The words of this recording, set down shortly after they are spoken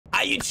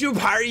Hi YouTube,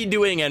 how are you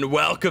doing? And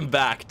welcome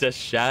back to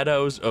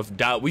Shadows of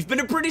Doubt. We've been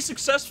a pretty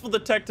successful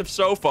detective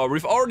so far.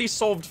 We've already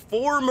solved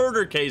 4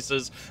 murder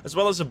cases, as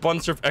well as a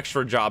bunch of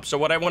extra jobs. So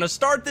what I want to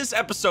start this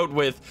episode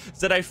with is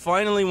that I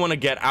finally want to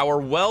get our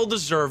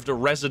well-deserved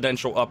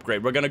residential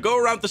upgrade. We're going to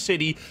go around the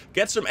city,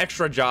 get some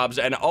extra jobs,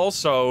 and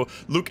also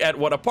look at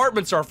what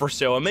apartments are for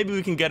sale. And maybe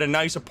we can get a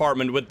nice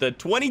apartment with the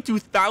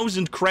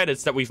 22,000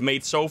 credits that we've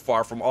made so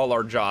far from all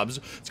our jobs.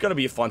 It's going to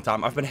be a fun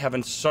time. I've been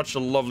having such a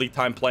lovely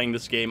time playing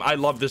this game. I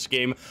love this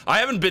game. I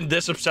haven't been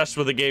this obsessed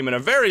with a game in a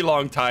very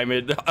long time.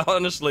 It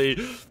honestly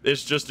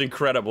is just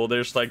incredible.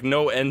 There's like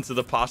no end to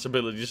the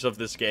possibilities of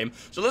this game.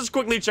 So let's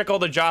quickly check all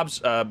the jobs.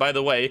 By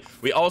the way,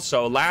 we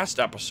also, last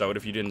episode,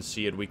 if you didn't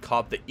see it, we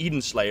caught the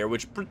Eden Slayer,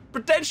 which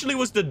potentially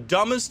was the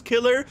dumbest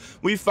killer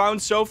we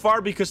found so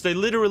far because they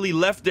literally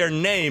left their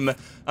name,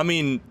 I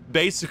mean,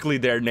 basically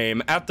their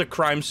name, at the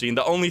crime scene.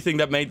 The only thing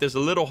that made this a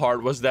little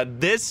hard was that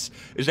this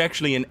is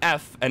actually an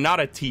F and not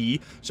a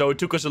T, so it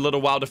took us a little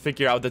while to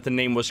figure out that the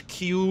name was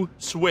Q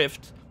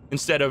Swift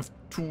instead of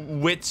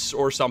Twits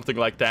or something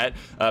like that,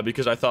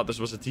 because I thought this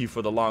was a T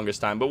for the longest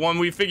time. But when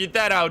we figured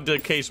that out, the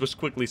case was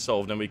quickly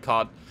solved, and we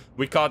caught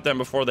them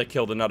before they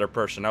killed another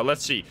person. Now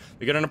let's see.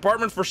 We got an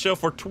apartment for sale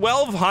for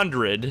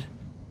 1,200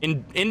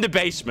 in the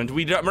basement.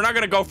 We're not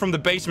gonna go from the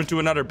basement to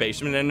another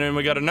basement, and then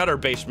we got another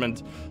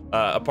basement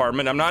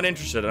apartment. I'm not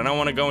interested. I don't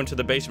want to go into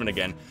the basement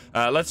again.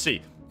 Let's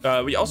see.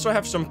 We also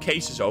have some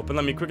cases open.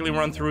 Let me quickly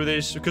run through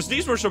this, because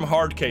these were some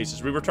hard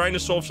cases. We were trying to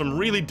solve some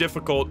really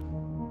difficult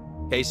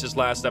cases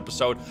last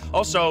episode.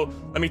 Also,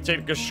 let me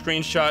take a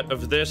screenshot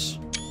of this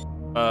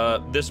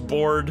this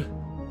board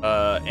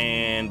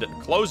and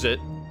close it,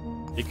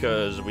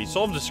 because we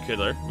solved this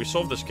killer. We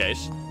solved this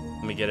case.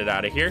 Let me get it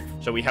out of here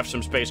so we have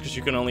some space, because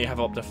you can only have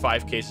up to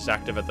 5 cases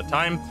active at the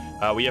time.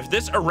 We have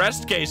this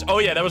arrest case. Oh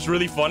yeah, that was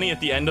really funny. At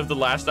the end of the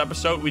last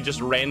episode, we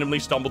just randomly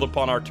stumbled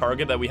upon our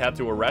target that we had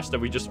to arrest,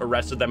 and we just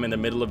arrested them in the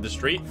middle of the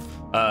street.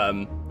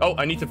 Oh,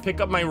 I need to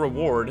pick up my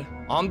reward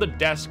on the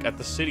desk at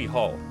the city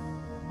hall.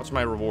 What's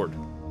my reward?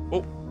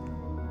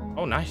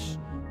 Oh, nice.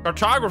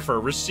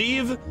 Cartographer,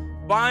 receive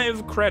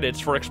 5 credits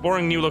for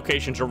exploring new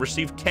locations, or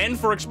receive 10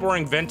 for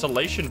exploring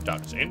ventilation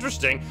ducts.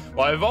 Interesting.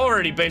 Well, I've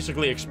already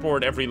basically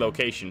explored every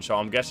location, so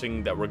I'm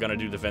guessing that we're gonna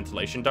do the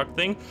ventilation duct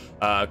thing.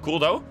 Cool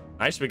though.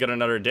 Nice, we got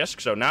another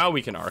disc, so now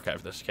we can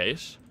archive this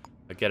case.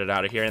 Get it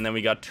out of here, and then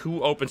we got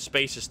 2 open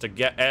spaces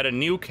to add a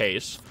new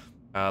case.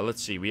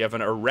 Let's see, we have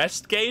an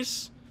arrest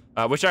case,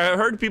 which I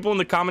heard people in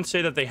the comments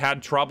say that they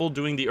had trouble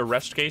doing the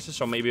arrest cases,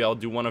 so maybe I'll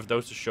do one of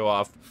those to show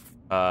off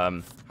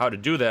how to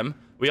do them.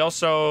 We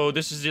also,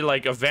 this is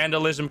like a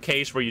vandalism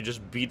case where you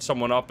just beat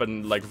someone up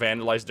and like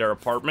vandalize their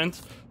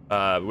apartment,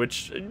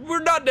 which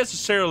we're not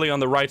necessarily on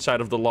the right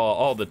side of the law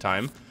all the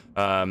time.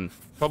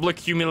 Public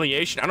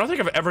humiliation. I don't think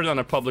I've ever done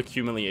a public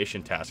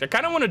humiliation task. I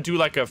kind of want to do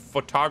like a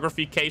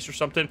photography case or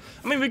something.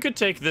 I mean, we could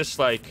take this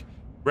like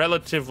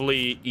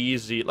relatively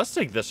easy. Let's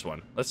take this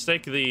one. Let's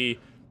take the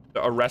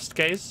arrest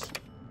case.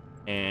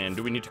 And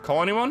do we need to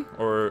call anyone?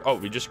 Or, oh,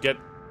 we just get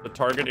the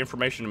target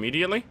information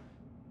immediately?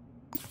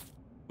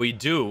 We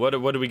do. What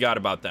do we got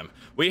about them?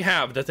 We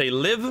have that they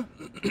live,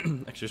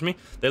 excuse me,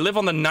 they live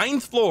on the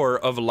 9th floor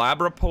of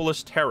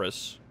Labrapolis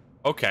Terrace.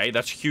 Okay,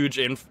 that's huge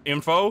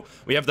info.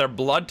 We have their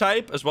blood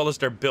type as well as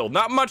their build.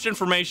 Not much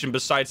information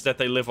besides that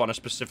they live on a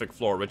specific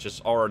floor, which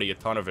is already a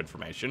ton of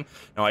information.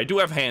 Now, I do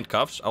have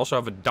handcuffs. I also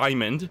have a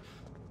diamond.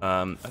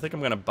 I think I'm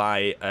going to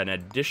buy an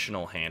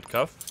additional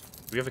handcuff.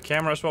 We have a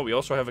camera as well. We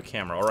also have a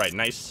camera. All right,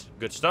 nice.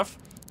 Good stuff.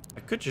 I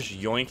could just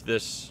yoink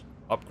this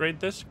upgrade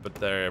this, but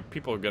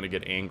people are gonna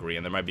get angry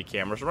and there might be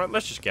cameras around.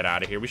 Let's just get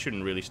out of here. We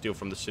shouldn't really steal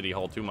from the city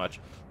hall too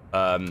much.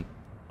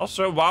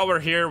 Also, while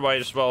we're here,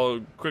 might as well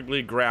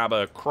quickly grab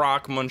a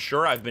croque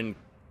monsieur. I've been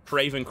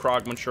craving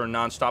croque monsieur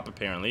non-stop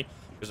apparently,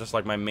 because that's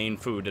like my main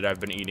food that I've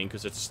been eating,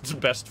 because it's the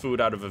best food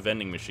out of a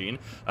vending machine.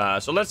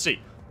 So let's see.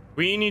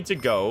 We need to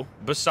go.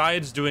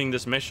 Besides doing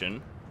this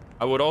mission,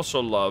 I would also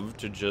love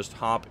to just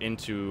hop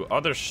into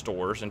other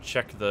stores and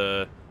check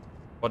the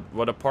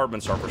what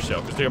apartments are for sale,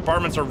 because the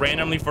apartments are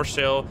randomly for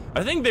sale.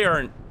 I think they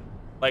are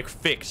like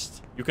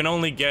fixed. You can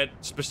only get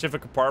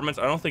specific apartments.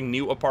 I don't think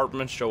new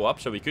apartments show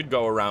up, so we could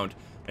go around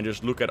and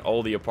just look at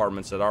all the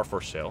apartments that are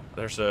for sale.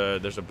 There's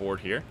a board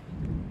here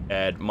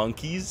at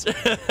Monkeys.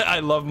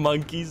 I love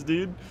Monkeys,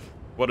 dude.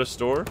 What a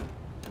store.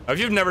 If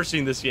you've never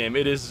seen this game,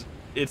 it's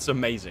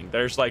amazing.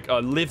 There's like a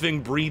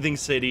living, breathing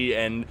city,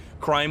 and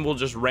crime will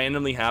just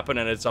randomly happen,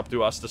 and it's up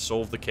to us to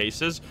solve the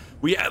cases.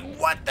 We have,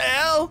 what the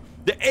hell?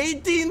 The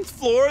 18th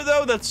floor,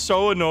 though? That's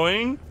so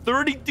annoying.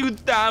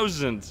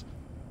 32,000.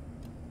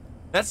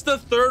 That's the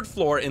 3rd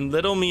floor in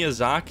Little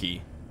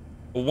Miyazaki.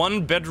 A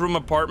 1-bedroom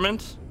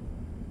apartment.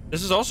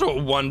 This is also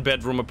a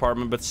 1-bedroom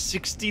apartment, but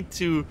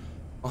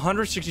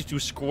 162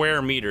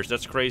 square meters.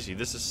 That's crazy.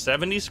 This is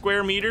 70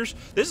 square meters.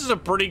 This is a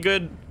pretty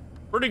good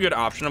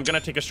option. I'm gonna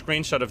take a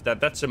screenshot of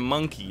that. That's a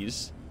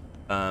Monkeys.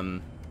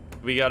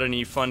 We got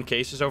any fun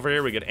cases over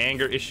here? We got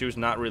anger issues,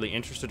 not really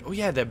interested. Oh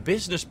yeah, the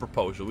business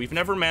proposal. We've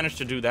never managed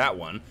to do that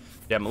one.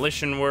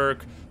 Demolition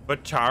work,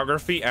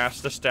 photography,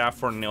 ask the staff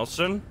for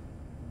Nilsson.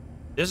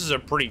 This is a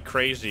pretty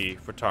crazy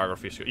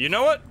photography skill. You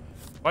know what?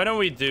 Why don't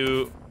we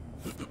do...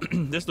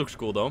 This looks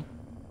cool, though.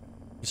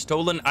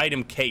 Stolen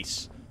item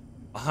case.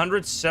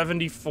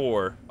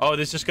 174. Oh,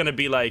 this is gonna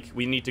be like,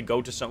 we need to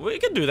go to some... We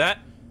can do that.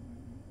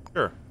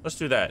 Sure, let's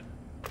do that.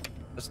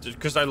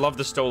 Because I love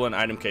the stolen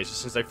item cases,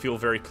 since I feel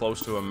very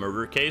close to a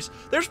murder case.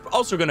 There's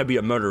also gonna be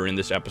a murder in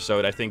this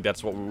episode. I think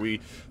that's what we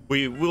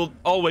will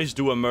always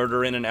do, a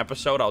murder in an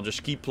episode. I'll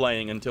just keep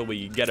playing until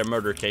we get a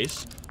murder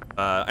case.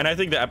 And I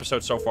think the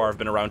episodes so far have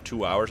been around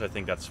 2 hours. I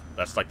think that's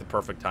like the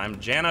perfect time.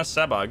 Jana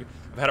Sebag.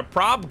 I've had a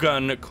prop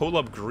gun,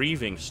 Kolab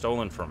Grieving,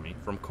 stolen from me.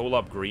 From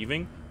Kolab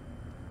Grieving.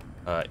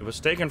 It was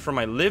taken from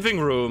my living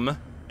room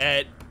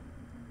at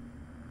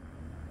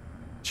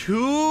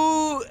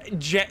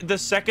the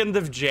 2nd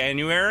of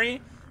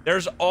January.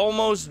 There's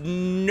almost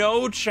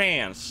no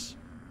chance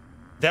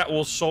that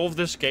will solve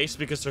this case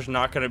because there's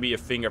not going to be a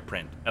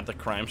fingerprint at the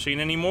crime scene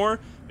anymore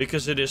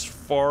because it is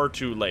far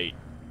too late.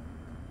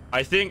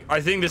 I think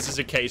this is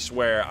a case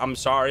where, I'm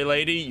sorry,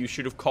 lady, you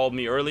should have called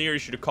me earlier. You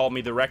should have called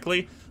me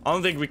directly. I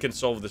don't think we can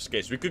solve this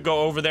case. We could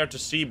go over there to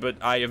see, but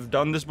I have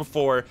done this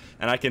before,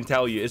 and I can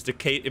tell you, if the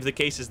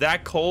case is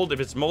that cold, if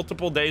it's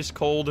multiple days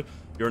cold,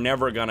 you're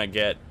never gonna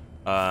get,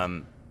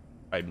 I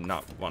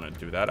not want to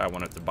do that. I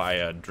wanted to buy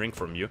a drink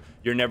from you.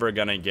 You're never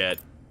gonna get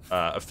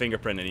a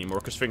fingerprint anymore,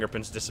 because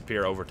fingerprints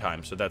disappear over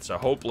time, so that's a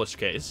hopeless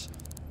case.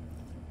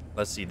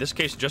 Let's see, this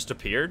case just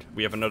appeared.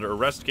 We have another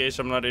arrest case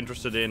I'm not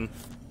interested in.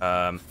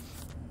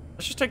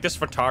 Let's just take this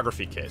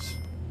photography case,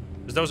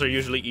 because those are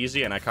usually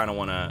easy, and I kind of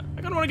want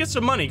to get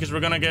some money, because we're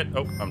gonna get...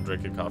 Oh, I'm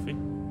drinking coffee.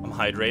 I'm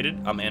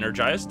hydrated. I'm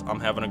energized. I'm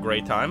having a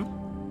great time.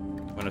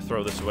 I'm gonna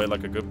throw this away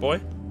like a good boy.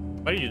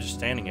 Why are you just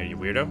standing here, you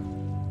weirdo?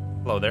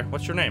 Hello there.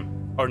 What's your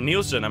name? Oh,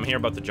 Nielsen. I'm here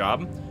about the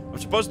job. I'm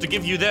supposed to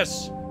give you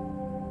this.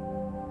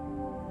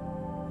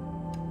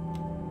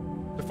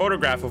 The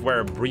photograph of where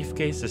a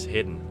briefcase is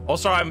hidden.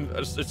 Also,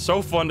 it's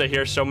so fun to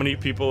hear so many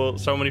people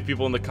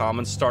in the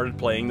comments started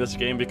playing this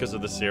game because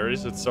of the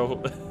series. It's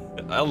so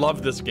I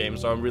love this game,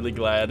 so I'm really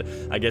glad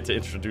I get to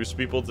introduce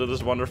people to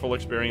this wonderful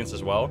experience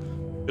as well,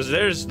 because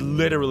there's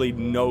literally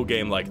no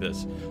game like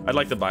this. I'd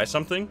like to buy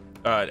something.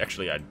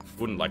 Actually, I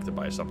wouldn't like to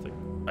buy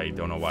something. I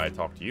don't know why I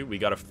talked to you. We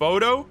got a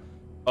photo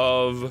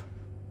of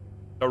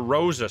the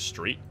Rosa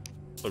Street.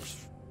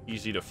 Looks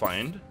easy to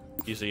find,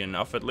 easy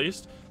enough at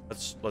least.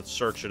 Let's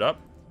search it up.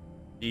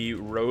 The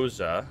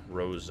Rosa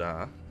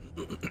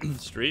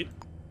Street.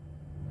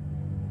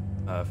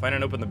 Find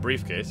and open the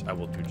briefcase. I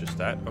will do just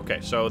that. Okay,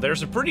 so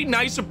there's a pretty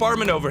nice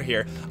apartment over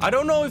here. I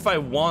don't know if I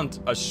want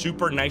a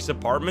super nice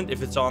apartment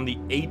if it's on the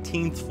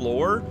 18th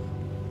floor,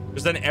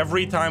 because then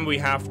every time we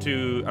have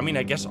to... I mean,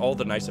 I guess all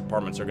the nice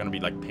apartments are going to be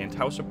like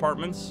penthouse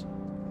apartments.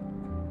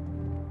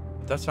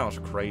 That sounds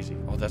crazy.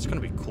 Oh, that's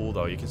going to be cool,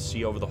 though. You can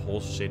see over the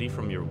whole city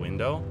from your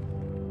window.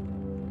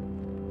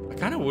 I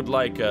kind of would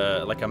like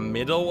a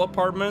middle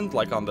apartment,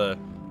 like on the...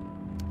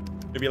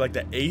 Maybe like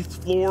the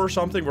 8th floor or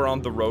something. We're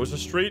on the Rosa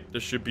Street.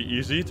 This should be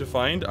easy to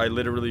find. I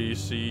literally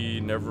see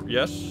never...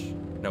 Yes?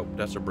 Nope,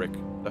 that's a brick.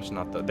 That's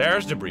not the...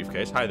 There's the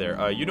briefcase. Hi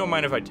there. You don't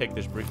mind if I take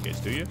this briefcase,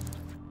 do you?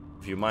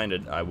 If you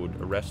minded, I would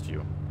arrest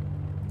you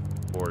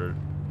for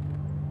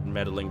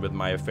meddling with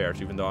my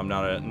affairs, even though I'm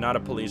not a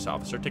police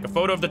officer. Take a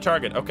photo of the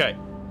target. Okay.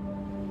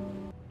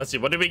 Let's see.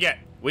 What did we get?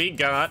 We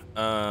got,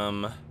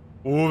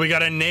 ooh, we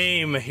got a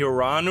name.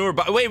 Hiranur.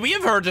 But wait, we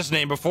have heard this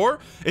name before.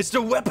 It's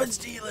the weapons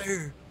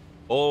dealer.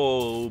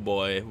 Oh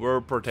boy,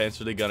 we're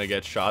potentially gonna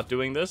get shot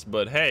doing this,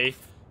 but hey,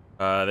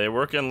 they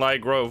work in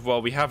Light Grove.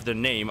 Well, we have the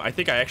name. I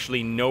think I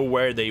actually know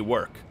where they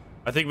work.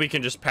 I think we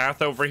can just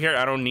path over here.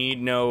 I don't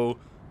need no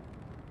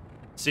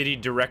city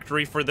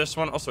directory for this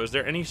one. Also, is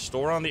there any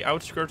store on the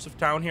outskirts of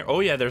town here? Oh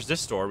yeah, there's this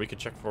store. We could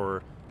check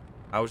for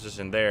houses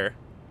in there.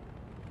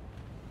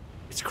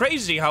 It's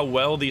crazy how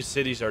well these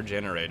cities are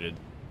generated.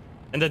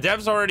 And the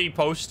devs already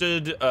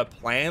posted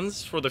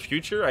plans for the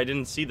future. I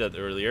didn't see that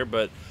earlier,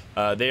 but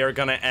they are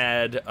gonna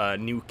add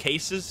new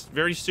cases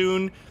very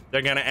soon.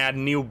 They're gonna add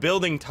new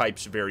building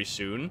types very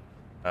soon,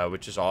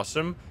 which is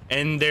awesome.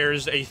 And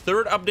there's a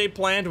third update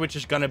planned, which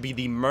is gonna be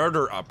the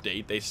murder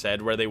update, they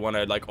said, where they want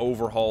to like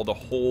overhaul the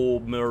whole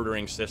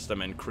murdering system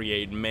and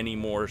create many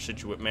more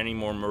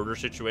murder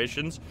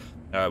situations.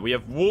 We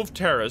have Wolf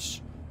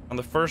Terrace on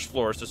the first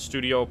floor. It's a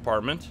studio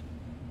apartment,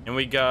 and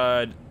we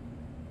got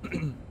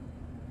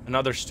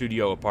another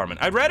studio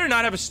apartment. I'd rather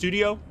not have a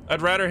studio.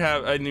 I'd rather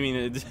have, I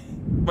mean,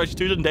 my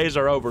student days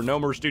are over. No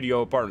more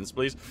studio apartments,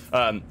 please.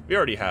 We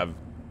already have.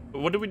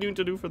 What do we need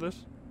to do for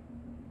this?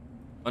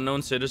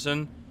 Unknown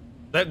citizen.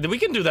 We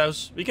can do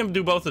those. We can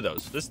do both of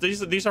those.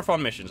 These are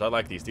fun missions. I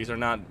like these. These are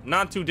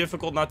not too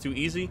difficult, not too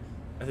easy.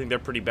 I think they're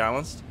pretty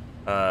balanced.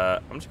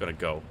 I'm just gonna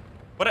go.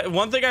 But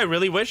one thing I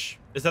really wish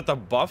is that the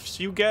buffs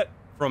you get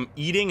from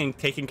eating and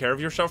taking care of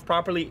yourself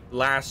properly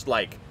last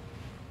like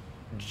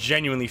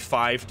genuinely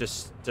 5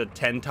 to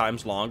 10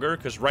 times longer,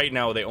 because right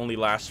now they only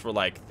last for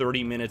like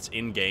 30 minutes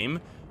in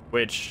game,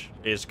 which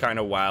is kind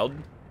of wild.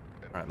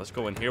 All right, let's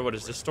go in here. What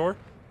is this store?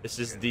 This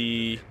is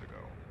the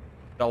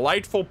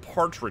Delightful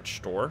Partridge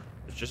store.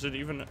 It's just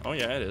even... Oh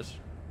yeah, it is.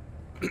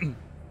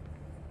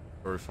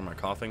 Sorry for my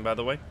coughing, by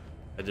the way.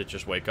 I did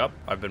just wake up.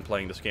 I've been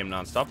playing this game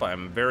nonstop.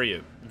 I'm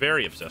very,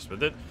 very obsessed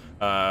with it.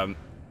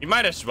 You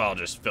might as well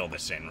just fill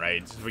this in,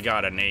 right? Since we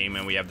got a name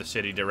and we have the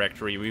city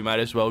directory, we might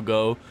as well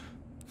go.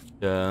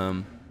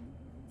 Your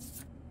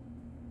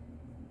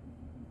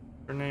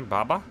name,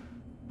 Baba?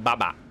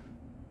 Baba.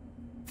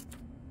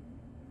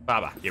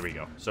 Baba. Here we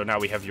go. So now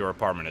we have your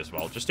apartment as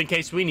well, just in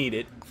case we need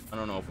it. I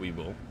don't know if we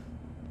will.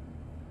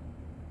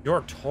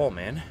 You're tall,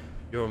 man.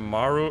 You're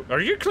Maru. Are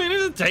you cleaning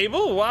the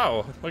table?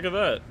 Wow. Look at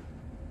that.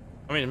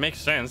 I mean, it makes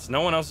sense.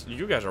 No one else.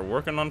 You guys are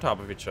working on top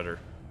of each other.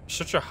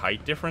 Such a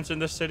height difference in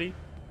this city.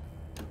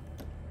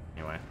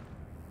 Anyway,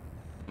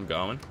 I'm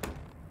going.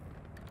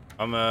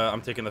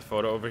 I'm taking the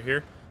photo over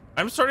here.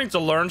 I'm starting to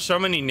learn so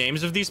many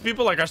names of these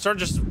people. Like I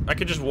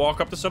could just walk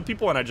up to some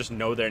people and I just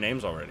know their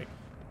names already,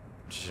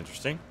 which is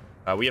interesting.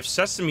 We have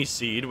Sesame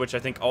Seed, which I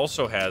think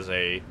also has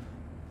a.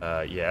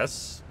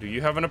 Yes. Do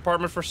you have an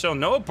apartment for sale?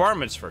 No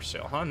apartments for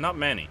sale, huh? Not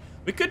many.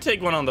 We could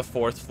take one on the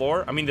 4th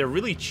floor. I mean, they're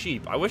really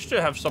cheap. I wish to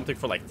have something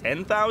for like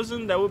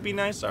 10,000. That would be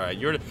nice. All right,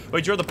 you're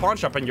the pawn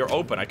shop and you're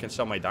open. I can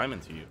sell my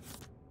diamond to you.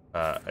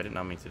 I did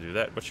not mean to do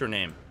that. What's your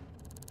name?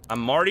 I'm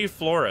Marty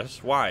Flores.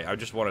 Why? I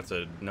just wanted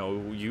to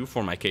know you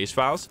for my case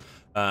files.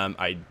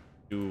 I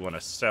do want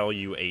to sell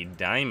you a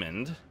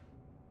diamond.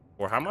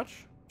 For how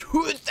much?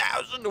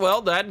 2,000.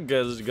 Well, that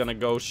is gonna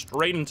go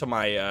straight into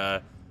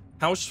my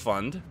house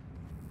fund.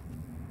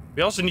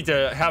 We also need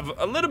to have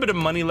a little bit of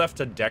money left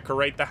to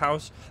decorate the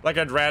house. Like,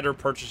 I'd rather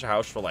purchase a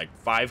house for like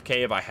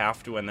 5K if I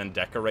have to and then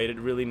decorate it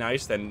really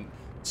nice than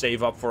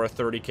save up for a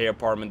 30K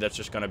apartment that's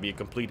just gonna be a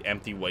complete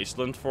empty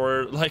wasteland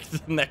for like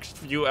the next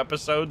few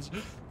episodes.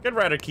 I'd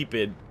rather keep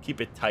it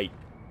tight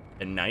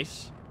and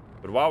nice.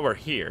 But while we're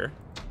here,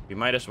 we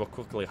might as well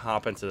quickly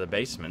hop into the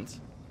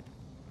basement.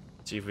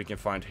 See if we can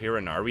find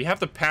Hiranar. We have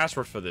the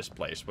password for this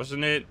place.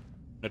 Wasn't it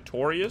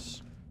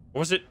Notorious? Or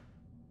was it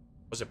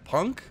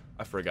Punk?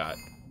 I forgot.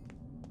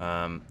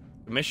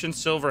 Commission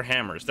Silver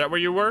Hammer. Is that where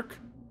you work?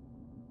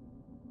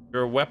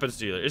 You're a weapons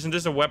dealer. Isn't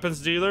this a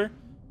weapons dealer?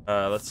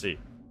 Let's see.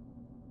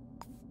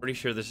 Pretty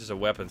sure this is a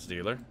weapons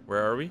dealer.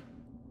 Where are we?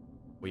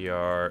 We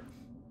are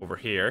over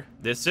here.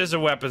 This is a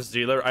weapons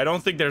dealer. I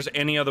don't think there's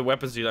any other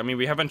weapons dealer. I mean,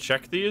 we haven't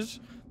checked these.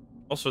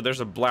 Also, there's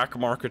a black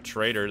market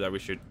trader that we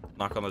should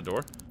knock on the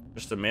door.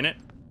 Just a minute.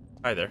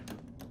 Hi there.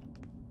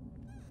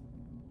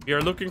 We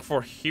are looking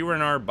for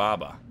Hiranar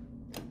Baba.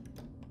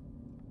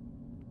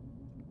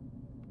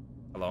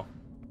 Hello.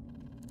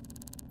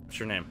 What's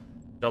your name?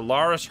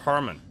 Dolaris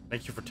Harmon.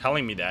 Thank you for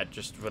telling me that,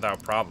 just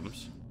without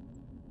problems.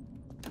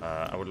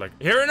 I would like...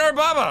 Hiranar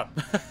Baba!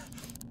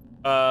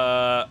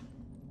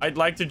 I'd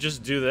like to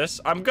just do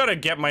this. I'm gonna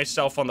get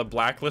myself on the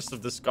blacklist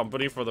of this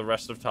company for the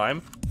rest of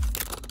time.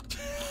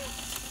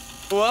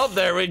 Well,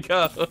 there we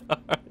go.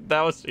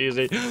 That was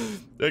easy.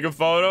 Take a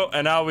photo,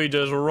 and now we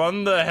just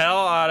run the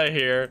hell out of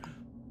here.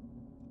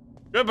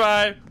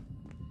 Goodbye.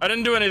 I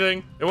didn't do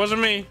anything. It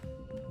wasn't me.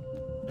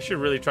 I should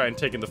really try and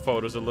take in the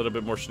photos a little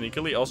bit more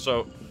sneakily.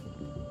 Also,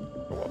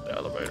 go up the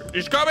elevator.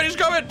 He's coming! He's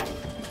coming!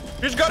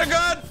 He's got a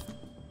gun!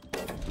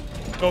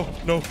 No,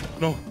 no,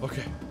 no.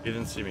 Okay, he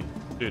didn't see me.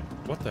 Dude,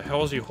 what the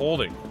hell is he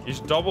holding?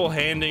 He's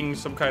double-handing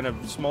some kind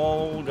of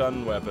small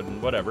gun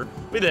weapon, whatever.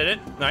 We did it.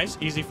 Nice,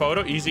 easy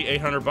photo, easy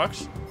 800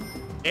 bucks.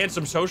 And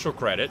some social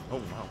credit. Oh,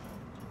 wow.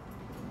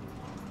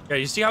 Yeah,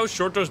 you see how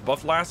short those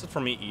buffs lasted for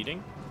me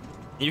eating?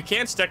 You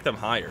can't stack them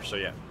higher, so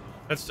yeah.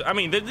 I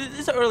mean, this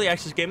is an early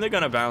access game. They're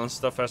gonna balance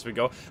stuff as we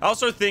go. I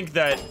also think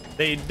that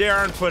they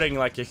aren't putting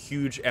like a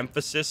huge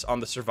emphasis on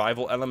the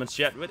survival elements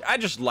yet. But I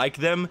just like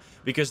them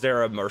because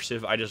they're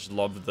immersive. I just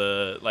love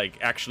the like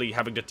actually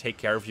having to take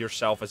care of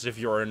yourself as if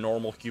you're a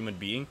normal human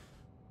being.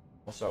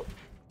 Also,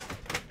 I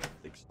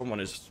think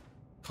someone is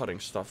cutting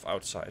stuff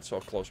outside, so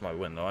I'll close my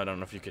window. I don't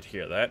know if you could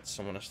hear that.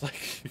 Someone is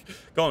like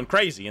going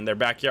crazy in their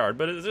backyard,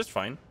 but it's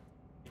fine.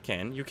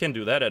 You can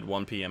do that at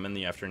 1 p.m. in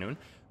the afternoon.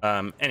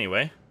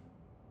 Anyway.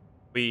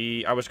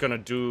 I was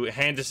gonna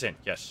hand this in.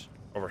 Yes,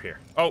 over here.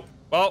 Oh,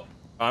 well,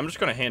 I'm just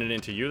gonna hand it in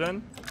to you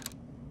then.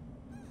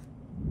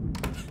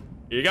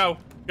 Here you go.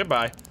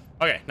 Goodbye.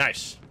 Okay,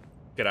 nice.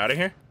 Get out of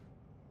here.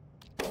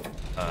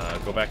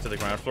 Go back to the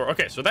ground floor.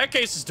 Okay, so that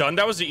case is done.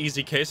 That was the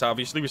easy case.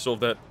 Obviously, we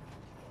solved that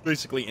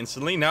basically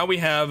instantly. Now we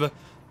have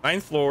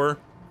 9th floor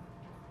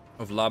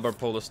of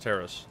Labropolis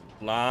Terrace.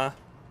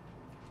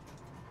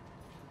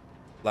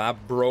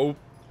 Labropolis.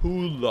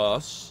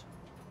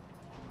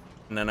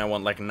 And then I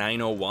want like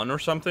 901 or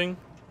something.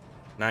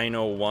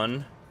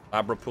 901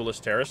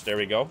 Labropolis Terrace. There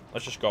we go.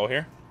 Let's just go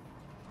here.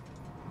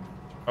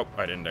 Oh,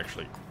 I didn't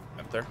actually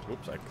get there.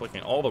 Oops, I'm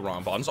clicking all the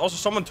wrong buttons. Also,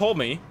 someone told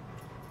me.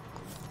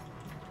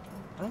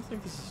 I don't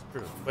think this is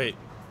true. Wait.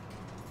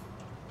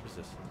 What is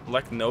this?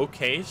 Select no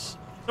case.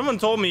 Someone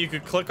told me you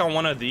could click on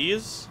one of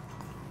these.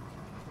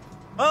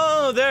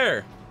 Oh,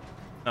 there.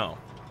 No.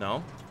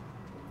 No.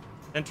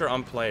 Enter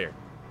on player.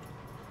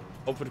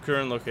 Open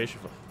current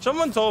location.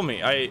 Someone told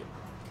me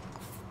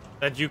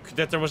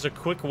that there was a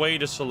quick way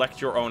to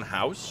select your own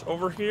house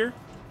over here.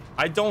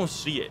 I don't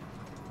see it.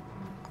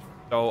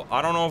 So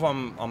I don't know if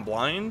I'm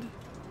blind,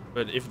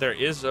 but if there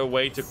is a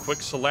way to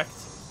quick select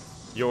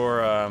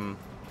your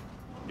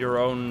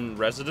own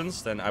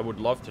residence, then I would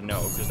love to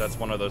know, because that's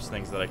one of those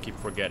things that I keep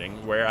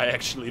forgetting, where I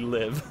actually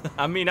live.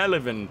 I mean, I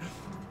live in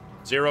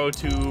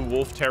 02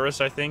 Wolf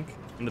Terrace, I think,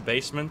 in the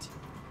basement.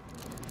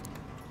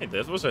 Hey,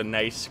 this was a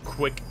nice,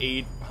 quick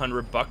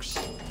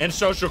 $800. And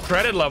social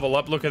credit level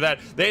up, look at that.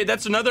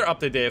 That's another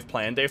update they have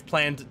planned. They've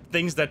planned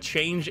things that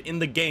change in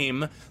the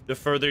game to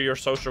further your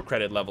social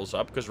credit levels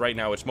up, because right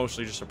now it's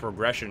mostly just a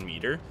progression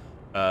meter.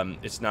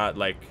 It's not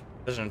like,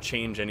 doesn't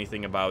change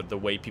anything about the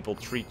way people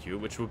treat you,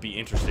 which would be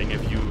interesting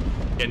if you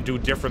can do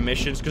different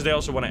missions, because they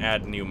also want to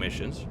add new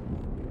missions.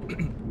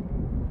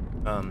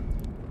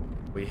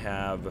 We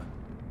have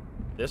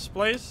this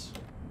place,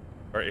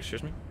 or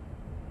excuse me.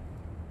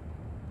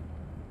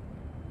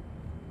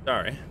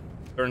 Sorry.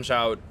 Turns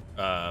out,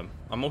 I'm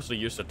mostly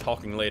used to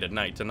talking late at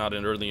night and not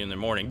early in the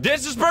morning.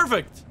 This is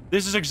perfect!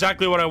 This is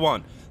exactly what I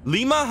want.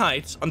 Lima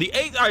Heights, on the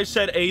 8th, I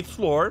said 8th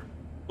floor.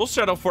 We'll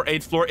settle for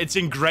 8th floor. It's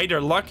in Greater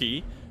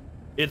Lucky.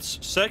 It's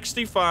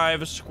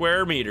 65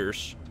 square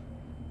meters.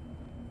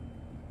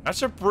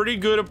 That's a pretty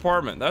good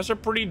apartment. That's a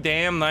pretty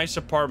damn nice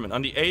apartment.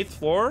 On the 8th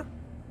floor,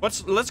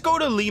 let's go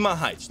to Lima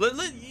Heights.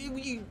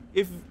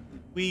 If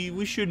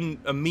we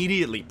shouldn't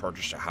immediately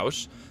purchase a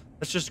house,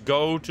 let's just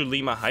go to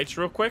Lima Heights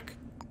real quick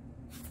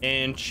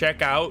and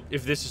check out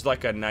if this is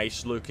like a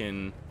nice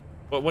looking,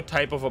 what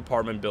type of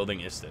apartment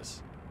building is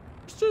this?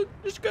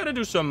 Just gotta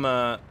do some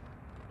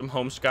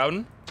home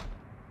scouting.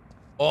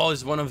 Oh,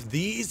 is one of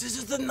these? This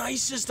is the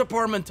nicest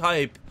apartment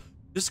type.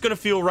 This is gonna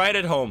feel right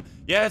at home.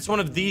 Yeah, it's one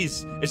of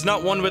these. It's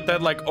not one with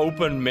that like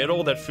open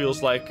middle that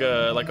feels like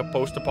a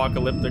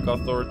post-apocalyptic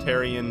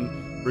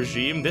authoritarian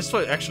regime. This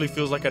one actually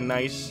feels like a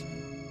nice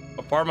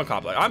apartment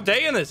complex. I'm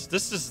digging this.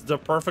 This is the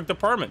perfect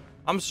apartment.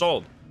 I'm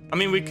sold. I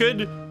mean, we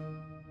could.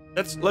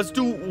 Let's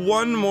do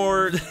one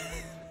more.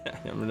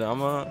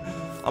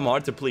 I'm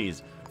hard to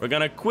please. We're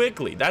gonna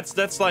quickly.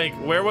 That's like,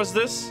 where was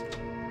this?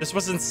 This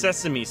was in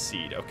Sesame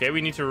Seed. Okay, we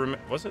need to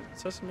remember. Was it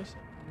Sesame Seed?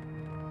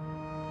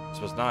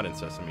 This was not in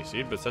Sesame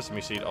Seed, but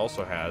Sesame Seed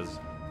also has.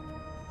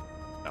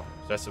 No,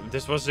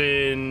 this was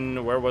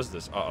in. Where was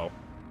this? Uh-oh.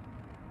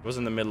 It was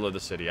in the middle of the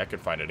city. I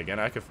could find it again.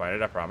 I could find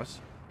it, I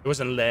promise. It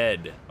was in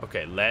Lead.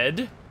 Okay,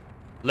 Lead.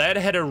 Lead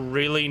had a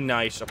really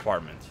nice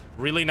apartment.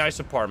 Really nice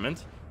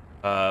apartment.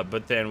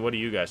 But then, what do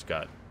you guys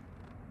got?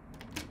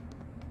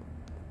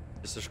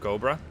 This is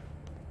Cobra.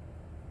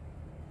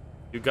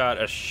 You got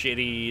a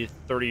shitty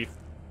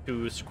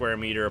 32 square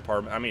meter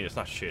apartment. I mean, it's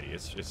not shitty.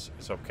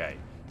 It's okay.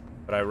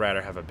 But I'd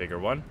rather have a bigger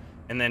one.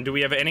 And then, do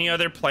we have any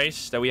other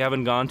place that we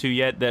haven't gone to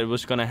yet that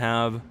was gonna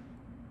have?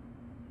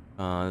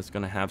 It's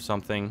gonna have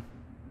something.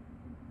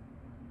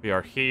 We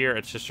are here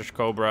at Sister's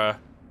Cobra.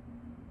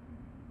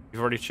 We've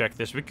already checked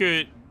this. We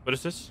could. What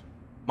is this?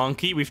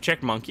 Monkey. We've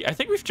checked Monkey. I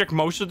think we've checked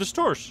most of the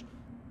stores.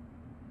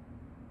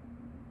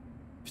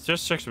 It's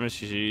just Sesame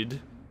Seed.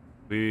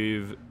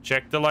 We've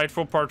checked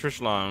Delightful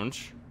Partridge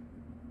Lounge.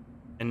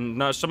 And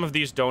now some of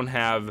these don't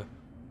have.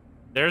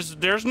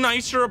 There's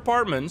nicer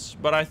apartments,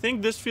 but I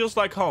think this feels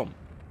like home.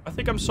 I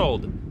think I'm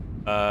sold.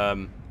 Get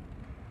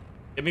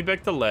me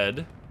back to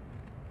Lead.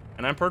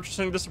 And I'm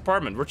purchasing this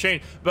apartment. We're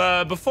changing.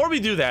 But before we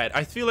do that,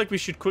 I feel like we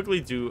should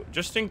quickly do,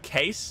 just in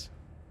case.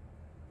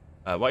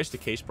 Why is the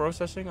case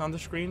processing on the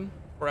screen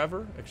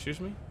forever?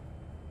 Excuse me?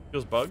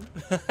 Feels bugged.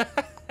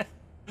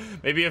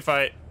 Maybe if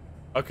I...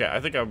 Okay, I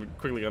think I'm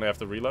quickly gonna have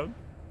to reload.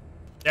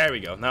 There we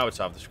go. Now it's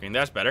off the screen.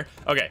 That's better.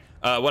 Okay,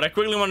 what I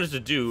quickly wanted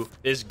to do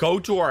is go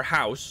to our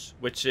house,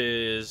 which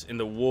is in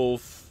the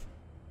Wolf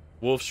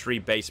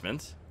Street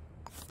basement.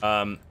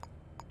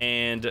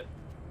 And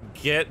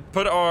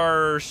put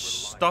our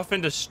stuff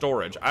into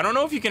storage. I don't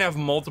know if you can have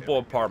multiple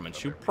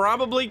apartments. You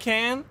probably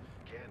can,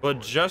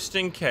 but just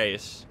in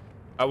case,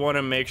 I want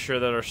to make sure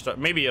that our stuff,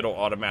 maybe it'll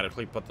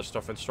automatically put the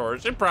stuff in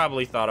storage. It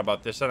probably thought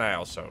about this, and I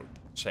also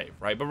save,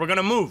 right? But we're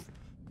gonna move.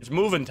 It's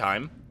moving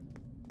time.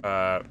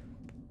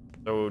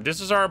 So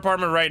this is our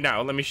apartment right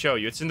now. Let me show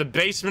you. It's in the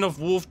basement of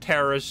Wolf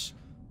Terrace,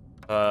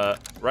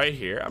 right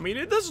here. I mean,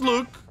 it does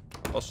look.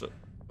 Also,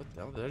 what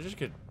the hell did I just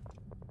get?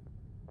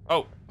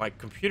 Oh, my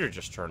computer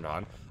just turned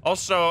on.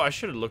 Also, I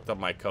should have looked up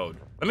my code.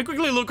 Let me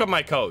quickly look up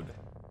my code.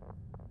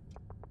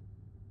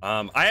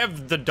 I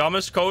have the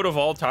dumbest code of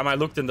all time. I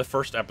looked in the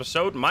first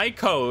episode. My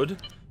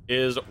code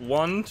is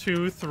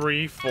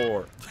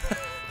 1234.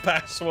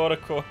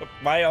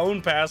 My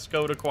own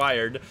passcode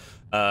acquired.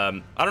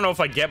 I don't know if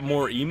I get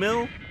more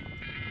email.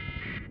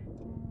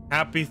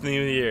 Happy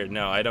New Year.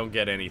 No, I don't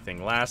get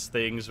anything. Last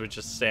things, which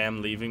is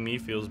Sam leaving me,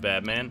 feels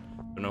bad, man.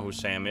 Don't know who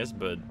Sam is,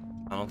 but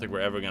I don't think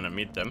we're ever gonna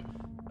meet them.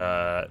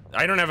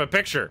 I don't have a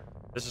picture.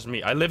 This is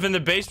me. I live in the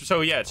basement.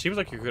 So yeah, it seems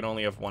like you could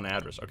only have one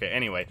address. Okay,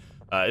 anyway.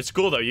 It's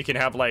cool though. You can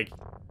have like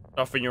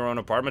stuff in your own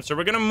apartment. So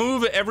we're gonna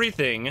move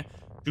everything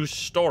to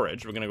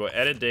storage. We're gonna go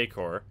edit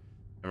decor.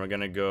 And we're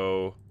gonna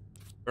go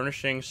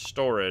furnishing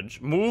storage.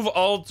 Move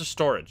all to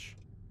storage.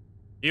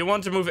 Do you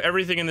want to move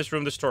everything in this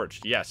room to storage?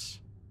 Yes.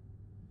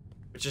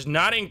 Which is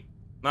not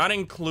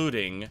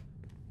including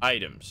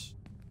items.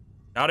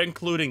 Not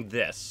including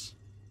this.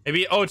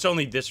 Maybe, oh, it's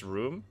only this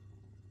room?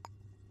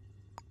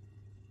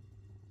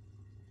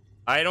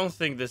 I don't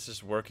think this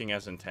is working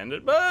as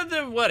intended,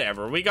 but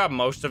whatever. We got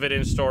most of it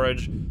in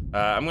storage. Do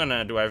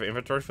I have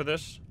inventory for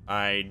this?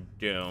 I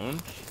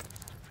don't.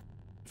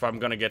 If I'm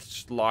gonna get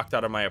locked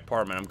out of my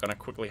apartment, I'm gonna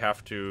quickly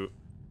have to...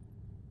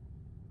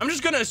 I'm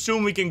just gonna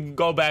assume we can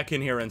go back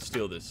in here and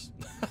steal this.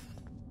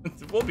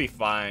 We'll be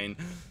fine.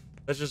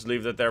 Let's just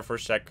leave that there for a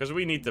sec, because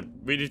we need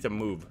to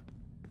move.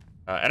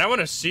 And I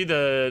want to see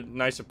the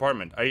nice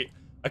apartment.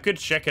 I could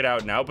check it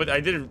out now, but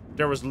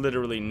there was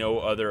literally no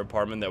other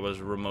apartment that was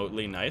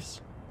remotely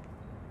nice.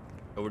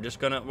 So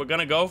we're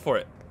gonna go for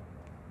it.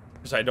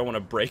 Because I don't want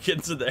to break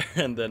into there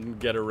and then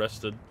get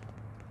arrested.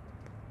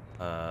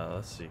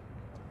 Let's see.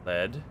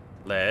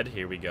 Lead,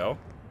 here we go.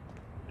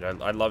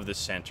 I love this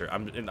center.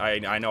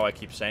 I know I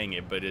keep saying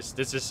it, but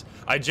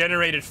I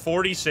generated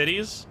 40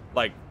 cities,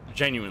 like,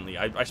 genuinely.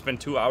 I spent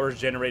 2 hours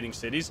generating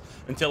cities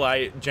until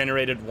I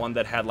generated one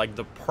that had, like,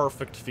 the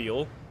perfect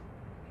feel.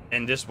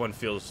 And this one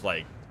feels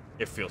like,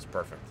 it feels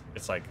perfect.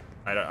 It's like,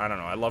 I don't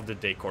know, I love the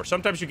decor.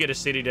 Sometimes you get a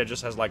city that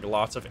just has, like,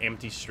 lots of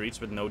empty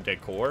streets with no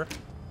decor,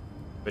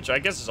 which I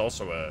guess is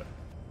also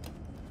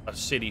a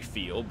city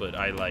feel, but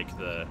I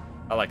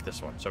like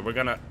this one. So we're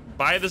gonna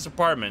buy this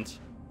apartment.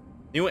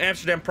 New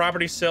Amsterdam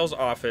Property Sales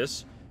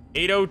Office,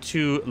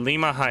 802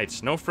 Lima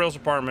Heights. No frills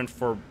apartment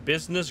for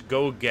business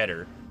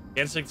go-getter.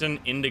 Kensington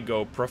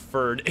Indigo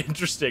preferred.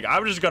 Interesting.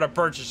 I'm just gonna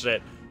purchase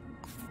it.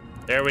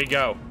 There we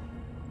go.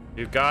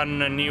 We've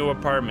gotten a new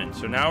apartment.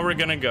 So now we're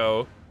gonna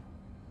go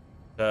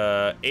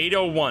to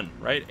 801,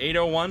 right?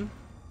 801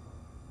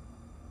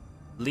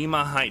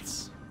 Lima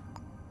Heights.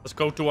 Let's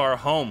go to our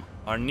home,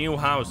 our new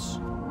house.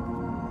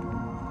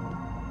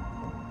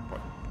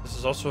 This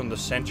is also in the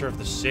center of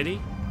the city.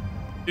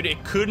 Dude,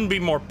 it couldn't be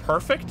more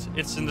perfect.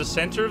 It's in the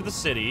center of the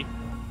city.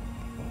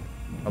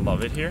 I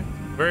love it here.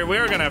 We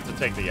are gonna have to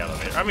take the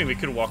elevator. I mean, we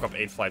could walk up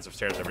 8 flights of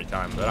stairs every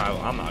time, but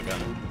I'm not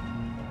gonna.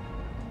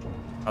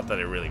 Not that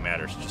it really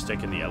matters. Just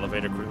taking the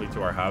elevator quickly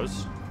to our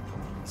house.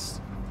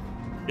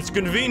 It's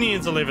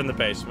convenient to live in the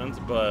basement,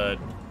 but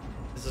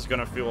this is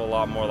gonna feel a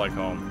lot more like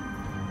home.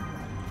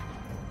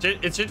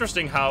 It's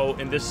interesting how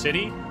in this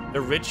city,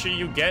 the richer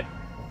you get.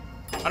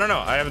 I don't know.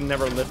 I have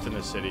never lived in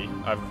this city.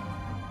 I've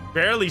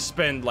barely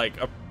spent like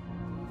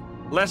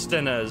less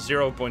than a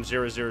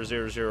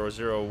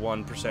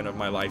 0.00001% of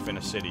my life in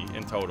a city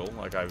in total.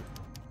 Like I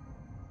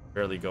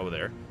barely go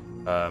there.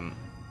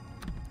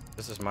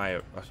 This is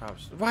my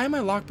house. Why am I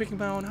lockpicking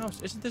my own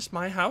house? Isn't this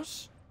my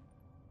house?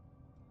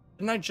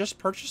 Didn't I just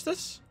purchase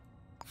this?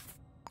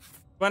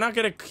 Do I not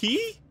get a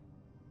key?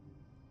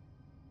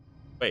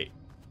 Wait.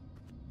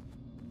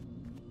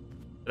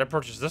 Did I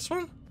purchase this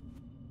one?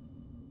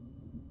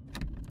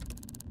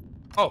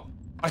 Oh.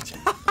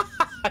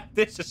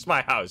 This is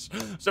my house.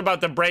 It's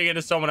about to break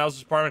into someone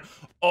else's apartment.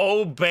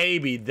 Oh,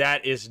 baby.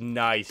 That is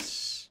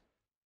nice.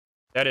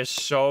 That is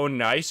so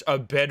nice. A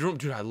bedroom.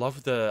 Dude, I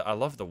love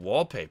the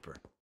wallpaper.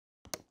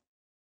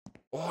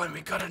 Oh, and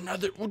we got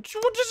another.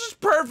 This is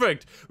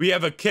perfect. We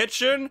have a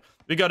kitchen.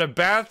 We got a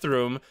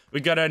bathroom.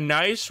 We got a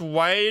nice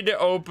wide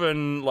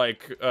open,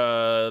 like,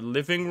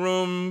 living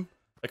room.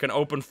 Like an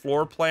open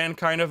floor plan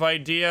kind of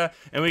idea.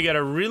 And we got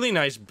a really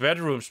nice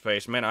bedroom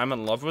space. Man, I'm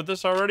in love with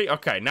this already.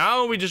 Okay,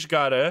 now we just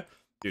gotta...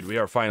 Dude, we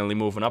are finally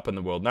moving up in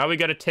the world. Now we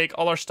gotta take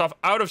all our stuff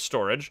out of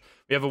storage.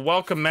 We have a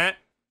welcome mat.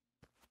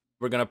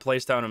 We're gonna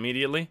place down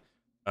immediately.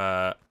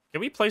 Can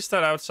we place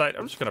that outside?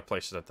 I'm just gonna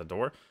place it at the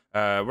door.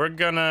 We're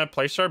gonna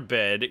place our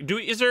bed.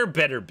 Is there a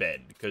better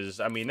bed? Because,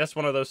 I mean, that's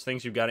one of those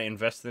things you gotta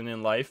invest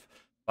in life.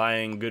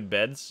 Buying good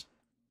beds.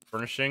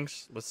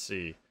 Furnishings. Let's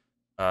see.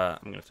 I'm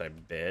gonna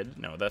type bed.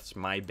 No, that's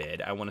my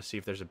bed. I want to see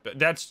if there's a bed.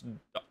 That's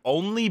the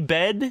only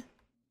bed?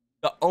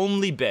 The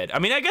only bed. I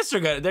mean, I guess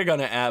they're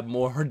gonna add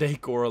more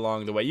decor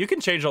along the way. You can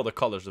change all the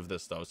colors of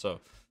this, though, so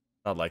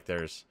not like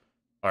there's...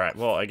 Alright,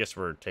 well, I guess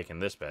we're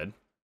taking this bed.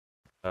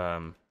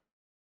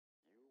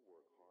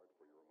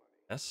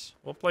 Yes,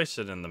 we'll place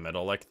it in the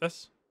middle like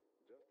this.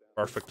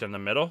 Perfect in the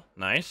middle.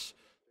 Nice.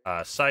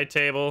 Side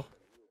table.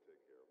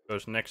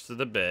 Goes next to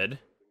the bed.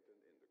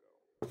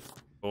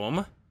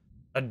 Boom.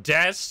 A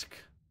desk.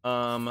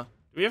 Do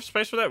we have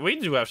space for that? We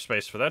do have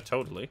space for that,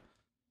 totally.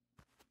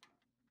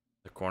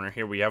 The corner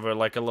here, we have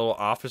like a little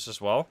office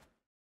as well.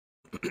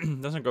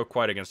 Doesn't go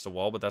quite against the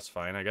wall, but that's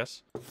fine, I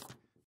guess.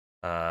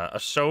 A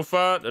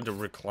sofa, the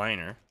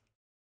recliner.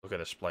 Look at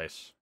this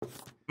place. I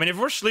mean, if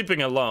we're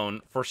sleeping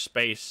alone for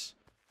space,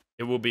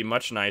 it will be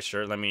much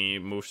nicer. Let me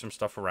move some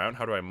stuff around.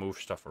 How do I move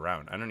stuff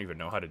around? I don't even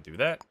know how to do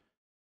that.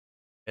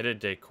 Edit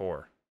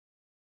decor.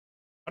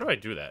 How do I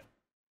do that?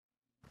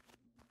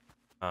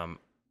 How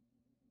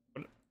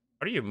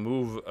do you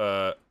move,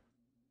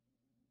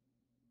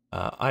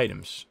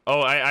 items?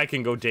 Oh, I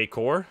can go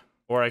decor,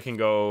 or I can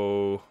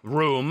go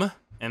room,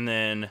 and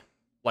then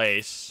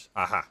place.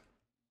 Aha.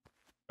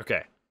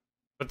 Okay.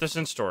 Put this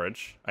in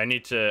storage. I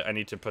need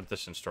to put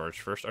this in storage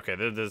first. Okay,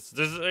 this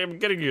I'm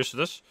getting used to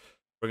this.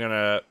 We're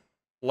gonna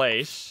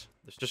place.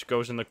 This just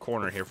goes in the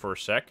corner here for a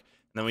sec.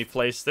 And then we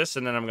place this,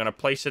 and then I'm gonna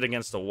place it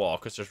against the wall,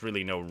 because there's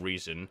really no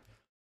reason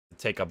to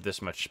take up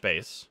this much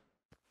space.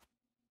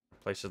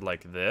 Place it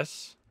like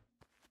this.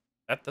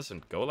 That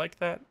doesn't go like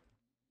that.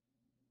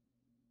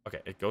 Okay,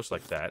 it goes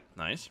like that.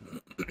 Nice.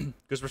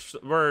 Because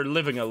we're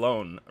living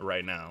alone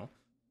right now.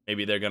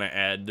 Maybe they're gonna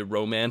add the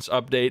romance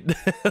update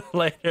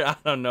later. I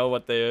don't know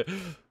what they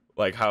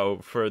like, how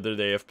further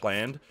they have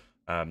planned.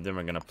 Then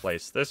we're gonna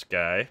place this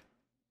guy.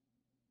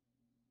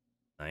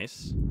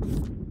 Nice.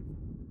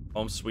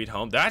 Home sweet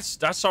home.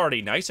 That's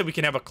already nice. And we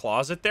can have a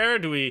closet there.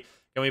 Can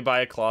we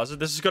buy a closet?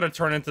 This is gonna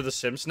turn into The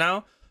Sims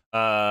now.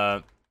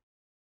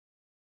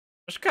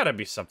 There's gotta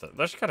be something.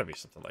 There's gotta be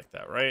something like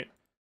that, right?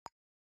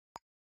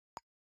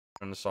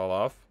 Turn this all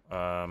off.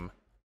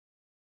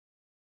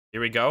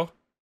 Here we go.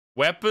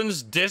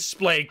 Weapons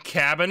display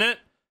cabinet,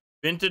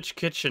 vintage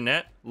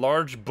kitchenette,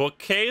 large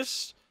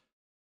bookcase.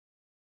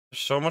 There's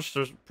so much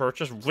to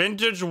purchase.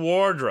 Vintage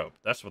wardrobe.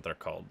 That's what they're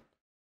called.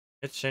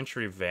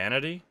 Mid-century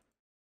vanity.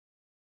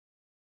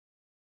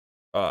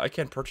 I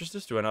can't purchase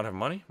this. Do I not have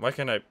money? Why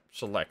can't I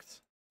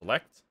select?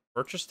 Select?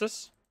 Purchase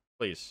this?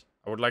 Please.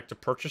 I would like to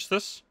purchase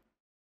this.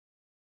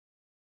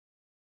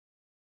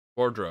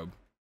 Wardrobe.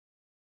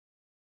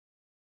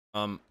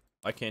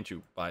 Why can't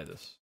you buy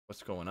this?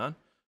 What's going on?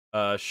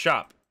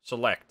 Shop.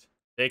 Select.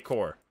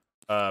 Decor.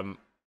 I'm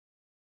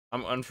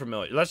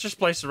unfamiliar. Let's just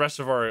place the rest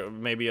of our...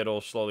 Maybe it'll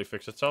slowly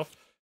fix itself.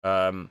 We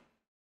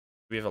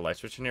have a light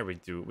switch in here. We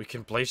do. We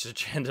can place a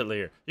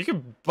chandelier. You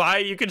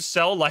can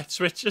sell light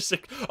switches.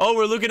 Oh,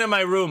 we're looking at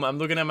my room. I'm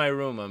looking at my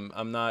room.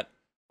 I'm not.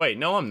 Wait,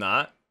 no, I'm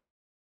not.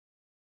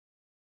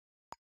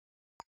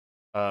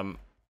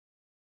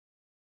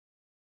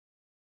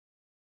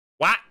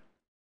 What?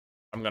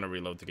 I'm gonna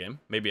reload the game.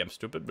 Maybe I'm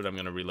stupid, but I'm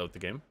gonna reload the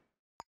game.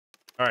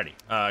 Alrighty.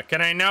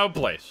 Can I now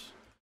place?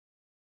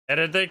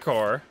 Edit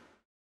decor.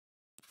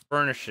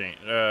 Furnishing.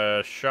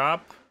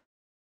 Shop.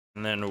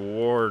 And then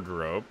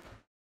wardrobe.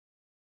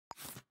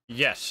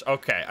 Yes,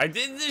 okay.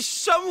 There's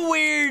some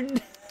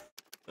weird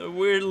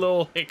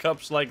little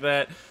hiccups like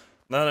that.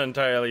 Not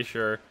entirely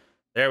sure.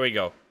 There we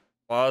go.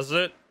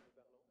 Closet.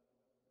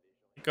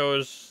 It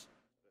goes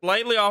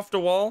slightly off the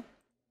wall.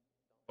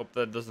 Hope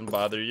that doesn't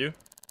bother you.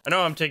 I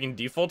know I'm taking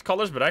default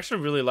colors, but I actually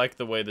really like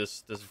the way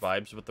this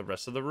vibes with the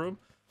rest of the room.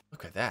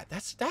 Look at that.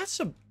 That's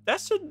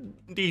a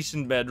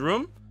decent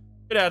bedroom.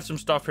 Could add some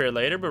stuff here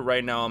later, but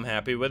right now I'm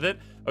happy with it.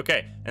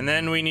 Okay, and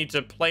then we need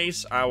to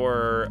place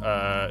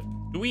our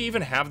do we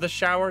even have the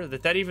shower?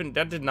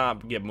 That did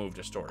not get moved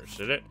to storage,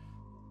 did it?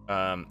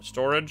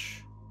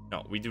 Storage?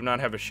 No, we do not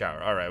have a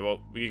shower. All right, well,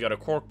 we got a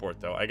corkboard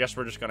though. I guess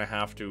we're just gonna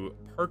have to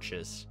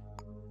purchase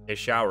a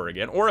shower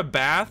again, or a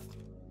bath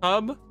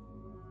tub.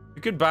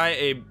 You could buy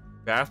a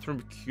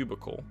bathroom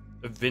cubicle,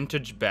 a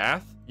vintage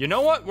bath. You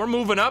know what? We're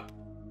moving up.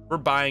 We're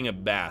buying a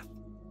bath,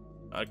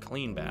 a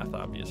clean bath,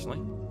 obviously.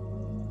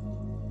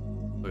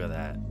 Look at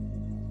that.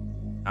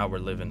 How we're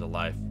living the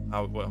life.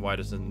 Why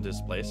doesn't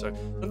this place? So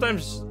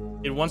sometimes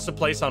it wants to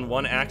place on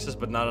one axis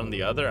but not on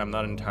the other. I'm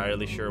not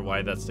entirely sure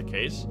why that's the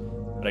case,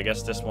 but I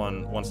guess this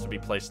one wants to be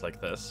placed like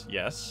this.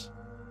 Yes.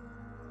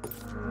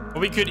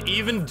 What we could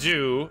even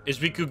do is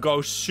we could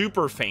go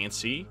super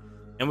fancy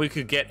and we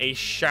could get a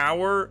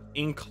shower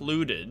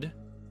included.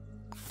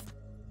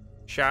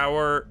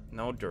 Shower,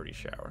 no dirty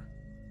shower.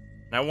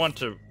 And I want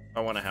to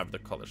have the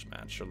colors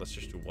match, so let's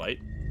just do white.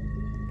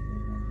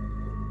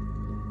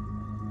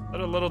 Is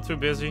that a little too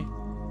busy?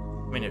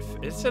 I mean, if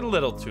it's a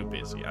little too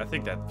busy, I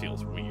think that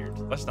feels weird.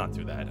 Let's not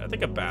do that. I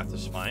think a bath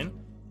is fine.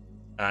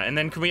 And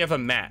then can we have a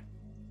mat?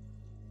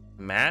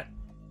 Mat?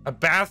 A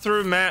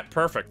bathroom mat.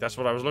 Perfect. That's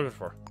what I was looking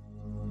for.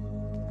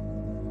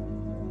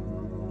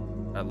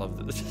 I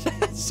love this.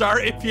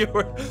 Sorry if you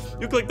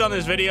clicked on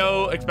this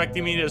video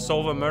expecting me to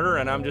solve a murder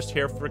and I'm just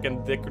here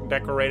freaking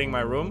decorating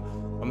my room.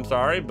 I'm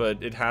sorry,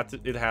 but it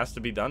has to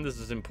be done. This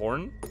is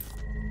important.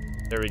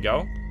 There we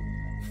go.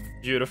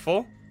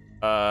 Beautiful.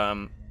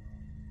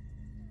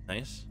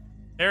 Nice.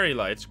 Fairy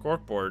lights,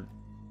 corkboard.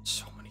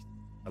 So many.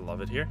 I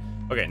love it here.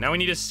 Okay, now we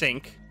need a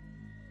sink.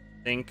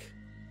 Sink.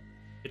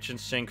 Kitchen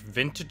sink.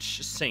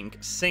 Vintage sink.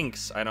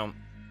 Sinks. I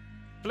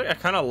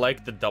kind of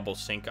like the double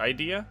sink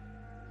idea.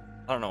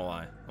 I don't know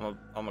why.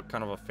 I'm a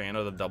kind of a fan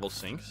of the double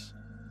sinks.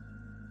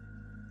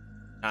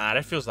 Ah,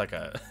 that feels like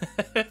a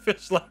it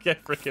feels like a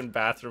freaking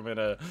bathroom in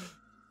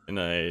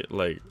a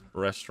like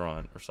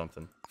restaurant or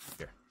something.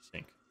 Here,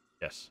 sink.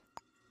 Yes.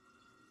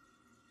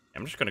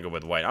 I'm just gonna go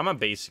with white. I'm a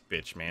basic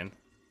bitch, man.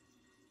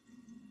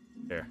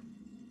 There.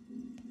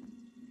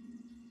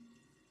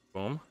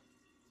 Boom.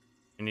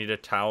 You need a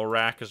towel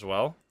rack as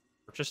well.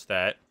 Purchase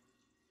that.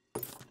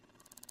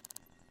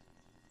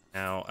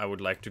 Now I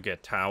would like to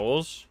get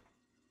towels.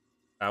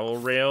 Towel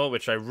rail,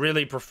 which I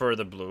really prefer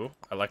the blue.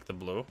 I like the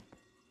blue.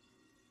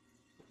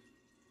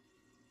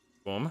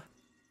 Boom.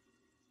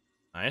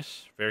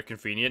 Nice. Very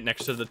convenient.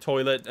 Next to the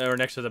toilet, or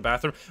next to the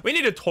bathroom. We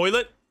need a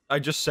toilet. I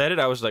just said it.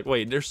 I was like,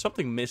 wait, there's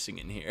something missing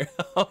in here.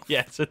 Oh,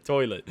 yeah, it's a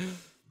toilet.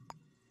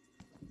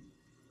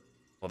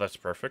 Well, that's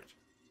perfect.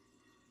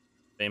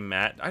 Same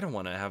mat. I don't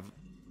want to have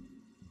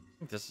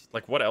this.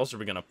 Like, what else are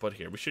we gonna put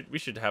here? We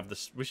should have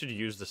this. We should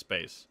use the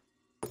space.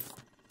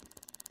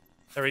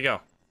 There we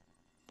go.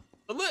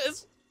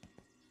 It's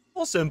a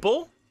little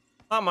simple.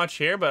 Not much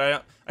here,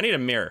 but I need a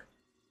mirror.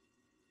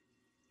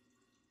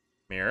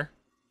 Mirror.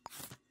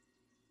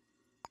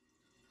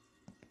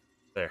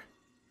 There.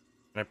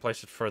 Can I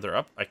place it further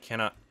up? I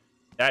cannot.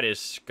 That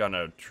is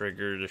gonna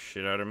trigger the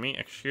shit out of me.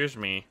 Excuse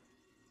me.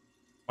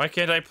 Why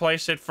can't I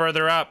place it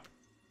further up?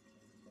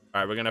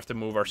 Alright, we're gonna have to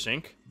move our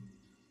sink.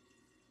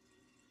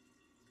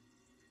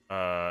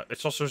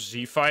 It's also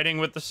Z-fighting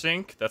with the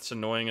sink. That's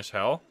annoying as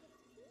hell.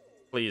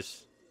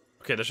 Please.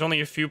 Okay, there's only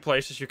a few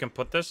places you can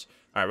put this.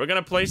 Alright, we're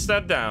gonna place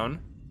that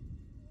down.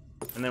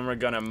 And then we're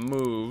gonna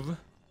move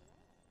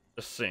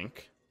the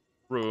sink.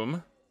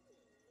 Room.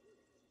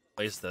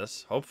 Place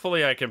this.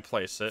 Hopefully I can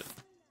place it.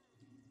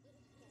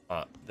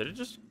 Did it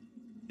just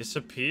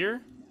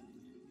disappear?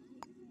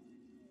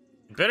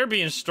 It better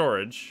be in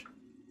storage.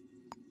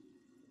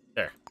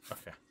 There.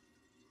 Okay.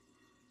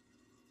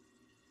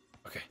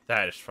 Okay,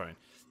 that is fine.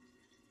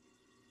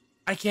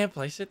 I can't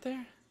place it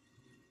there?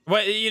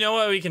 Well, you know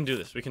what? We can do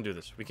this. We can do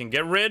this. We can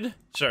get rid...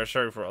 Sorry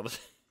for all this.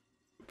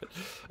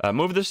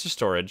 Move this to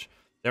storage.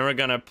 Then we're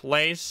gonna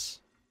place...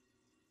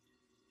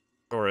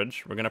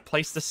 Storage. We're gonna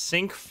place the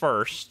sink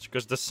first.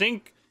 Because the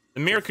sink... The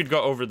mirror could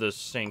go over the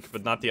sink,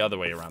 but not the other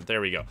way around.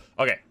 There we go.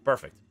 Okay,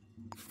 perfect.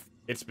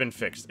 It's been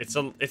fixed. It's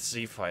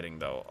Z-fighting,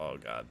 though. Oh,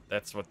 God.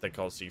 That's what they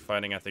call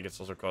Z-fighting. I think it's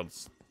also called...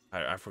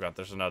 I forgot.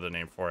 There's another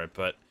name for it,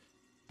 but...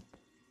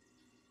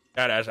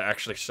 That is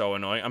actually so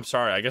annoying. I'm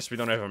sorry. I guess we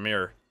don't have a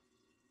mirror.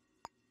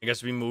 I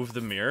guess we move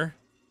the mirror.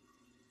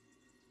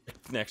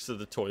 Next to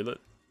the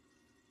toilet.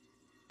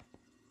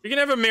 We can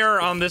have a mirror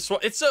on this one.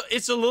 It's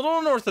a little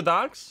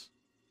unorthodox.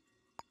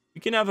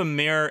 We can have a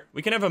mirror.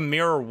 We can have a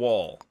mirror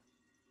wall.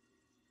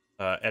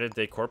 Edit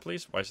decor,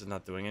 please. Why is it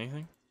not doing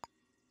anything?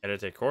 Edit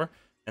decor.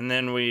 And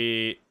then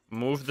we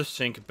move the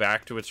sink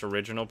back to its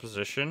original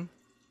position.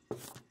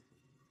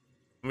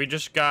 We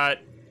just got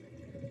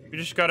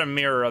a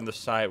mirror on the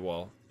side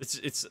wall.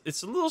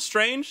 It's a little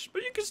strange,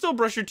 but you can still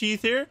brush your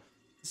teeth here.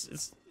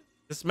 This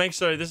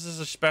is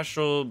a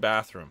special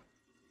bathroom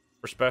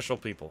for special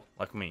people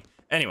like me.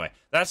 Anyway,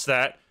 that's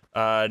that.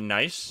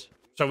 Nice.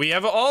 So we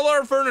have all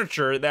our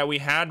furniture that we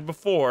had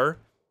before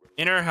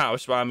in our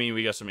house. Well, I mean,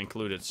 we got some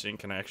included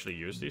sink. Can I actually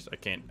use these? I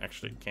can't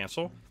actually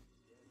cancel.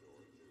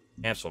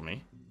 Cancel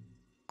me.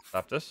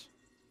 Stop this.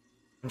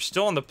 I'm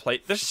still on the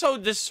plate. This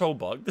is so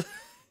bugged.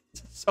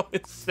 It's so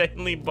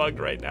insanely bugged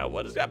right now.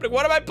 What is happening?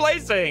 What am I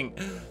placing?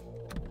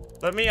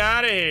 Let me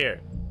out of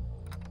here.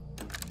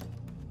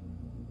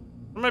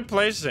 What am I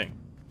placing?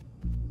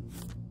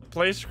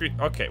 Play screen.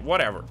 Okay,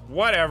 whatever.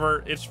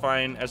 Whatever. It's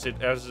fine.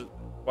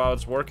 While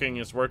it's working,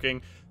 it's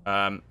working.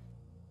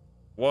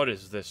 What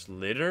is this?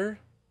 Litter?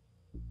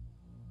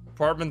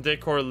 Apartment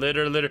decor,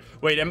 litter.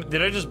 Wait,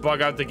 did I just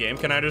bug out the game?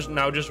 Can I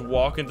just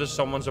walk into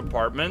someone's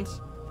apartment?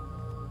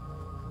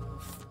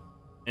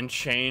 And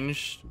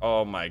change?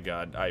 Oh my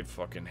god, I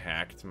fucking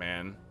hacked,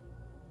 man.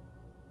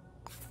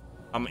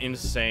 I'm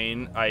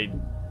insane.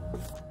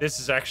 This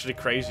is actually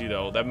crazy,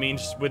 though. That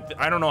means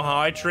I don't know how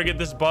I triggered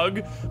this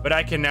bug, but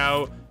I can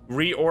now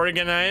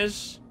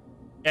reorganize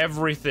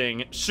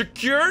everything.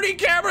 Security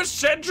camera,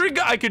 sentry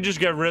gun. I could just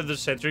get rid of the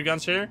sentry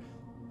guns here.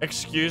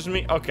 Excuse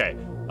me. Okay.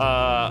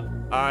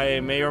 I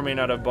may or may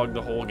not have bugged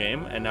the whole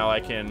game, and now I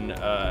can,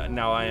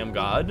 now I am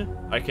God.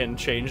 I can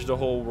change the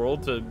whole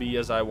world to be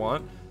as I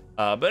want.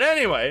 But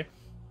anyway,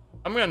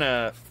 I'm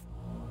gonna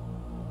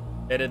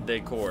edit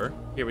decor.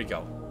 Here we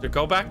go. To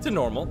go back to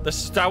normal.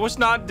 It's just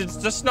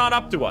not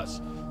up to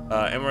us.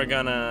 And we're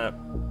gonna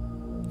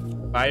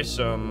buy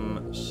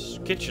some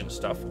kitchen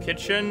stuff.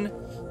 Kitchen.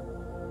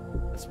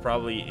 It's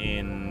probably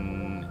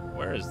in,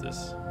 where is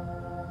this?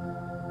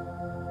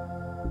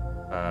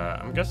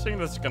 I'm guessing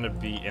that's gonna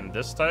be in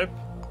this type.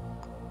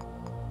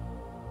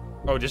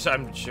 Oh,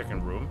 I'm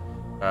checking room.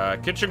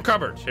 Kitchen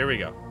cupboard. Here we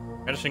go.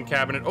 Medicine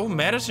cabinet. Oh,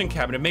 medicine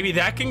cabinet. Maybe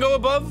that can go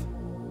above?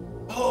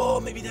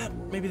 Oh, maybe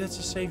that's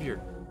a savior.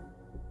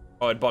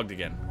 Oh, it bugged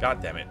again. God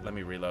damn it. Let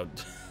me reload.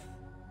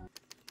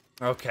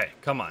 Okay,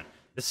 come on.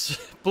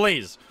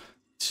 Please.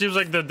 Seems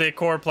like the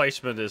decor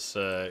placement is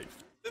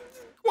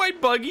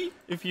quite buggy,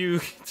 if you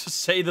to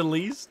say the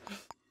least.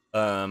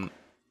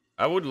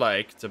 I would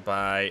like to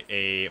buy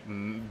a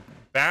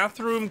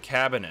bathroom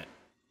cabinet.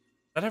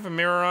 Does that have a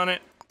mirror on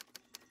it?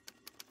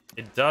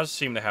 It does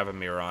seem to have a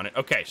mirror on it.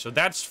 Okay, so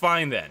that's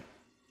fine then.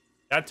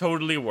 That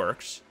totally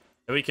works.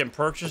 And we can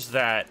purchase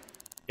that.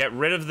 Get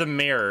rid of the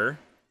mirror.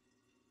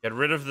 Get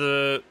rid of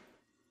the...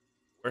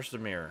 Where's the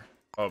mirror?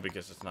 Oh,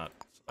 because it's not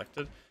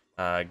selected.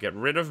 Get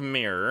rid of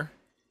mirror.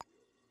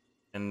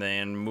 And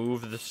then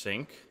move the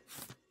sink.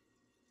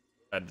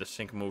 The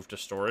sink move to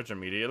storage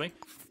immediately.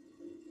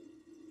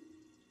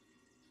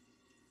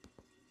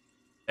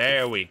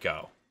 There we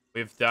go.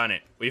 We've done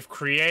it. We've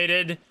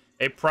created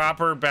a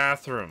proper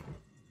bathroom.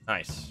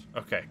 Nice.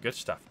 Okay, good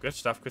stuff. Good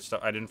stuff. Good stuff.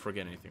 I didn't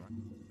forget anything.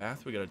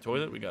 Bath, we got a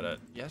toilet, we got a...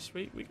 Yes,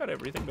 we got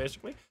everything,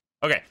 basically.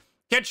 Okay,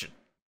 kitchen.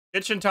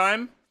 Kitchen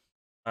time.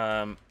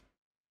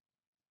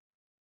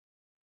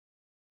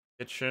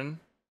 Kitchen.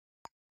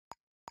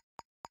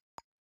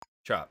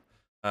 Chop.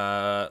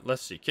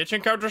 Let's see.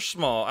 Kitchen counter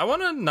small. I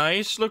want a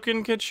nice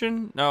looking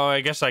kitchen. No,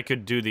 I guess I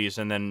could do these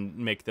and then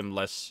make them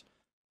less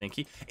Thank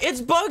you.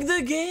 It's bugged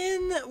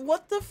again.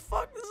 What the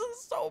fuck? This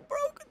is so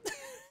broken.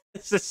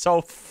 This is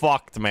so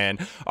fucked, man.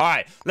 All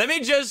right, let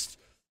me just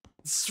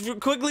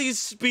quickly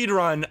speed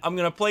run. I'm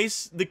gonna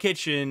place the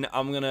kitchen.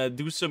 I'm gonna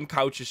do some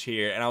couches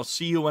here, and I'll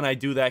see you when I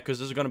do that, because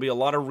there's gonna be a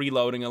lot of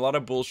reloading, a lot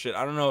of bullshit.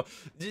 I don't know.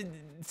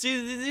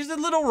 See, it's a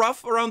little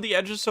rough around the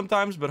edges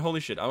sometimes, but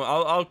holy shit.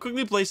 I'll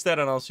quickly place that,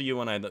 and I'll see you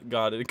when I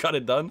got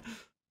it done.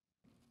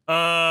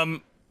 Oh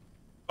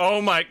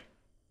my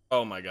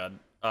god.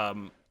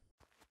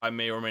 I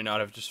may or may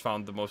not have just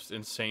found the most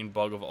insane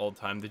bug of all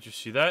time. Did you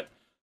see that?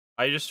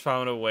 I just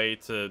found a way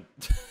to...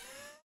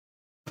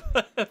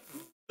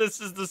 This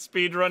is the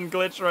speedrun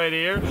glitch right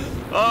here.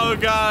 Oh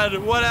god,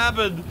 what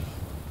happened?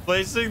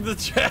 Placing the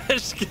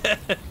trash can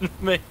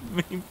made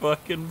me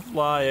fucking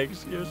fly,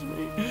 excuse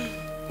me.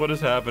 What is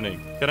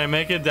happening? Can I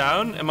make it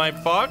down? Am I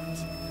fucked?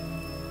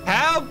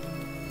 Help!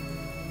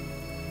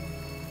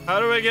 How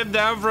do I get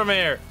down from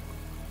here?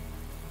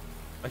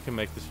 I can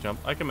make this jump.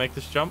 I can make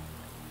this jump.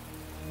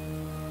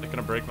 Is it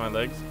gonna break my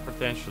legs?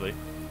 Potentially.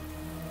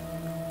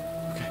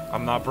 Okay,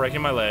 I'm not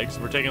breaking my legs.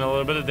 We're taking a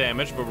little bit of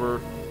damage, but we're...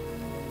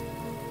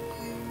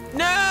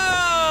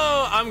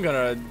 No!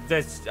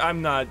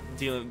 I'm not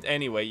dealing...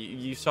 Anyway,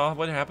 you saw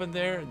what happened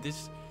there?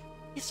 This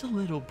is a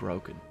little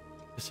broken,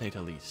 to say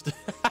the least.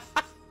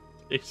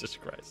 Jesus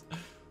Christ.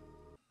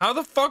 How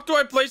the fuck do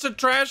I place a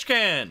trash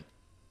can?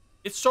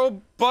 It's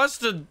so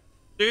busted,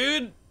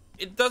 dude.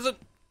 It doesn't...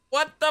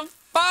 What the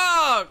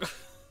fuck?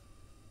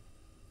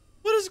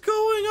 What is going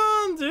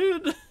on,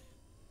 dude?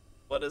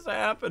 What is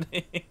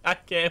happening? I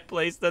can't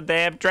place the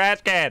damn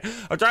trash can.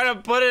 I'm trying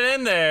to put it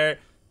in there.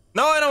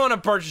 No, I don't want to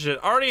purchase it.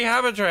 I already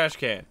have a trash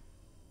can.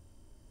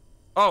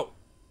 Oh,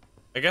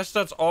 I guess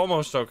that's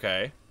almost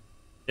okay.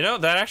 You know,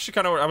 that actually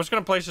kind of... I was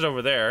going to place it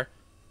over there.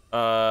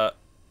 What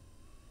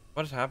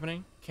is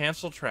happening?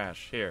 Cancel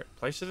trash. Here,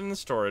 place it in the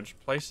storage.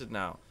 Place it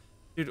now.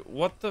 Dude,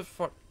 what the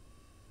fuck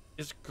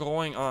is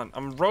going on?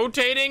 I'm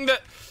rotating the...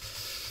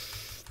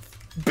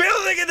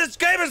 Building in this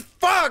game is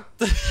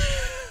fucked!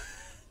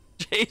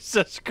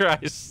 Jesus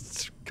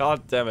Christ.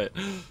 God damn it.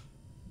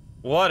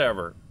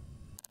 Whatever.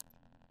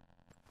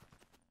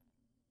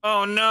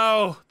 Oh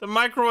no, the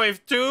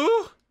microwave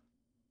too?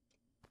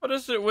 What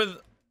is it with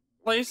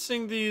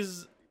placing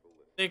these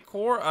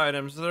decor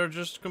items that are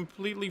just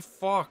completely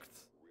fucked?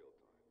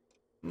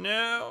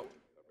 No.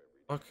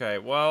 Okay,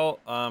 well,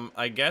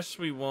 I guess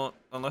we won't,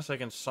 unless I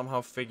can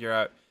somehow figure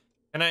out.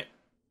 Can I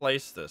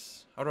place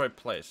this? How do I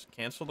place?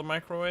 Cancel the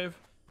microwave?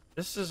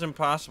 This is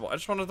impossible. I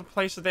just wanted to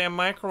place the damn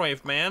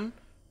microwave, man.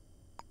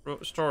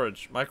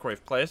 Storage,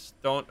 microwave, place.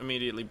 Don't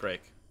immediately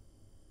break.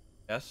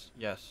 Yes,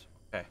 yes.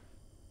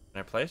 Can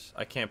I place?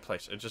 I can't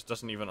place. It just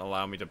doesn't even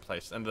allow me to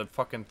place. And the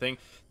fucking thing...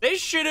 They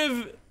should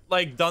have,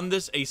 like, done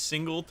this a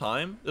single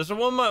time. This is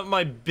one of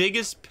my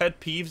biggest pet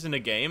peeves in a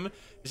game.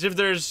 Is if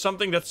there's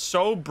something that's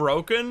so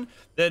broken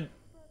that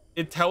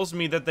it tells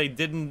me that they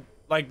didn't,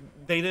 like,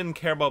 they didn't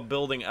care about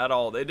building at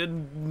all. They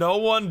didn't... No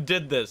one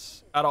did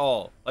this at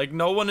all. Like,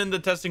 no one in the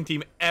testing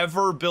team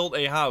ever built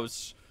a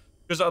house.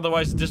 Because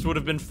otherwise this would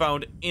have been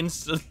found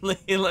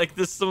instantly. Like,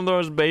 this is some of the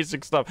most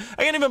basic stuff.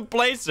 I can't even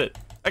place it.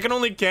 I can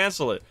only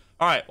cancel it.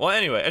 Alright, well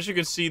anyway, as you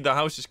can see, the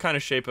house is kind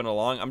of shaping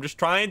along. I'm just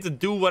trying to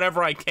do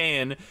whatever I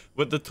can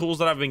with the tools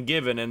that I've been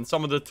given, and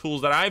some of the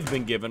tools that I've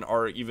been given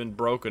are even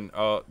broken.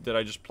 Did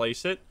I just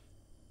place it?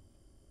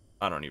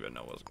 I don't even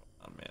know what's going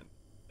on, man.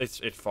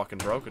 It's fucking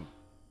broken.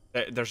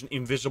 There's an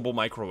invisible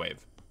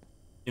microwave.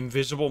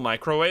 Invisible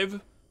microwave?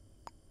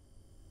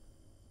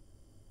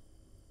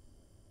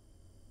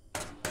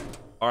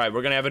 Alright,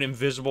 we're gonna have an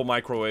invisible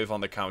microwave on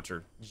the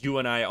counter. You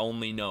and I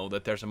only know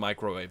that there's a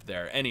microwave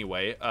there.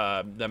 Anyway,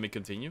 let me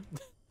continue.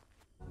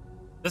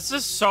 This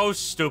is so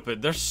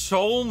stupid. There's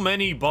so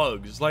many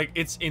bugs. Like,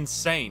 it's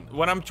insane.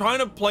 When I'm trying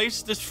to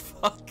place this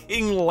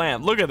fucking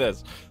lamp, look at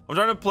this. I'm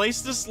trying to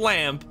place this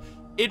lamp,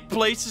 it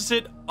places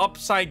it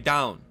upside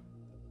down.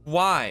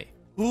 Why?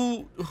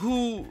 What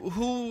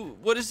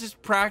is this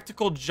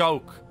practical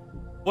joke?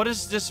 What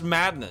is this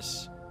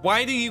madness?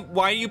 Why do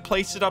you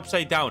place it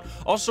upside down?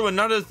 Also,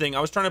 another thing, I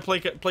was trying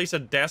to place a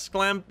desk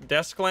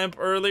lamp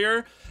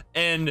earlier,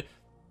 and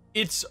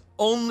it's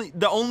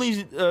the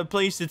only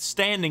place it's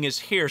standing is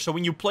here. So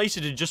when you place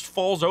it, it just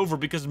falls over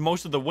because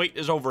most of the weight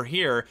is over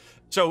here.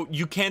 So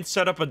you can't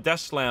set up a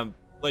desk lamp.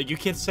 Like, you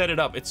can't set it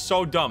up. It's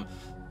so dumb.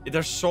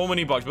 There's so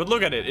many bugs, but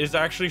look at it. It's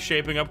actually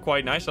shaping up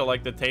quite nice. I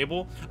like the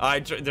table.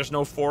 There's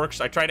no forks.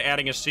 I tried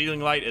adding a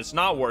ceiling light. It's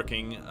not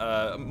working.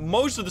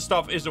 Most of the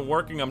stuff isn't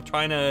working. I'm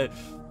trying to...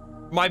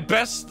 My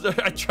best,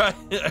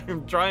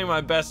 I'm trying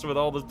my best with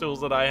all the tools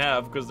that I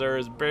have, because there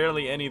is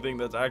barely anything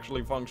that's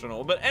actually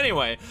functional. But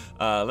anyway,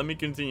 let me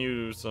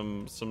continue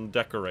some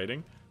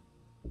decorating.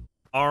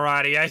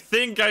 Alrighty, I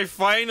think I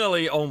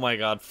finally, oh my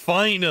god,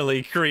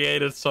 finally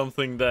created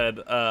something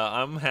that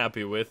I'm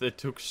happy with. It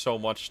took so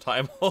much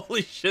time.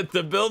 Holy shit,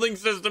 the building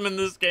system in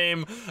this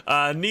game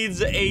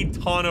needs a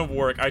ton of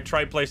work. I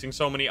tried placing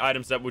so many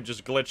items that would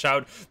just glitch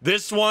out.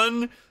 This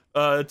one...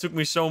 it took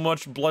me so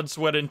much blood,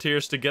 sweat, and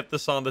tears to get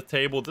this on the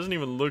table. It doesn't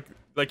even look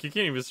like, you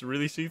can't even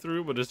really see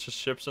through, but it's just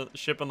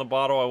ship on the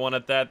bottle. I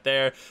wanted that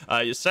there.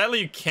 Sadly,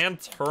 you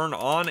can't turn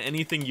on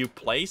anything you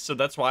place, so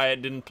that's why I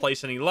didn't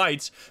place any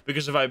lights,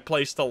 because if I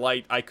placed a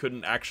light, I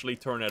couldn't actually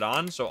turn it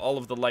on, so all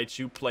of the lights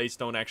you place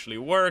don't actually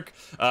work.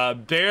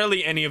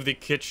 Barely any of the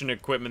kitchen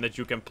equipment that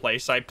you can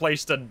place. I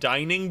placed a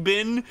dining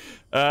bin,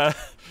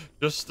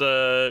 just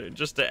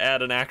to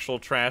add an actual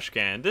trash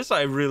can. This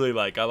I really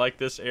like. I like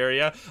this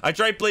area. I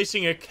tried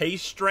placing a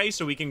case tray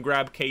so we can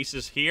grab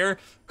cases here.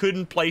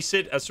 Couldn't place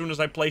it. As soon as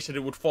I place it, it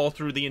would fall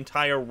through the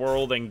entire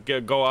world and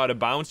go out of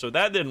bounds, so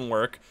that didn't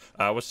work.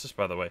 What's this,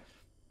 by the way?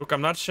 Look,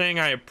 I'm not saying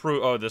I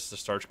approve. Oh, this is the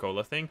starch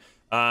cola thing.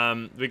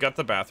 We got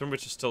the bathroom,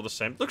 which is still the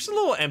same. Looks a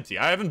little empty.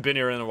 I haven't been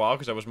here in a while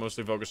because I was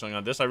mostly focusing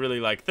on this. I really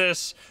like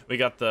this. We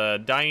got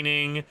the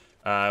dining.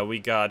 We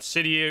got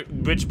city,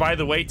 which, by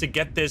the way, to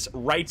get this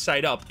right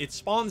side up, it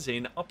spawns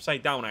in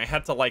upside down. I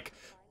had to, like,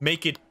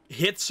 make it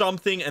hit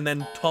something and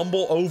then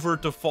tumble over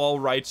to fall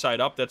right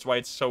side up. That's why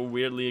it's so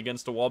weirdly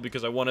against the wall,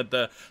 because I wanted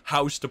the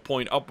house to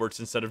point upwards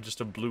instead of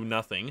just a blue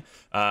nothing.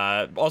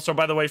 Also,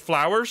 by the way,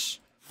 flowers.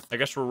 I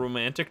guess we're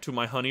romantic to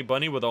my honey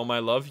bunny with all my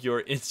love.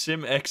 You're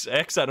Insim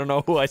XX. I don't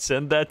know who I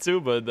sent that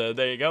to, but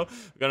there you go.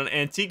 We got an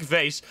antique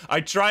vase. I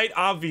tried,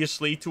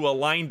 obviously, to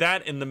align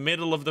that in the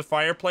middle of the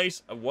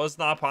fireplace. It was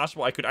not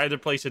possible. I could either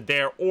place it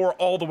there or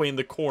all the way in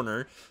the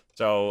corner.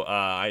 So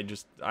I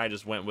just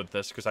went with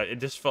this because it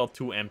just felt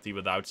too empty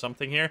without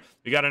something here.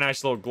 We got a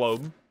nice little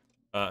globe,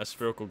 a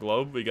spherical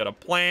globe. We got a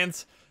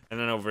plant, and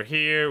then over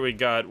here we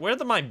got, where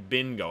did my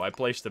bin go? I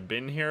placed a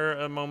bin here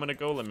a moment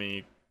ago. Let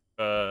me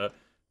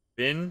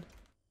bin,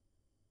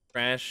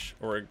 trash,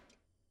 or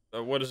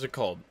what is it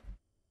called?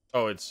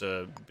 Oh, it's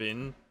a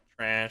bin,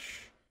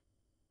 trash,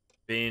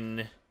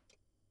 bin.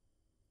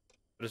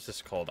 What is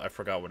this called? I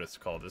forgot what it's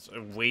called. It's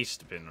a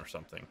waste bin or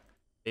something.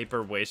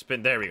 Paper waste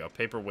bin. There we go.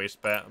 Paper waste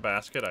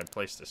basket. I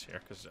placed this here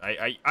because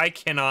I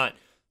cannot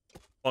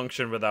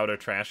function without a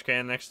trash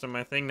can next to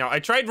my thing. Now, I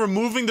tried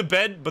removing the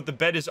bed, but the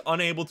bed is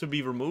unable to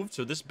be removed.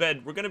 So this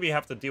bed, we're going to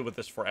have to deal with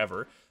this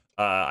forever.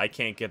 I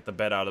can't get the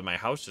bed out of my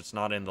house. It's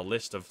not in the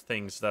list of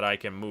things that I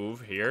can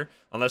move here.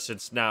 Unless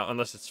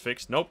it's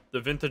fixed. Nope. The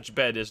vintage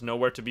bed is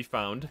nowhere to be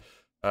found.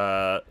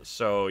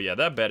 So yeah,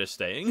 that bed is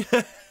staying.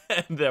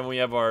 And then we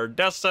have our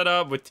desk set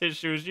up with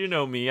tissues. You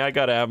know me, I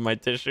gotta have my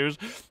tissues.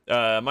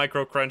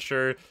 Micro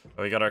cruncher.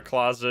 We got our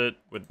closet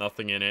with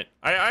nothing in it.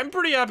 I'm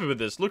pretty happy with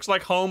this. Looks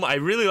like home. I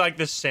really like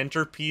this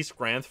centerpiece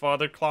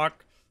grandfather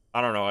clock. I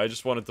don't know, I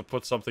just wanted to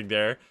put something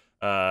there.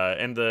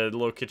 And the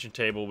little kitchen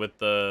table with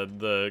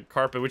the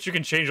carpet, which you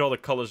can change all the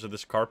colors of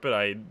this carpet.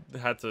 I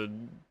had to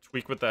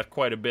tweak with that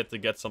quite a bit to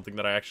get something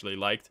that I actually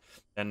liked.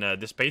 And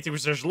this painting,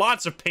 which there's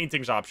lots of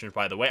paintings options,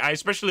 by the way. I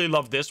especially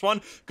love this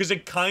one because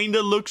it kind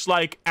of looks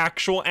like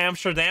actual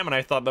Amsterdam, and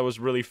I thought that was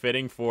really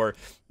fitting for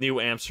New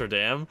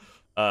Amsterdam.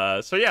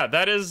 So yeah,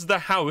 that is the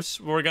house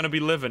we're gonna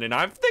be living in.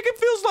 I think it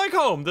feels like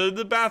home.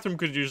 The bathroom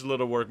could use a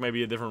little work,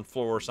 maybe a different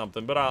floor or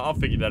something, but I'll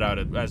figure that out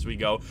as we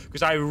go,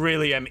 because I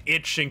really am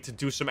itching to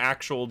do some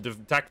actual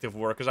detective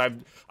work, because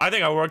I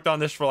think I worked on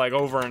this for like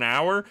over an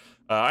hour.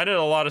 I did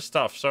a lot of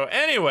stuff. So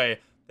anyway,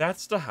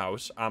 that's the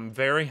house. I'm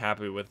very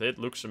happy with it.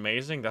 Looks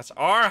amazing. That's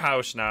our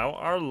house now,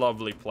 our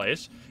lovely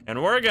place,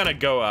 and we're gonna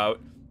go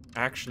out,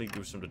 actually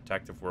do some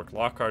detective work.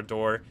 Lock our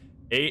door.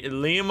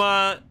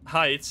 Lima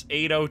Heights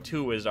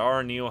 802 is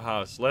our new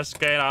house. Let's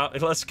get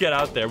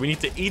out there. We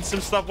need to eat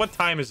some stuff. What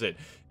time is it?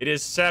 It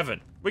is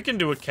 7. We can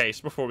do a case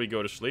before we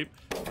go to sleep.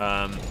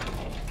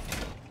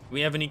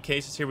 We have any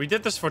cases here? We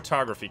did this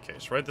photography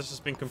case, right? This has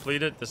been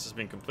completed. This has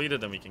been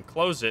completed. Then we can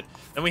close it.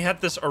 Then we had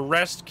this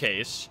arrest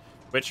case,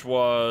 which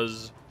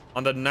was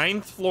on the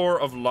 9th floor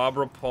of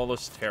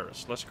Labropolis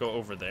Terrace. Let's go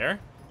over there.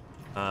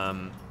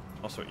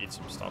 Also eat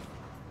some stuff.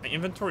 My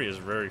inventory is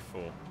very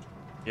full.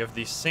 You have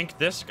the sync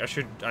disk. I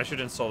should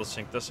install the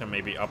sync disk and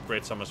maybe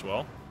upgrade some as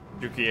well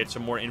to create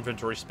some more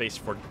inventory space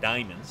for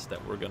diamonds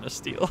that we're gonna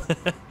steal.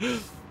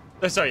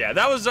 So yeah,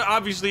 that was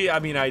obviously, I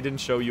mean, I didn't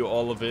show you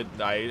all of it.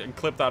 I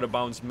clipped out of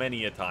bounds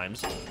many a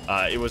times.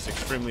 It was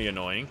extremely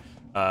annoying.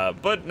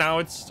 But now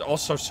it's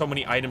also so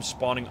many items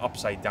spawning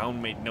upside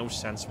down, made no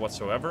sense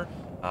whatsoever.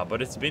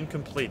 But it's been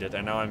completed,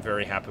 and now I'm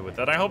very happy with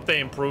that. I hope they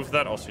improve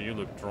that. Also, you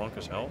look drunk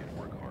as hell.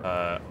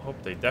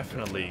 Hope they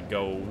definitely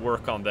go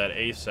work on that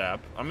ASAP.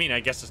 I mean, I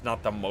guess it's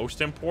not the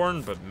most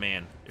important, but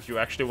man, if you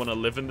actually want to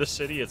live in this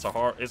city, it's a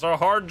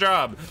hard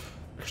job.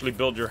 Actually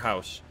build your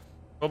house.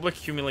 Public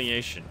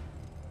humiliation.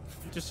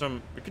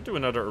 We could do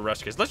another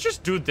arrest case. Let's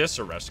just do this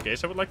arrest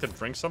case. I would like to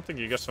drink something.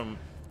 You got some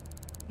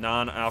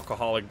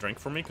non-alcoholic drink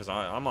for me? Because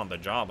I'm on the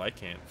job. I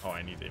can't. Oh,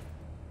 I need the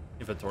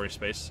inventory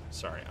space.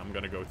 Sorry, I'm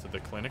gonna go to the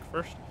clinic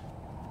first.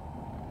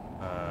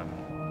 Oh,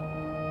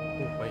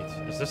 wait,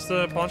 is this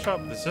the pawn shop?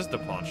 This is the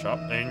pawn shop.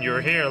 And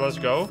you're here, let's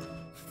go.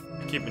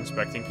 Keep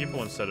inspecting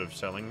people instead of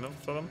selling them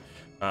to them.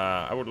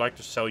 I would like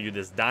to sell you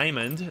this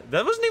diamond.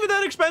 That wasn't even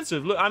that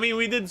expensive. Look, I mean,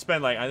 we did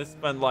spend like, I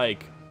spent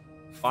like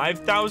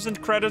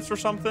 5,000 credits or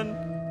something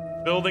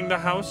building the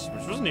house,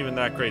 which wasn't even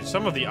that great.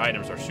 Some of the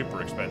items are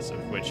super expensive,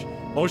 which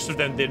most of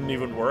them didn't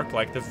even work,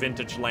 like the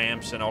vintage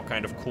lamps and all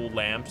kind of cool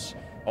lamps.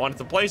 I wanted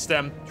to place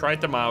them,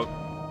 tried them out,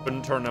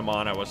 couldn't turn them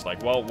on. I was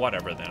like, well,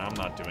 whatever then. I'm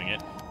not doing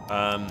it.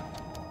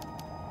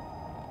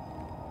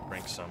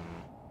 Drink some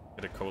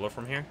bit of cola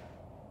from here.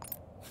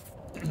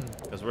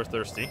 Because we're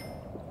thirsty.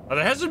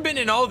 There hasn't been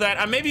in all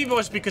that. Maybe it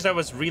was because I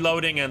was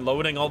reloading and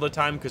loading all the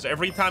time. Because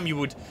every time you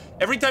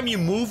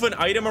move an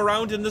item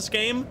around in this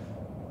game,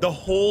 the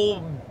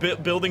whole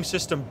building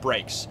system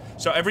breaks.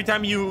 So every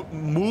time you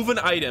move an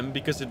item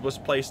because it was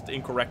placed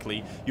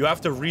incorrectly, you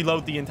have to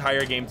reload the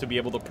entire game to be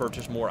able to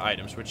purchase more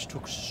items, which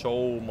took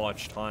so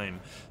much time.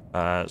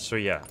 So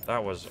yeah,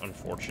 that was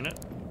unfortunate.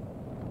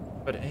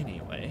 But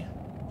anyway,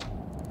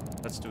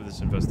 let's do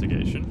this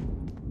investigation.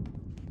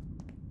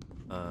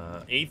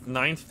 8th,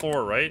 9th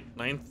floor, right?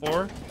 9th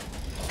floor.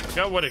 I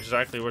forgot what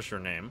exactly was your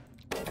name.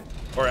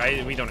 Or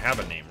we don't have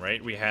a name,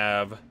 right? We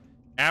have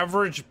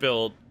average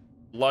build,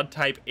 blood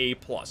type A+.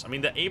 I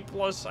mean, the A+,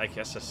 I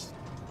guess, is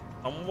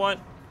somewhat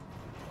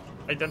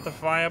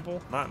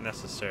identifiable. Not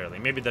necessarily.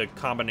 Maybe the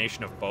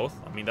combination of both.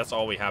 I mean, that's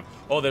all we have.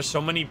 Oh, there's so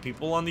many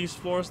people on these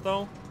floors,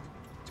 though.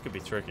 This could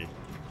be tricky.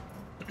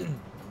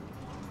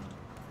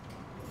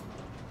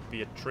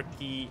 Be a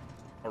tricky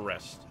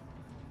arrest.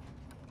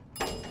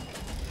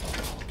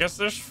 I guess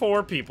there's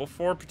 4 people,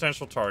 4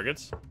 potential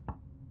targets.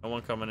 No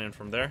one coming in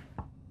from there.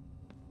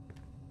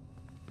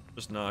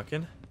 Just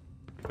knocking.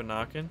 Keep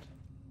knocking.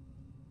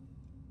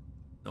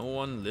 No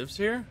one lives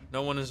here?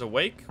 No one is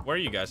awake? Where are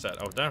you guys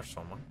at? Oh, there's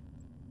someone.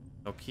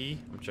 No key.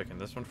 I'm checking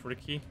this one for the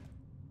key.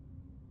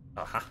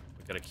 Aha.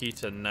 We got a key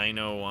to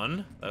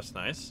 901. That's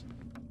nice.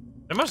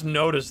 They must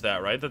notice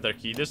that, right? That their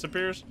key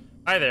disappears.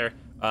 Hi there.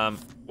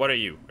 What are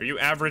you? Are you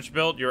average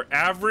build? Your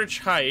average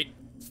height.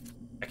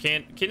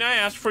 Can I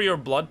ask for your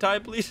blood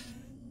type, please?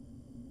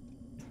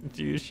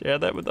 Do you share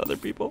that with other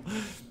people?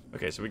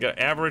 Okay, so we got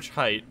average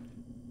height.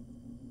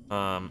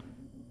 I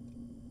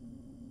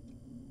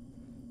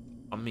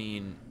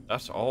mean,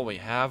 that's all we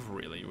have,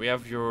 really. We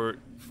have your...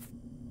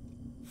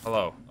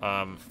 Hello,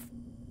 I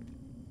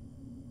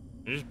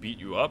just beat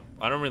you up?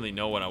 I don't really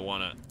know what I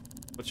wanna...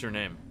 What's your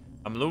name?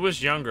 I'm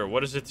Lewis Younger.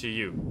 What is it to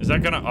you? Is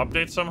that gonna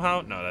update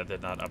somehow? No, that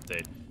did not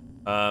update.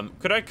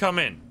 Could I come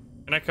in?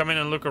 Can I come in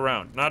and look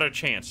around? Not a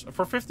chance.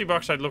 For 50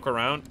 bucks, I'd look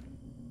around.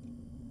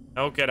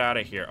 No, get out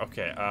of here.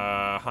 Okay,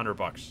 100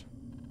 bucks.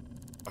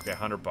 Okay,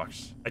 100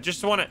 bucks. I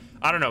just want to...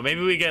 I don't know.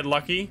 Maybe we get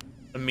lucky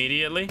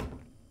immediately.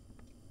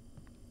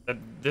 That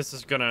this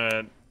is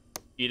gonna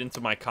eat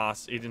into my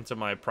costs, eat into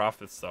my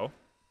profits, though.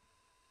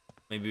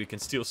 Maybe we can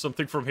steal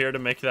something from here to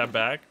make that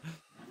back.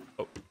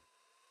 Oh.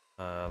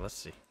 Let's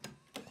see.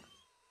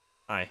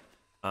 Hi.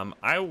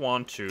 I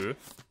want to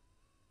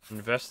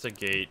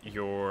investigate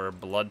your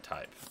blood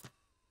type.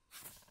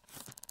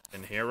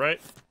 In here, right?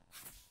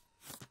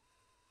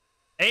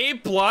 A+?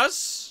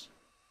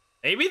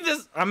 Maybe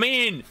this... I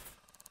mean...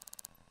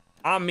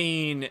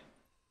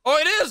 Oh,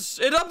 it is!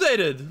 It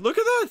updated! Look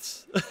at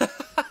that!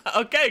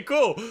 Okay,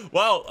 cool.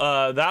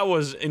 Well, that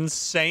was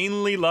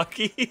insanely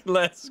lucky.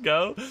 Let's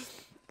go.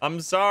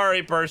 I'm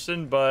sorry,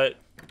 person, but...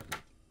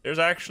 There's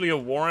actually a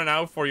warrant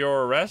out for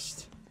your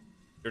arrest.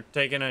 You're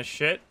taking a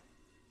shit.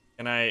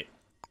 Can I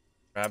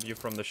grab you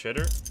from the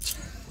shitter?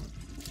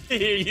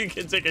 Here, you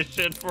can take a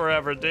shit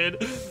forever, dude.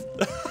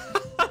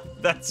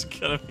 That's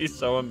gonna be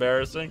so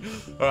embarrassing.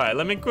 All right,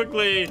 let me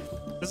quickly...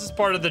 This is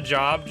part of the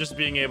job, just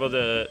being able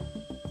to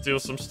steal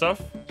some stuff.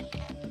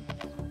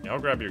 Yeah, I'll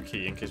grab your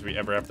key in case we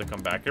ever have to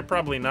come back here.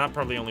 Probably not.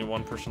 Probably only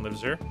one person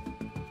lives here.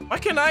 Why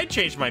can't I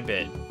change my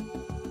bed?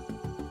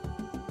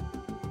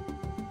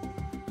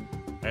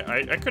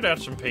 I could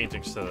add some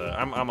paintings to the...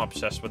 I'm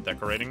obsessed with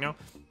decorating now.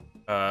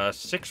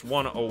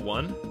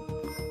 6101.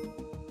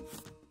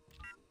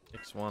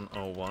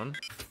 6101.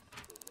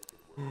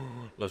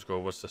 Let's go.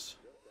 What's this?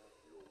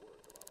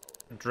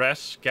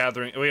 Dress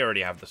gathering. We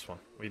already have this one.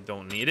 We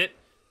don't need it.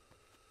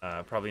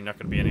 Probably not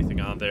going to be anything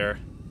on there.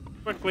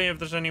 Quickly, if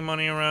there's any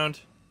money around.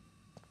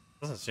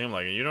 Doesn't seem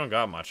like it. You don't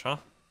got much, huh?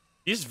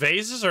 These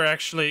vases are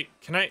actually...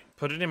 Can I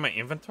put it in my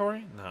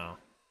inventory? No.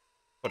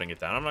 Putting it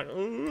down. I'm like,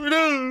 oh,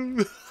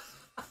 no.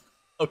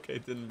 Okay,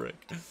 it didn't break.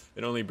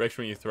 It only breaks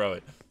when you throw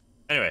it.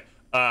 Anyway,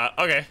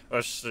 okay.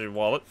 Let's see.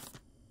 Wallet.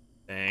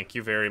 Thank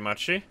you very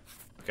much.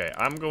 Okay,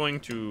 I'm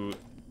going to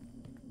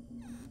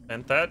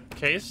end that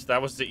case.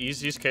 That was the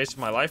easiest case of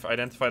my life.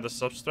 Identify the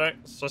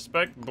suspect.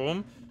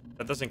 Boom.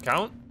 That doesn't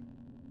count.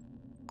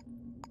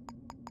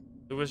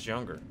 Who was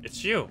younger?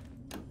 It's you.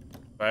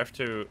 Do I have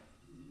to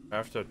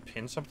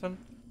pin something?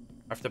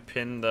 I have to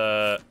pin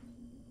the...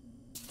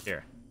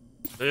 Here.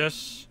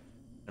 This.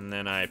 And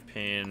then I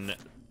pin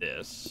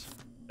this.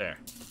 There.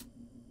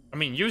 I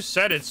mean, you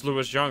said it's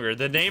Lewis Younger.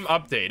 The name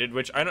updated,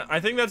 which I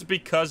think that's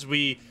because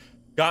we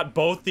got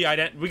both the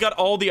we got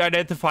all the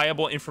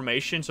identifiable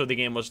information, so the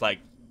game was like,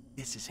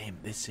 this is him,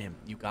 this is him.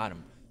 You got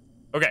him.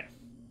 Okay.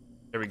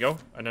 There we go.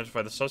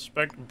 Identify the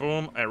suspect.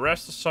 Boom.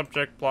 Arrest the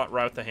subject. Plot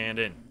route the hand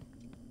in.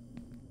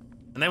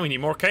 And then we need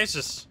more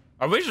cases.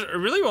 I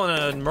really want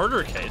a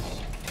murder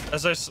case.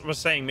 As I was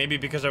saying, maybe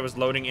because I was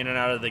loading in and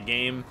out of the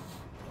game,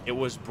 it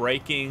was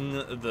breaking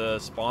the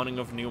spawning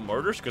of new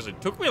murders, because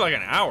it took me like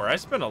an hour. I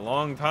spent a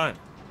long time.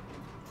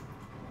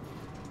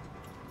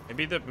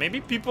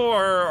 Maybe people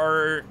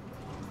have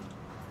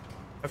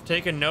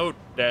taken note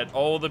that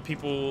all the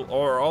people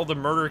or all the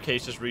murder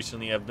cases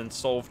recently have been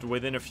solved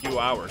within a few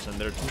hours, and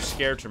they're too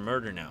scared to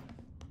murder now.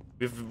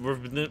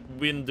 We've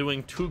been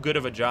doing too good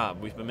of a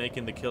job. We've been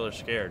making the killer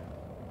scared.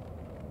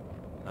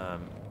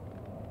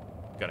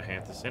 Gotta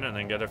hand this in and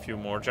then get a few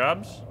more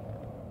jobs.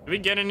 Did we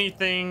get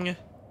anything?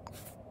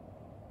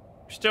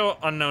 Still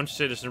unknown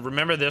citizen.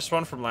 Remember this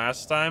one from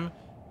last time?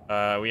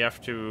 We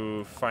have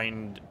to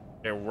find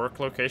their work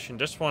location.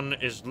 This one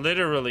is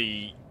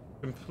literally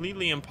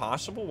completely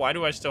impossible. Why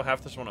do I still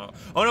have this one?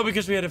 Oh no,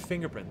 because we had a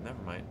fingerprint.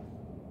 Never mind.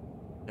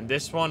 And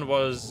this one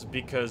was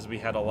because we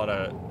had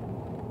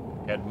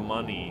had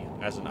money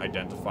as an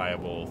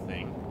identifiable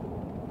thing.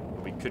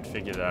 We could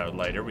figure that out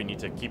later. We need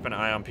to keep an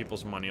eye on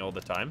people's money all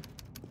the time.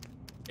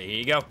 There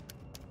you go.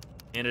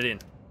 Hand it in.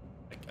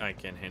 I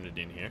can hand it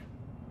in here.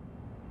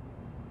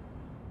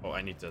 Oh,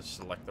 I need to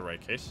select the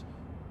right case.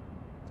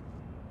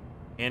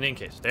 And in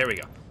case. There we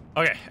go.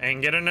 Okay,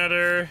 and get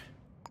another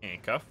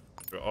handcuff.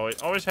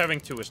 Always having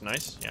two is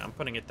nice. Yeah, I'm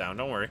putting it down.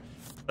 Don't worry.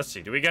 Let's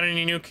see. Do we got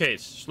any new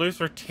case? Sleuth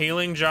or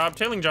tailing job?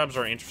 Tailing jobs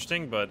are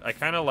interesting, but I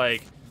kind of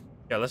like...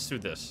 Yeah, let's do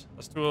this.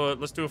 Let's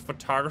do a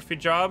photography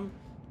job.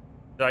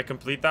 Did I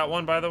complete that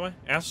one, by the way?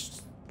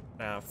 Ask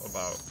staff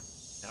about...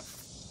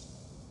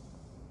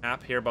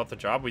 App here about the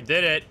job. We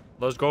did it.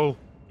 Let's go.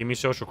 Give me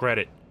social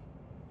credit.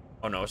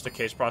 Oh no, is the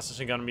case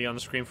processing gonna be on the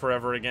screen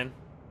forever again?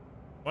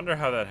 Wonder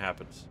how that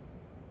happens.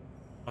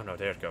 Oh no,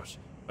 there it goes.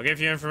 I'll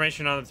give you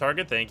information on the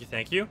target. Thank you,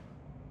 thank you.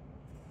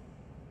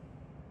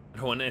 I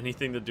don't want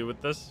anything to do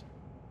with this.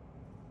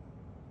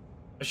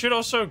 I should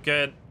also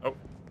get...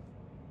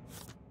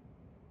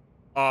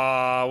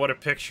 Oh. What a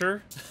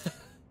picture.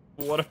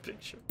 What a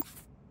picture.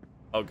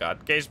 Oh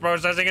god. Case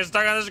processing is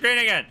stuck on the screen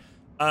again.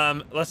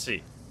 Let's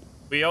see.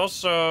 We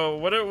also...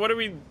 What do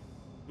we... Do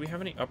we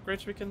have any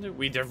upgrades we can do?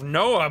 We have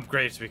no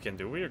upgrades we can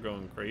do. We are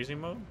going crazy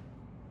mode.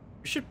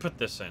 We should put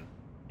this in.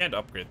 Can't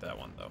upgrade that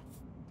one, though.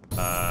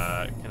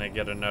 Can I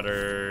get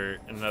another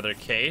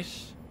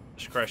case?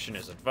 Discretion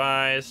is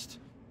advised.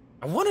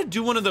 I want to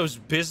do one of those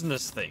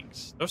business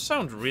things. Those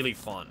sound really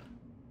fun.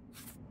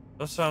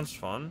 Those sounds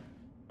fun.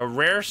 A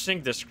rare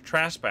sync disc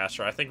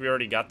trespasser. I think we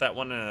already got that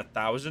one in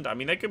 1,000. I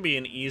mean, that could be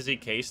an easy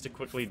case to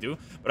quickly do.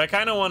 But I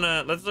kind of want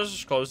to... Let's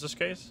just close this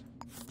case.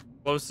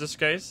 Close this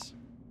case.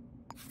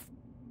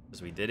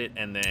 Because we did it,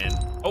 and then...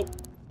 Oh!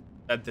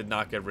 That did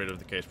not get rid of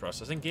the case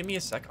processing. Give me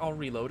a sec. I'll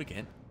reload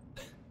again.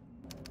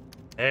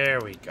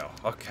 There we go.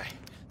 Okay.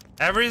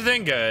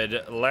 Everything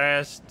good.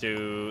 Let's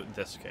do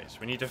this case.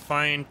 We need to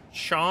find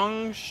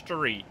Chong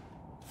Street.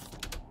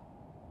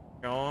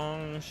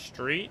 Chong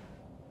Street?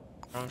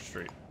 Chong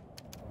Street.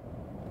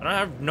 And I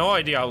have no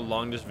idea how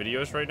long this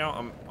video is right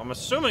now. I'm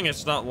assuming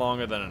it's not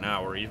longer than an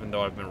hour, even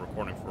though I've been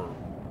recording for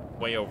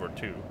way over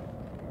 2.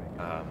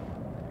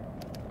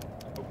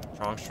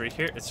 Chong Street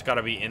here. It's got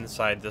to be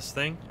inside this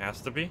thing. Has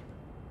to be.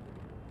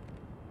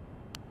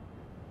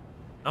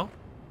 No?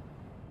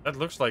 That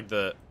looks like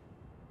the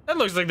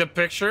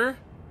picture.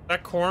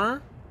 That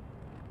corner.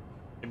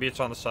 Maybe it's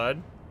on the side.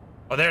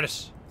 Oh, there it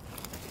is.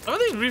 Some of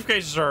these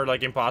briefcases are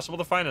like impossible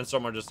to find, and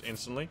some are just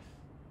instantly.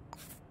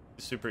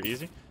 It's super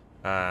easy.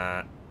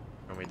 Show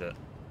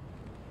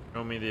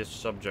me the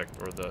subject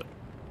or the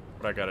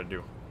what I gotta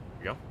do. Here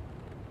we go.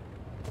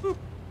 Whew.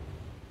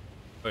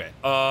 Okay.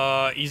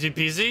 Easy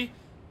peasy.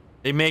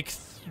 They make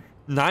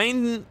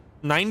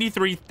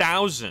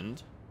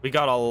 93,000. We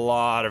got a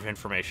lot of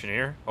information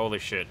here. Holy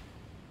shit.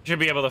 Should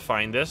be able to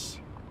find this.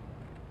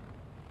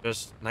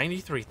 Just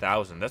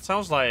 93,000. That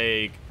sounds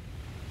like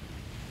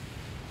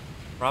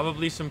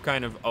probably some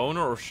kind of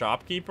owner or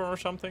shopkeeper or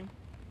something.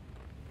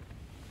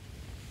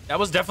 That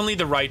was definitely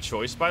the right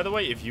choice, by the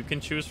way. If you can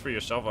choose for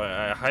yourself,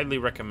 I highly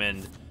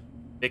recommend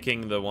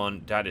picking the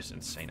one. That is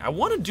insane. I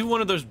want to do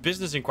one of those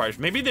business inquiries.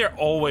 Maybe they're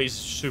always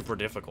super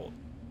difficult.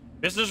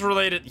 Business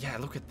related. Yeah,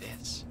 look at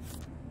this.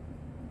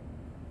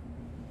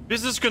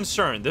 Business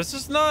concern. This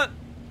is not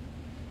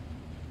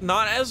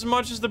as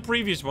much as the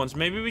previous ones.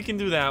 Maybe we can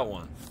do that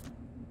one.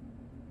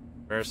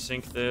 Rare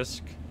sync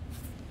disc.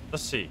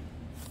 Let's see.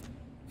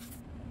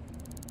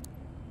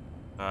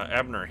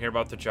 Ebner, hear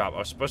about the job. I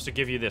was supposed to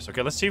give you this.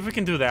 Okay, let's see if we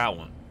can do that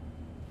one.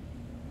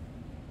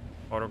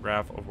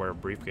 Photograph of where a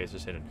briefcase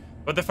is hidden.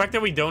 But the fact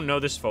that we don't know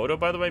this photo,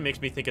 by the way,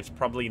 makes me think it's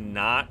probably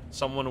not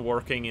someone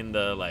working in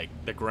the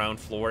ground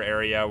floor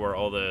area where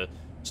all the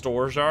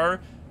stores are,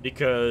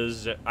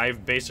 because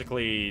I've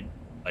basically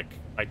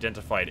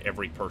identified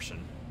every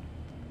person.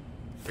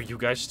 Are you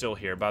guys still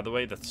here, by the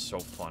way? That's so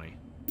funny.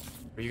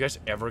 Are you guys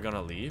ever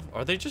gonna leave?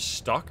 Are they just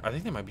stuck? I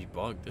think they might be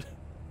bugged.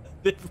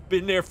 They've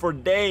been there for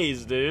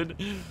days, dude.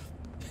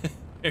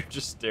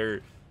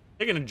 They're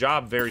taking a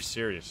job very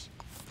serious.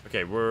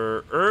 Okay,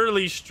 we're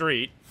Early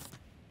Street.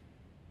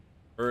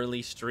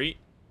 Early Street.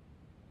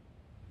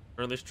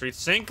 Early Street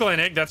Sync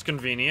Clinic. That's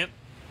convenient.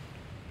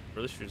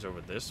 Early Street's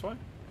over this way.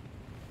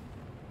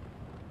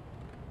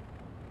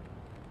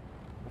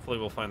 Hopefully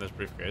we'll find this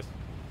briefcase.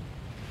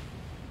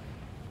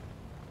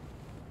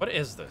 What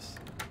is this?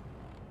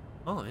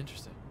 Oh,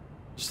 interesting.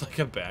 Just like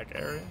a back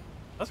area.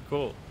 That's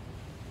cool.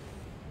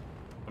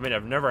 I mean,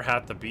 I've never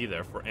had to be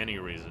there for any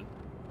reason.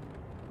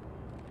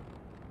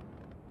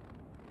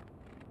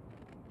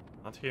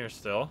 Not here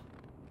still.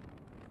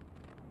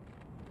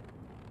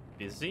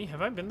 Busy?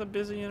 Have I been to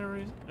busy in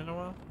a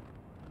while?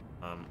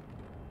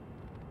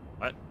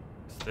 What?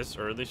 Is this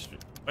early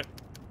street? What?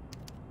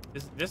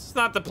 This is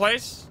not the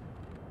place?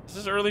 Is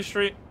this early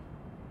street?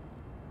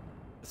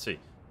 Let's see.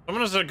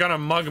 Someone's gonna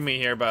mug me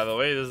here, by the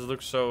way. This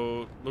looks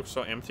so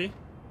empty.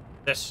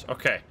 This,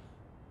 okay.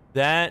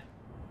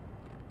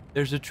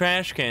 There's a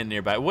trash can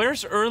nearby.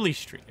 Where's Early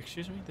Street?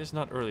 Excuse me? This is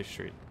not Early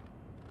Street.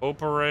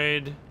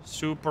 Operade,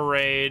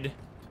 Superade,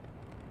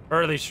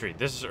 Early Street.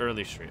 This is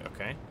Early Street,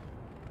 okay.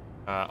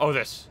 Oh,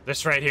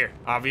 this right here,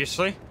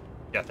 obviously.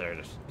 Yeah, there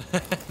it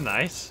is.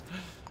 Nice.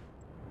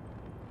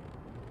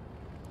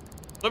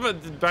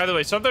 By the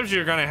way, sometimes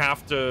you're gonna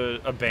have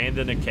to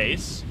abandon a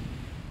case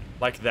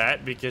like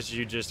that because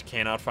you just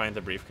cannot find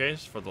the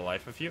briefcase for the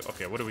life of you.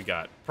 Okay, what do we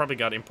got? Probably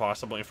got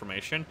impossible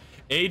information.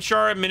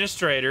 HR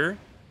administrator.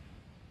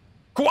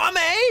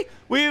 Kwame!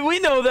 We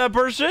know that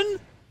person.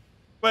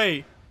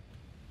 Wait.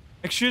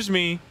 Excuse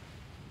me.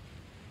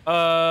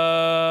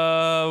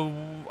 I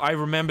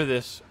remember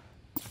this.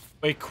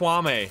 Wait,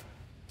 Kwame.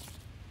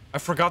 I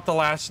forgot the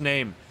last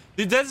name.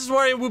 This is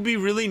why it would be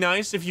really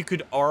nice if you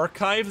could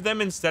archive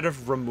them instead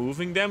of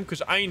removing them,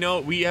 because I know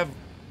we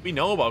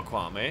know about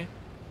Kwame.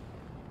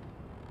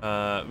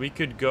 We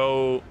could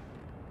go,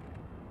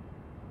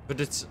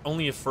 but it's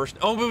only a first.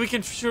 Oh, but we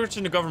can search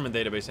in the government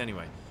database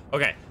anyway.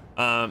 Okay.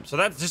 So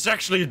this is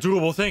actually a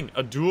doable thing,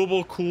 a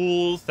doable,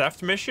 cool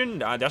theft mission.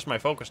 That's my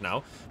focus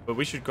now. But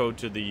we should go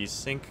to the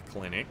Sync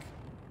Clinic.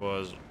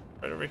 Was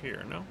right over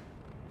here, no?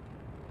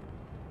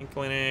 Sync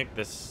Clinic.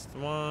 This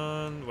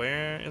one.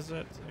 Where is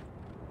it?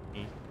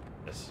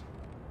 This.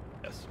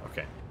 Yes.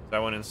 Okay. So I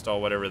want to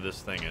install whatever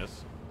this thing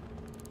is.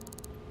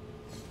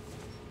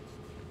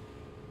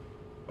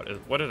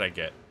 What did I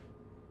get?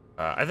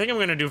 I think I'm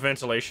gonna do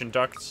ventilation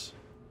ducts.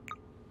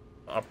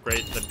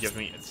 Upgrade that gives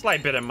me a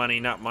slight bit of money,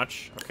 not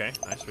much. Okay,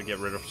 nice. We get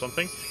rid of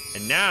something.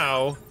 And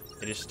now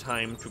it is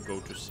time to go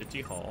to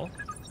City Hall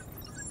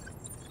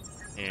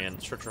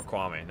and search for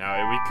Kwame.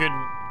 Now we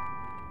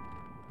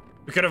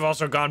could have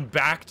also gone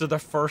back to the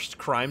first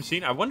crime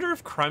scene. I wonder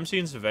if crime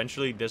scenes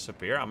eventually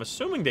disappear. I'm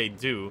assuming they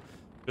do,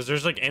 because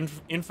there's like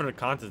infinite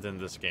content in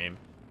this game.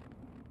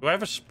 Do I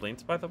have a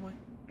splint, by the way?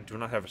 I do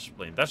not have a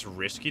splint. That's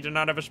risky to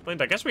not have a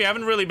splint. I guess we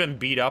haven't really been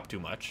beat up too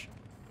much.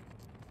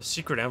 The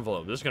secret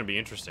envelope. This is going to be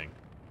interesting.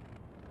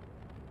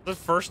 The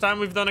first time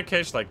we've done a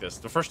case like this.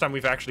 The first time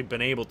we've actually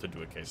been able to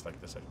do a case like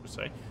this, I should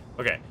say.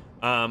 Okay.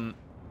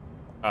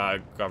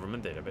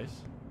 Government database.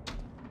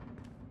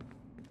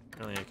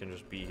 Apparently I can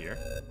just be here.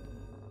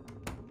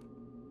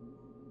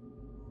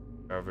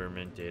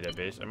 Government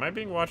database. Am I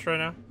being watched right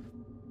now?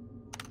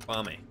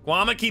 Kwame.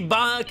 Kwame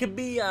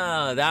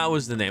Kibia. That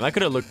was the name. I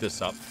could have looked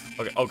this up.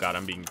 Okay. Oh god,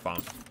 I'm being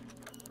found.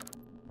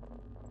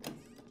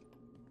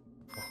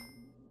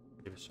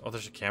 Oh,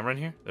 there's a camera in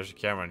here? There's a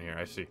camera in here.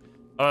 I see.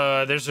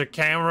 There's a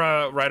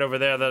camera right over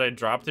there that I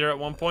dropped here at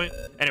one point.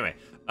 Anyway,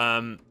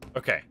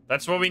 okay.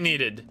 That's what we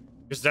needed.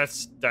 Because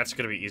that's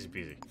gonna be easy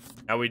peasy.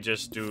 Now we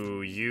just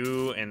do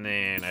you, and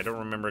then I don't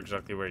remember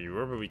exactly where you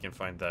were, but we can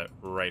find that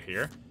right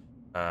here.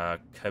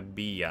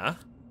 Kabiya.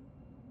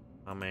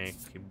 Kwame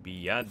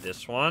Kabiya.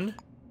 This one.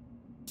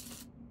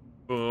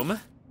 Boom.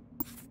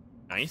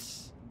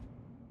 Nice.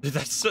 Dude,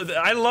 that's so,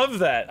 I love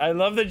that. I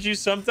love that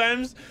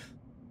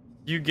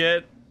you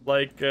get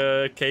like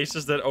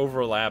cases that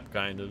overlap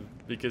kind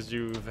of because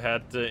you've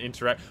had to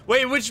interact.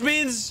 Wait, which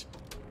means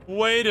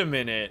wait a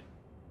minute.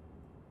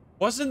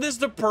 Wasn't this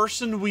the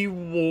person we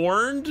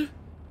warned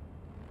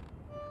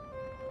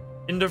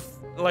in the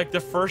the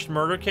first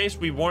murder case?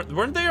 We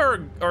weren't they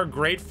our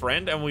great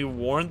friend, and we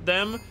warned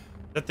them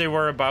that they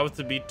were about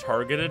to be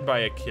targeted by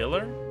a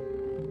killer,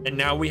 and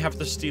now we have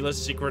to steal a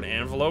secret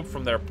envelope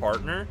from their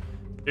partner?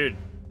 Dude,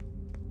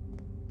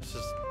 this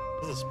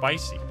is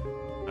spicy.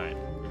 All right,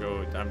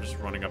 I'm just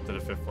running up to the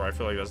 5th floor. I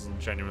feel like that's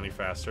genuinely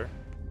faster.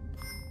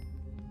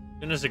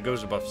 As soon as it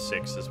goes above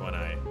 6 is when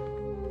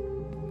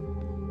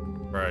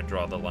where I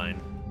draw the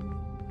line.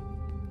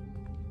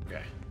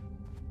 Okay.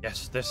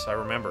 Yes, this I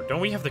remember. Don't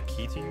we have the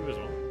key to you as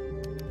well?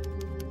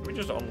 Can we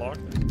just unlock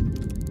this?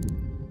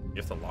 You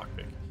have to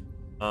lockpick.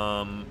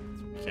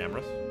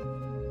 Cameras.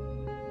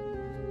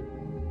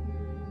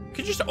 You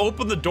could just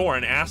open the door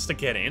and ask to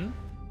get in.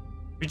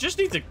 We just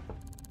need to, you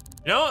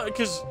know,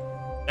 because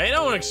they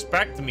don't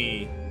expect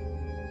me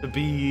to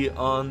be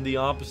on the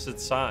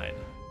opposite side.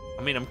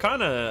 I mean, I'm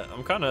kind of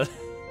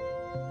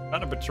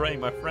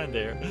betraying my friend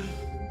here.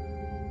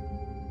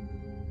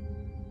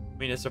 I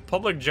mean, it's a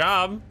public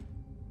job.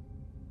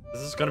 Is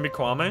this gonna be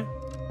Kwame?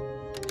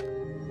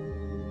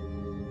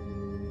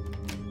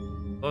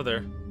 Hello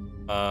there.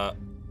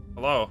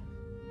 Hello.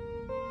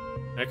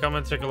 Can I come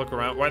and take a look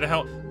around? Why the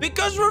hell?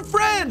 Because we're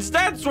friends,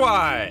 that's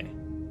why!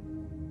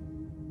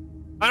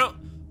 I'm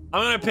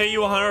gonna pay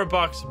you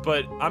 $100,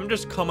 but I'm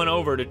just coming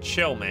over to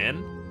chill,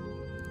 man.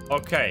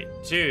 Okay,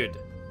 dude. Is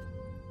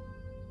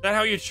that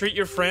how you treat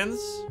your friends?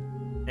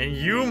 And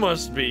you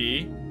must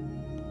be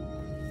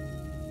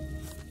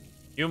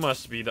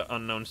the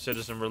unknown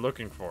citizen we're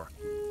looking for.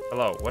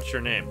 Hello, what's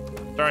your name?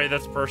 Sorry,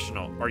 that's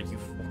personal. Are you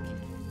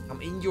fucking...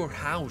 I'm in your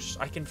house.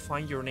 I can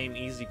find your name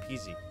easy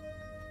peasy.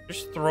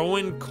 Just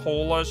throwing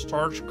cola,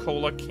 starch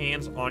cola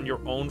cans on your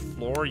own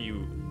floor,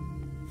 you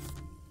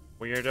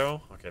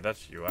weirdo. Okay,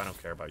 that's you. I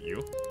don't care about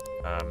you.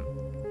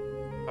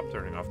 Stop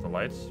turning off the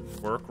lights.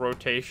 Work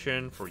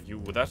rotation for you.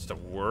 Well, that's the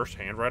worst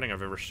handwriting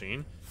I've ever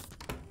seen.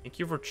 Thank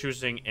you for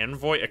choosing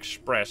Envoy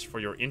Express for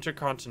your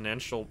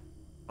intercontinental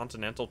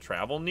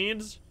travel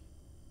needs.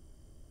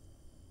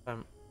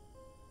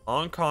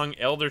 Hong Kong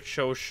Elder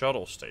Cho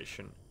Shuttle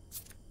Station.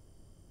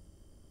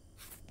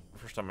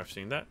 First time I've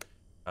seen that.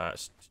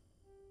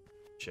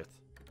 Shit.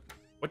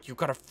 What, you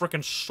got a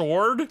freaking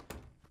sword?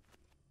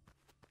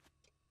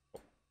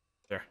 Oh,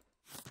 there.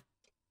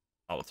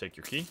 I'll take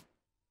your key.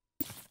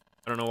 I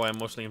don't know why I'm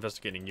mostly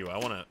investigating you. I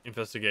want to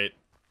investigate...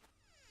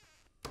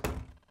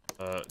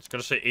 it's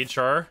gonna say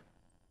HR.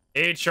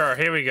 HR,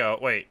 here we go.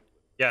 Wait.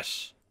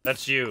 Yes,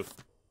 that's you.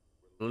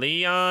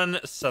 Leon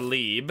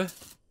Salib.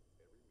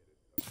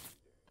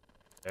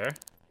 There.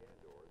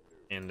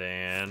 And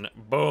then,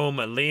 boom,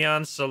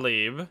 Leon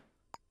Salib.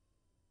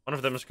 One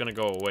of them is gonna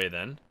go away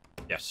then.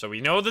 Yes, so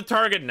we know the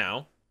target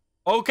now.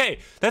 Okay,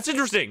 that's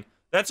interesting.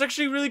 That's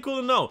actually really cool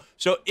to know.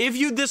 So if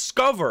you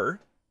discover...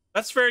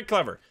 That's very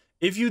clever.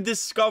 If you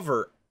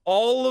discover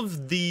all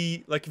of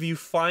the... Like, if you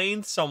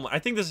find someone... I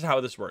think this is how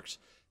this works.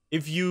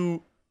 If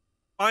you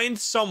find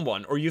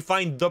someone, or you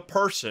find the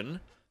person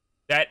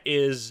that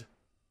is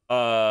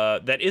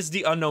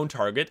the unknown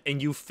target,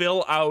 and you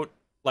fill out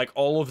like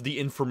all of the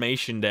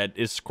information that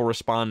is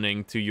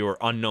corresponding to your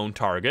unknown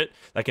target,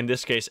 like in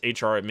this case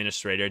HR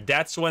administrator,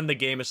 that's when the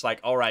game is like,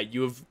 all right,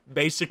 you've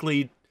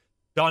basically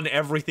done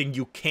everything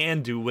you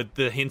can do with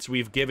the hints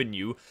we've given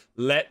you.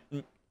 Let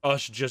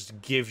us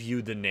just give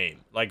you the name.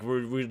 Like,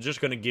 we're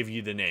just gonna give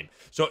you the name.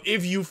 So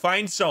if you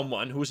find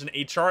someone who's an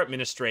HR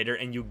administrator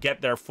and you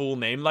get their full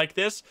name like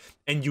this,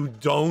 and you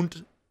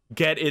don't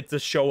get it to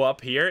show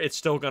up here, it's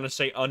still gonna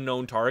say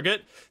unknown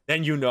target,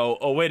 then you know,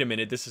 oh, wait a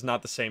minute, this is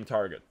not the same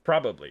target.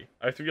 Probably.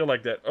 I feel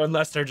like that,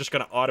 unless they're just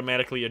gonna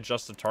automatically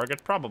adjust the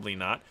target. Probably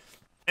not.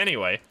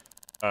 Anyway,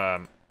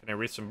 can I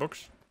read some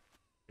books?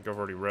 I think I've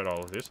already read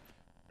all of these.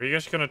 Are you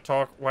guys gonna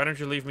talk? Why don't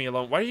you leave me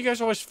alone? Why are you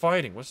guys always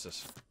fighting? What's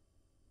this?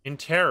 In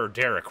terror,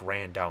 Derek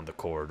ran down the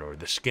corridor,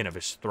 the skin of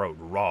his throat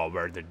raw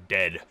where the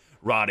dead,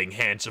 rotting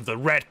hands of the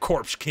Red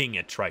Corpse King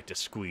had tried to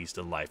squeeze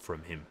the life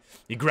from him.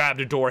 He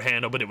grabbed a door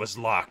handle, but it was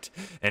locked,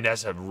 and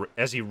as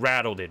he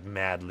rattled it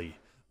madly,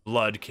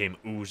 blood came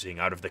oozing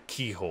out of the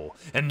keyhole,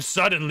 and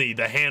suddenly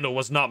the handle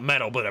was not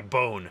metal but a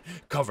bone,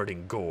 covered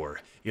in gore.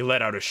 He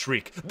let out a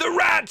shriek. The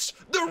rats!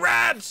 The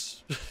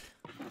rats!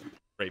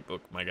 Great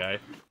book, my guy.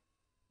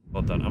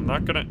 Well done. I'm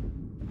not gonna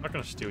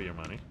steal your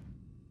money.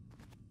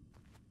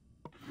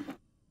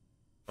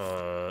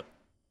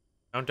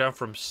 Countdown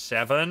from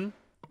 7.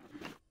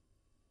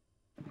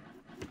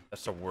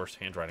 That's the worst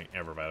handwriting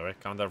ever, by the way.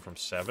 Countdown from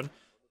 7.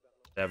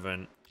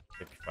 7,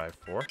 55,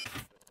 4.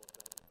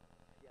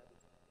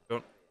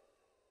 Don't.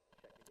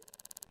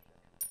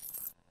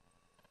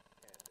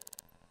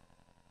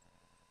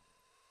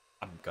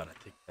 I'm gonna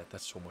take that.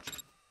 That's so much.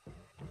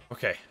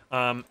 Okay.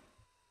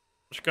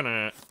 Just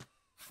gonna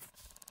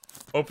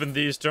open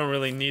these. Don't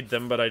really need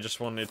them, but I just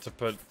wanted to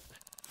put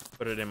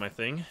it in my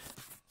thing.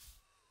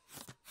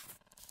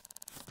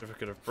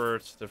 Certificate of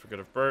birth, certificate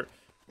of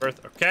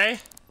birth, okay.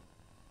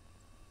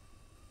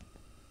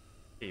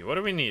 Hey, what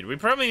do we need? We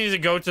probably need to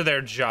go to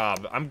their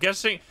job. I'm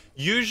guessing,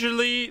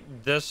 usually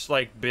this,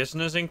 like,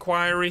 business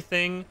inquiry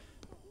thing.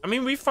 I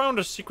mean, we found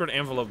a secret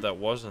envelope that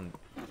wasn't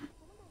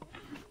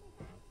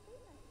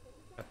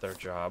at their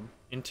job.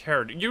 In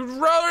terror. You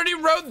already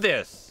wrote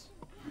this!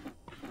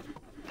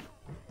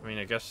 I mean,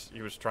 I guess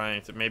he was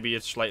trying to, maybe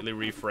it's slightly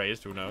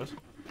rephrased, who knows?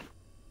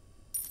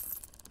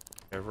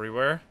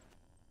 Everywhere.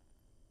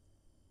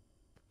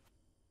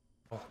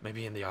 Oh,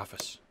 maybe in the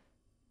office.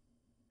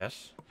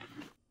 Yes?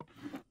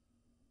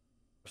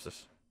 What's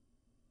this?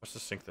 What's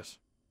this sink this?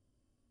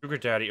 Sugar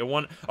Daddy, a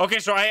one... Okay,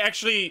 so I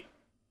actually...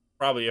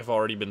 Probably have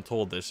already been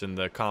told this in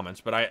the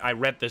comments, but I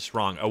read this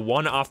wrong. A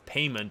one-off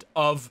payment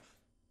of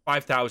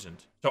 5,000.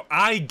 So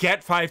I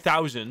get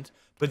 5,000,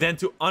 but then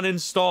to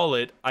uninstall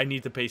it, I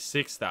need to pay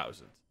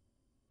 6,000.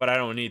 But I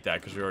don't need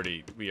that, because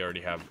we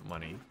already have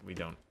money. We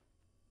don't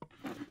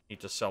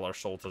need to sell our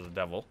soul to the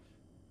devil.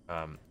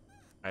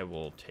 I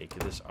will take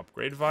this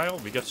upgrade vial.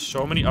 We got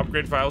so many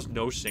upgrade vials,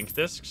 no sync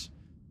discs.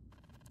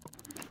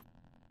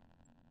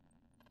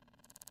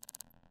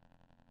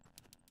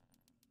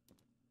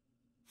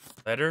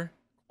 Letter,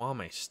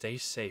 Kwame, stay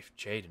safe,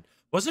 Jaden.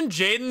 Wasn't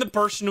Jaden the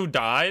person who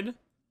died?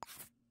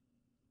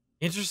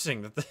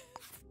 Interesting.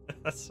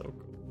 That's so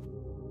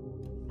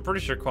cool. I'm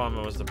pretty sure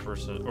Kwame was the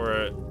person,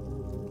 or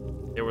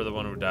they were the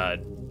one who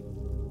died.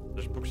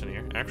 There's books in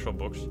here, actual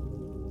books.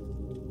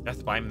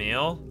 Death by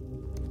mail.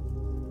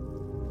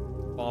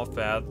 All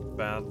bad.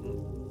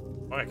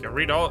 Oh, I can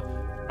read all.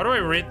 How do I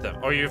read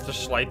them? Oh, you have to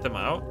slide them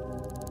out.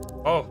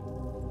 Oh.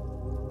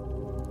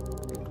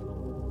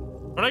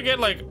 When I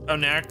get like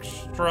an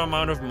extra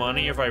amount of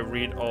money if I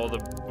read all the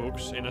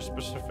books in a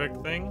specific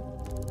thing.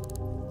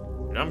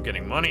 Dude, I'm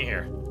getting money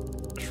here.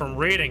 Just from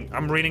reading.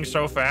 I'm reading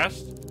so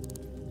fast.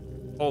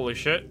 Holy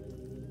shit.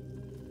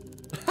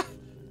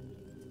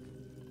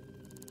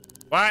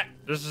 What?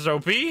 This is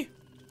OP?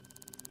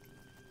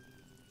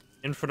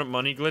 Infinite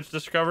money glitch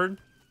discovered.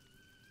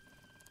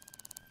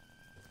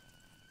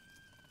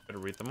 Better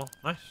read them all.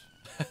 Nice.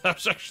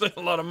 That's actually a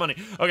lot of money.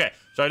 Okay,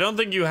 so I don't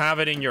think you have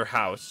it in your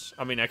house.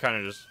 I mean, I kind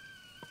of just...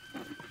 You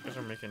guys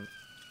are making...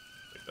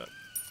 like that.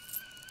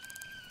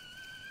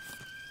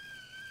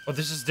 Oh,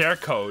 this is their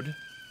code.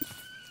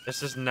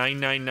 This is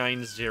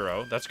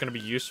 9990. That's going to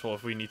be useful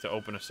if we need to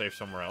open a safe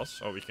somewhere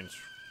else. Oh, we can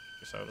check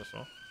this out as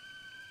well.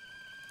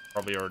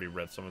 Probably already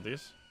read some of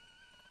these.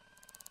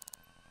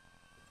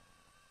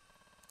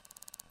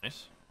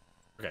 Nice.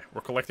 Okay, we're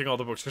collecting all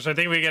the books because I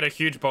think we get a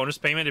huge bonus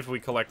payment if we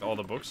collect all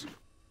the books.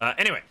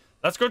 Anyway,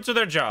 let's go to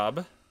their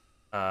job,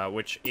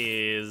 which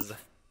is...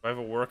 Do I have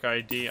a work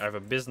ID? I have a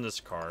business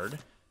card.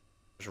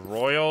 There's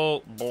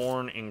Royal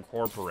Born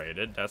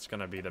Incorporated. That's going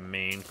to be the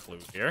main clue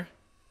here.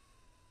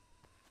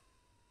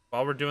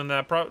 While we're doing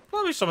that,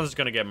 probably someone's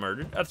going to get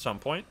murdered at some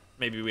point.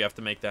 Maybe we have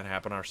to make that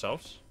happen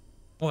ourselves.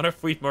 What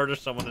if we murder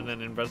someone and then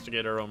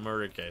investigate our own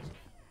murder case?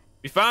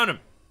 We found him.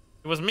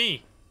 It was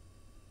me.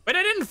 But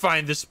I didn't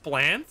find this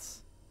plant.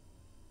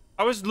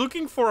 I was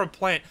looking for a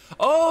plant.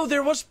 Oh,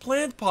 there was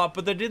plant pop,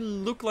 but there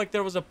didn't look like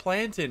there was a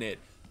plant in it.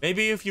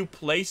 Maybe if you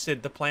place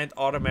it, the plant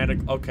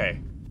automatic...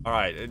 Okay. All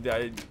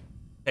right.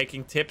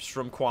 Taking tips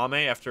from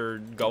Kwame after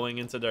going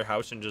into their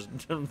house and just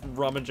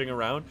rummaging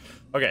around.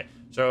 Okay,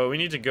 so we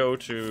need to go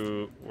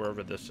to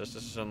wherever this is.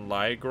 This is in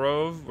Lie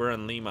Grove. We're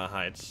in Lima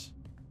Heights.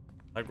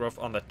 Lie Grove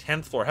on the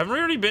 10th floor. Haven't we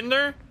already been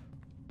there?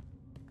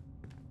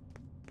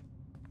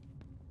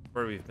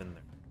 Where we've been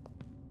there.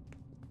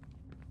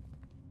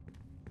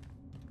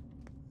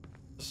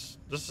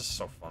 This is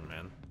so fun,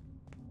 man.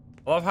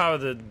 I love how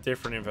the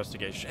different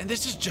investigation... And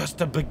this is just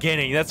the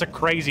beginning. That's the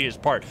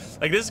craziest part.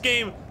 Like, this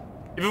game...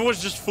 If it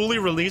was just fully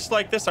released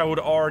like this, I would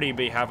already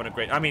be having a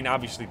great... I mean,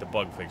 obviously the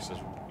bug fixes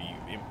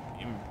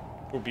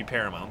would be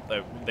paramount.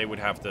 They would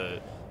have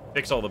to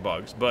fix all the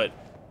bugs. But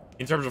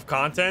in terms of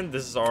content,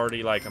 this is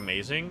already, like,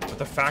 amazing. But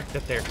the fact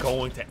that they're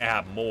going to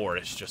add more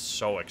is just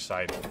so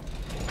exciting.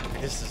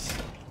 This is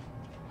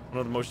one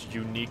of the most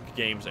unique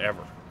games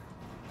ever.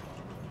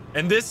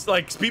 And this,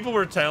 like, people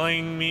were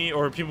telling me,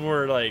 or people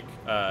were, like,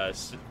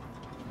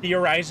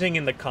 theorizing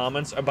in the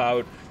comments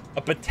about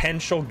a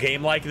potential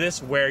game like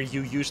this where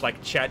you use,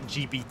 like,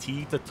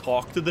 ChatGPT to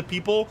talk to the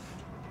people.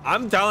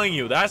 I'm telling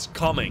you, that's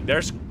coming.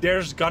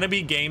 There's gonna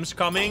be games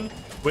coming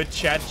with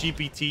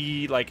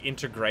ChatGPT, like,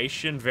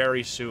 integration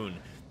very soon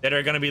that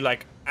are gonna be,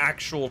 like,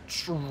 actual,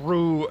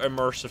 true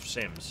immersive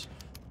sims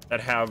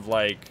that have,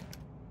 like,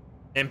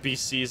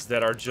 NPCs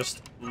that are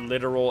just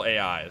literal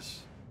AIs.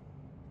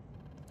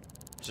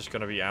 It's just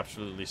gonna be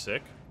absolutely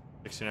sick.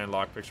 69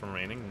 lockpicks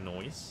remaining.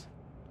 Noise.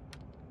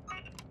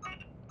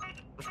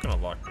 I'm just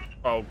gonna lock.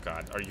 Oh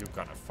god, are you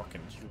gonna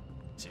fucking... You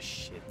piece of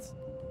shit.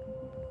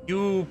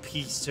 You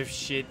piece of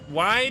shit.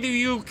 Why do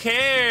you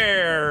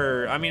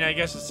care? I mean, I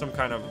guess it's some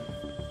kind of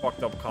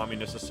fucked up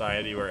communist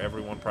society where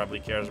everyone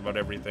probably cares about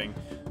everything.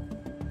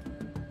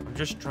 I'm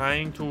just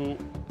trying to...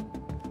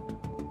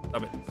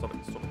 Stop it. Stop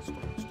it. Stop it.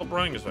 Stop it. Stop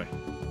running this way.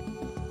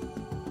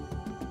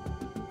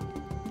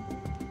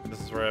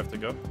 This is where I have to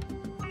go.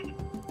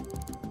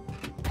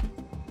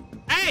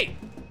 Hey!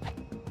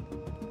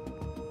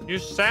 You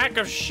sack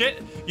of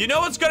shit. You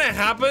know what's gonna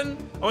happen?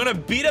 I'm gonna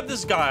beat up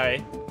this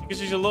guy because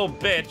he's a little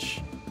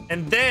bitch.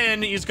 And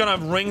then he's gonna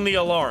ring the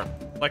alarm.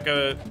 Like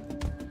a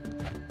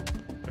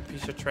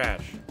piece of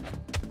trash.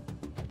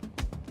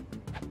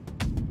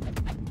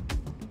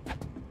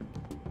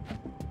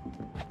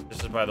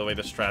 This is, by the way,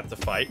 the strat to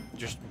fight.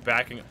 Just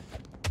backing.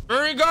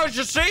 There he goes,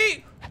 you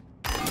see?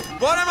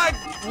 What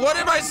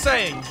am I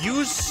saying?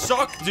 You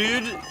suck,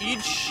 dude.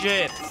 Eat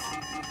shit.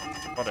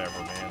 Whatever,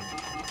 man.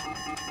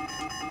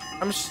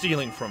 I'm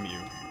stealing from you.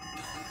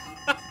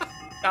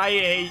 I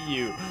hate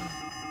you.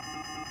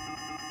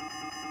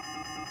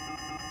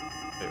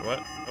 Wait, what?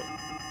 Oh.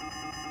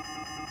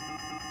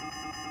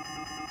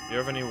 Do you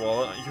have any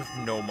wallet? You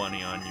have no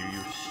money on you,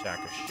 you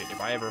sack of shit.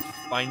 If I ever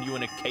find you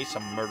in a case,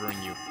 I'm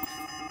murdering you.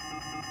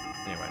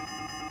 Anyway,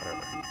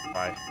 whatever.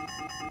 Bye.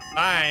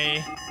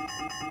 Bye!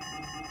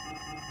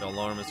 The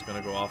alarm is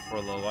gonna go off for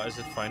a little while. Is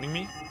it finding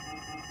me?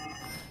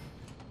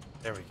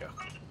 There we go.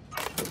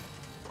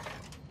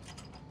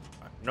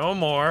 No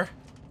more.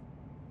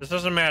 This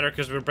doesn't matter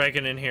because we're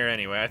breaking in here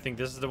anyway. I think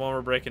this is the one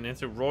we're breaking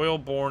into. Royal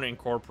Born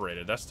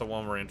Incorporated. That's the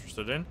one we're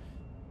interested in.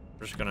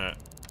 We're just gonna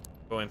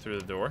go in through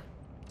the door.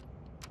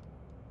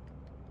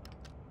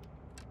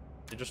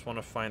 I just want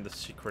to find the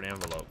secret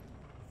envelope.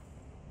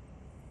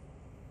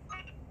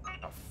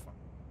 Oh, fuck.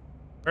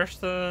 Where's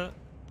the...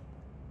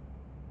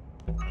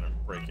 I'm gonna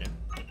break in.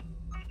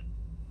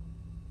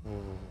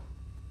 Ooh.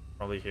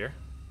 Probably here.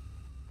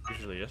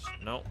 Usually is.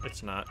 No,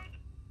 it's not.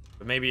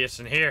 But maybe it's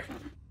in here.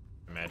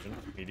 Imagine.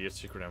 Immediate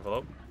secret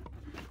envelope.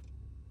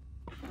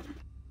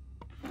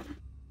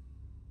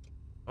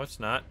 Oh, it's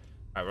not.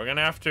 All right, we're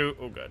gonna have to.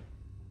 Oh, good.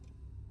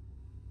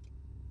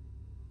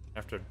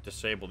 Have to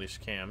disable these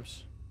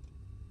cams.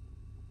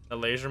 The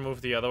laser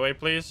move the other way,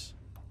 please.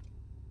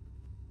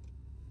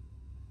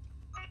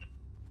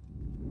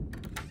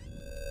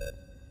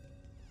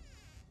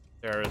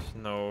 There is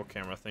no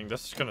camera thing.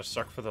 This is gonna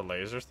suck for the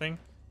laser thing.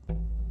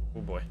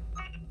 Oh boy.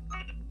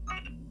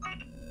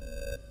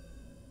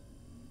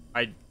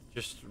 I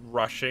just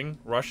rushing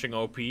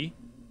OP.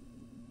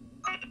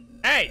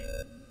 Hey!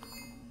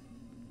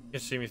 You can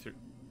see me through.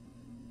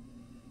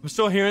 I'm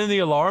still hearing the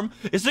alarm.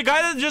 Is the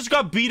guy that just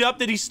got beat up,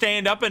 did he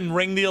stand up and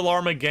ring the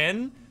alarm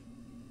again?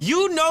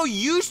 You know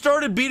you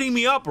started beating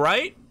me up,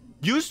 right?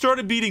 You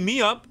started beating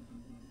me up.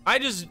 I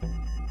just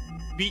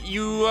beat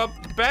you up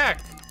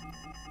back.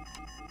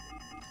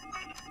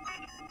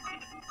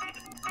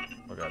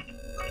 Oh god.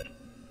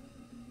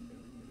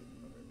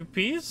 You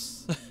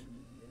peace?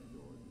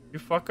 You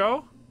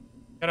fucko?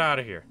 Get out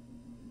of here.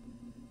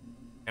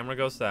 Camera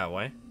goes that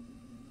way.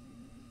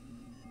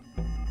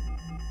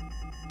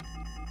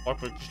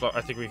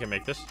 I think we can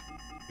make this,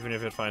 even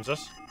if it finds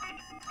us.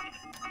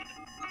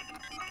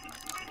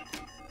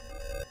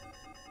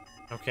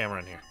 No camera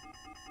in here.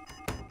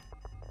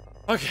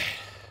 Okay,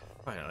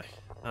 finally.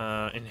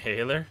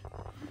 Inhaler.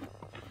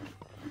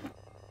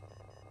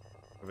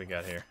 What do we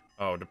got here?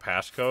 Oh, the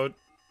passcode.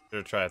 Should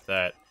have tried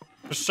that.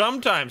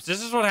 Sometimes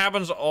this is what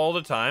happens all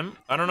the time.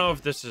 I don't know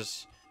if this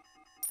is.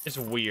 It's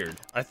weird.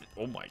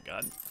 Oh my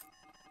god.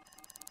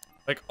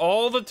 Like,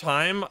 all the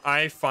time,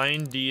 I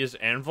find these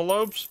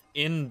envelopes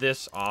in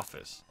this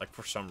office. Like,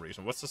 for some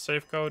reason. What's the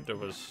safe code? There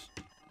was...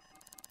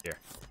 Here.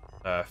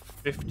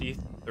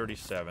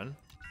 5037.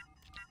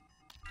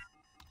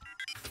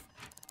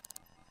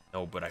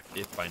 No, but I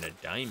did find a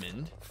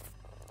diamond.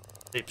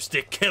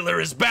 Lipstick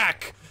killer is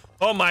back!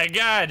 Oh my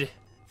god!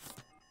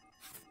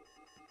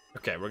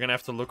 Okay, we're gonna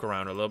have to look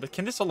around a little bit.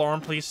 Can this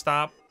alarm please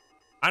stop?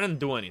 I didn't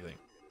do anything.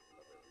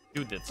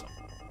 You did something.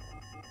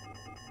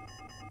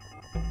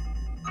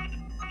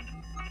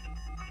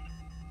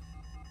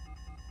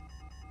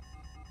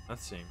 Not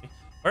seeing me.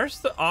 Where's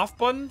the off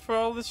button for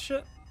all this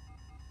shit?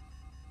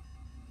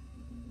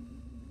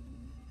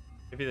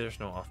 Maybe there's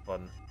no off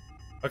button.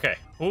 Okay,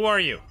 who are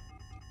you?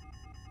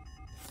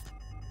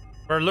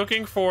 We're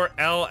looking for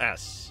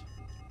LS.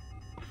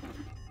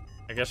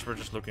 I guess we're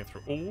just looking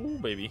through. Ooh,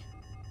 baby.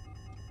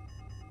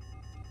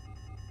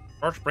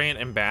 Starch brand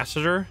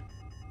ambassador.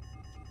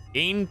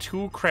 Gain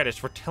 2 credits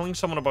for telling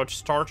someone about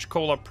Starch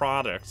Cola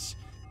products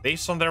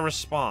based on their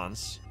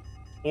response.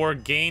 Or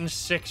gain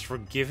 6 for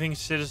giving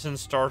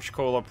citizens Starch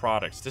Cola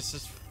products. This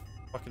is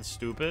fucking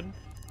stupid.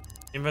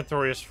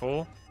 Inventory is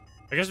full.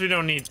 I guess we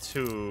don't need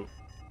to...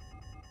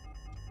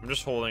 I'm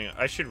just holding...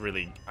 I should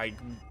really... I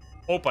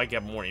hope I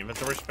get more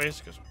inventory space,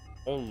 because...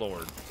 Oh,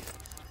 Lord.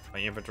 My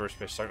inventory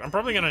space sucks. I'm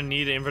probably gonna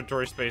need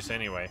inventory space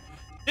anyway.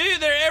 Dude,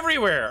 they're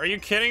everywhere! Are you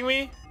kidding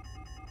me?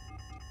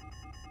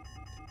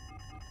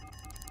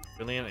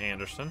 Billion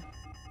Anderson.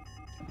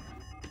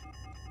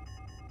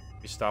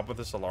 We stop with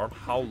this alarm.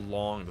 How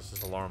long does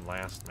this alarm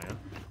last, man?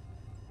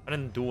 I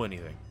didn't do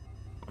anything.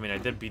 I mean, I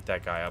did beat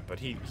that guy up, but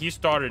he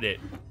started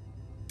it.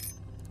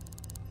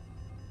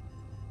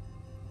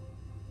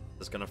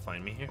 Is gonna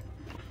find me here?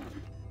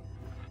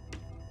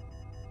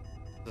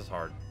 This is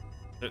hard.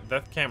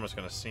 That camera's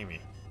gonna see me.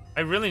 I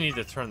really need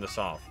to turn this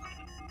off.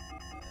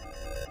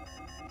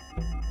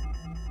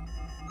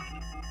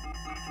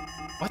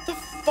 What the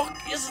fuck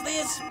is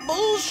this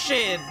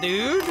bullshit,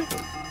 dude?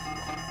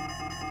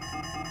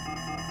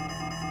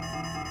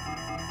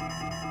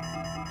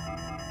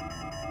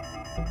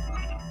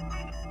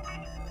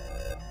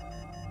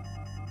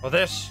 Oh,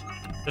 this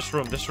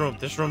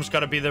room's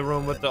gotta be the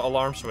room with the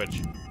alarm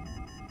switch.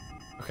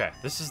 Okay,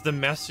 this is the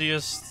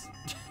messiest,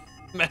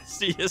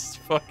 messiest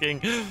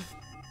fucking...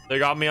 They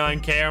got me on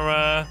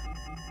camera.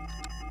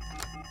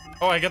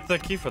 Oh, I got the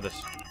key for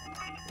this.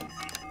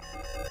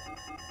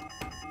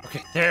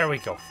 Okay, there we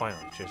go,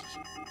 finally, Jesus.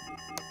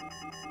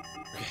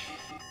 Okay,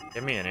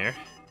 get me in here.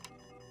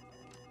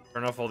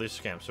 Turn off all these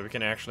scams so we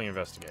can actually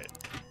investigate.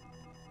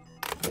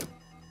 Okay,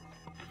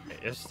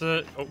 is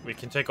the... Oh, we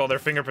can take all their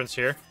fingerprints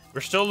here. We're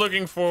still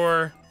looking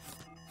for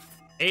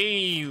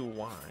AY.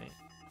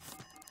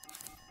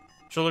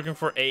 Still looking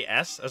for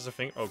AS as a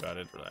thing. Oh god,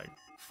 it lagged.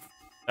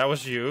 That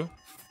was you.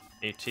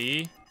 AT,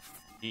 EA,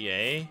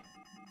 B.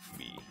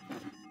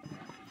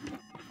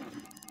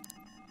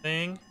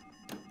 Thing.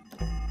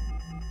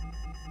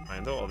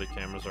 Fine though, all the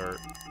cameras are.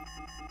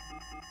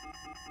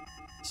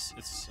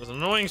 It's an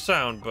annoying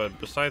sound, but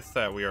besides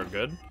that, we are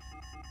good.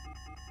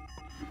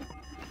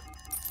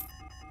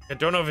 I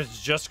don't know if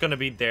it's just gonna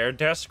be their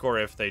desk or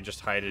if they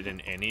just hide it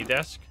in any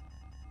desk.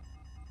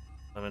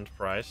 Lemon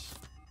price.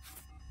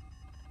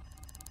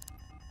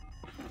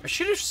 I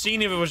should have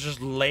seen if it was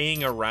just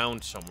laying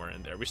around somewhere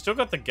in there. We still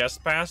got the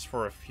guest pass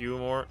for a few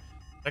more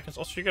seconds.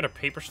 Also, you got a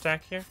paper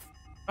stack here.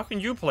 How can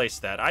you place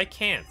that? I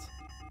can't.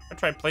 I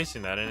tried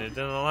placing that and it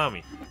didn't allow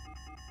me.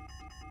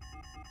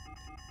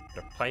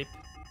 Got a pipe.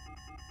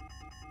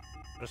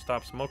 Gotta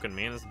stop smoking,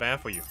 man. It's bad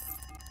for you.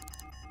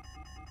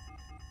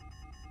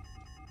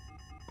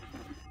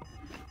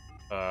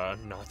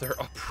 Another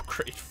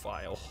upgrade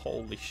file.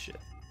 Holy shit.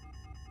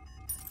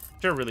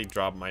 Should really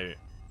drop my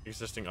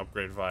existing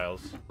upgrade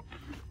files.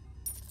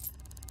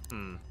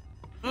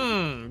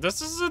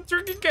 This is a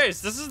tricky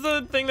case. This is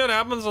the thing that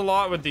happens a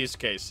lot with these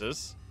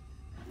cases.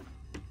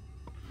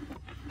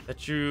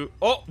 That you...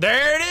 Oh,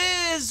 there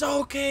it is!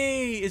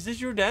 Okay! Is this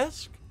your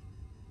desk?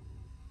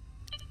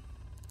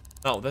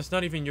 No, that's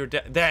not even your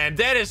desk. Damn,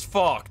 that is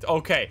fucked.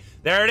 Okay,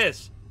 there it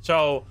is.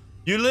 So,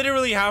 you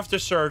literally have to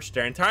search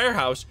their entire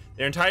house,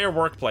 their entire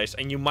workplace,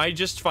 and you might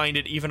just find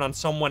it even on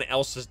someone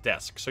else's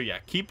desk. So yeah,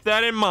 keep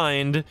that in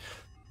mind.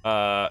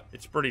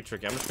 It's pretty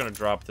tricky. I'm just gonna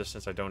drop this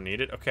since I don't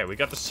need it. Okay, we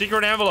got the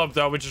secret envelope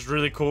though, which is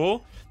really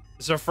cool.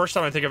 This is the first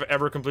time I think I've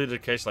ever completed a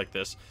case like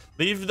this.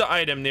 Leave the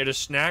item near the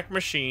snack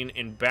machine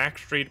in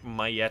Backstreet,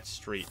 Mayette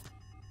Street.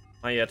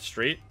 Mayette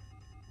Street.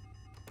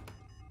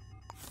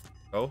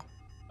 Oh.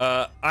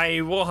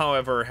 I will,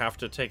 however, have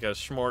to take a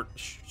short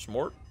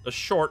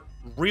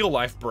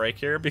real-life break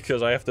here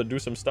because I have to do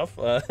some stuff.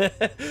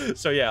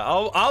 So yeah,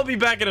 I'll be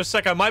back in a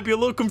sec. I might be a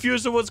little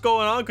confused with what's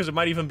going on because it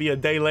might even be a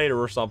day later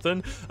or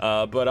something.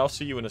 But I'll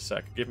see you in a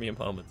sec. Give me a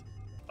moment.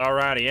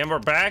 Alrighty, and we're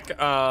back.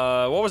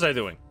 What was I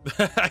doing?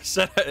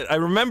 I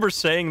remember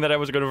saying that I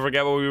was going to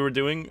forget what we were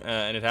doing,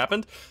 and it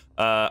happened.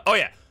 Oh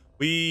yeah,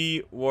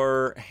 we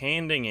were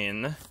handing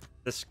in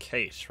this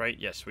case, right?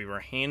 Yes, we were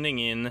handing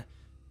in.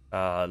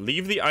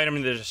 Leave the item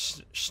in the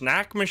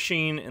snack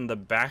machine in the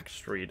back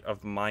street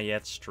of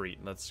Mayette Street.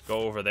 Let's go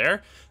over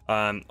there.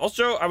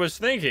 Also, I was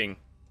thinking,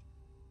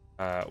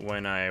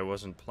 when I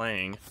wasn't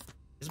playing,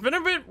 it's been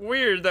a bit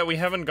weird that we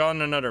haven't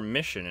gotten another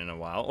mission in a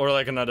while, or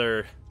like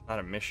another, not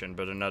a mission,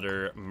 but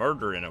another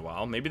murder in a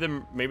while.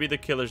 Maybe the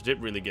killers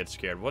did really get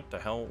scared. What the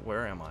hell?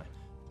 Where am I?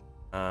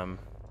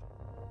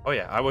 Oh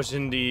yeah, I was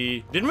in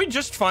the... Didn't we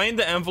just find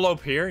the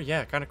envelope here?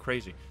 Yeah, kind of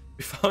crazy.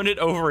 We found it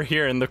over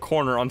here in the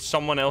corner on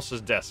someone else's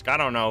desk. I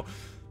don't know.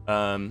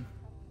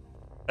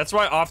 That's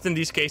why often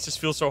these cases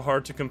feel so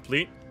hard to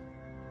complete.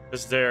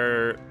 Because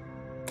they're...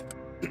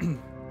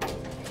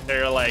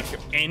 they're like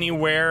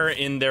anywhere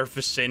in their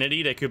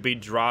vicinity. They could be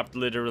dropped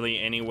literally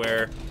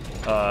anywhere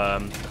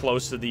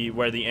close to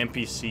where the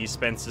NPC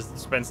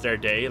spends their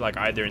day. Like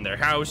either in their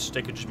house.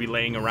 They could just be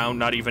laying around,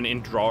 not even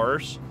in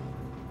drawers.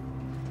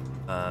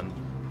 But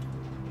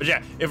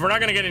yeah, if we're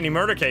not going to get any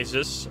murder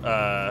cases,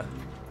 I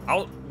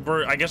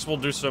guess we'll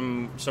do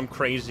some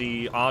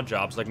crazy odd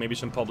jobs, like maybe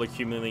some public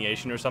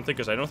humiliation or something,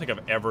 because I don't think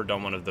I've ever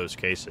done one of those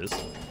cases.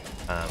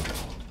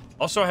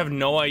 Also, I have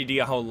no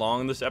idea how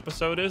long this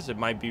episode is. It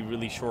might be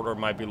really short or it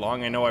might be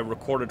long. I know I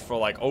recorded for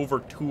like over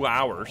 2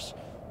 hours,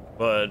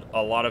 but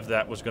a lot of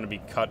that was going to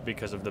be cut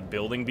because of the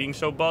building being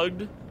so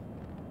bugged.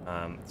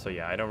 So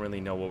yeah, I don't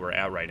really know where we're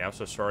at right now,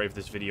 so sorry if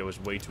this video is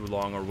way too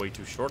long or way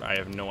too short. I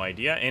have no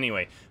idea.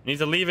 Anyway, we need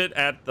to leave it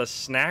at the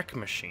snack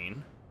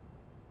machine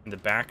in the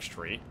back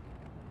street.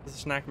 This is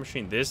the snack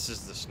machine. This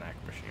is the snack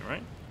machine,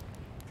 right?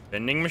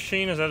 Vending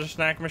machine? Is that a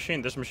snack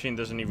machine? This machine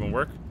doesn't even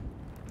work.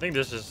 I think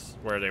this is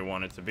where they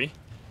want it to be.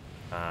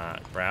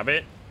 Grab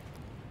it.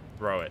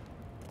 Throw it.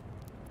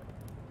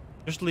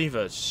 Just leave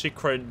a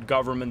secret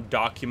government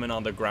document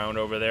on the ground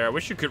over there. I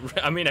wish you could...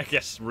 I mean, I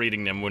guess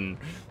reading them wouldn't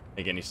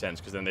make any sense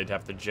because then they'd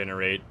have to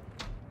generate...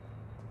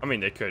 I mean,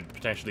 they could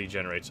potentially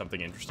generate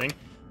something interesting.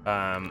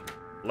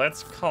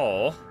 Let's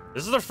call...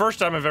 This is the first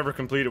time I've ever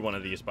completed one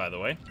of these, by the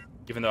way.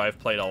 Even though I've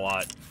played a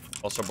lot,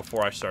 also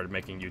before I started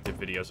making YouTube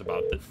videos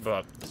about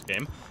this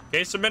game.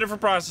 Okay, submitted for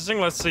processing.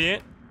 Let's see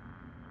it.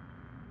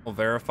 We'll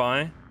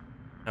verify.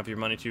 Have your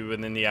money to you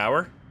within the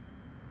hour.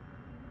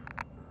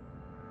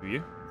 Do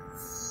you?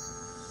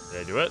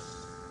 Did I do it?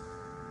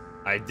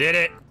 I did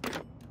it.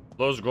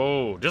 Let's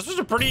go. This was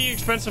a pretty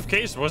expensive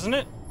case, wasn't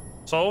it?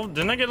 So,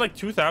 didn't I get like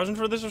 2,000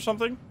 for this or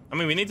something? I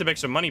mean, we need to make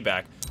some money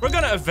back. We're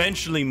gonna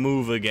eventually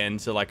move again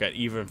to like an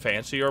even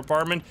fancier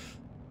apartment.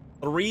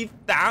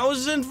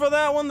 3,000 for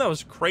that one? That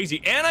was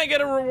crazy. And I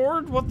get a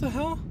reward? What the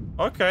hell?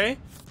 Okay.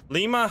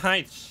 Lima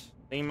Heights.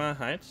 Lima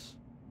Heights.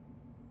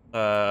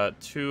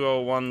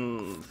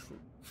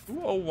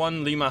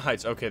 201 Lima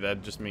Heights. Okay,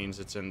 that just means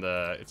it's in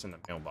the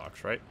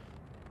mailbox, right?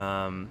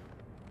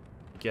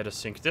 Get a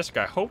sync disk.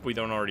 I hope we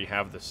don't already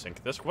have the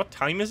sync disk. What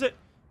time is it?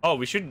 Oh,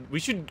 we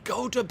should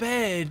go to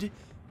bed.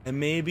 And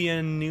maybe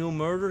a new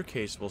murder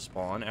case will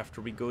spawn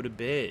after we go to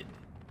bed.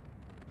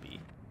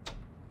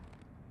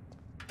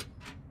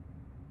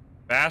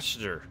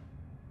 Ambassador. Do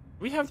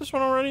we have this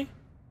one already?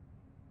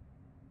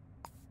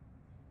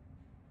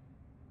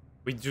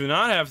 We do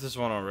not have this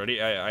one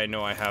already. I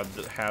know I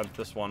have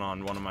this one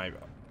on one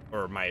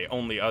of my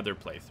only other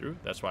playthrough.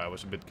 That's why I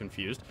was a bit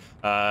confused.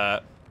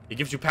 It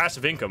gives you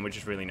passive income, which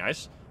is really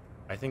nice.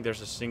 I think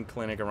there's a sync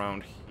clinic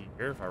around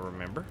here, if I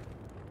remember.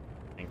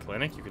 Sync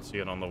clinic, you can see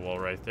it on the wall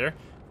right there.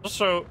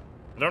 Also,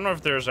 I don't know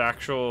if there's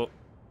actual...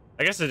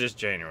 I guess it is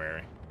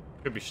January.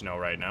 Could be snow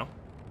right now.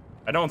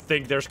 I don't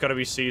think there's gonna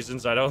be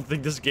seasons. I don't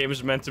think this game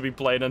is meant to be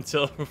played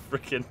until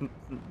freaking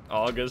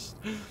August.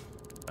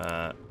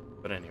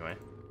 But anyway.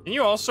 Can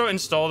you also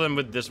install them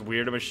with this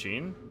weird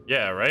machine?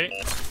 Yeah, right?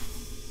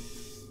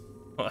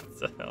 What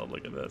the hell?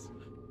 Look at this.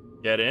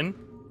 Get in.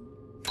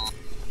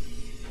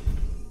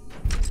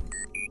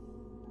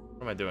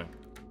 What am I doing?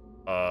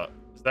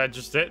 Is that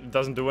just it? It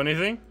doesn't do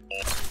anything?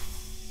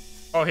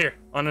 Oh, here.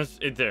 On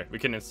it there. We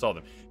can install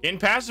them. Gain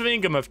passive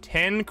income of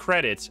 10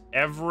 credits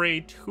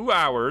every 2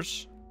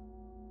 hours.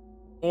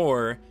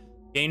 Or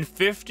gain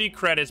 50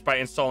 credits by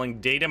installing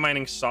data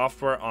mining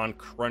software on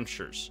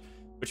crunchers.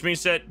 Which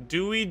means that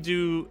we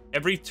do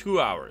every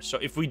 2 hours? So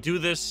if we do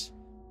this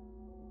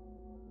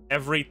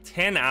every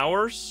 10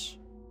 hours,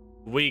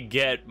 we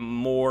get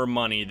more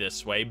money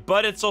this way.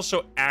 But it's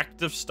also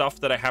active stuff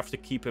that I have to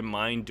keep in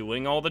mind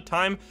doing all the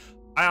time.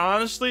 I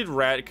honestly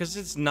because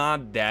it's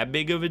not that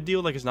big of a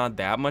deal, like it's not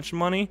that much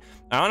money.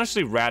 I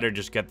honestly rather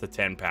just get the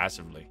 10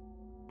 passively.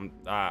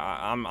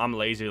 I'm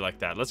lazy like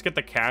that. Let's get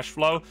the cash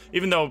flow,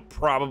 even though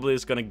probably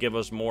it's gonna give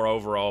us more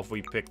overall if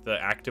we pick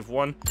the active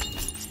one,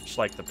 just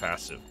like the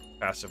passive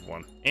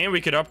one. And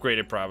we could upgrade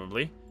it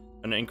probably.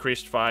 An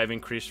increased 5,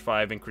 increased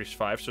 5, increased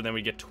 5. So then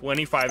we get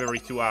 25 every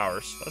 2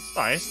 hours. That's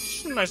nice.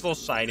 Just a nice little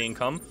side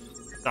income.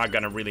 Not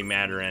gonna really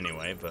matter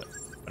anyway, but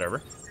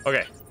whatever.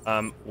 Okay.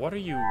 What are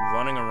you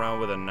running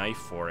around with a knife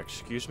for?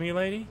 Excuse me,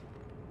 lady?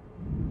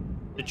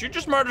 Did you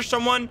just murder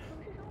someone?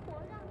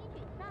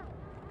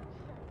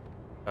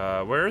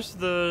 Where's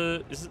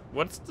the... Is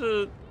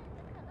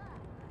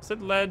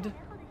it lead?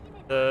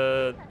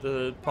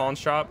 The pawn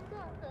shop?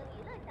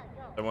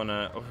 I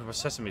wanna... Oh, it was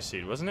sesame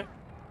seed, wasn't it?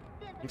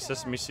 I think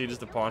sesame seed is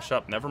the pawn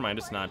shop. Never mind,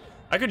 it's not.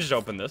 I could just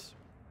open this.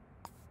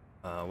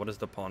 What is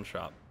the pawn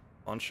shop?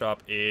 Pawn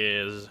shop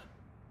is...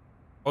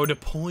 Oh, the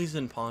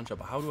poison pawn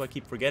shop. How do I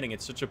keep forgetting?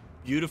 It's such a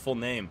beautiful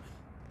name.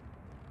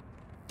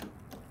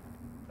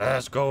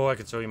 Let's go. I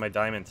can show you my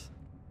diamond.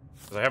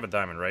 Because I have a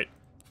diamond, right?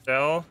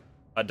 Sell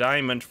a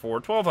diamond for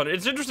 1,200.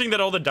 It's interesting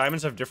that all the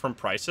diamonds have different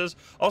prices.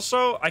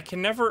 Also, I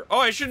can never... Oh,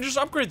 I should just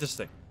upgrade this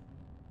thing.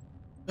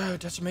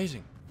 That's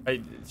amazing.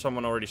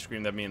 Someone already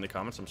screamed at me in the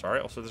comments. I'm sorry.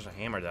 Also, there's a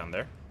hammer down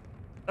there.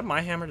 Is that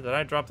my hammer? Did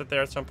I drop it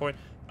there at some point?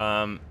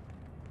 Because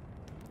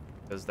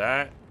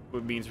that...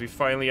 It means we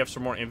finally have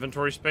some more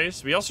inventory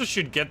space. We also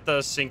should get the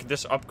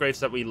this upgrades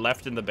that we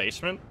left in the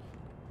basement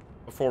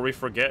before we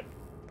forget.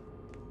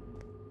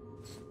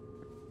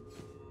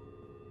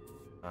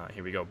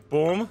 Here we go.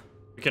 Boom.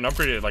 We can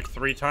upgrade it like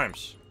 3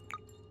 times.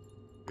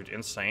 Dude,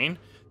 insane.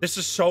 This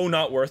is so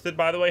not worth it,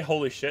 by the way.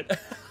 Holy shit.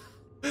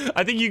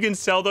 I think you can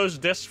sell those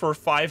discs for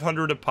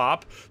 500 a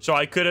pop. So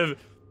I could have...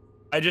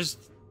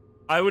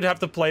 I would have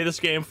to play this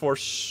game for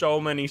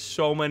so many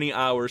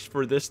hours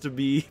for this to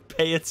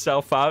pay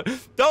itself out.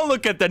 Don't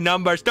look at the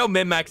numbers. Don't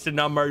min-max the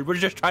numbers. We're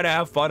just trying to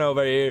have fun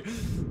over here.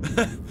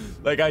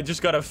 Like, I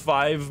just got a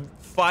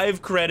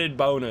 5 credit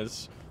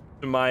bonus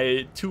to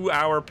my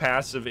 2-hour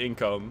passive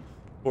income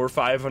for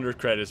 500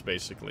 credits,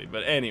 basically.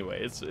 But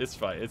anyway, it's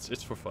fine.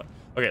 It's for fun.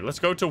 Okay, let's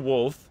go to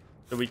Wolf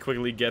so we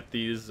quickly get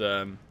these.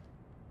 If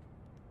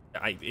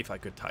I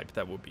could type,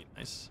 that would be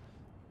nice.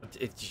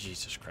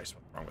 Jesus Christ,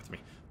 what's wrong with me?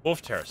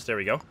 Wolf Terrace, there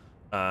we go.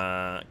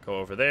 Go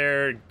over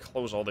there,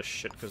 close all this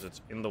shit because it's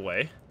in the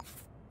way.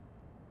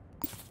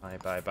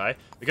 Bye.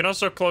 We can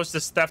also close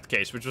this theft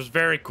case, which was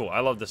very cool. I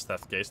love this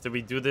theft case. Did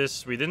we do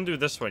this? We didn't do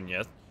this one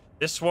yet.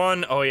 This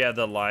one, oh yeah,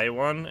 the lie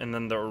one, and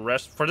then the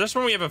rest. For this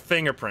one, we have a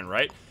fingerprint,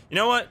 right? You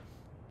know what?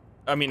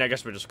 I mean, I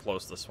guess we just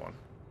close this one.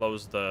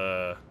 Close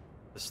the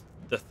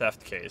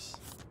theft case,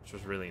 which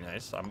was really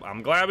nice.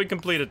 I'm glad we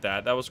completed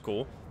that. That was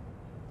cool.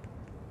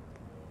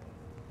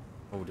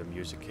 Oh, the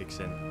music kicks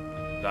in.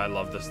 I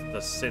love this, the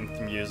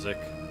synth music.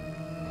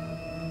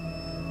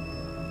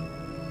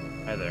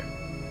 Hi there.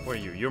 Where are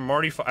you? You're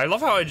Marty. I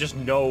love how I just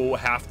know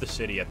half the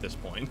city at this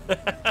point.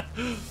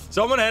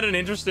 Someone had an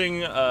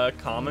interesting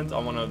comment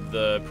on one of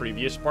the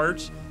previous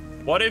parts.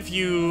 What if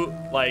you,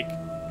 like,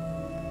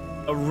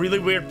 a really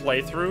weird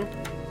playthrough?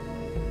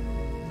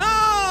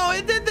 No,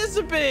 it did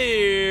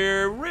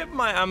disappear. Rip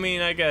my... I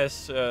mean, I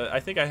guess, I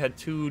think I had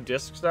 2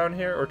 discs down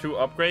here, or 2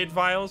 upgrade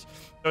files.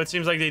 So it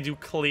seems like they do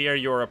clear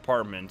your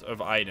apartment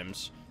of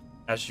items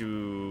as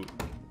when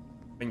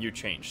you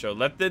change. So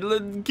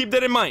keep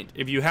that in mind.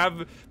 If you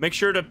have, make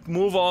sure to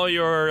move all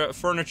your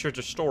furniture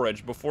to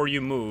storage before you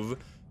move,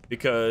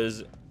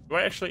 because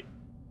I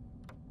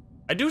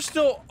do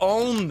still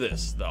own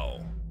this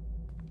though.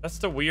 That's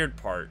the weird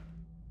part.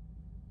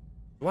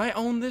 Do I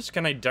own this?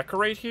 Can I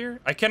decorate here?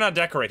 I cannot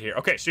decorate here.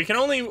 Okay, so you can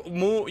only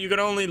move. You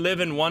can only live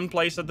in one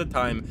place at the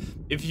time.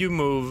 If you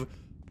move,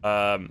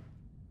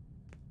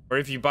 or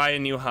if you buy a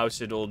new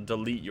house, it'll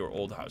delete your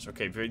old house.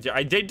 Okay,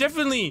 they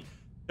definitely...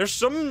 There's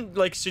some,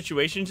 like,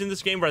 situations in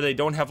this game where they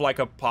don't have, like,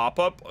 a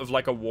pop-up of,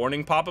 like, a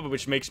warning pop-up,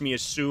 which makes me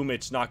assume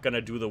it's not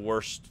gonna do the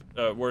worst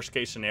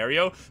case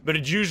scenario, but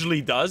it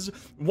usually does.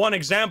 One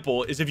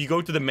example is if you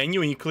go to the menu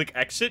and you click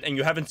exit and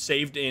you haven't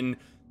saved in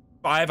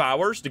 5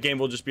 hours, the game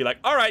will just be like,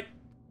 all right,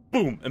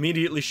 boom,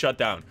 immediately shut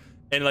down.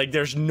 And, like,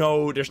 there's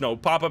no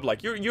pop-up,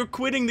 like, you're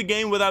quitting the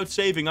game without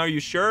saving, are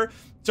you sure?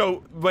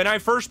 So, when I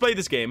first played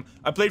this game,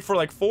 I played for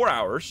like 4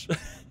 hours.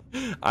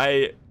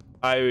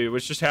 I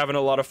was just having a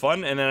lot of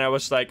fun, and then I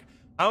was like,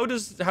 how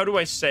do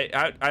I save?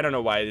 I don't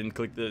know why I didn't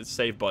click the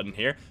save button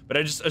here, but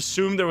I just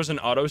assumed there was an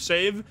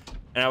autosave,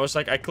 and I was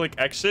like, I click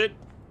exit,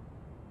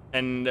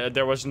 and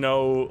there was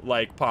no,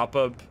 like,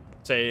 pop-up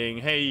saying,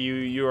 hey,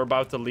 you're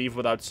about to leave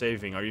without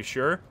saving. Are you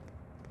sure?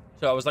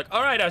 So I was like,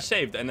 all right, I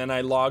saved. And then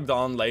I logged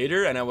on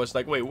later and I was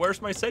like, wait,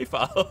 where's my save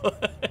file?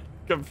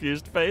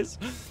 Confused face.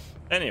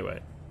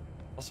 Anyway.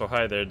 Also,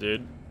 hi there,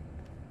 dude.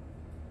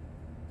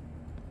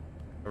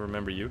 I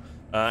remember you.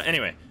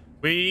 Anyway,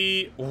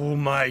 oh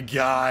my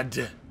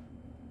God.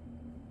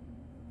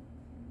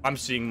 I'm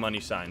seeing money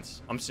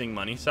signs. I'm seeing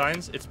money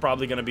signs. It's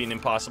probably going to be an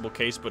impossible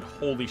case, but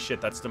holy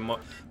shit, that's some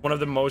of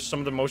the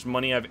most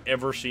money I've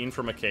ever seen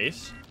from a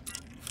case.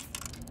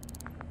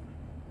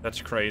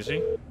 That's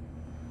crazy.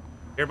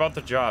 Hear about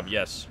the job,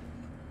 yes.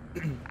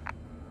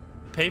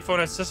 Payphone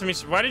at Sesame.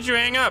 Why did you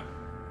hang up?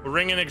 We're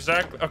ringing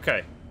exactly.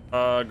 Okay.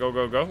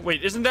 Go.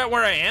 Wait, isn't that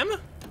where I am?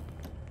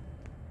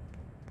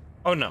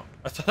 Oh no,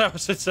 I thought I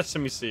was at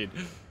Sesame Seed.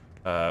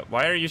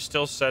 Why are you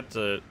still set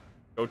to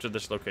go to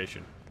this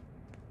location?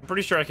 I'm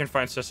pretty sure I can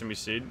find Sesame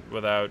Seed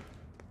without.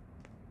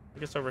 I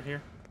think it's over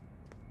here.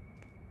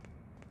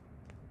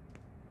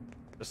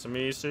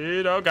 Sesame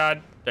Seed. Oh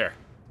God, there.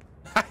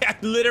 I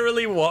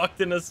literally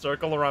walked in a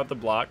circle around the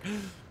block.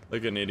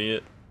 Like an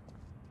idiot.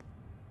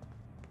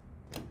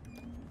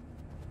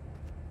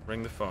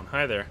 Ring the phone.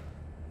 Hi there.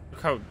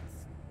 Look how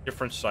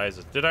different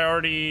sizes. Did I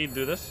already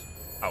do this?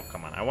 Oh,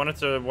 come on. I wanted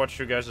to watch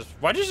you guys.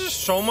 Why is there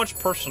so much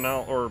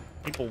personnel or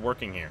people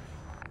working here?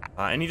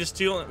 I need to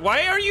steal.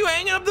 Why are you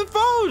hanging up the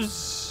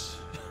phones?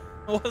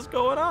 What's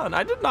going on?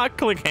 I did not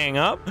click hang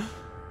up.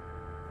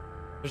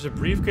 There's a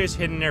briefcase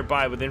hidden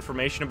nearby with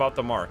information about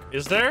the mark.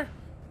 Is there?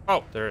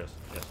 Oh, there is.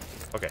 Yes.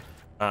 Okay.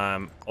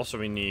 Also,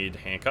 we need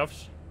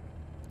handcuffs.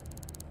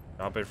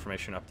 Job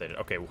information updated.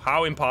 Okay,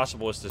 how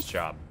impossible is this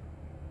job?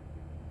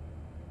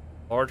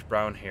 Large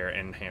brown hair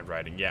and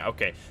handwriting. Yeah,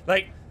 okay.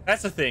 Like,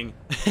 that's the thing.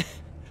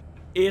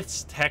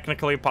 It's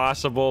technically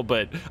possible,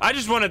 but I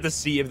just wanted to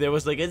see if there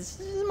was like a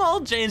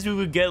small chance we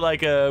would get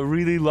like a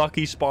really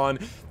lucky spawn.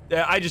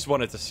 I just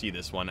wanted to see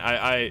this one.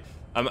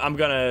 I'm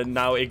gonna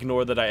now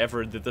ignore that I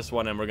ever did this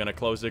one, and we're gonna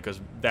close it because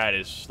that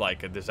is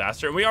like a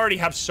disaster. And we already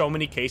have so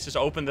many cases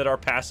open that are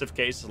passive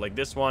cases, like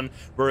this one.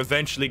 We're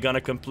eventually gonna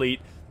complete.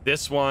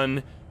 This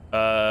one,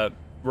 we're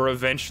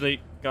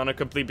eventually gonna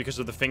complete because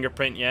of the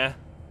fingerprint. Yeah,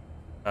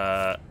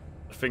 the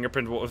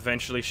fingerprint will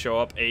eventually show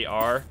up.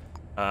 AR,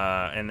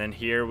 and then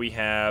here we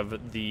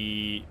have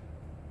the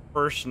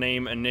first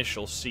name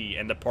initial C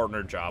and the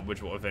partner job,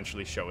 which will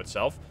eventually show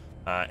itself.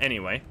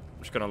 Anyway,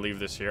 I'm just gonna leave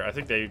this here. I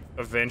think they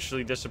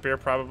eventually disappear,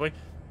 probably.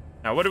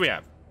 Now, what do we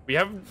have? We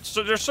have,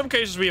 so there's some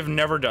cases we have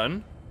never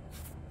done.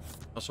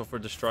 Also for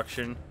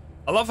destruction.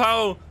 I love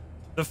how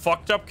the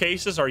fucked up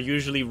cases are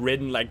usually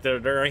written like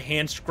they're a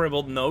hand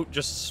scribbled note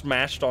just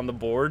smashed on the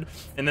board,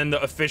 and then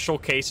the official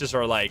cases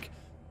are like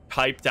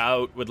typed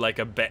out with like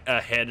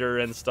a header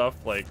and stuff.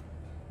 Like,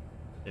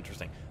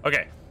 interesting.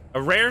 Okay,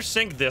 a rare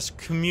sync disk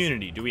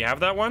community. Do we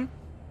have that one?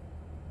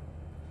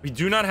 We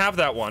do not have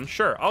that one.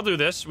 Sure, I'll do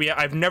this.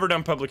 I've never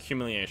done public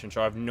humiliation, so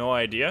I have no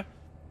idea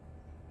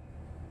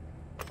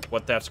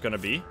what that's gonna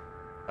be.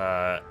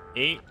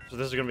 8. So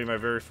this is gonna be my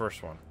very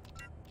first one.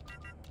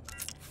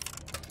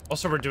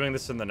 Also, we're doing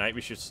this in the night.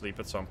 We should sleep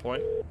at some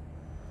point.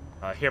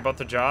 Hear about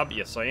the job?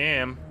 Yes, I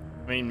am.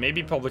 I mean,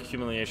 maybe public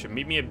humiliation.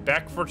 Meet me at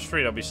Beckford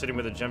Street. I'll be sitting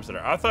with a gem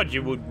sitter. I thought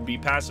you would be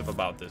passive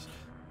about this.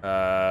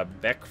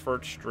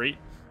 Beckford Street.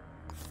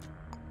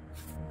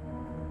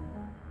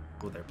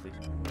 Go there, please.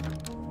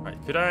 Alright,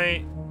 could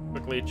I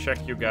quickly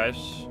check you guys?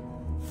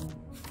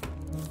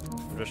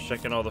 I'm just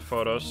checking all the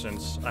photos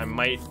since I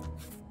might...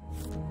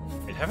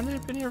 Wait, haven't I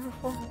been here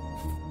before?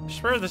 I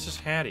swear this is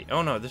Hattie.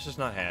 Oh no, this is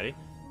not Hattie.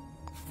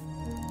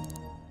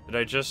 Did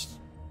I just...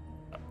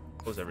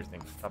 close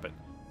everything. Stop it.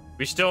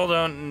 We still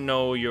don't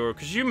know your...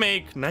 Because you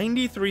make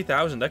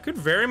 93,000. That could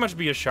very much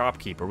be a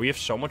shopkeeper. We have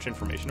so much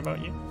information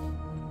about you.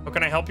 How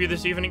can I help you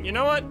this evening? You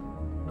know what?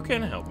 Who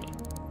can help me?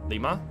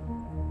 Lima?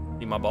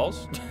 Lima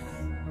balls?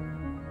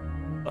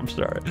 I'm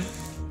sorry.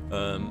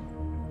 I'm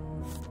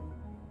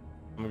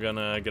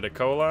gonna get a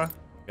cola.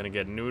 I'm gonna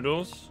get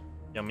noodles.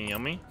 Yummy,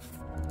 yummy.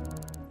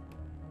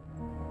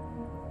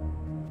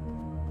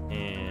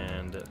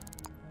 And...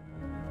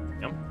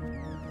 yum.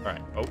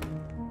 Alright. Oh.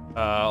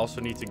 Also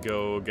need to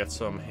go get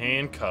some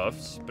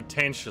handcuffs.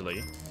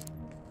 Potentially.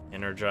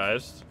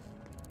 Energized.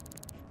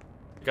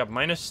 I got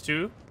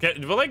 -2.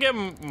 Will I get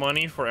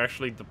money for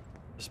actually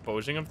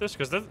disposing of this?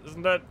 Because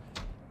isn't that...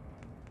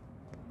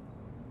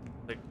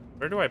 like,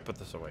 where do I put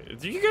this away?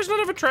 Do you guys not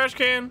have a trash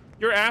can?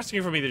 You're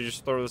asking for me to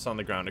just throw this on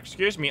the ground.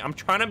 Excuse me, I'm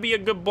trying to be a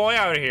good boy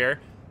out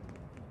here.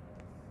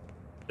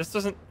 This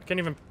doesn't... I can't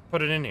even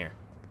put it in here.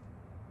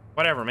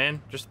 Whatever,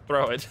 man. Just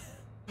throw it.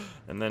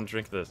 And then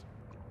drink this.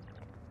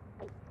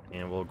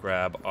 And we'll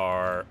grab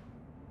our...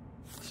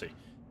 let's see.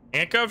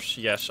 Handcuffs?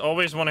 Yes.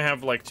 Always want to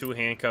have, like, 2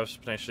 handcuffs,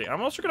 potentially.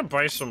 I'm also going to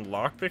buy some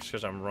lockpicks,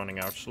 because I'm running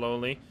out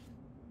slowly.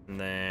 And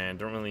then,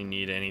 don't really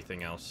need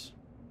anything else.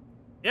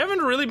 We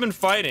haven't really been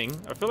fighting.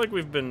 I feel like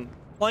we've been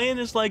playing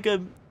as, like,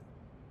 a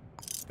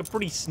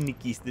pretty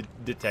sneaky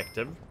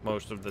detective,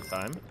 most of the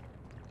time.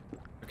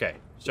 Okay,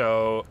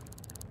 so...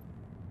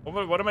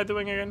 what am I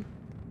doing again?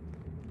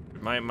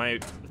 My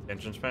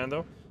attention span,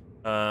 though?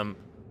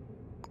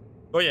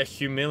 Oh yeah,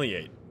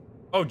 humiliate.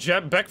 Oh,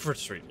 Beckford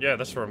Street. Yeah,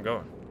 that's where I'm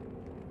going.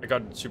 I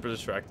got super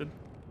distracted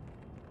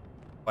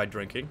by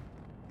drinking.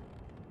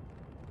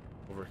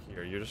 Over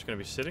here. You're just gonna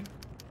be sitting?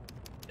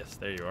 Yes,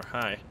 there you are.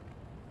 Hi.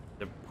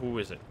 Who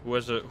is it?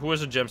 Who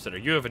is a gem setter?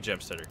 You have a gem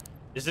setter.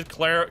 Is it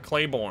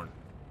Claiborne?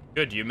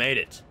 Good, you made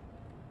it.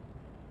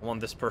 I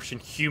want this person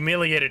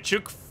humiliated.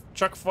 Chuck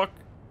fuck.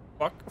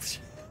 Chuck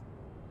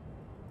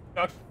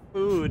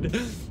food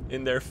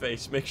in their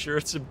face. Make sure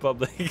it's in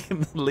public.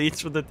 And the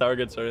leads for the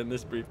targets are in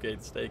this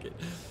briefcase. Take it.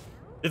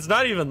 It's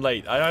not even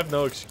late. I have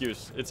no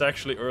excuse. It's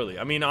actually early.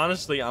 I mean,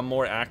 honestly, I'm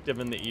more active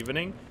in the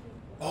evening.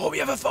 Oh, we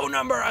have a phone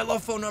number. I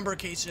love phone number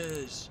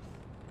cases.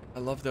 I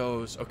love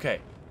those. Okay,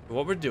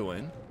 what we're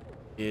doing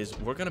is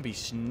we're gonna be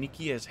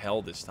sneaky as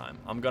hell this time.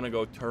 I'm gonna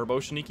go turbo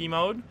sneaky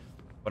mode.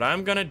 What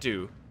I'm gonna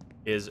do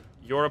is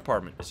your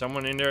apartment. Is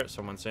someone in there?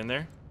 Someone's in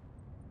there.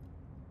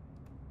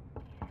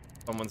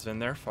 Someone's in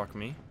there. Fuck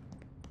me.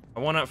 I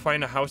want to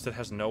find a house that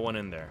has no one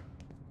in there.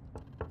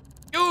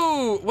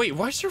 Ooh, wait,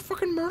 why is there a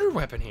fucking murder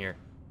weapon here?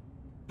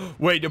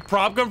 Wait, the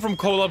prop gun from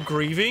Collab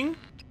Grieving?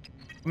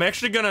 I'm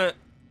actually gonna...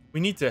 We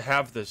need to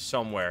have this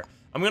somewhere.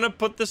 I'm gonna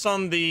put this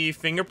on the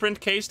fingerprint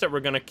case that we're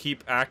gonna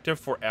keep active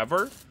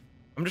forever.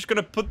 I'm just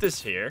gonna put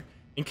this here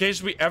in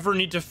case we ever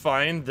need to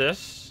find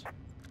this.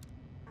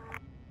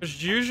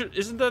 Because usually...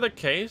 Isn't that the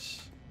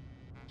case?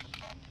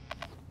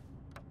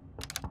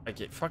 I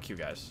get... Fuck you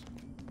guys.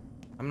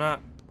 I'm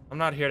not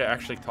here to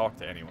actually talk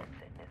to anyone.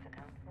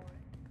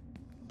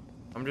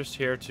 I'm just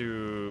here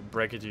to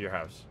break into your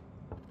house.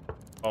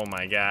 Oh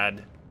my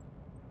god.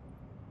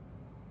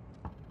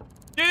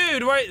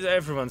 Dude, why?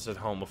 Everyone's at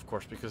home, of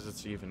course, because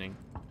it's evening.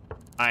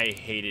 I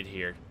hate it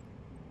here.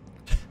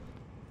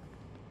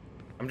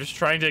 I'm just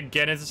trying to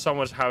get into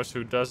someone's house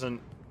who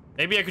doesn't...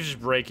 Maybe I could just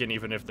break in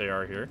even if they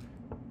are here.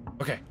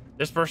 Okay,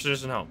 this person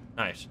isn't home.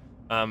 Nice.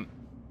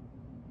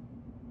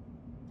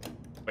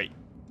 Wait.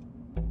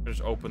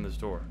 Just open this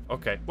door.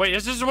 Okay. Wait,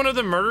 is this one of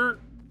the murder...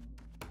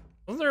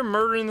 Wasn't there a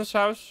murder in this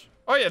house?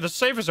 Oh yeah, the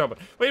safe is open.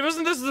 Wait,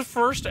 wasn't this the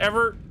first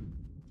ever...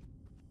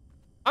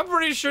 I'm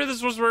pretty sure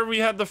this was where we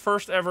had the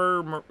first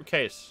ever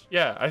case.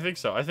 Yeah, I think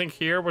so. I think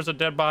here was a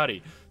dead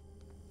body.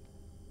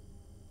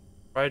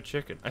 Fried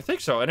chicken. I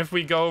think so. And if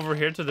we go over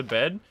here to the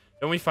bed,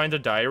 don't we find a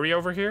diary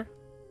over here?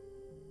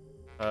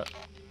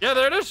 Yeah,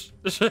 there it is.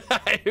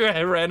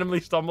 I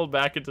randomly stumbled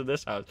back into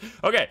this house.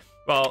 Okay,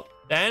 well,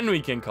 then we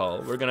can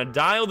call. We're gonna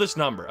dial this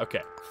number.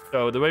 Okay,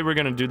 so the way we're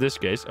gonna do this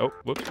case, oh,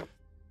 whoops,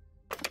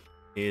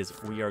 is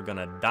we are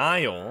gonna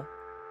dial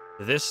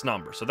this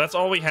number. So that's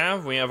all we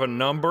have. We have a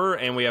number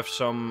and we have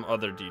some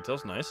other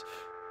details. Nice.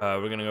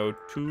 We're gonna go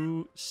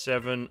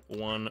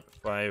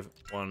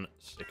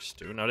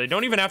 2715162. Now they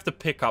don't even have to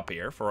pick up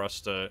here for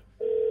us to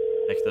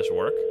make this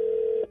work.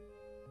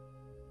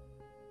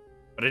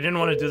 But I didn't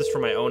want to do this for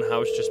my own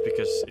house just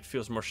because it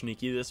feels more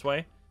sneaky this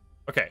way.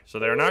 Okay, so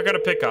they're not gonna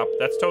pick up.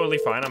 That's totally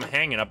fine. I'm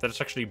hanging up.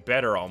 That's actually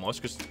better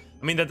almost, because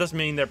I mean that does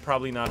mean they're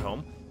probably not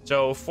home.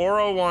 So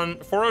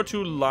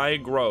 402 Lie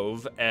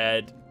Grove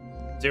at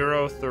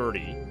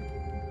 0:30.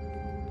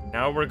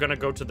 Now we're gonna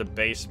go to the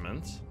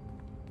basement.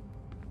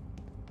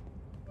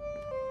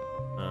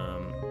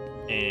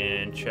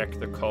 And check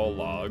the call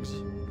logs.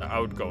 The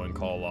outgoing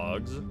call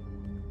logs.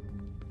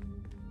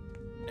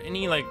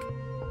 Any, like,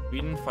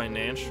 Whedon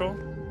Financial?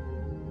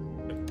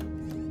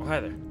 Oh,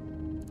 hi there.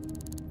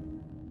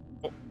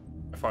 Oh,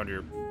 I found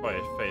your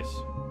face.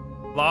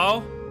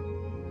 Hello?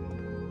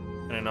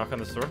 Can I knock on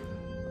this door?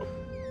 Oh,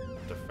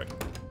 what the frick?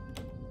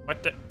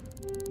 What the...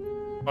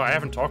 Oh, I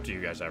haven't talked to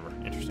you guys ever.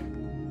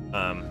 Interesting.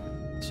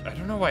 So I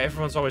don't know why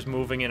everyone's always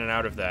moving in and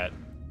out of that.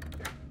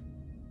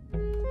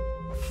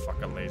 Oh,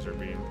 fucking laser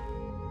beam.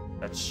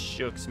 That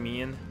shooks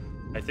me in.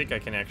 I think I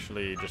can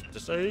actually just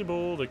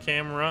disable the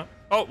camera.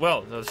 Oh,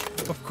 well,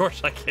 of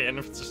course I can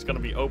if it's just gonna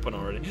be open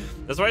already.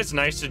 That's why it's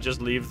nice to just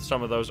leave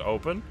some of those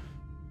open.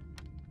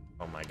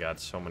 Oh my god,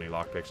 so many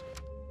lockpicks.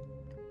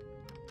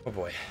 Oh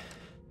boy.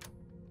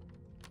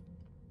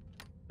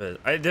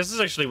 This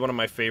is actually one of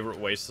my favorite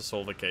ways to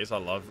solve a case. I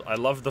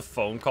love the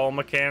phone call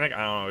mechanic. I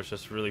don't know, it's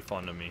just really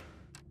fun to me.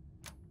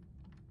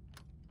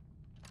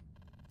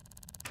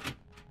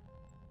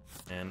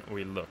 And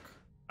we look.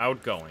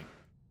 Outgoing.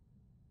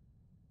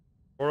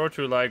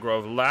 402 Lie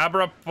Grove,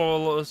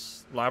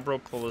 Labropolis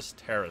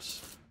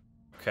Terrace.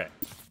 Okay.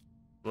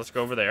 Let's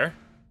go over there.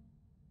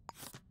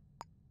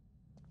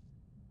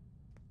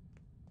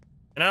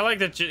 And I like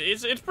that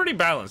it's pretty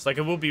balanced. Like,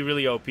 it will be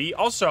really OP.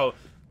 Also,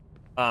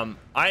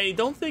 I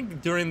don't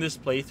think during this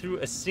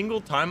playthrough a single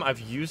time I've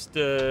used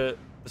the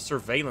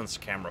surveillance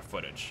camera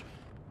footage.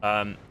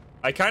 I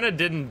kind of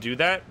didn't do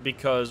that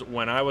because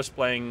when I was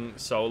playing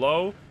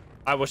solo,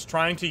 I was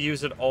trying to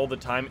use it all the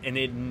time and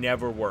it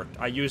never worked.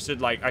 I used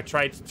it, like, I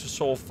tried to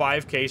solve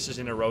 5 cases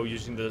in a row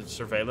using the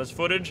surveillance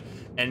footage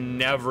and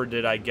never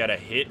did I get a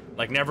hit.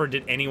 Like, never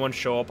did anyone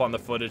show up on the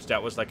footage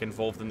that was, like,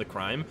 involved in the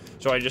crime.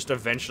 So I just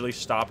eventually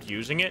stopped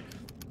using it.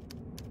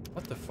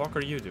 What the fuck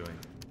are you doing?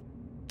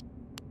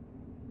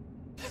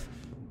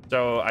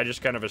 So I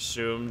just kind of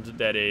assumed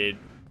that it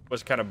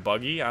was kind of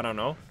buggy. I don't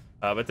know.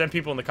 But then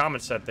people in the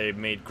comments said they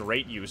made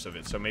great use of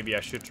it, so maybe I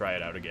should try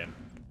it out again.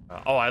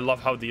 Oh, I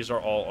love how these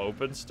are all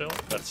open still.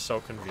 That's so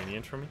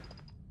convenient for me.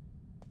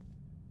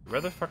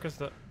 Where the fuck is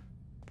the...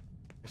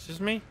 This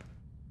is me?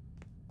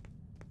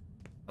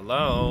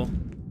 Hello?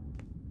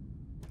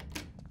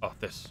 Oh,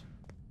 this.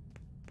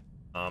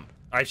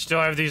 I still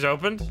have these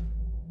opened?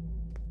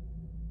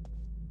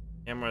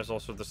 Camera is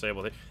also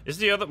disabled. Is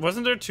the other...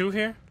 Wasn't there 2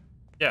 here?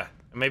 Yeah.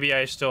 Maybe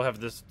I still have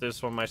this.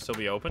 This one might still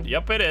be open.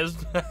 Yep, it is.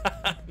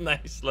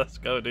 Nice. Let's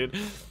go, dude.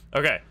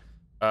 Okay.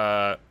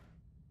 So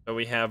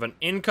we have an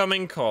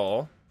incoming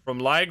call from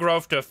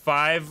Lygrove to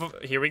 5.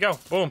 Here we go.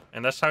 Boom.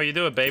 And that's how you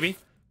do it, baby.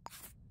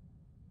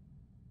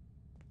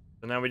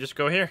 So now we just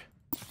go here.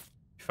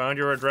 You found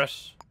your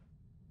address.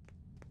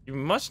 You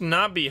must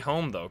not be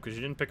home, though, because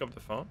you didn't pick up the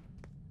phone.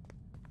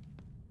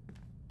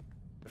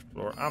 5th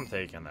floor. I'm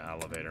taking the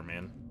elevator,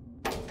 man.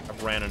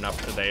 I've ran enough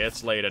today.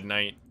 It's late at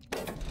night.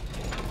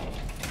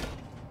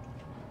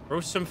 Throw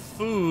some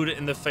food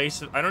in the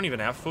face of... I don't even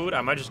have food.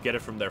 I might just get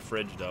it from their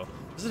fridge, though.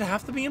 Does it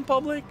have to be in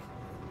public?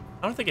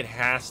 I don't think it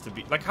has to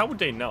be. Like, how would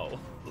they know?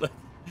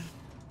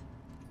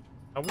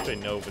 How would they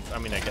know? But I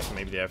mean, I guess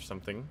maybe they have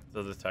something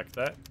to detect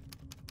that.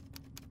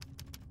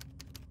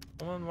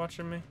 Someone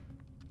watching me?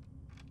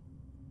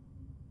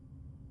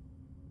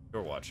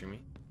 You're watching me.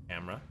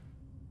 Camera.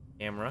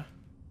 Camera.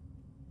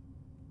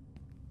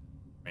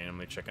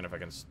 Randomly checking if I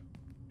can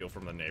steal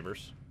from the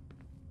neighbors.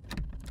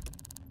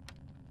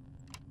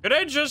 Could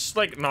I just,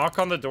 like, knock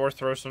on the door,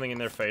 throw something in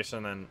their face,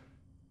 and then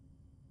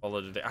call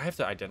it a day? I have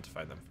to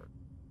identify them first.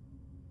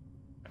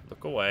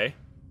 Look away.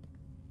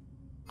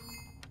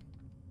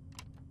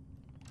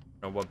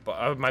 No,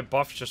 what? My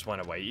buff just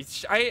went away.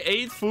 I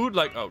ate food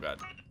like... Oh,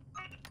 God.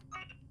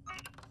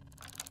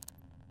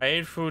 I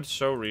ate food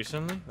so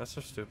recently. That's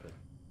so stupid.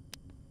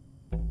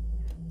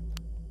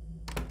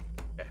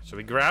 Okay, so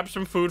we grabbed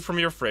some food from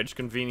your fridge.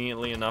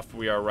 Conveniently enough,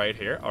 we are right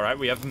here. All right,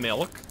 we have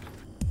milk.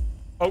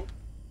 Oh.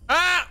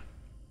 Ah!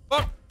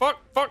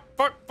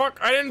 Fuck.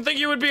 I didn't think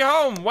you would be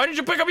home. Why did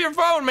you pick up your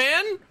phone,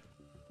 man?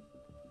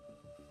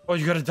 Oh,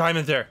 you got a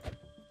diamond there.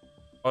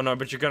 Oh, no,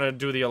 but you're gonna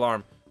do the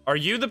alarm. Are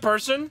you the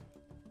person?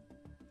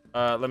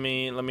 Let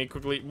me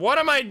quickly... What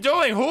am I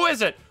doing? Who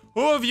is it?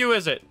 Who of you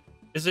is it?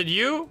 Is it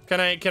you? Can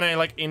I,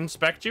 like,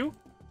 inspect you?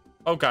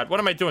 Oh, God,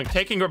 what am I doing?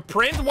 Taking a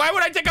print? Why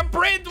would I take a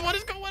print? What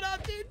is going on,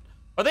 dude?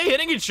 Are they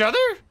hitting each other?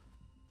 Are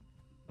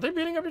they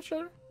beating up each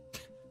other?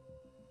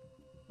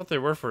 I thought they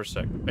were for a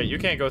sec. Wait, you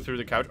can't go through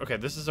the couch. Okay,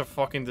 this is a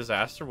fucking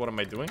disaster. What am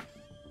I doing?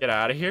 Get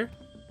out of here.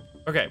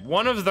 Okay,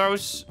 one of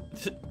those...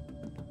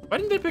 Why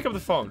didn't they pick up the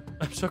phone?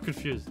 I'm so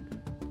confused.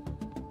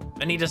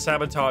 I need to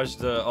sabotage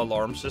the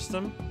alarm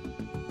system.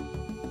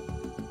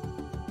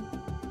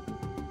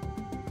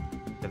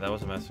 Okay, that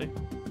was messy.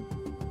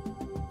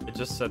 It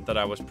just said that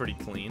I was pretty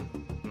clean.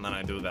 And then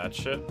I do that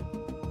shit.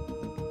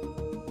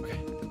 Okay,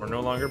 we're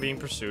no longer being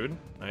pursued.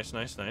 Nice.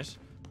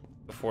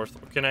 The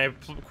 4th. Can I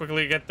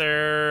quickly get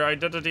their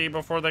identity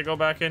before they go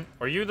back in?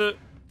 Are you the...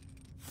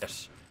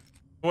 Yes.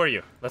 Who are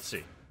you? Let's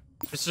see.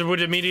 This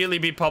would immediately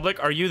be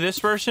public. Are you this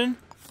person?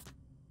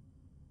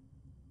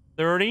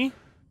 30?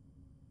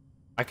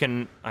 I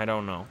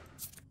don't know.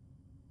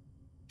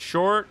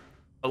 Short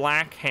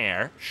black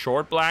hair,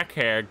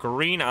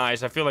 green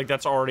eyes. I feel like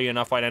that's already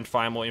enough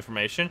identifiable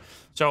information.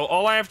 So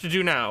all I have to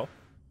do now...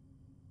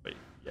 Wait,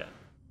 yeah.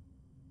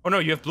 Oh, no,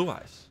 you have blue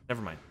eyes.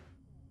 Never mind.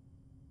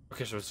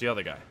 Okay, so it's the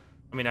other guy.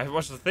 I mean, I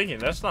was thinking,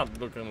 that's not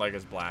looking like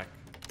it's black.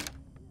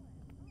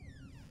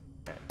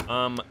 Okay,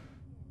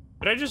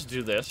 could I just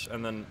do this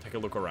and then take a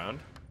look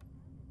around?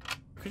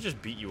 I could just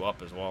beat you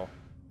up as well.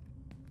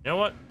 You know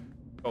what?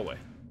 Go away.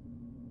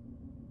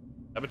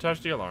 Sabotage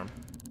the alarm.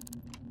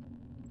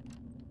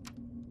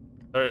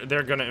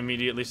 They're gonna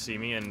immediately see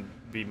me and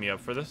beat me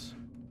up for this.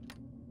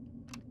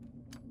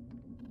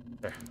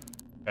 There.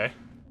 Okay.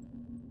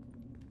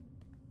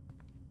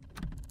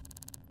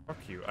 Fuck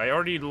you. I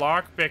already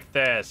lockpicked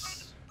this.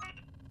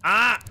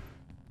 Ah!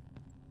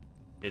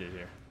 Get it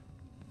here.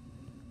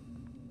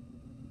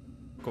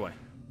 Go away.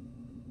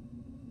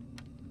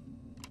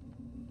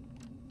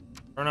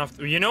 Turn off.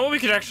 You know what we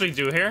could actually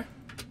do here?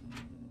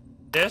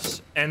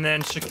 This, and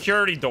then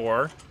security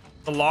door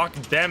to lock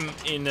them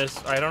in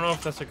this. I don't know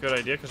if that's a good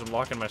idea because I'm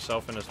locking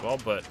myself in as well,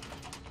 but...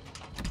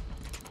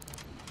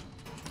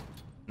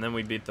 And then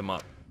we beat them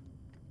up.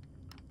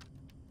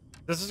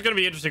 This is going to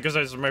be interesting because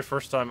this is my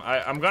first time.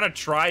 I'm going to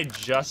try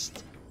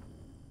just...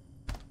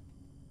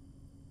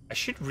 I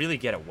should really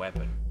get a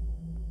weapon.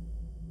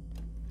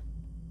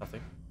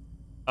 Nothing.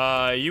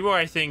 You,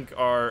 I think,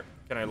 are...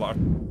 Can I lock?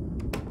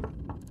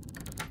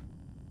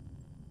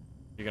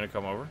 You gonna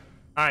come over?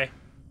 Hi.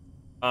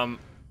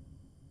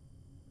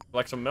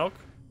 Like some milk?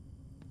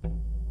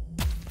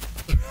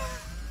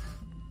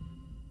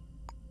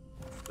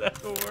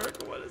 That will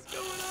work? What is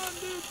going on,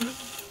 dude?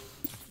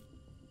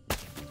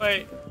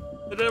 Wait,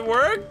 did it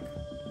work?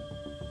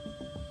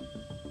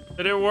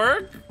 Did it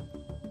work?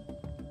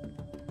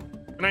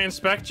 Can I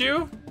inspect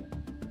you?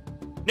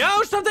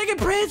 No, stop taking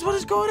prints! What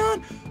is going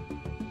on?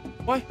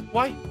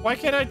 Why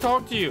can't I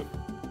talk to you?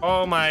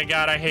 Oh my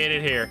god, I hate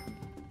it here.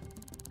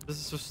 This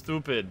is so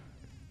stupid.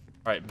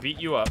 All right, beat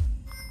you up.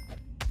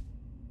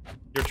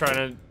 You're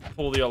trying to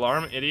pull the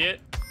alarm, idiot.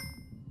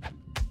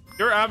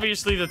 You're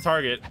obviously the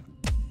target.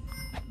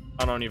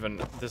 I don't even...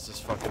 This is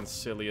fucking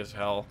silly as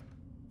hell.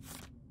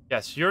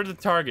 Yes, you're the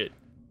target.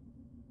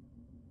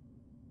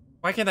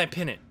 Why can't I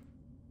pin it?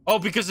 Oh,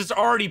 because it's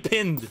already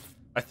pinned,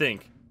 I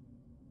think.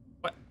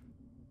 What?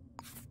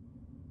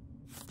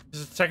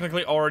 Is it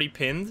technically already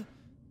pinned?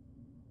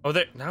 Oh,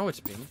 there... Now it's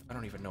pinned. I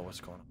don't even know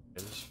what's going on.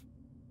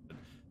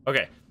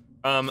 Okay.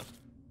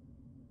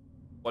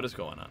 What is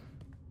going on?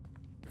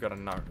 We gotta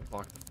lock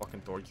the fucking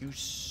door. You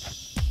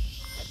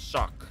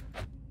suck.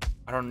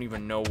 I don't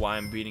even know why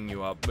I'm beating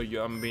you up, but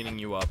I'm beating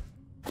you up.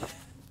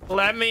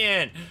 Let me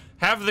in.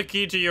 Have the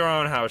key to your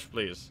own house,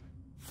 please.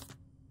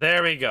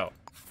 There we go.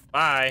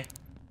 Bye.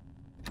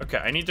 Okay,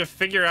 I need to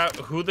figure out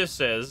who this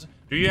is.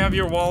 Do you have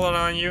your wallet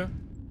on you?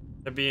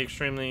 That'd be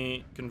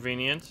extremely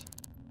convenient.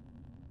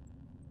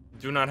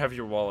 Do not have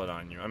your wallet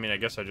on you. I mean, I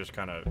guess I just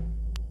kind of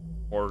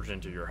forged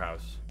into your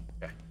house.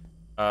 Okay.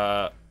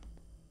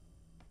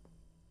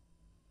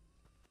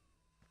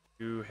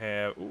 You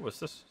have... Ooh, what's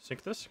this?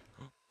 Sync this?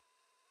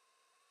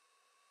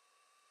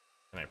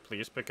 Can I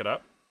please pick it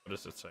up? What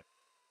does it say?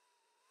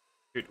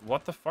 Dude,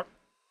 what the fuck?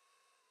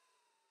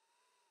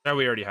 Now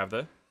we already have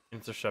the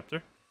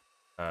interceptor.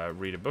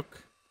 Read a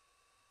book.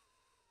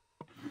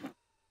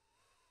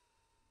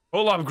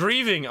 Hold up,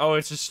 grieving! Oh,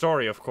 it's a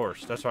story, of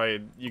course. That's why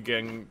you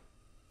getting...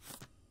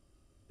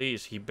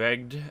 Please, he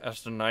begged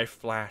as the knife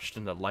flashed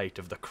in the light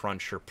of the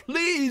cruncher.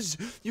 Please,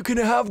 you can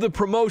have the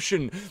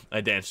promotion.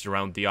 I danced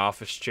around the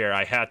office chair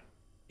I had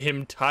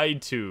him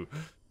tied to.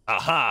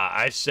 Aha,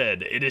 I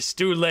said, it is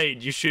too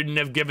late. You shouldn't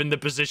have given the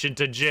position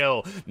to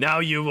Jill. Now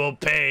you will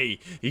pay.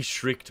 He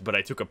shrieked, but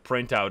I took a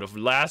printout of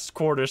last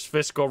quarter's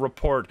fiscal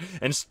report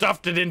and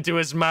stuffed it into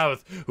his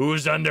mouth.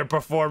 Who's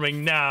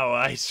underperforming now?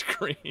 I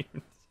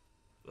screamed.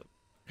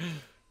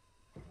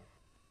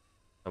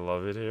 I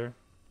love it here.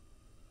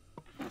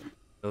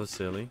 So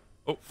silly.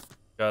 Oh,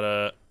 got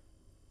a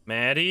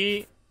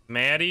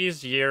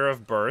Maddie's year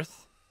of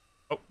birth.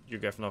 Oh, you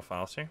have no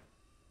files here.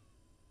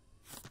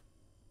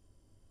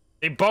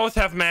 They both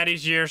have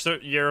Maddie's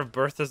year of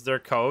birth as their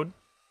code.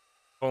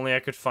 If only I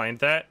could find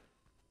that.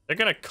 They're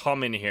gonna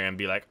come in here and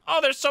be like,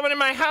 oh, there's someone in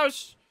my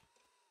house!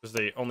 Because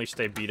they only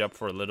stay beat up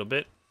for a little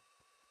bit.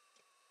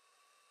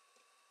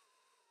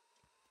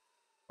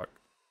 Fuck.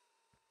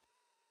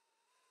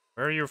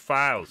 Where are your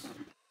files?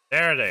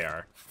 There they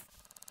are.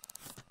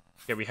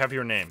 Okay, we have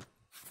your name.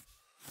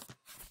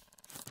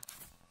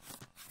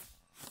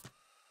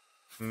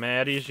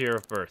 Maddie's year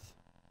of birth.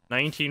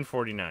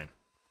 1949.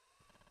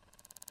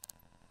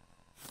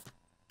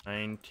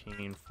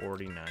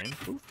 1949.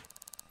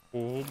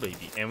 Oh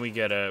baby, and we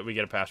get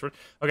a password.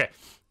 Okay,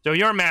 so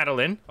you're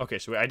Madeline. Okay,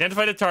 so we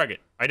identify the target,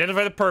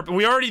 identify the purpose.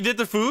 We already did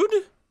the food.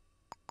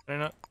 Can I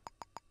not?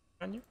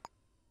 Can you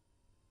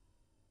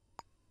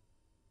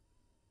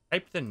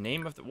type the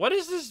name of the? What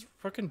is this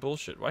fucking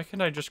bullshit? Why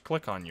can't I just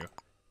click on you?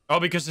 Oh,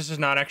 because this is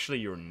not actually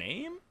your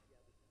name.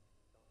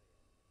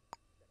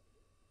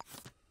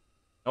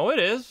 Oh, it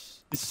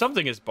is.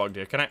 Something is bugged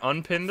here. Can I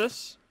unpin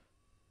this?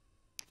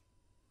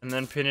 And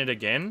then pin it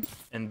again,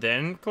 and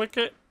then click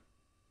it?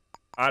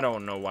 I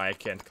don't know why I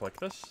can't click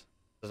this.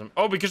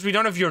 Oh, because we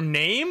don't have your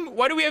name?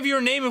 Why do we have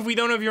your name if we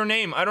don't have your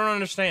name? I don't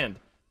understand.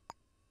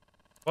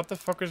 What the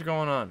fuck is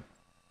going on?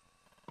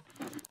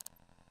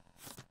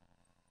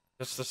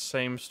 It's the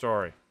same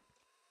story.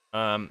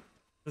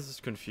 This is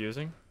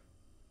confusing.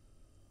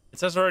 It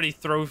says already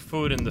throw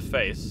food in the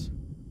face.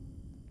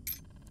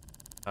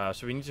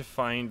 So we need to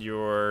find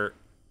your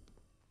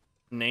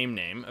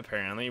name,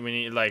 apparently. We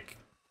need, like,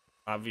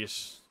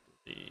 obviously...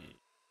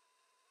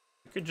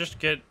 You could just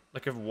get,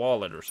 like, a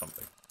wallet or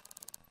something.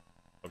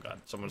 Oh, God.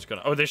 Someone's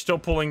gonna... Oh, they're still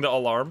pulling the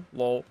alarm?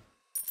 Lol.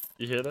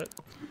 You hear that?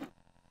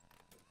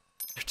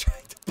 They're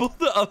trying to pull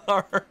the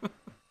alarm.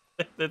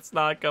 It's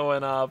not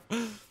going off.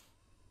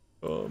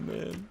 Oh,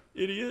 man.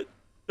 Idiot.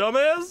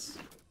 Dumbass.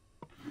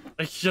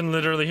 I can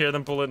literally hear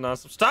them pull it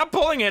nonstop. Stop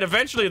pulling it!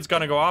 Eventually it's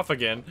gonna go off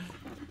again.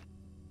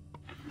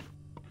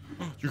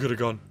 You got a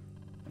gun.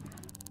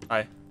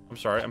 Hi. I'm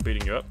sorry. I'm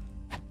beating you up.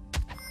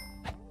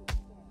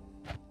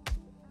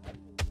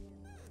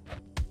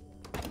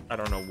 I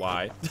don't know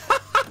why.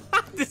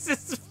 This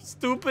is the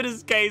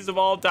stupidest case of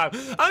all time.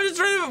 I'm just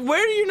trying to...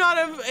 Where do you not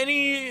have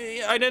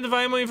any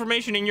identifiable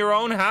information in your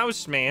own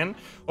house, man?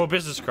 Oh,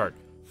 business card.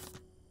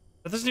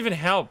 That doesn't even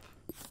help.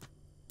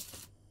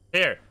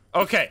 Here.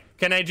 Okay.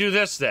 Can I do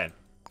this then?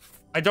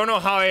 I don't know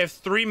how I have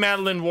 3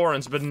 Madeline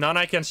Warrens, but none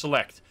I can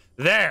select.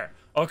 There.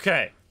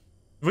 Okay.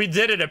 We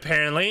did it,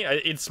 apparently.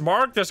 It's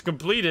marked as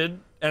completed,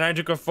 and I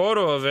took a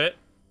photo of it.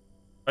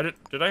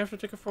 Did I have to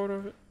take a photo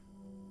of it?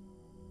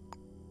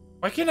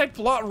 Why can't I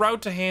plot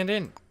route to hand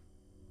in?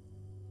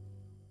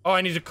 Oh,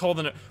 I need to call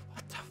the...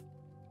 What the...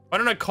 Why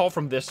don't I call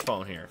from this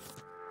phone here?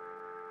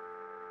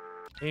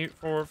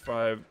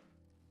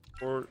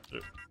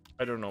 84542.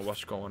 I don't know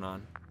what's going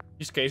on.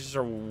 These cases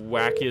are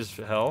wacky as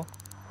hell.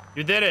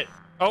 You did it.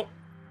 Oh.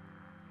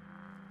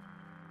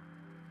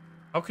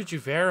 How could you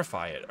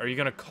verify it? Are you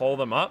gonna call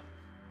them up?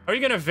 Are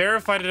you gonna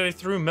verify that I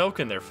threw milk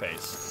in their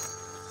face?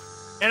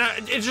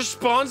 And it just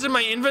spawns in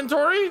my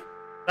inventory?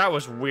 That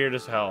was weird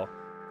as hell.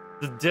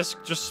 The disc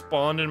just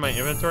spawned in my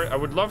inventory. I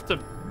would love to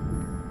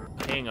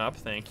hang up,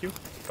 thank you.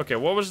 Okay,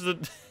 what was the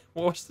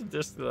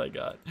disc that I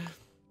got?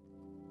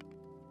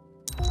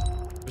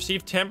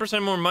 Receive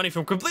 10% more money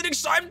from completing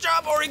side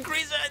job or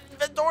increase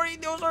inventory.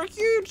 Those are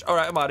huge. All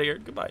right, I'm out of here.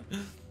 Goodbye.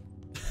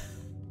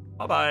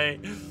 Bye-bye.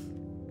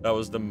 That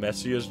was the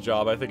messiest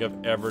job I think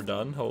I've ever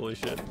done. Holy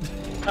shit.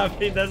 I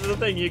mean, that's the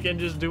thing. You can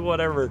just do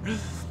whatever.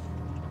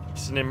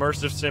 It's an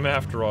immersive sim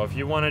after all. If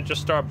you want to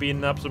just start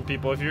beating up some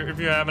people, if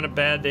you're having a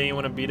bad day, you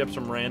want to beat up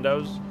some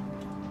randos,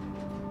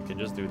 you can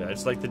just do that.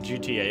 It's like the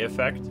GTA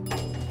effect.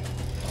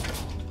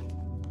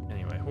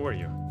 Anyway, who are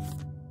you?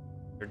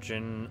 You're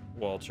Jin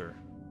Walter.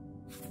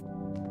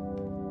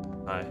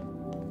 Hi.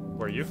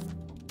 Who are you?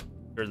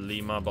 You're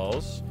Lima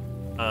Balls.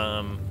 Who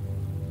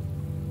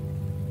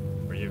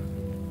are you?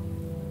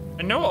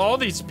 I know all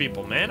these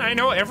people, man. I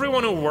know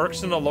everyone who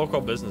works in the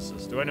local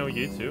businesses. Do I know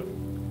you too?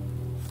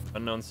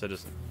 Unknown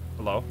citizen.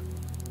 Hello.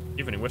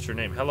 Evening, what's your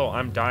name? Hello,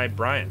 I'm Di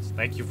Bryant.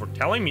 Thank you for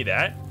telling me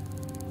that.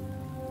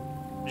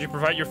 Did you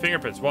provide your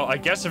fingerprints? Well, I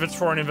guess if it's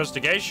for an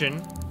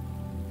investigation.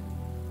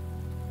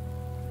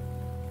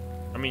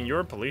 I mean, you're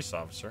a police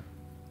officer.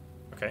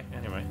 Okay,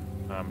 anyway.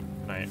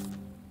 Can I...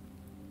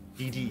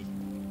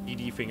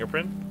 DD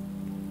fingerprint?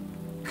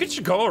 You could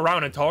just go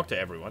around and talk to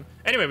everyone.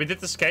 Anyway, we did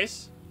this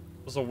case.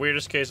 It was the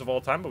weirdest case of all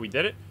time, but we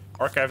did it.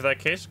 Archive that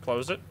case,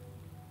 close it.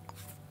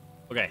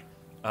 Okay.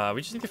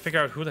 We just need to figure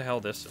out who the hell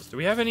this is. Do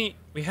we have any...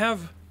 We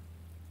have...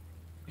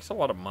 It's a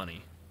lot of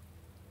money.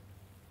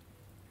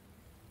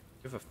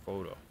 We have a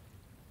photo.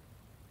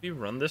 Do you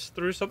run this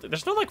through something?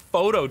 There's no, like,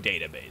 photo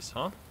database,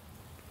 huh?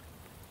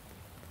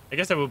 I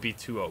guess that would be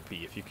too OP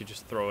if you could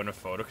just throw in a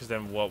photo, because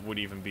then what would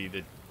even be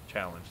the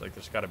challenge? Like,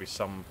 there's got to be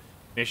some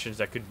missions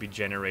that could be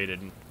generated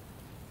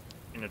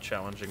in a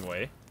challenging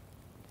way.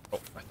 Oh,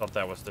 I thought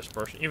that was this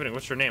person. Evening,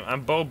 what's your name?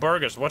 I'm Bo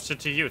Burgess. What's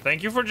it to you?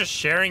 Thank you for just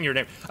sharing your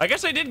name. I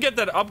guess I did get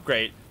that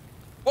upgrade.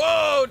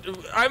 Whoa!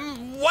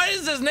 What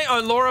is his name?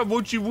 Oh, Laura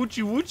Woochie.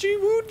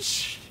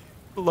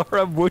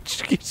 Laura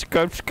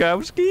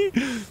Woochkowski?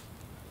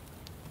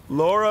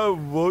 Laura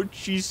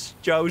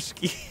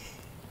Woochkowski.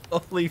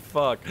 Holy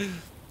fuck.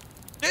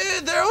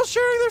 Dude, they're all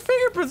sharing their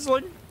fingerprints,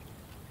 like...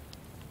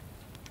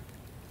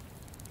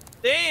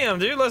 Damn,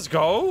 dude, let's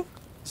go.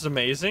 This is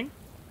amazing.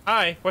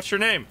 Hi, what's your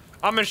name?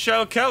 I'm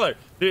Michelle Keller.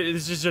 Dude,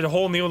 this is a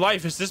whole new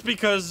life. Is this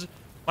because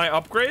my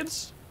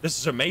upgrades? This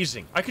is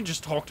amazing. I can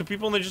just talk to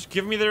people and they just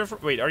give me their...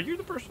 Wait, are you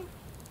the person?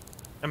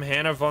 I'm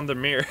Hannah von der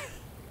Meer.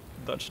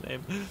 Dutch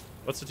name.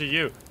 What's it to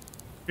you?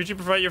 Could you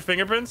provide your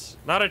fingerprints?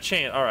 Not a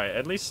chance. All right,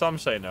 at least some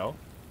say no.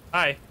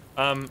 Hi.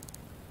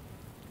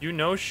 You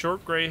know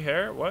short gray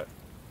hair? What?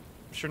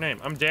 What's your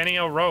name? I'm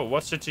Danielle Rowe.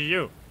 What's it to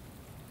you?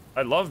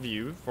 I love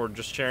you for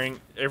just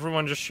sharing...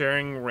 Everyone just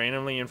sharing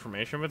randomly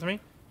information with me.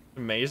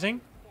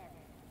 Amazing.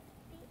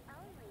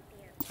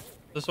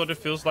 Is this what it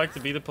feels like to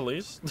be the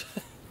police?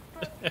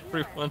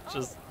 Everyone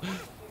just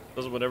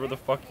does whatever the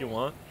fuck you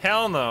want.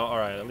 Hell no. All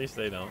right, at least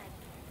they don't.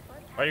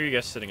 Why are you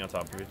guys sitting on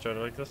top of each other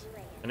like this?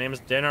 My name is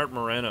Denart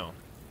Moreno.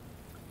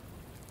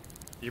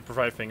 Do you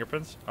provide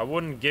fingerprints? I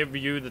wouldn't give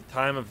you the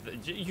time of the...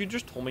 You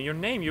just told me your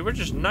name. You were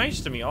just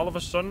nice to me. All of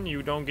a sudden,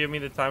 you don't give me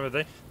the time of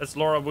the day. That's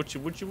Laura Woo.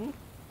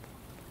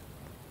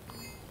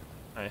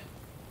 Hi.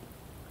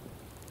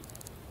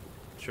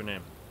 What's your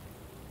name?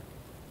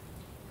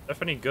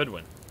 Stephanie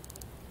Goodwin.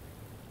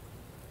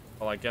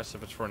 Well, I guess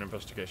if it's for an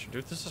investigation.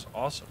 Dude, this is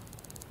awesome.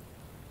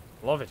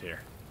 Love it here.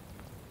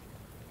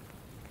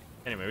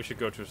 Anyway, we should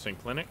go to a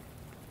sync clinic.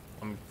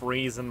 I'm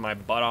freezing my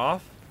butt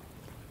off.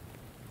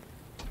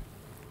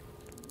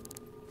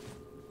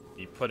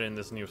 You put in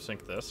this new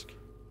sync disk.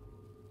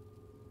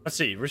 Let's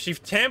see.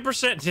 Receive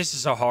 10%. This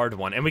is a hard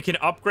one. And we can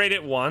upgrade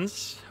it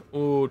once.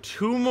 Ooh,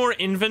 2 more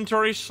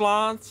inventory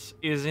slots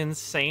is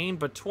insane.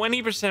 But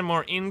 20%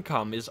 more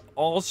income is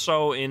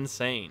also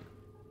insane.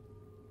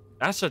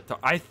 That's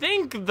I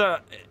think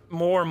the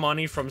more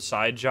money from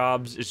side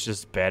jobs is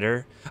just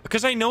better.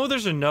 Because I know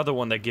there's another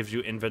one that gives you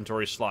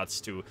inventory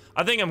slots too.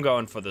 I think I'm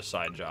going for the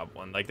side job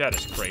one. Like, that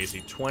is crazy.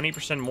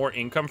 20% more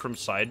income from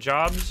side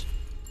jobs.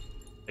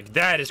 Like,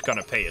 that is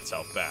gonna pay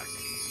itself back.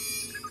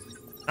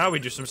 Now we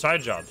do some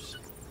side jobs.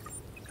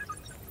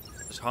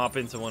 Just hop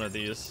into one of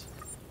these.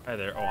 Hi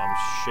there. Oh, I'm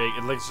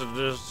shaking.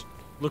 It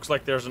looks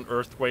like there's an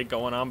earthquake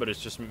going on, but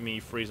it's just me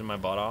freezing my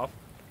butt off.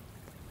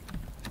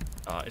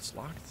 It's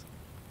locked.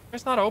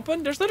 It's not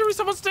open? There's literally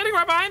someone standing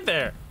right behind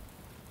there.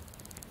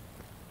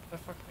 What the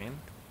fuck, man?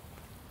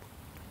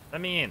 Let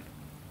me in.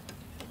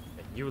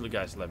 Hey, you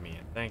guys let me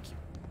in. Thank you.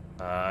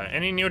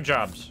 Any new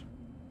jobs?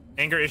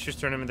 Anger issues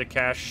turn them into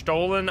cash.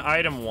 Stolen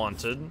item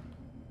wanted.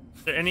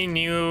 Is there any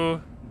new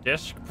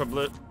disc?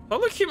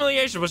 Public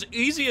humiliation was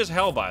easy as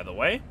hell, by the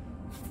way.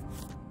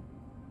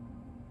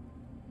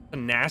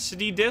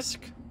 Tenacity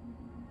disc?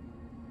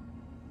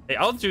 Hey,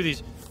 I'll do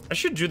these. I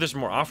should do this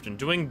more often.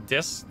 Doing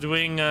discs,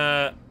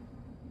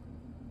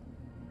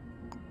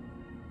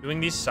 Doing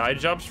these side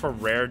jobs for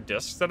rare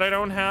discs that I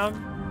don't have.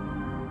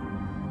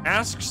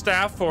 Ask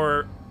staff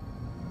for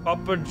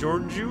Papa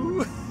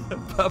Georgiou.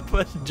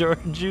 Papa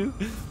Georgiou.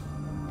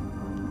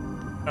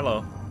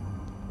 Hello.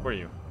 Who are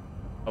you?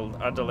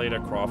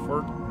 Adelaida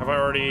Crawford. Have I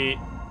already...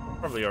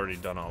 Probably already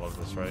done all of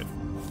this, right?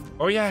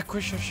 Oh yeah,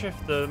 quit your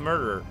shift, the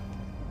murderer.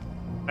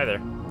 Hi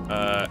there.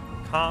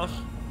 Can't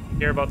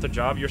hear about the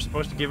job. You're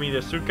supposed to give me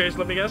the suitcase,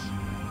 let me guess?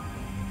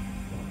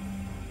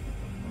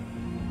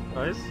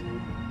 Nice.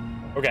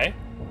 Okay.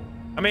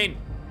 I mean...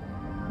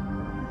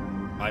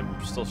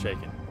 I'm still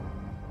shaking.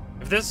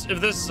 If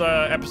this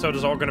episode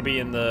is all gonna be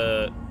in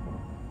the...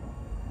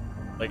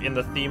 Like, in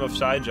the theme of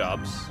side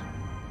jobs,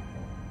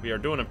 we are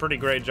doing a pretty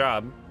great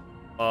job.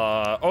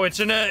 Oh, it's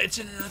in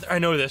another, I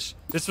know this.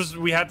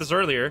 We had this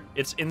earlier.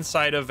 It's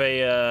inside of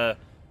a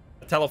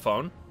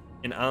telephone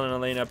in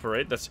Alana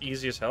Parade. That's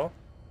easy as hell.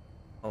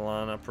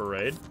 Alana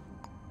Parade.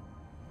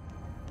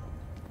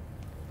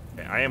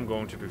 Okay, I am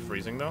going to be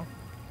freezing though.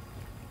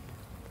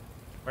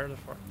 Where the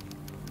fuck?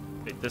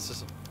 Wait, this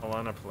is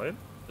Alana Parade?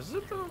 Is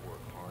it though?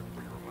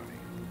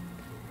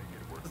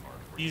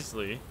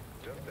 Easily.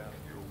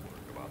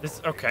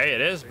 This, okay,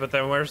 it is, but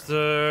then where's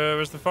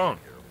the phone?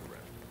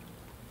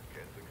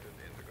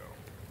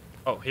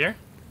 Oh, here?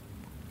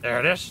 There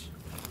it is.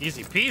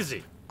 Easy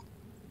peasy.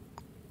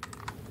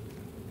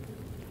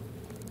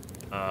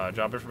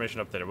 Job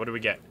information updated. What do we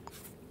get?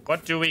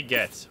 What do we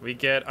get? We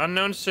get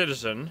unknown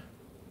citizen.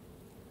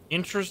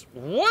 Interest.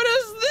 What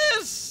is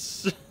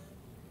this?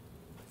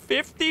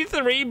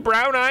 53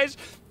 brown eyes.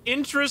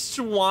 Interest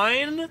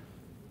wine.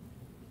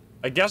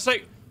 I guess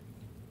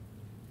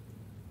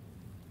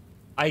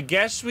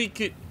we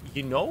could.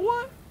 You know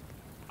what?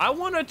 I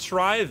want to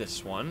try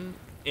this one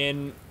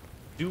and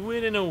do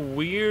it in a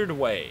weird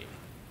way.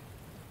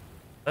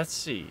 Let's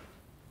see.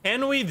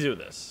 Can we do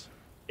this?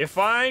 If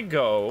I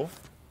go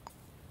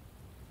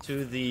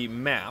to the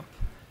map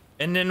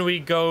and then we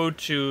go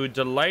to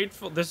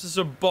delightful, this is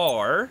a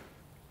bar.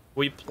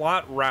 We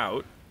plot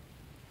route.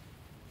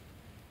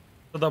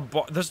 So the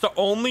bar, this is the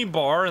only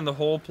bar in the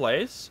whole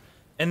place.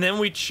 And then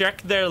we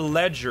check their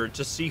ledger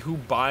to see who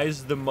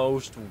buys the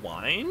most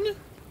wine?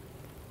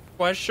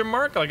 Question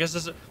mark? I guess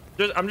this is,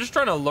 I'm just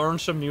trying to learn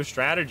some new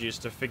strategies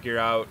to figure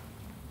out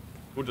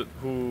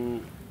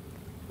who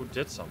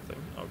did something.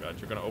 Oh god,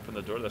 you're gonna open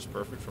the door. That's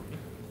perfect for me.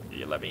 Can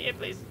you let me in,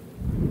 please?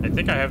 I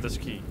think I have this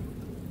key.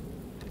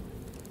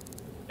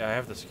 Yeah, I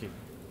have this key.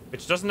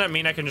 Which doesn't that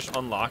mean I can just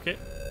unlock it?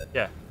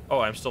 Yeah. Oh,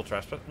 I'm still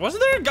trespassing.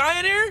 Wasn't there a guy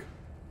in here?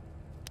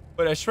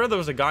 Wait, I swear there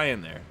was a guy in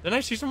there. Didn't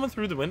I see someone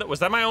through the window? Was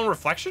that my own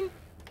reflection?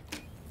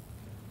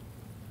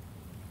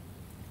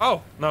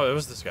 Oh, no, it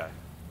was this guy.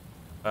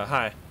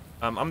 Hi.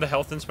 I'm the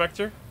health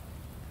inspector.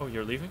 Oh,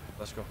 you're leaving?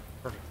 Let's go.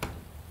 Perfect.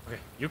 Okay,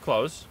 you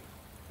close.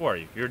 Who are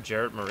you? You're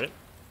Jarrett Merritt.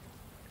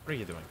 What are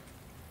you doing?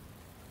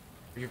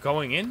 Are you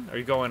going in? Are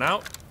you going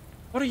out?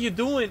 What are you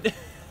doing?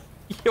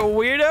 You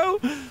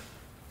weirdo?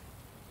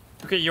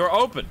 Okay, you're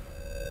open.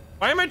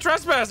 Why am I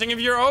trespassing if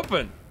you're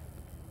open?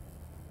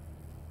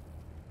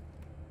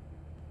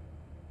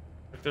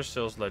 Look, there's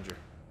sales ledger.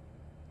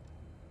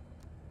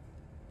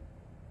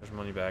 There's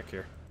money back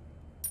here.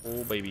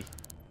 Oh, baby.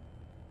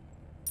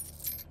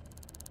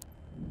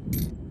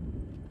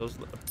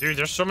 Dude,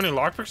 there's so many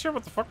lockpicks here.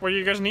 What the fuck? What do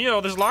you guys need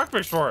all these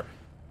lockpicks for?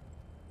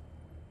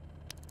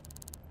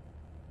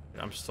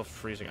 I'm still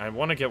freezing. I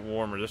want to get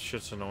warmer. This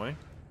shit's annoying.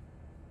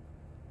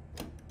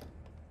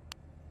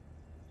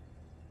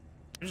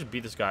 I just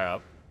beat this guy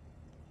up.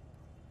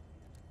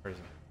 Where is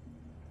he?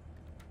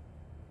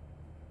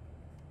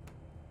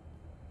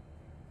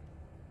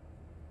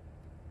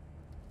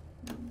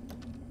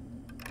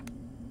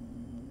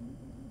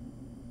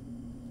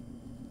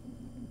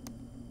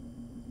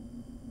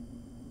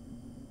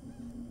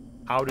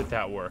 How did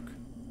that work?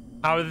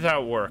 How did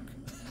that work?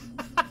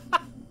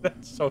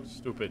 That's so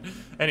stupid.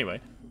 Anyway,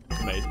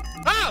 amazing.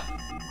 Ah!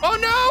 Oh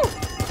no!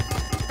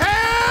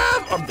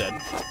 Help! I'm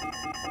dead.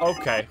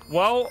 Okay.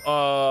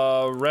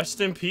 Well, rest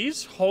in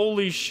peace.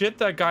 Holy shit,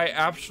 that guy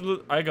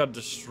absolutely... I got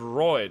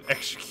destroyed.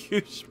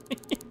 Excuse me.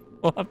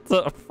 What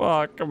the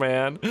fuck,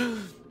 man?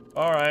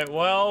 Alright,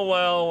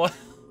 well.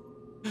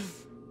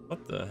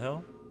 What the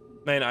hell?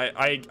 Man,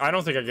 I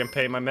don't think I can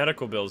pay my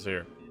medical bills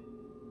here.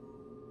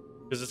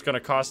 Because it's gonna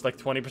cost like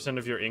 20%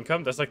 of your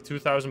income. That's like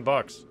 2,000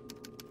 bucks.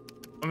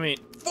 I mean,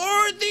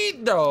 40.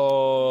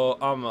 No,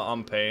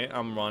 I'm paying.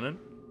 I'm running.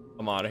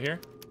 I'm out of here.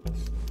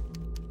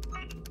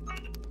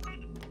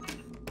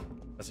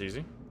 That's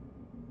easy.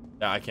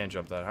 Yeah, I can't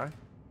jump that high.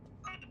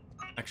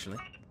 Actually,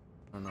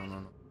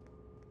 no.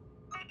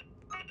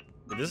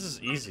 This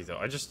is easy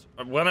though.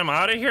 When I'm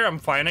out of here, I'm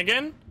fine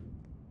again.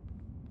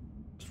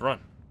 Just run.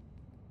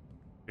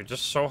 You're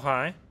just so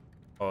high.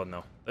 Oh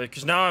no,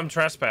 because now I'm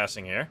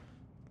trespassing here.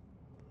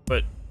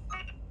 But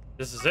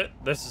this is it.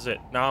 This is it.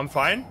 Now I'm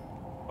fine.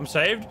 I'm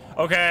saved.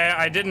 Okay,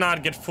 I did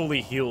not get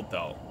fully healed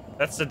though.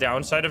 That's the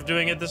downside of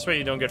doing it this way.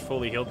 You don't get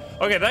fully healed.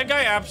 Okay, that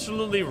guy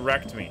absolutely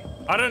wrecked me.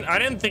 I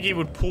didn't think he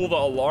would pull the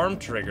alarm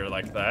trigger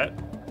like that.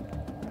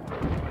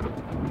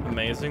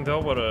 Amazing though.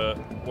 What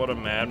a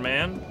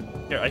madman.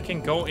 Here, I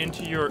can go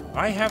into your...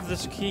 I have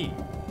this key.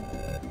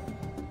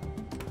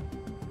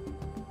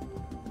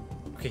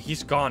 Okay,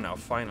 he's gone now,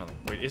 finally.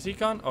 Wait, is he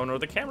gone? Oh no,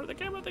 the camera, the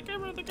camera, the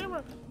camera, the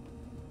camera.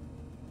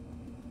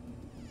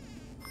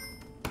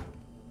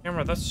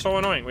 Camera, that's so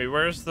annoying. Wait,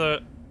 where's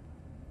the...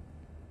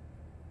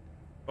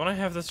 Don't I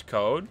have this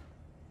code?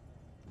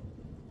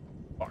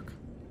 Fuck.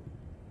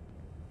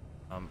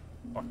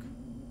 Fuck.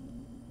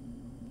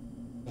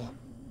 Oh,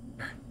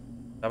 there.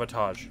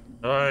 Sabotage.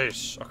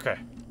 Nice. Okay.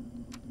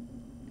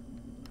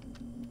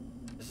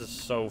 This is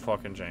so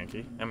fucking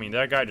janky. I mean,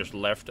 that guy just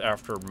left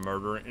after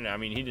murdering... I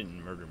mean, he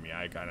didn't murder me.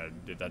 I kind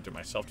of did that to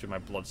myself, too. My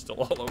blood's still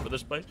all over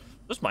this place.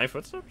 Those my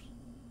footsteps?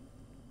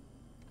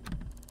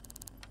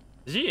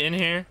 Is he in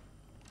here?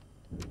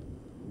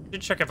 I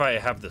should check if I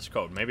have this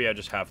code. Maybe I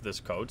just have this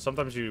code.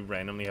 Sometimes you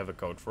randomly have a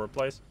code for a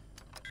place.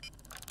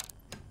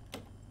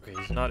 Okay,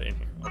 he's not in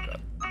here. Oh,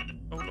 God.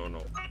 No, no, no.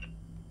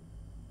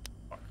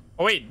 Fuck.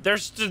 Oh, wait.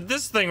 There's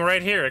this thing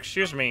right here.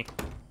 Excuse me.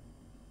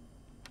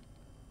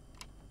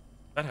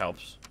 That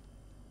helps.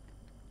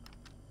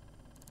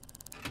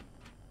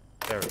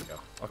 There we go.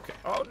 Okay.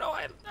 Oh, no.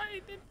 I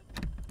did...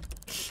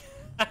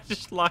 I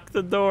just locked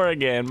the door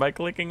again by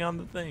clicking on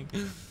the thing.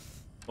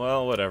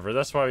 Well, whatever.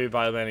 That's why we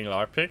buy many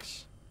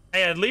lockpicks.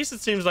 Hey, at least it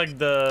seems like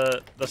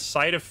the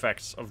side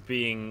effects of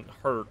being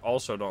hurt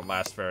also don't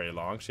last very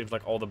long. Seems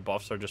like all the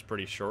buffs are just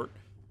pretty short.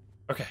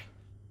 Okay.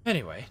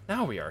 Anyway,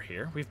 now we are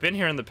here. We've been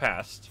here in the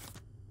past.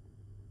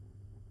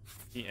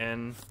 The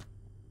N.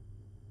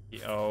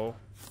 The O.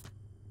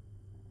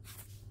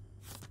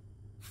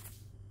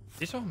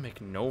 These all make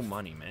no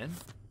money, man.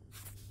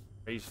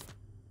 Crazy.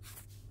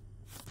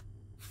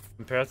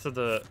 Compared to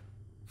the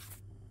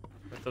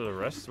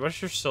rest.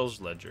 What's your sales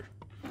ledger?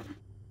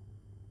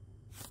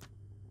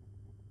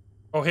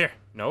 Oh, here.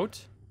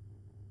 Note.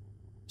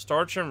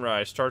 Starch and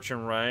rye. Starch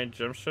and rye.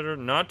 Gem sitter.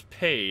 Not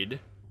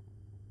paid.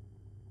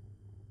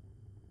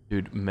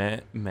 Dude,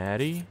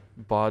 Maddie?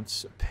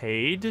 Bots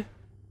paid?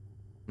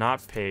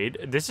 Not paid.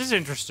 This is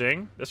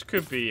interesting. This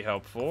could be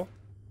helpful.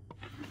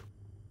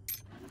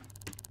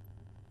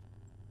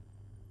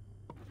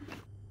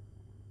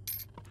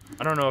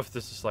 I don't know if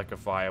this is like a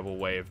viable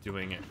way of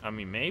doing it. I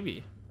mean,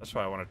 maybe. That's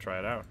why I want to try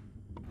it out.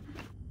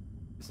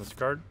 Business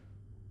card.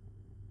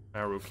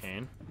 Maru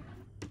Kane.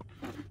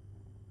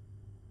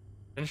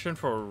 Pension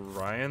for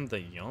Ryan the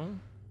Young?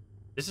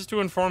 This is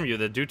to inform you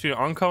that due to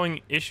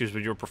ongoing issues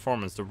with your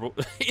performance,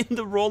 in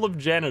the role of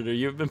janitor,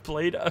 you have been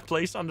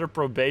placed under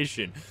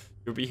probation.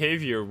 Your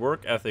behavior,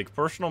 work ethic,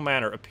 personal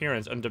manner,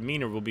 appearance, and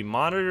demeanor will be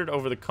monitored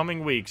over the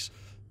coming weeks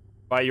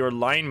by your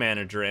line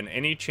manager and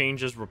any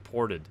changes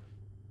reported.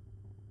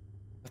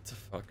 What the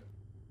fuck?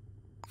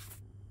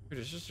 Dude,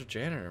 it's just a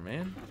janitor,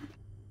 man.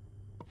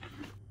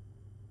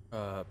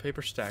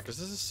 Paper stack. Is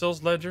this a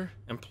sales ledger?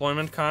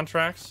 Employment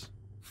contracts?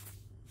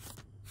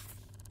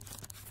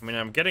 I mean,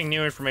 I'm getting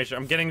new information.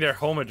 I'm getting their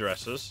home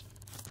addresses.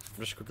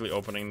 I'm just quickly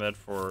opening that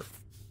for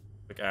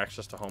quick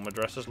access to home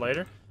addresses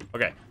later.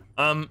 Okay.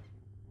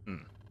 We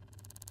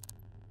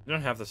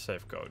don't have the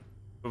safe code.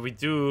 But we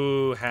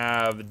do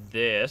have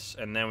this,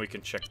 and then we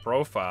can check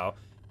profile.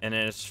 And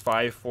then it's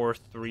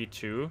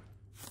 5432.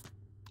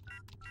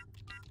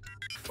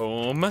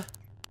 Boom.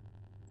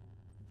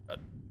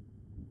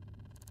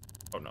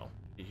 Oh no.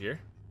 Did he hear?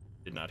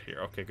 Did not hear.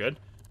 Okay, good.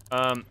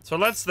 So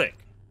let's think.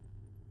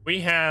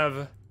 We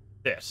have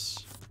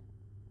this.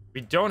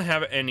 We don't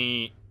have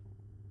any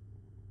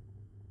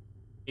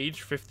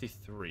age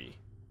 53.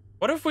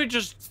 What if we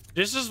just...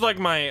 This is like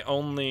my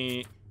only...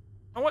 You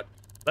know what?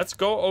 Let's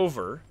go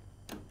over.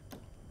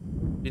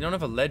 We don't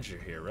have a ledger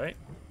here, right?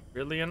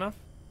 Really enough?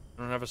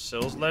 I don't have a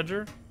sales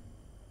ledger?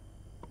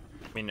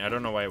 I mean, I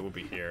don't know why it will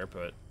be here,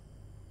 but...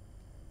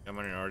 I'm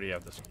gonna already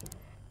have this.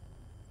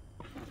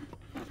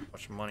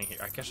 Much money here.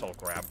 I guess I'll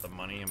grab the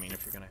money. I mean,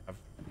 if you're gonna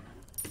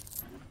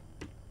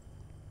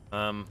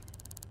have...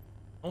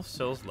 Oh,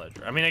 sales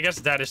ledger. I mean, I guess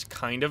that is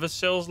kind of a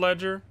sales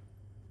ledger.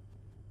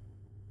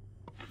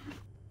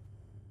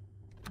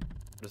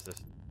 What is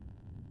this?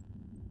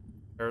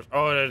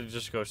 Oh, it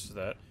just goes to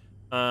that.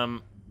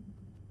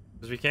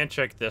 Because we can't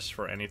check this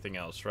for anything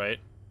else, right?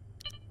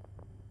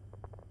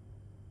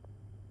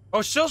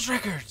 Oh, sales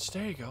records!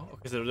 There you go.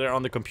 Because they're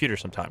on the computer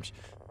sometimes.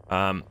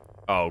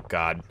 Oh,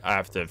 God. I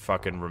have to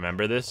fucking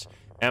remember this.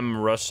 M.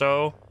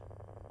 Russo.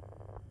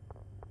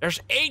 There's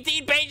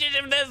 18 pages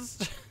of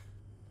this!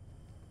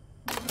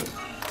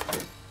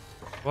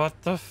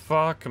 What the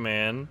fuck,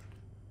 man?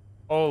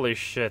 Holy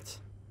shit.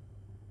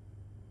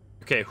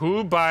 Okay,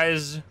 who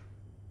buys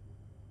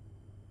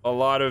a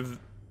lot of...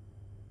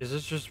 Is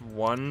this just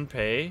one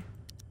pay?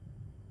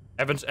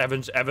 Evans.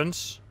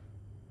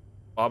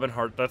 Bob and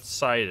Hart, that's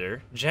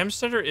cider.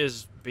 Gemsetter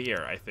is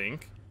beer, I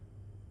think.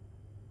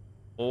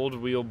 Old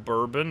Wheel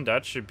Bourbon,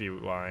 that should be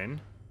wine.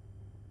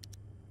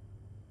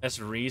 S.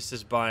 Reese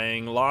is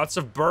buying lots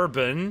of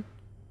bourbon.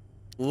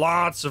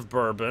 Lots of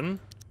bourbon.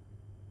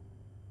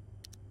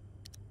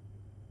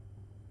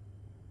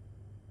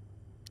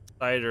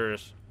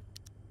 Ciders.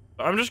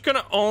 I'm just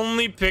gonna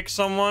only pick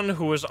someone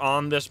who was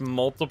on this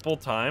multiple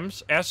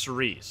times. S.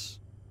 Reese.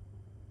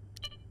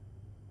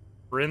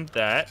 Print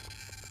that.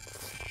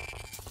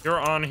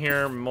 You're on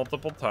here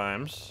multiple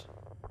times.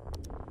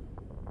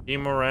 E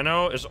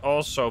Moreno is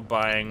also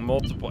buying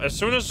multiple. As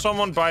soon as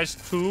someone buys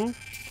 2,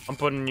 I'm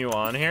putting you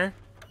on here.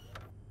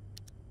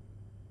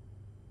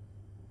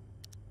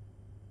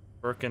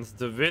 Perkins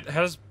DeWitt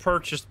has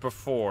purchased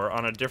before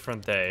on a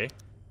different day.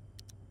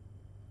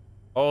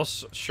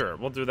 Also, sure,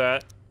 we'll do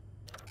that.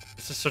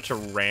 This is such a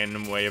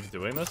random way of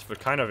doing this, but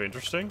kind of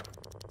interesting.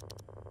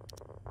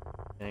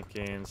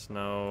 Jenkins,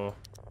 no.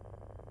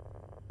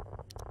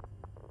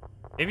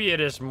 Maybe it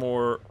is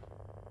more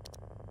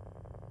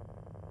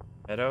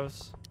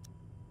Meadows.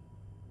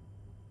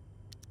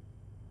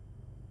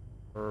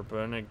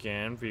 Urban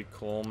again, V.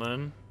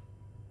 Coleman.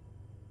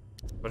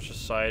 Bunch of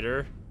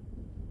cider.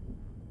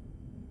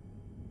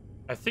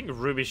 I think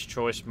Ruby's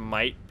choice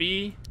might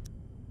be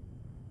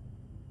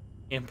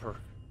Emperor.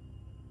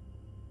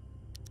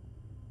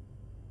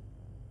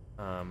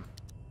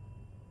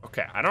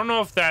 Okay, I don't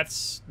know if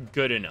that's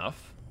good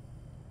enough,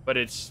 but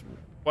it's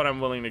what I'm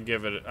willing to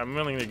give it. I'm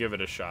willing to give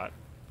it a shot.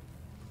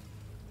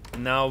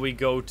 Now we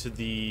go to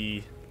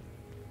the...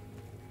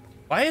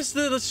 Why is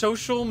the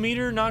social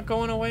meter not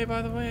going away,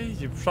 by the way?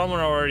 Someone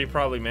already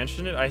probably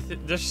mentioned it. I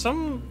think there's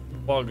some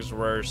bugs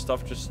where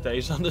stuff just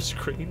stays on the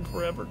screen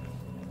forever.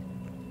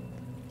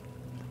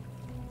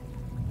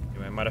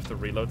 Anyway, I might have to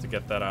reload to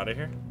get that out of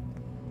here.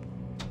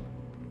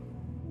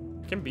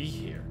 I can be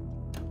here.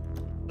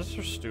 This is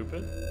so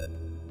stupid.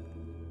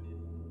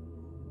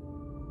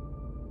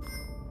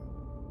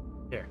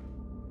 Here.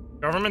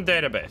 Government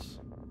database.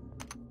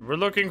 We're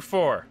looking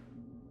for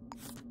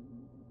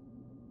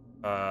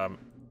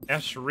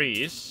S.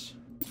 Reese.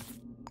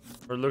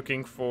 We're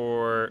looking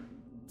for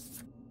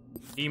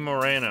E.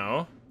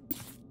 Moreno.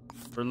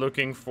 We're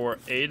looking for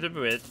A.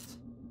 DeWitt.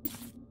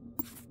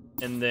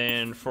 And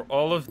then for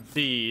all of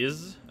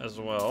these as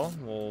well,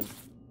 we'll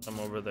come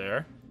over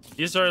there.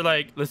 These are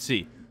like, let's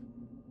see.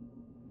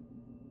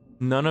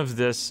 None of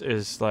this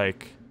is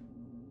like...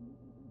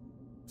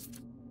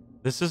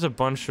 This is a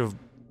bunch of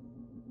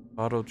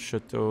bottled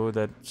chateau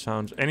that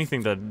sounds...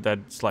 Anything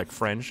that's like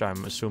French,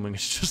 I'm assuming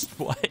is just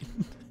wine.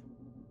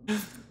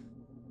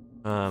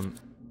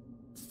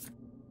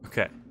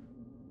 Okay.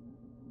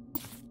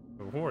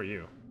 Who are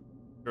you?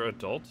 You're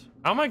adult?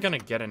 How am I gonna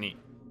get any...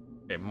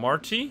 Okay,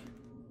 Marty?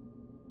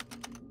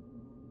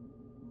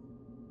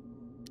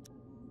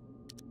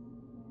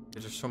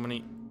 There's so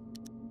many...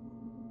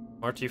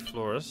 Marty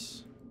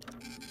Flores.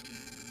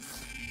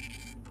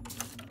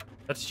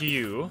 That's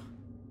you.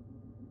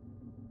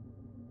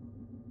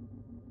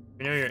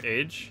 We know your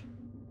age.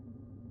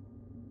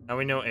 Now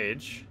we know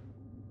age.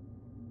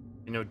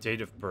 We know date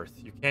of birth.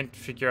 You can't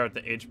figure out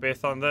the age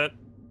based on that.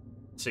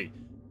 Let's see.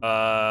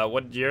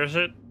 What year is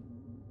it?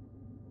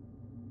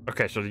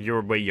 Okay, so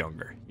you're way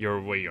younger. You're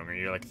way younger.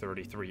 You're like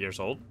 33 years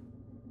old.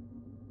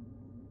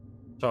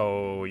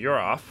 So you're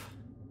off.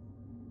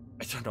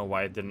 I don't know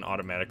why it didn't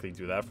automatically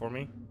do that for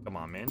me. Come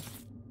on, man.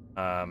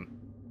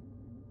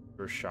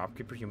 You're a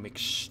shopkeeper. You make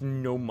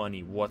no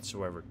money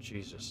whatsoever.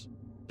 Jesus.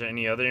 Is there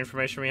any other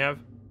information we have?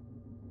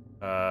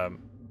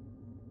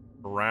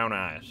 Brown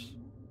eyes.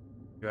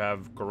 You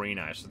have green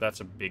eyes, so that's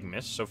a big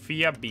miss.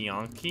 Sophia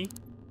Bianchi.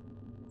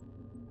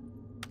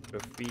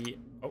 Sophia...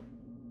 Oh,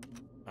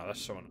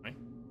 that's so annoying.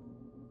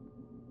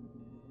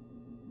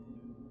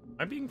 Am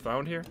I being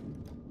found here?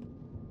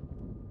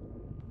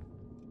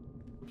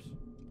 Oops.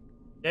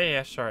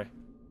 Yeah, sorry.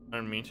 I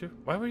didn't mean to.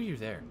 Why were you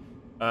there?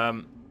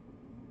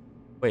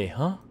 Wait,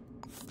 huh?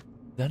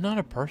 Is that not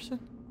a person?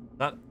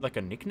 Not like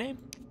a nickname?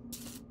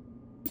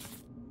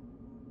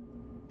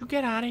 You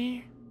get out of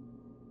here.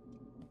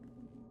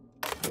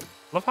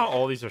 Love how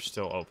all these are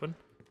still open.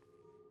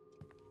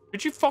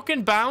 Could you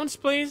fucking bounce,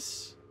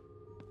 please?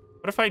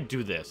 What if I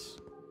do this?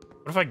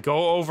 What if I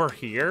go over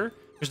here?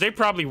 Because they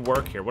probably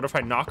work here. What if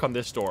I knock on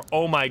this door?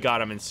 Oh my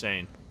god, I'm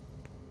insane.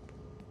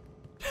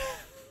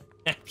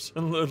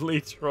 Absolutely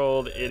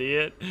trolled,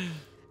 idiot.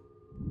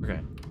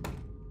 Okay.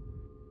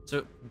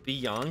 So,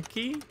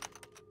 Bianchi?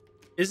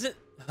 Is it...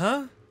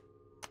 Huh?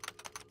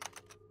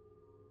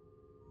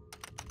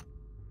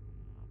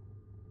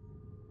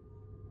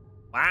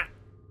 What?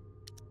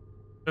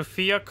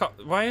 Sophia...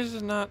 Why is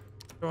it not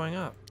showing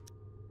up?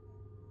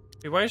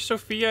 Wait, why is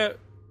Sophia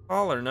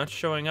Caller not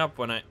showing up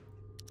when I...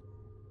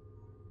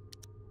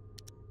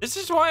 This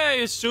is why I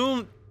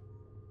assume...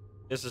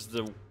 This is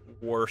the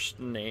worst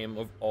name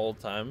of all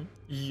time.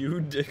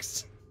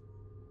 Dix.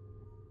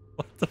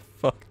 What the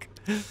fuck?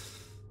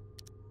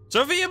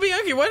 Sophia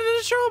Bianchi, why did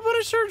it show up when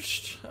I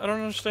searched? I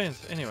don't understand.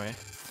 Anyway.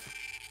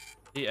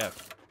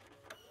 EF.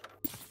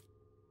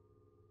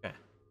 Okay.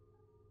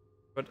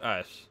 Put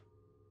eyes.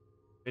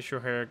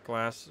 Facial hair,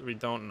 glass, we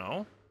don't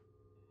know.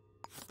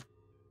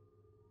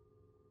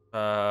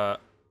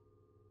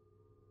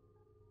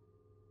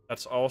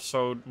 That's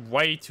also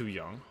way too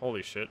young.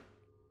 Holy shit.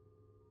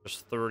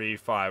 Just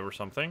 35 or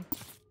something.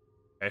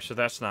 Okay, so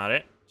that's not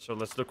it. So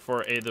let's look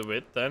for A.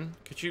 DeWitt then.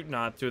 Could you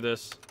not do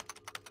this?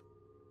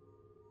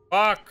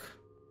 Fuck!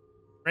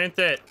 Print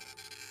it!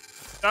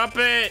 Stop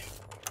it!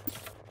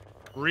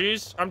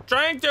 Reese, I'm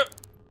trying to...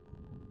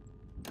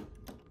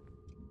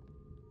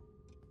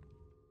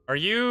 Are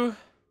you...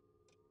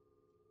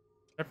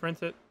 Can I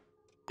print it?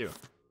 Do.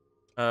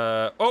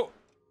 Oh!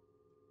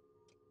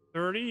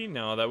 30?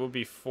 No, that would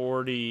be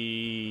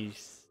 40...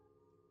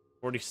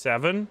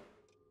 47?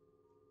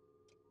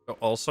 So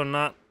also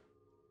not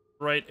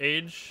right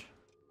age.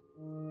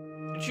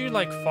 Could you,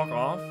 like, fuck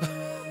off?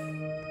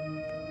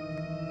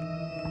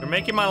 You're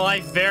making my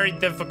life very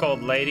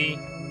difficult, lady.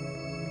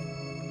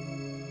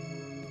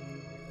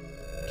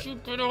 Could you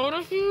get out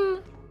of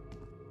here?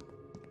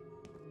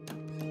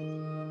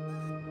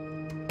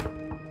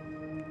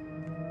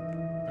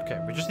 Okay,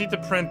 we just need to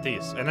print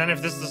these. And then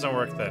if this doesn't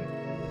work, then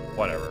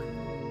whatever.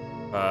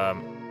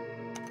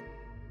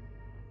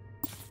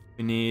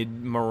 We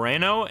need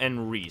Moreno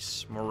and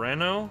Reese.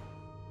 Moreno?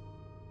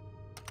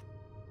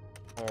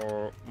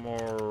 Or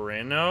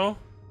Moreno?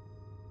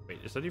 Wait,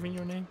 is that even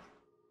your name?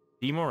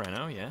 D.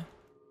 Moreno, yeah.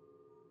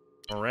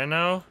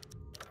 Moreno.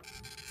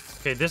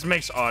 Okay, this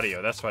makes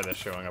audio. That's why they're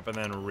showing up. And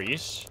then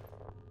Reese.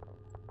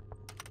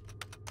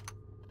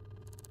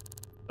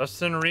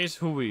 Dustin Reese?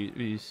 Who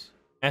Reese?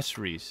 S.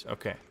 Reese.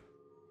 Okay.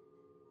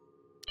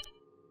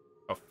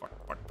 Oh, fuck.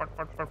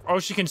 Oh,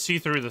 she can see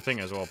through the thing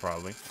as well,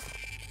 probably.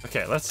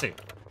 Okay, let's see.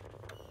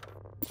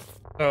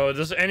 So,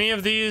 does any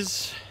of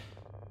these...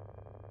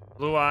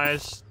 Blue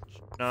eyes,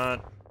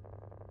 not...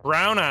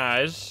 Brown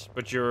eyes,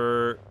 but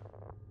you're...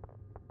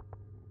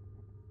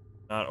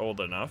 not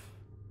old enough.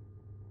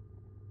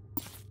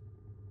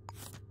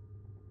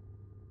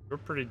 You're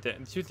pretty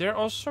dead. Dude, they're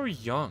all so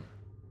young.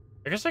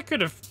 I guess I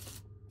could have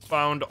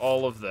found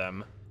all of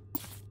them.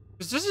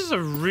 Because this is a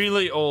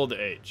really old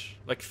age.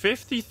 Like,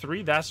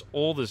 53, that's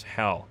old as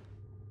hell.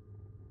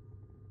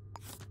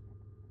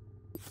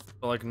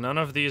 But, like, none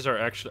of these are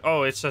actually...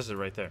 Oh, it says it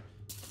right there.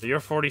 So you're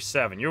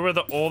 47. You were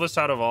the oldest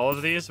out of all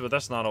of these, but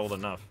that's not old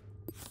enough.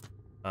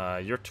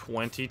 You're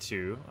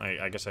 22.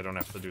 I guess I don't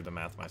have to do the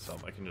math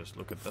myself. I can just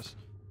look at this.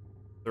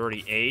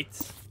 38.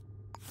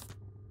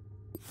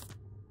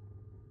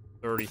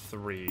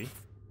 33.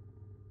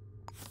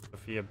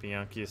 Sophia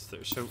Bianchi is...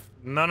 So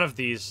none of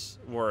these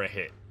were a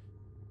hit.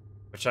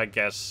 Which I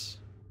guess...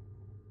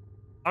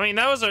 I mean,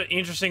 that was an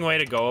interesting way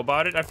to go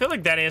about it. I feel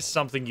like that is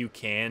something you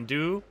can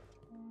do.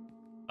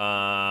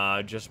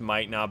 Just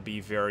might not be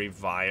very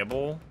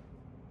viable.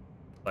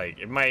 Like,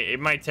 it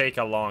might take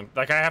a long...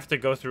 Like, I have to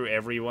go through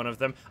every one of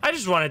them. I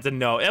just wanted to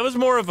know. It was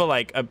more of a,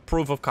 like, a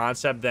proof of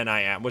concept than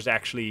I was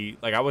actually...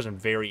 Like, I wasn't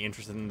very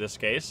interested in this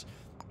case.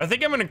 I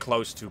think I'm gonna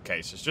close 2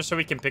 cases, just so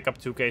we can pick up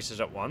 2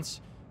 cases at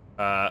once.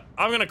 I'm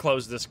gonna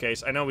close this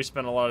case. I know we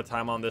spent a lot of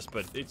time on this,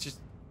 but it's just...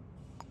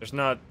 There's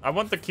not... I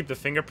want to keep the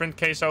fingerprint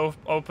case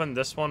open,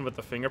 this one with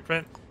the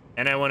fingerprint.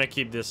 And I want to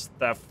keep this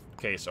theft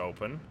case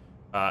open.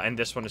 And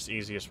this one is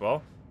easy as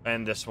well.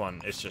 And this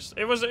one is just...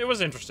 It was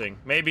interesting.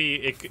 Maybe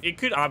it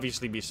could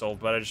obviously be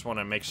solved, but I just want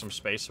to make some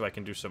space so I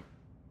can do some...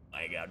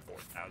 I got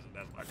 4,000.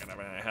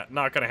 That's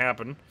not gonna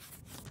happen.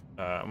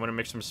 I'm gonna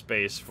make some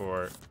space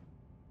for...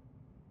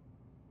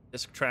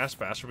 Disc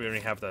Trespasser. We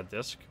already have that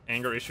disc.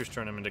 Anger issues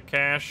turn them into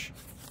cash.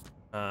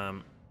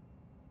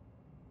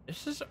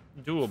 This is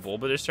doable,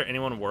 but is there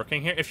anyone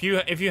working here? If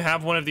you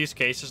have one of these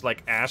cases,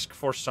 like, ask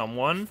for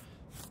someone.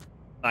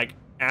 Like,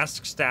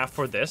 ask staff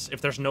for this. If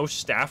there's no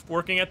staff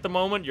working at the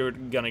moment, you're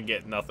gonna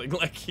get nothing.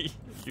 Like,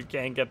 you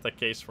can't get the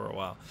case for a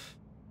while.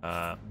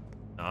 No,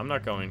 I'm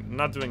not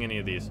doing any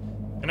of these.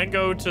 Can I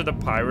go to the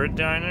Pirate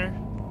Diner?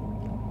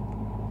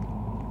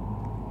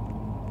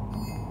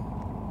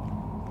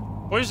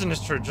 Poison is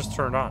just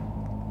turned on.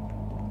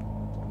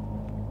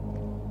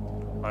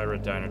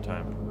 Pirate Diner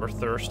time. We're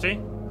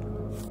thirsty.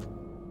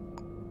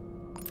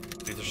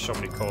 Dude, there's so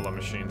many cola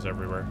machines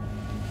everywhere.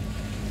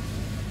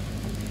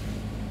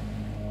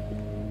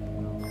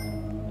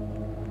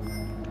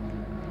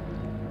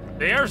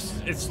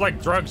 It's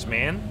like drugs,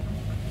 man.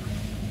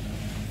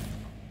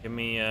 Give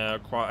me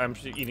I'm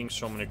eating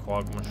so many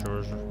quag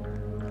machines.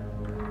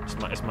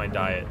 It's my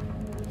diet.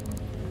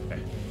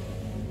 Okay.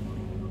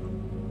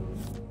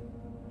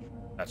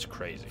 That's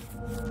crazy.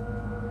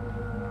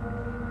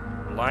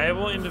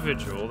 Reliable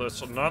individual.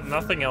 That's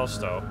nothing else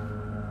though.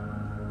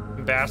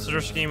 Ambassador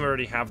scheme, we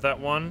already have that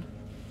one.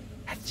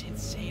 That's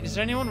insane. Is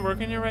there anyone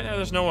working here right now?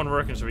 There's no one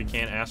working, so we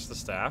can't ask the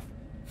staff.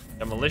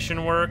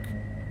 Demolition work.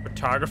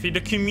 Photography.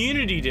 The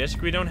community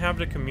disc. We don't have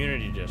the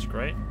community disc,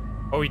 right?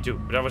 Oh, we do.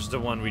 That was the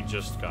one we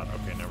just got.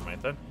 Okay, never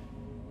mind then.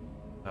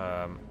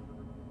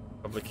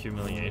 Public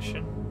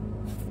humiliation.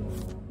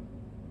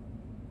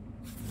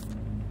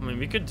 I mean,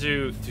 we could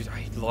do... Dude,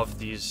 I love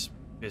these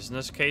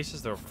business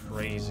cases. They're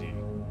crazy.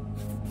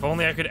 If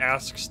only I could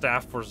ask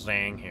staff for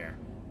Zhang here.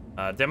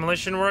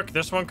 Demolition work.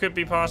 This one could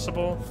be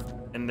possible.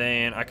 And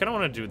then I kind of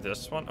want to do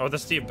this one. Oh,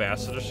 that's the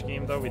ambassador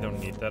scheme, though. We don't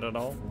need that at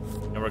all.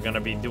 And we're going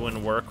to be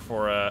doing work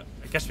for... I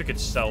guess we could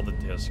sell the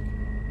disc.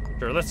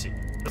 Sure, let's see.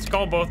 Let's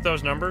call both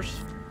those numbers.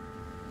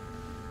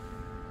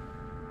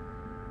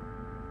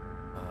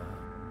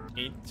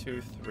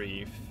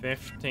 823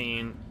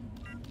 15.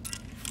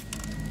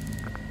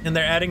 And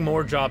they're adding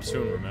more jobs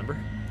soon, remember?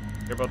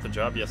 Hear about the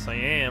job? Yes, I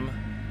am.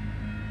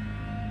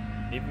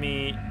 Need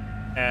me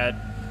at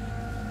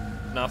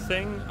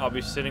nothing. I'll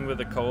be sitting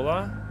with a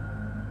cola.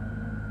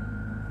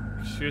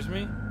 Excuse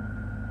me?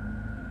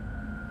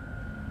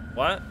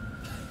 What?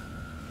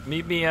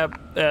 Meet me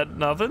at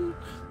nothing?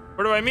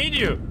 Where do I meet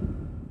you?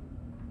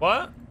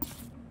 What?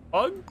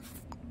 Hug?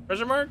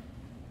 Question mark?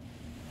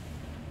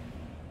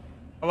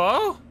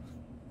 Hello?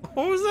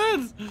 What was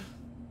that?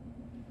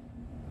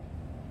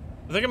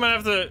 I think I might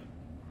have to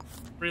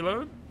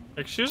reload.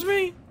 Excuse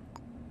me?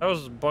 That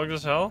was bugged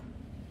as hell.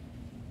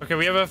 Okay,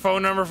 we have a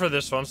phone number for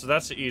this one, so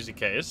that's the easy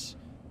case.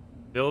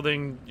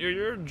 Building,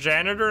 you're a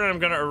janitor and I'm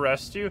gonna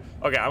arrest you.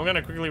 Okay, I'm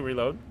gonna quickly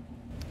reload.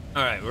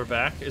 All right, we're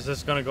back. Is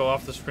this gonna go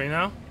off the screen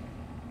now?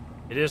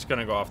 It is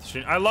gonna go off the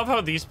screen. I love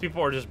how these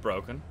people are just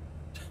broken.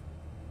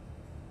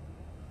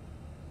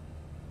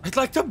 I'd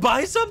like to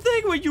buy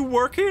something when you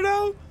work here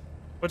now.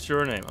 What's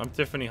your name? I'm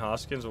Tiffany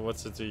Hoskins.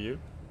 What's it to you?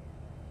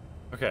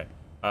 Okay,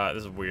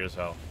 this is weird as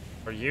hell.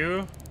 Are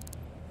you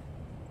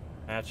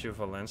Matthew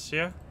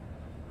Valencia?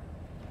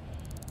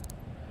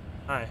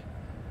 Hi.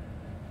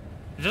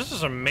 This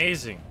is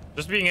amazing.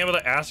 Just being able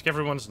to ask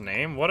everyone's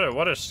name. What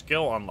a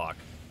skill unlock.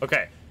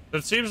 Okay, so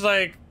it seems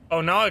like.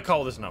 Oh, now I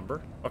call this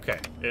number. Okay,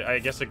 I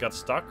guess it got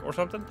stuck or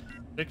something.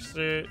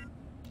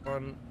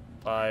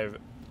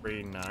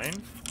 61539.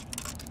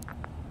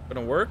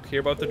 Gonna work.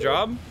 Hear about the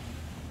job?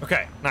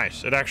 Okay,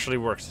 nice. It actually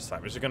works this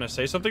time. Is it gonna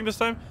say something this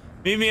time?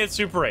 Meet me at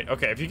Super 8.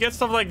 Okay, if you get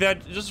stuff like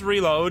that, just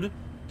reload,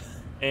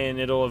 and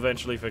it'll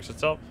eventually fix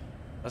itself.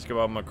 Let's go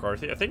about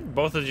McCarthy. I think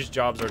both of these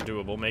jobs are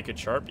doable. Make it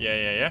sharp.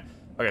 Yeah.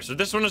 Okay, so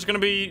this one is gonna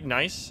be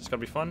nice. It's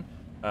gonna be fun.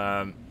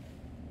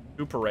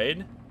 Super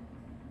Parade.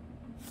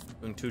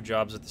 Doing 2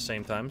 jobs at the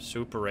same time.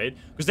 Super Parade.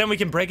 Because then we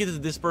can break into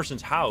this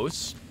person's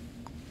house,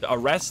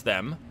 arrest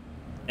them,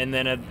 and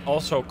then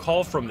also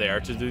call from there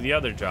to do the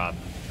other job.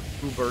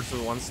 2 birds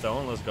with 1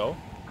 stone. Let's go.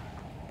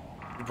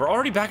 We're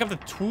already back up to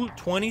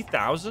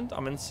 20,000.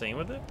 I'm insane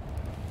with it.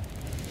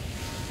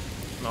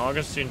 And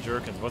Augustine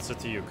Jerkins, what's it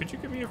to you? Could you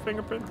give me your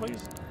fingerprint,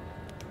 please?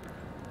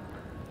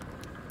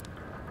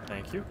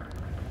 Thank you.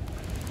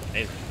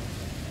 Amazing.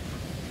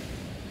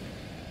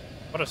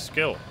 What a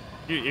skill.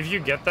 If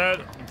you get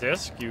that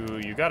disc,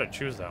 you gotta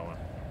choose that one.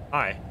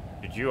 Hi.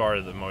 Dude, you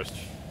are the most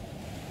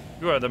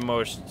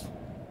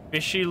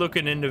fishy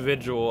looking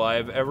individual I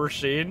have ever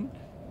seen.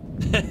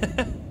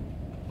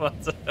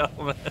 What the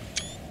hell, man?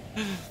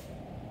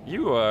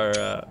 You are,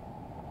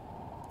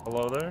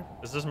 hello there?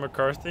 Is this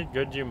McCarthy?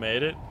 Good you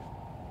made it.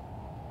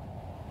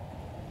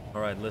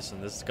 Alright,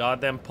 listen, this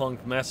goddamn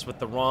punk messed with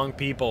the wrong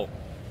people.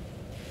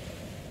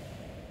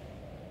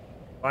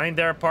 Find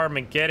their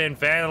apartment, get in,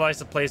 vandalize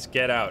the place,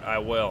 get out. I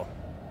will.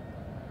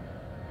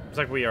 Looks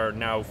like we are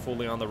now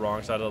fully on the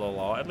wrong side of the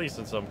law, at least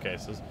in some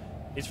cases.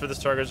 These for this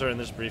targets are in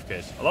this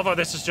briefcase. I love how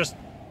this is just,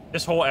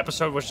 this whole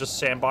episode was just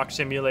sandbox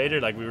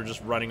simulated, like we were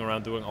just running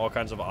around doing all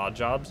kinds of odd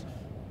jobs.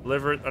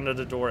 Deliver it under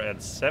the door at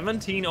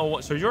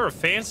 1701. So you're a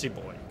fancy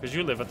boy, because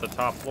you live at the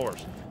top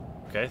floors.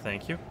 Okay,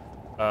 thank you.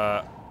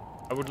 I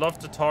would love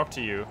to talk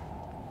to you.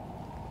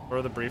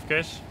 For the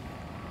briefcase.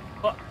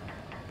 Oh.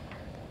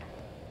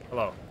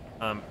 Hello.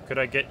 Could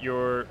I get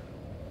your...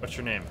 What's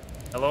your name?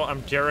 Hello,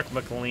 I'm Derek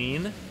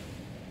McLean.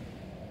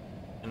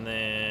 And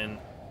then...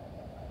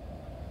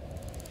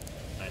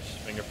 Nice.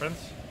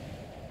 Fingerprints.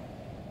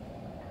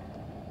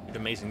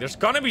 Amazing. There's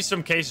gonna be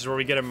some cases where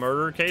we get a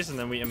murder case and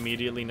then we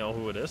immediately know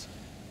who it is.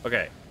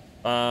 Okay.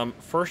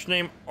 First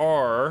name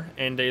R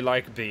and they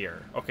like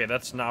beer. Okay,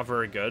 that's not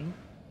very good.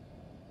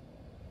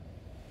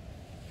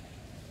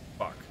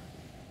 Fuck.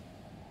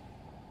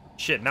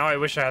 Shit, now I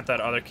wish I had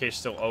that other case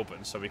still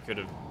open so we could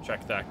have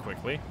checked that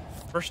quickly.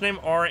 First name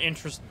R,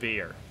 interest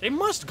beer. They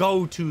must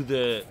go to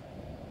the...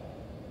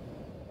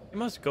 They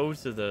must go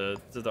to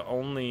the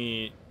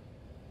only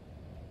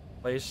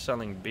place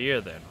selling beer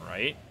then,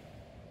 right?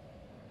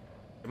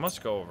 They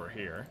must go over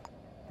here.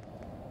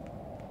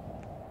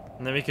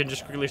 And then we can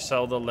just quickly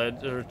sell the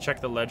ledger, check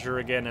the ledger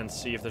again and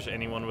see if there's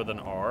anyone with an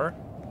R.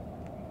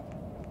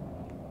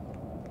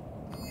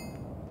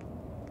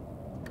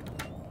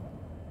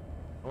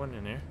 No one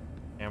in here.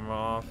 Camera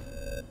off.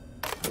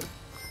 Let's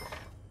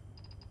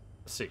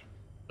see.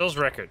 Bill's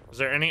record. Is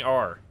there any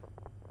R?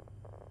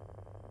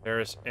 There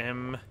is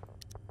M.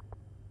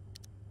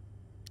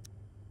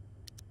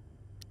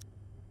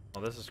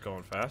 Oh, this is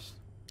going fast.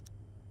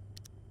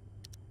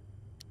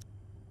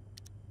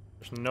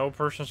 There's no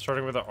person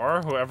starting with an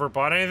R who ever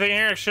bought anything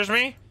here. Excuse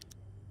me?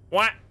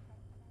 What?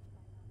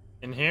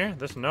 In here?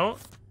 This note?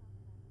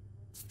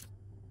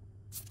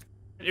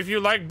 If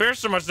you like beer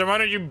so much, then why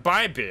don't you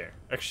buy beer?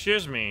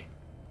 Excuse me.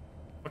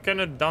 What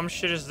kind of dumb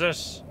shit is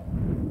this?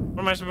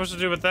 What am I supposed to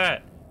do with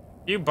that?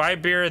 Do you buy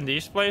beer in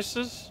these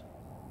places?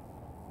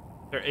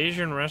 They're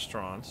Asian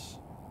restaurants.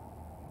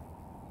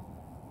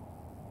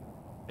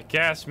 I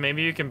guess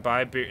maybe you can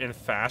buy beer in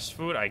fast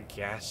food, I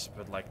guess,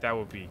 but like that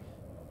would be...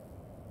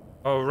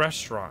 Oh,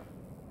 restaurant.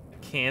 A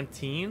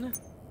canteen?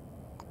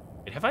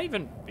 Wait, have I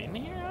even been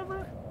here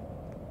ever?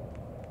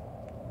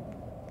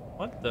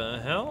 What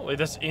the hell? Wait,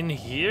 that's in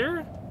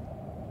here?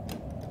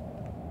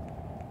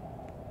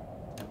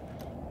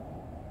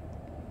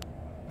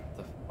 What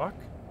the fuck?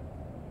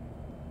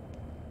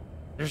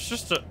 There's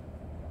just a...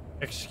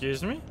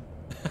 Excuse me?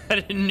 I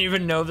didn't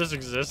even know this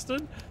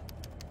existed.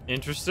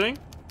 Interesting.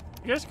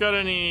 You guys got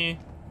any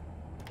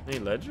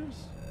ledgers?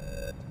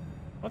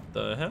 What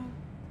the hell?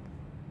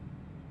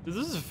 Dude,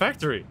 this is a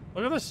factory.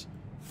 Look at this.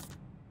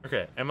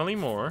 Okay, Emily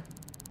Moore,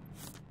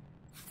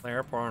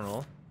 Claire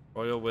Parnell,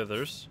 Royal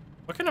Withers.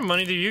 What kind of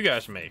money do you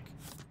guys make?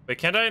 Wait,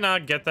 can't I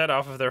not get that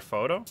off of their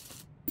photo? What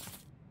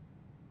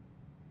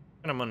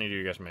kind of money do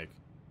you guys make?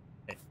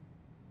 Hey.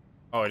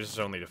 Oh, this is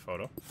only the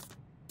photo.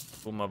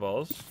 Pull my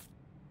balls.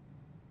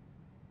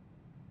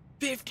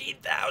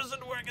 15,000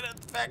 working at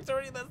the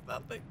factory? That's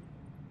nothing.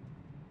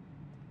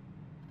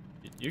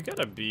 You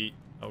gotta be...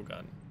 Oh,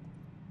 God.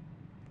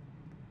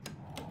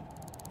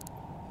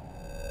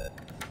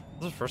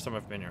 This is the first time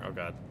I've been here. Oh,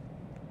 God.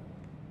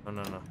 Oh,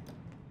 no, no.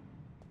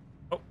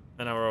 Oh,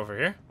 and now we're over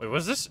here. Wait,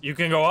 what's this? You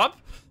can go up?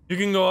 You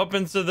can go up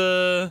into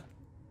the...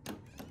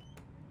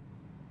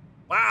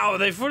 Wow,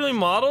 they fully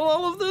model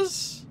all of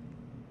this?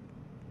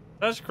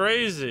 That's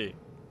crazy.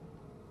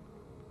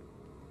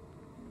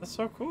 That's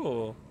so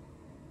cool.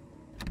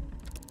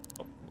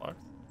 Oh,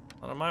 locked.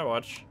 Not on my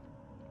watch.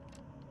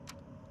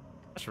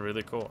 That's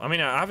really cool. I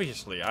mean,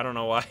 obviously, I don't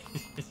know why.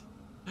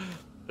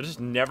 I just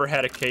never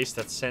had a case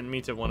that sent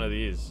me to one of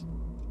these.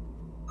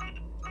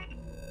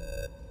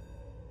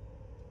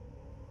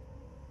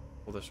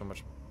 Oh, there's so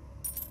much.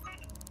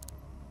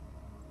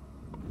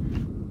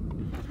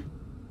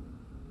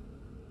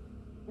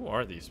 Who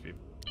are these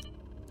people?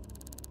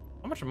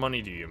 How much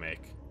money do you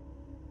make?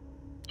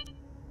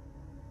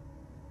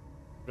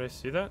 Did I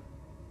see that?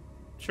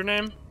 What's your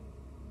name?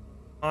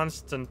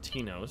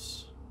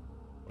 Konstantinos.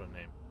 What a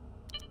name.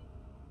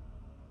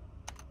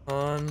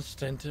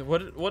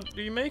 What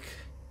do you make?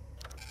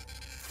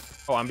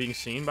 Oh, I'm being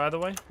seen, by the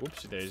way.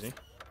 Whoopsie daisy.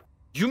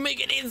 You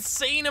make an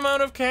insane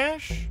amount of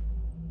cash?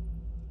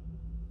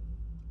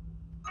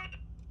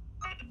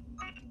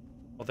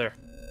 Oh, there.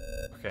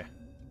 Okay.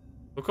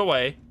 Look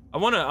away. I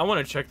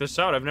wanna check this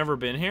out. I've never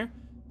been here.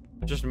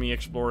 Just me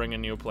exploring a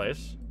new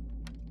place.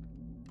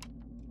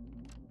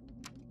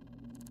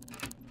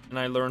 And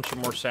I learned some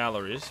more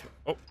salaries.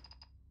 Oh.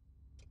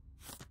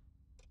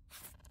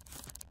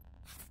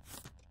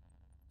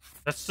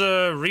 That's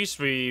the Reese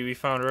we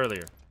found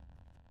earlier.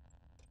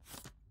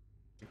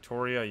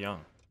 Victoria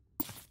Young.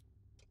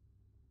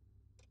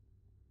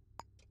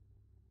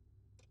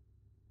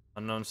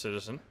 Unknown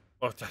citizen.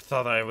 Oh, I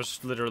thought I was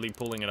literally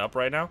pulling it up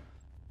right now.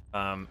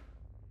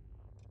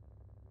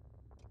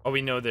 Oh,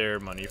 we know their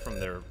money from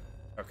their...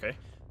 Okay.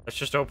 Let's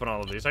just open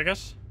all of these, I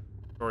guess.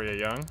 Victoria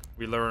Young.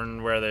 We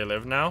learn where they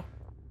live now.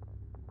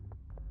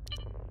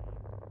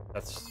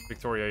 That's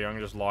Victoria Young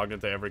just logged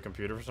into every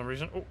computer for some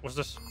reason. Oh, what's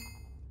this?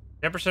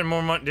 10%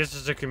 more money. This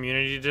is a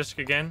community disc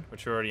again,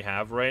 which we already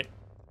have, right?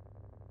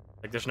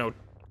 Like, there's no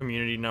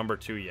community number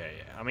 2. Yeah.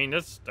 I mean,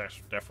 that's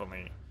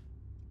definitely...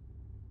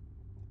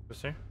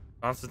 What's here?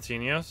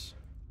 Konstantinos.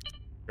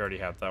 We already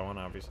have that one,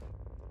 obviously.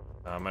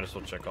 Might as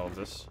well check all of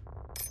this.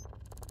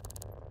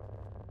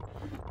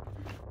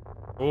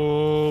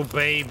 Oh,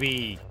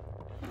 baby.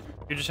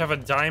 You just have a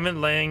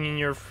diamond laying in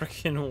your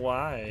freaking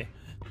Y.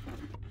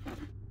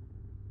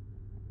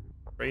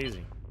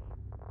 Crazy.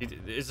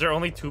 Is there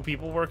only 2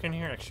 people working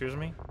here? Excuse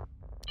me?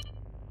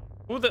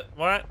 Who the...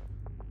 What?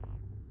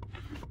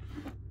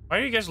 Why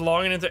are you guys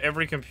logging into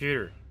every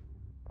computer?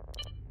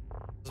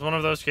 It's one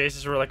of those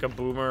cases where like a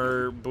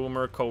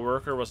boomer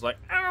coworker was like,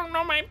 I don't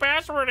know my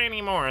password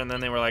anymore. And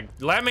then they were like,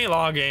 let me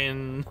log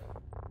in.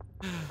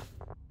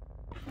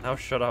 Now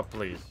shut up,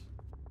 please.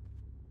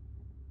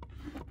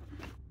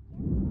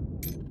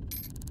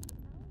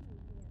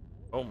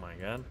 Oh my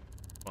God.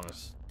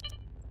 Honest.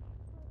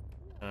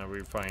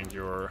 We find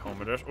your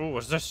home address. Oh,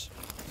 what's this?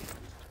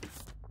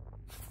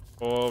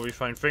 Oh, we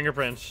find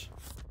fingerprints.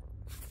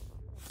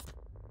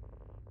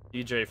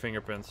 DJ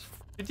fingerprints.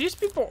 Dude, these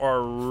people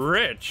are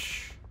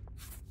rich.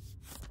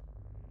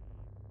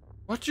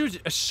 What you...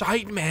 A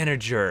site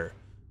manager.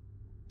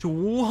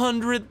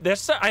 200...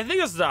 That's... I think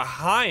that's the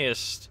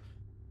highest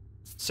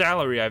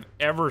salary I've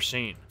ever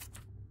seen.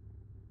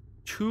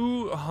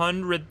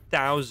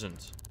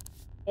 200,000.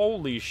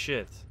 Holy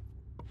shit.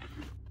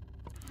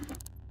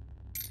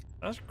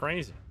 That's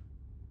crazy.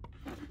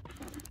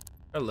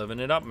 They're living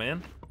it up,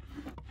 man.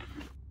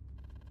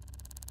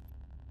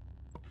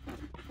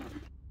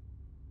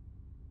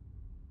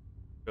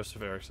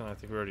 Joseph Erickson, I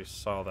think we already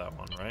saw that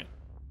one, right?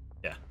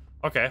 Yeah.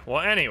 Okay,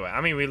 well, anyway,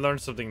 I mean, we learned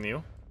something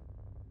new.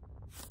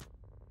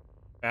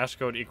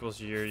 Passcode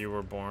equals year you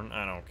were born.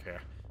 I don't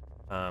care.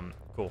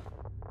 Cool.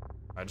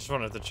 I just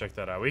wanted to check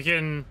that out. We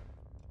can...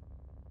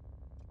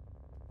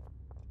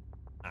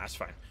 That's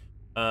fine.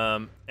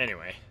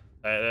 Anyway,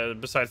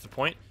 besides the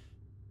point.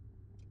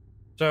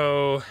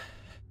 So,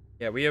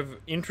 yeah, we have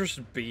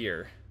interest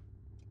beer.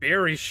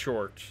 Very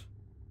short.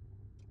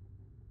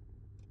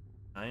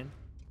 9.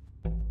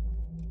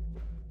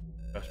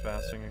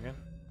 Trespassing again.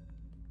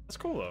 That's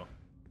cool, though.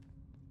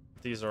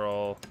 These are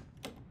all...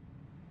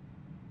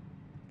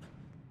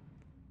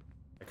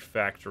 like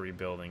factory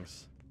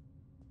buildings.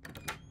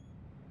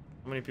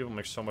 How many people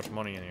make so much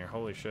money in here?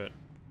 Holy shit.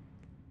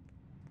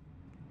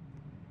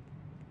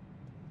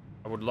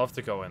 I would love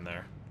to go in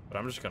there, but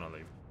I'm just gonna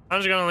leave. I'm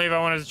just gonna leave. I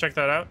wanted to check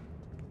that out.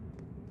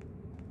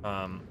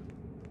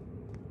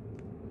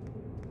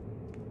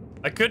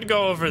 I could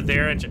go over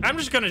there and I'm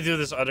just gonna do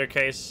this other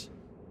case.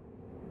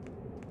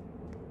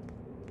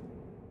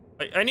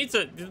 I need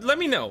to, let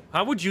me know.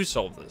 How would you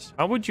solve this?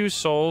 How would you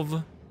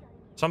solve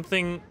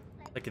something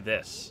like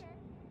this?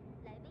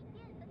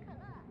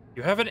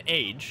 You have an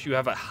age, you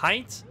have a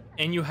height,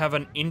 and you have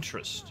an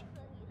interest.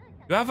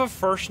 You have a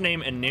first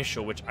name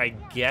initial, which I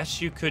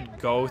guess you could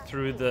go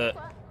through the...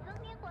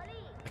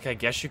 Like, I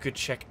guess you could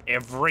check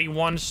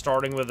everyone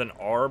starting with an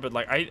R, but,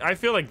 like, I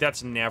feel like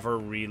that's never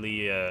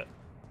really a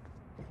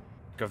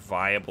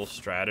viable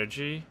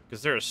strategy,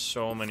 because there are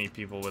so many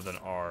people with an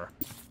R.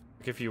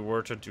 Like, if you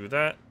were to do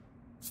that,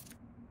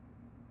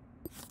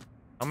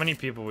 how many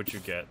people would you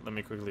get? Let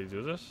me quickly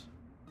do this.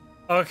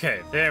 Okay,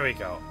 there we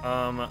go.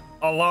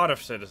 A lot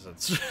of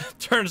citizens.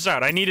 Turns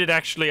out I needed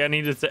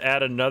to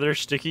add another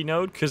sticky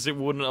note because it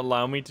wouldn't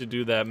allow me to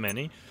do that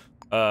many.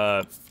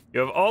 You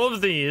have all of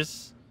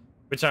these,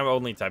 which I've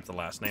only typed the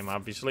last name,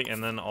 obviously,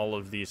 and then all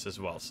of these as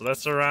well. So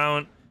that's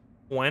around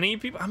 20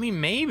 people. I mean,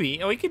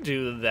 maybe we could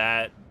do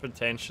that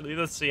potentially.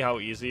 Let's see how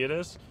easy it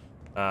is.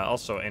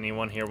 Also,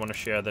 anyone here want to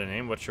share their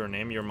name? What's your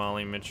name? You're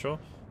Molly Mitchell.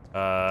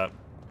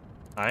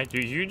 Hi,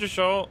 do you just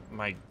show?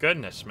 My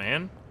goodness,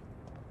 man.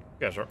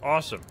 You guys are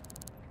awesome.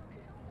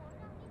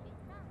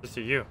 This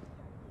to you.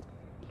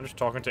 I'm just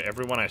talking to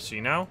everyone I see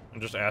now. I'm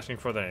just asking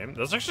for their name.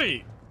 That's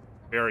actually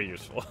very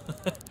useful.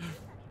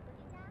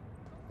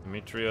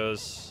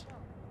 Demetrius.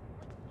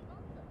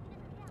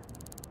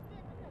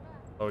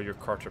 Oh, you're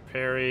Carter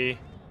Perry.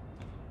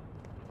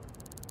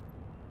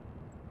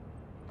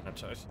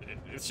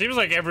 It seems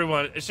like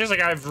everyone... It seems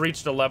like I've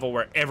reached a level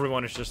where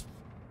everyone is just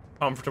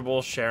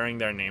comfortable sharing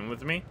their name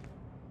with me.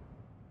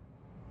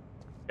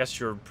 Guess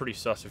you're pretty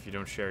sus if you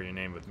don't share your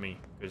name with me,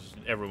 because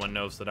everyone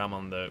knows that I'm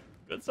on the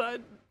good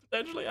side,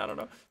 potentially. I don't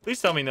know. Please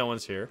tell me no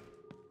one's here.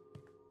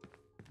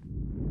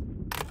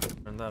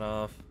 Turn that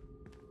off.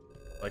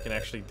 I can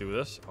actually do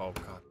this. Oh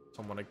god,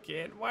 someone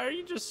again. Why are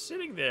you just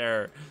sitting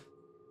there?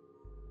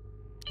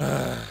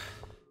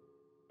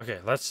 Okay,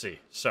 let's see.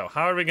 So,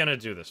 how are we gonna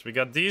do this? We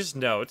got these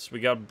notes. We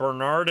got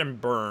Bernard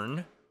and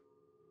Bern.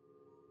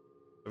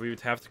 So we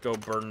would have to go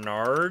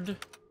Bernard,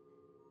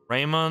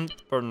 Raymond,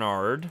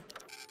 Bernard.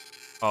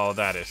 Oh,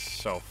 that is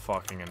so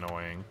fucking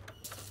annoying.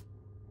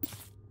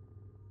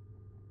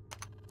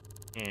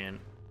 And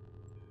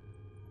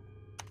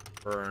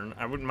Bern.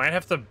 Might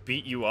have to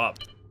beat you up,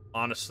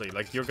 honestly.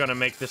 Like, you're gonna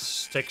make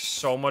this take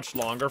so much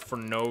longer for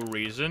no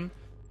reason.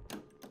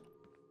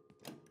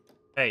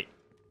 Hey,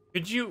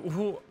 could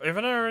you,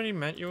 haven't I already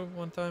met you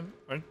one time?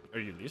 Are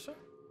you Lisa?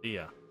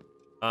 Yeah.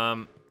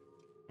 I'm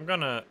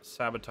gonna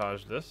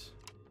sabotage this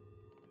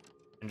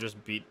and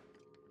just beat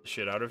the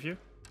shit out of you.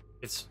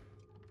 It's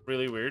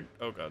really weird.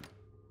 Oh god.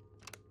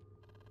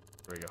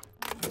 Here we go.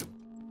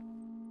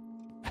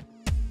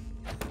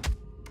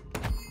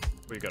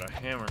 We got a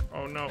hammer.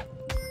 Oh no.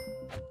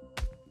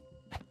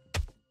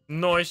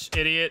 Nice,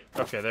 idiot.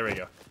 Okay, there we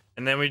go.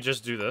 And then we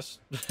just do this.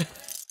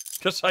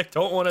 Because I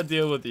don't want to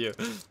deal with you.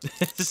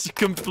 This is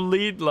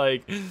complete,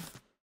 like...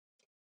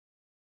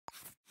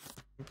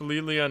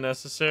 completely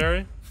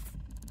unnecessary.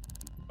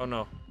 Oh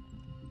no.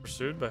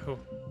 Pursued by who?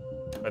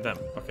 By them.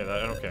 Okay,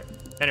 I don't care.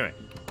 Anyway,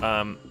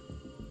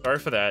 sorry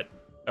for that.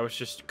 I was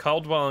just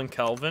Caldwell and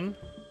Calvin.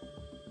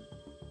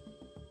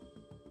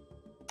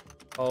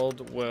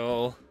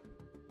 Caldwell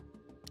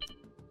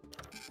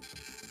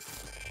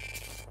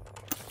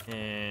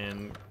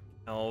and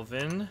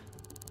Calvin.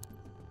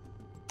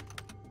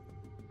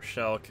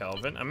 Rochelle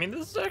Calvin. I mean,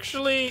 this is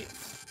actually,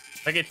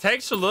 like, it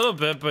takes a little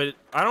bit, but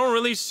I don't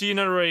really see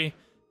another way.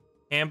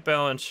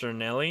 Campbell and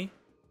Cernelli.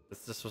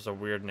 This was a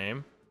weird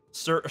name.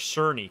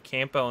 Cerny.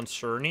 Campbell and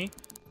Cerny.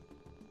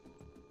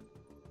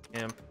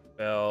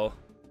 Campbell.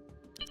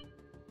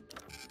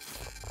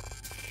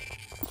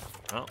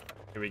 Well,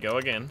 here we go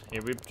again.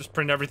 Here we just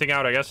print everything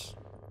out, I guess.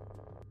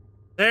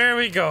 There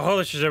we go.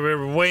 Holy shit,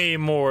 we're way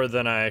more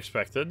than I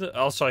expected.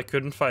 Also, I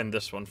couldn't find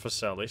this one for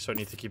Sally, so I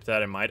need to keep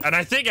that in mind. And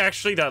I think,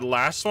 actually, that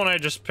last one I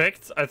just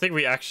picked, I think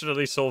we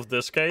actually solved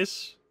this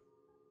case.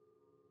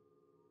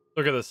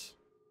 Look at this.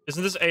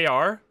 Isn't this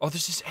AR? Oh,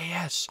 this is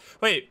AS.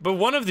 Wait, but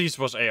one of these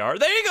was AR.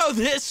 There you go.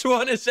 This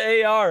one is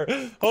AR.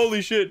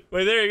 Holy shit.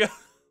 Wait, there you go.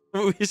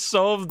 We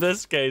solved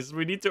this case.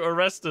 We need to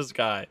arrest this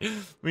guy.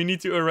 We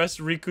need to arrest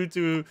Riku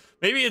to...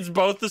 Maybe it's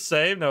both the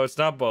same. No, it's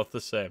not both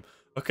the same.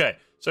 Okay.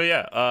 So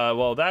yeah,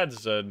 well,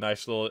 that's a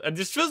nice little... And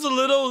this feels a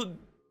little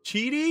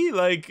cheaty.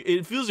 Like,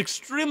 it feels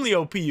extremely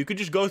OP. You could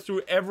just go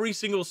through every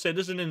single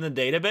citizen in the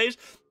database,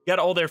 get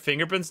all their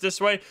fingerprints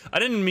this way. I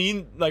didn't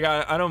mean, like,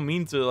 I don't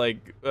mean to,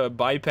 like,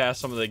 bypass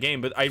some of the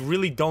game, but I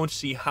really don't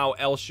see how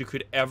else you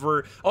could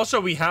ever... Also,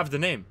 we have the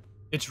name.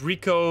 It's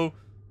Riko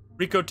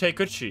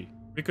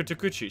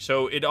Takuchi.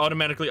 So it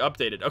automatically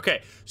updated.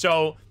 Okay,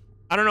 so...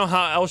 I don't know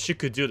how else you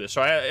could do this.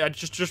 So I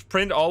just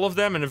print all of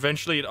them and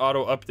eventually it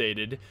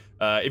auto-updated.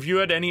 If you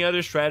had any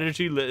other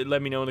strategy,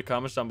 let me know in the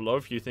comments down below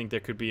if you think there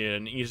could be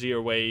an easier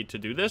way to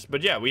do this.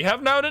 But yeah, we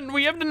have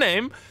the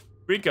name.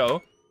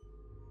 Rico,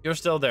 you're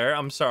still there.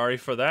 I'm sorry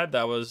for that.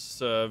 That was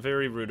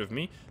very rude of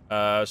me.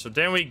 So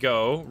then we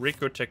go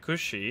Rico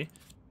Tekushi,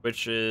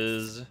 which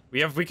is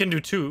we can do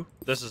 2.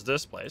 This is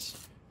this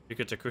place,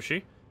 Rico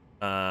Tekushi.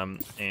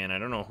 And I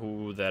don't know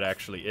who that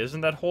actually is in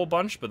that whole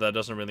bunch, but that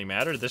doesn't really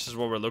matter. This is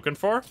what we're looking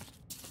for.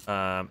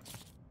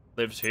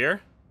 Lives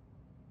here.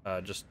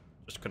 Just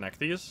connect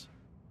these.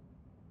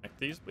 Connect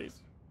these, please.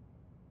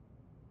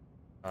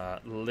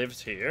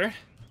 Lives here.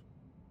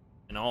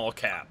 In all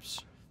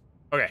caps.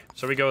 Okay,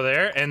 so we go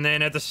there, and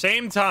then at the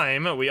same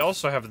time, we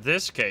also have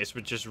this case,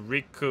 which is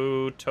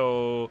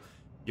Rikuto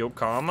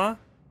Yokama.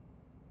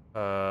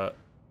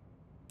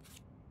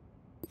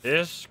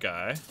 This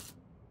guy.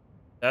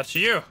 That's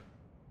you.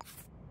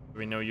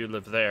 We know you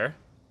live there.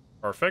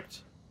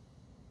 Perfect.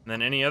 And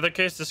then any other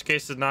case, this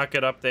case did not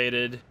get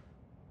updated.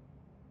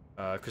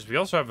 Because we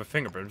also have a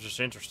fingerprint, which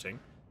is interesting.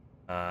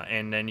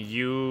 And then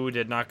you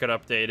did not get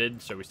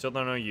updated, so we still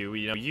don't know you.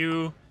 We know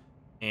you,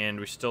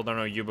 and we still don't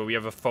know you, but we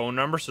have a phone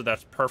number, so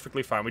that's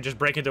perfectly fine. We just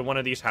break into one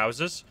of these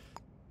houses,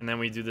 and then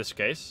we do this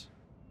case.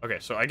 Okay,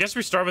 so I guess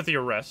we start with the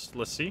arrest.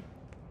 Let's see.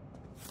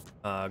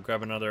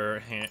 Grab another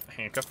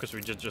handcuff, because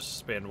we just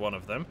spanned one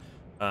of them.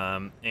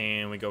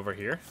 And we go over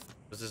here,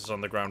 because this is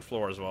on the ground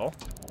floor as well.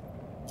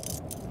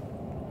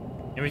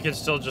 And we can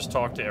still just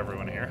talk to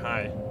everyone here.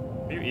 Hi.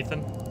 Are you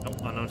Ethan?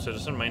 Nope, unknown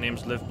citizen. My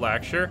name's Liv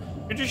Blackshear.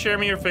 Could you share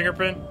me your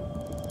fingerprint?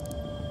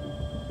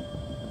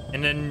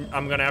 And then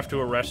I'm gonna have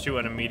to arrest you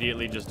and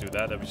immediately just do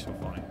that. That'd be so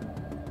funny.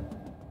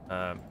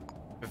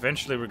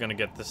 Eventually we're gonna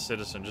get this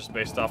citizen just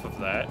based off of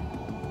that.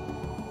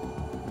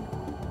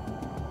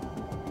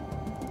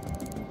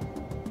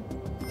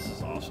 This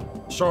is awesome.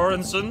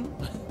 Sorensen.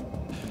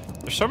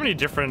 There's so many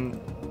different,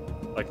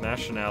 like,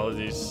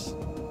 nationalities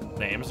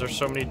names. There's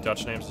so many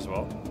Dutch names as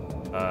well.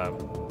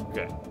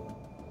 Okay.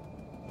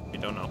 We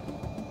don't know.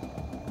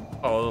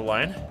 Follow the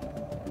line.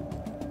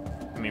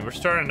 I mean, we're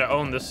starting to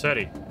own this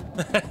city.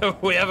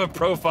 We have a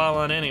profile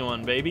on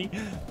anyone, baby.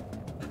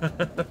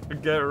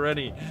 Get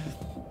ready.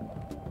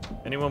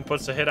 Anyone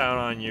puts a hit out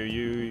on you,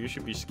 you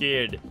should be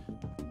scared.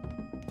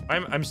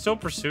 I'm still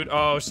pursued.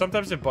 Oh,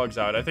 sometimes it bugs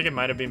out. I think it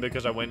might have been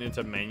because I went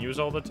into menus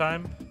all the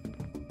time.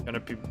 Gonna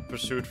be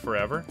pursued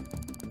forever.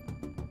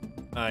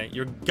 Alright,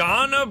 you're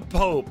Ghana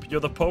Pope. You're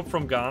the Pope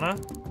from Ghana.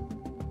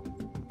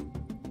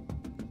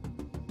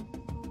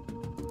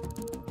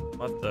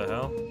 What the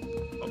hell?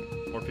 Oh,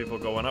 more people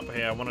going up.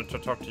 Hey, I wanted to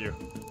talk to you.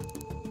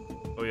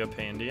 Oh, you're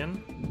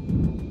Pandian.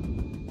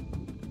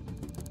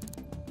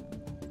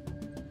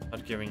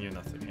 Not giving you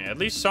nothing. Hey, at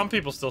least some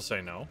people still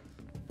say no.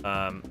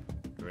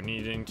 We're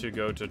needing to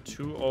go to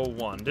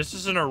 201. This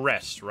is an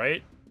arrest,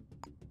 right?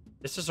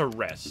 This is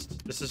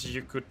arrest. This is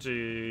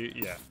Yukuti.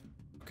 Yeah.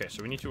 Okay,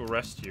 so we need to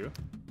arrest you.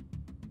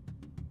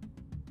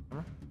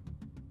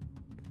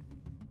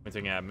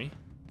 Pointing at me.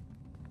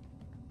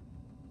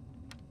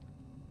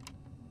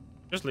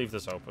 Just leave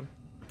this open.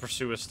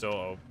 Pursue is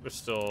still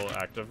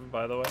active,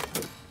 by the way.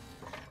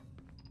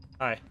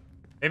 Hi.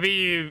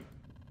 Maybe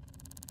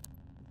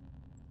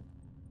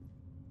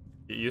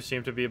you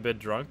seem to be a bit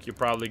drunk. You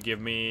probably give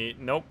me...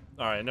 Nope.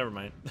 Alright, never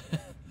mind.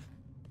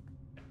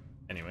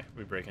 Anyway,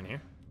 we break in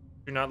here.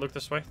 Do not look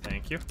this way.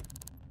 Thank you.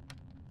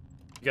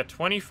 You got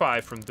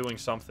 25 from doing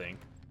something.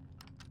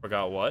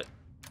 Forgot what.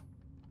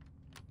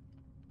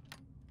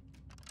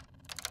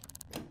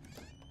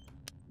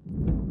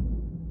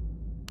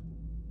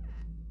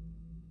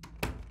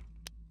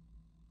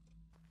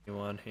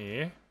 Anyone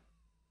here?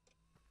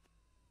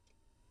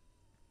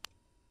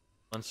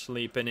 One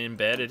sleeping in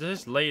bed. It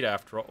is late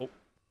after all. Oh.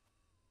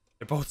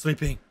 They're both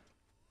sleeping.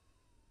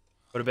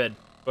 Go to bed.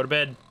 Go to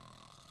bed.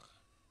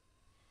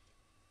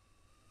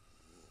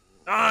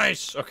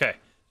 Nice! Okay.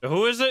 So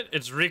who is it?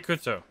 It's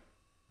Rikuto.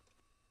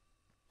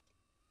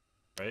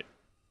 Right?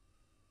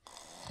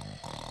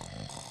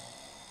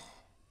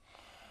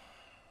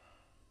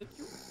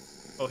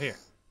 Oh, here.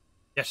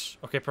 Yes.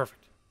 Okay,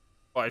 perfect.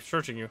 Oh, I'm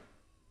searching you.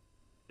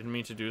 Didn't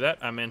mean to do that.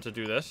 I meant to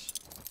do this.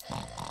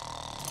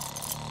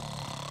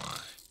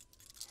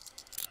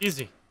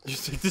 Easy. You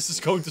think this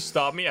is going to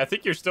stop me? I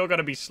think you're still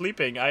gonna be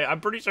sleeping.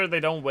 I'm pretty sure they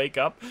don't wake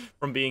up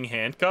from being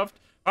handcuffed.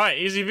 Alright,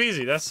 easy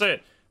peasy. That's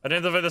it.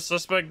 Identify the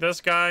suspect,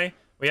 this guy.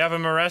 We have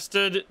him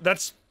arrested.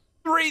 That's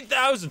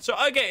 3,000. So,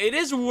 okay, it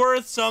is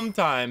worth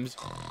sometimes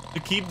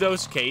to keep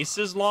those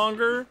cases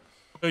longer.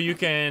 So you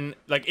can,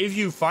 like, if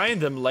you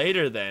find them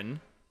later then.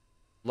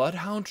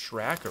 Bloodhound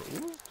Tracker.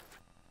 Ooh.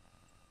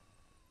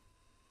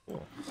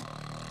 Cool.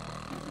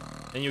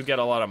 Then you get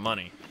a lot of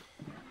money.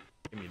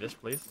 Give me this,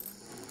 please.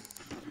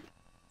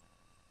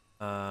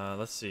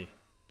 Let's see.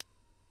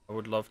 I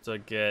would love to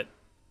get...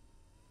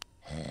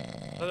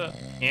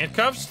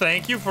 handcuffs?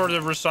 Thank you for the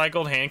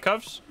recycled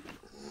handcuffs.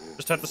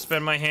 Just have to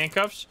spend my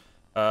handcuffs.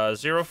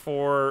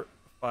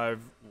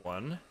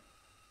 0451.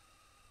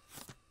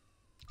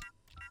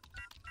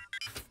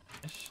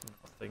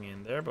 Nothing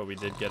in there, but we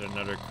did get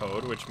another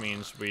code, which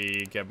means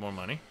we get more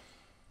money.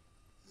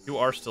 You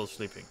are still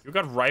sleeping. You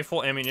got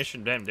rifle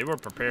ammunition. Damn, they were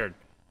prepared.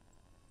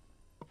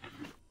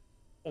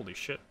 Holy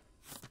shit.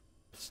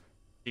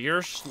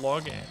 Deer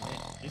slug and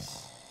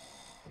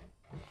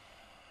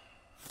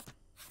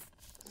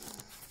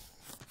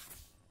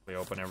We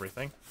open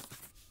everything.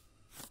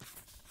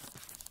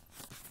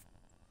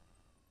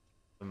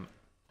 Some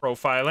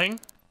profiling.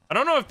 I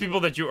don't know if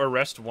people that you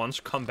arrest once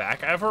come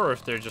back ever, or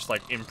if they're just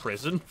like in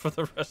prison for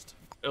the rest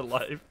of their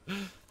life.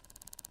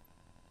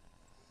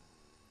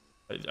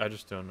 I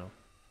just don't know.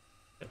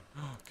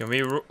 Can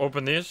we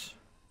open these?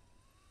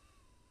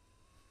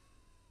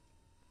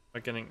 Am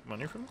I getting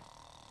money from it?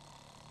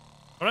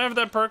 Don't I have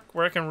that perk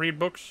where I can read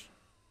books?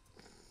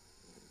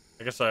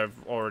 I guess I've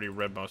already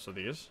read most of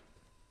these.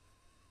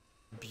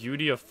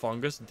 Beauty of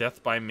fungus,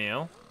 death by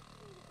mail.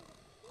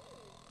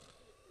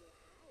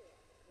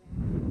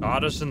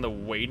 Goddess in the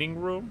waiting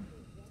room.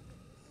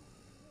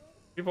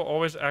 People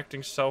always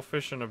acting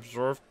selfish and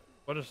absorbed.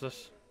 What is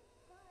this?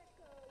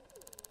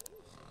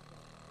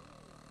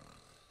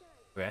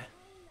 Okay.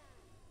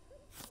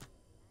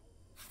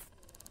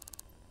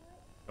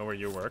 Know where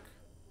you work.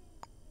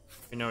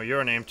 You know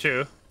your name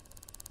too.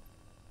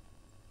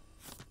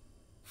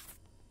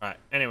 Alright,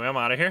 anyway, I'm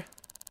out of here.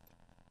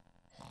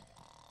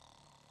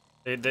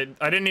 I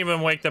didn't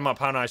even wake them up.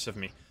 How nice of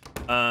me.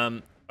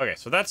 Okay,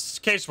 so that's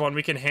case one.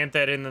 We can hand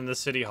that in the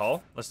city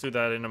hall. Let's do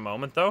that in a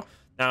moment, though.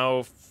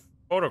 Now,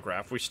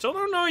 photograph. We still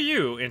don't know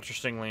you,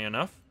 interestingly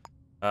enough.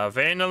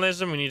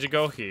 Vandalism, we need to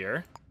go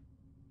here.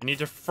 We need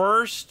to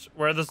first...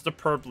 Where does the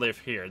perp live?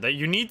 Here. That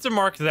you need to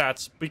mark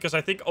that, because I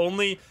think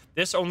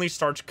this only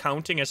starts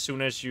counting as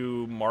soon as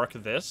you mark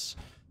this.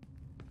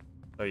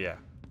 So, yeah.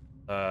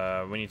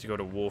 We need to go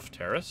to Wolf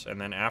Terrace, and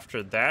then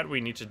after that,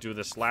 we need to do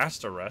this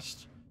last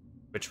arrest.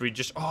 Which we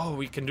just... Oh,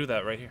 we can do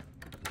that right here.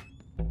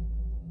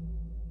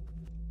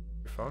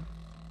 Your phone.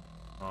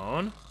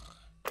 Phone.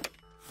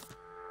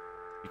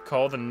 You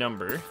call the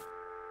number.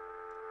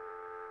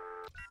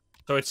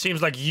 So it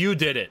seems like you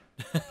did it.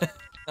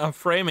 I'm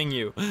framing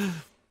you.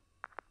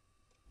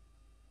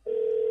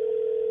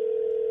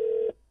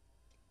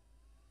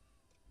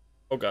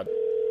 Oh, God.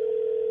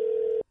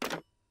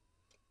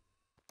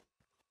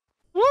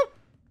 Whoop!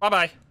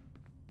 Bye-bye.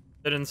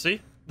 Didn't see.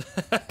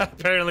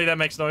 Apparently that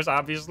makes noise,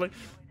 obviously.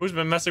 Who's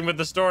been messing with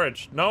the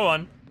storage? No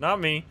one. Not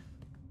me.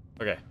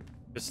 Okay.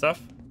 Good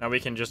stuff. Now we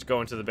can just go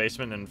into the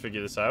basement and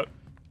figure this out.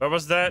 What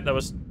was that? That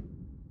was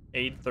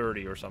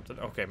 8:30 or something.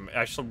 Okay,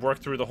 I should work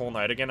through the whole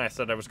night again. I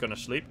said I was going to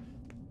sleep.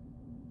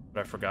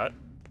 But I forgot.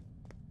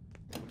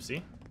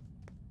 Oopsie.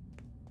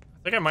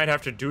 I think I might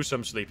have to do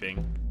some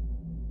sleeping.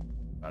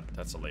 God,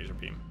 that's a laser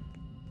beam.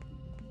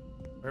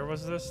 Where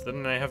was this?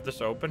 Didn't I have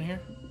this open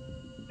here?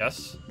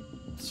 Yes.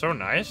 So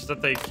nice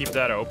that they keep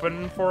that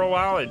open for a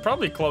while. It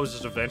probably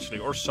closes eventually,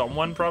 or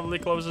someone probably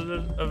closes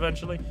it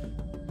eventually.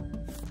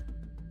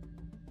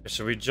 Okay,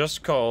 so we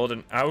just called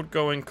an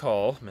outgoing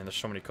call. Man, there's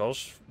so many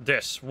calls.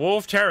 This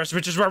Wolf Terrace,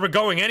 which is where we're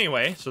going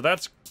anyway, so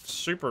that's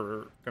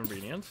super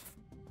convenient.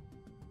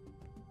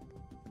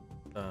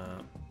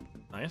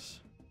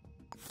 Nice.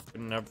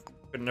 Couldn't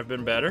have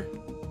been better.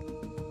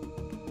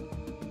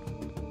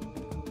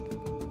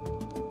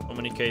 So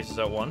many cases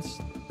at once.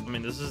 I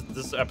mean,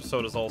 this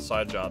episode is all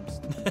side jobs,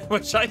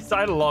 which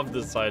I love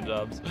the side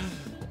jobs.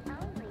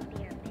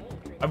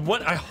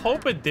 I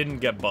hope it didn't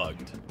get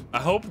bugged. I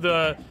hope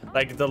the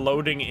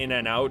loading in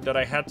and out that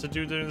I had to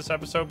do during this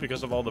episode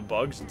because of all the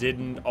bugs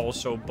didn't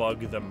also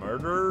bug the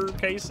murder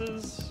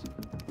cases.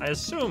 I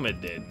assume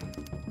it did.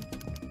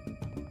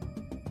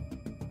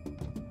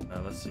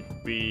 Let's see.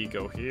 We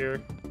go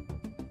here.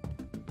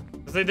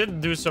 They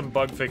did do some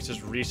bug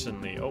fixes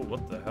recently. Oh,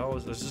 what the hell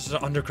is this? This is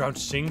an underground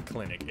sink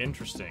clinic.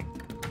 Interesting.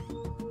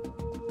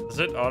 Does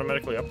it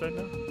automatically update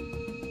now?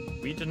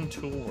 Wheaton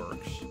Tool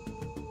Works.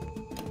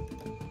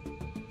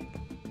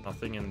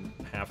 Nothing in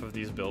half of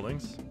these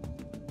buildings.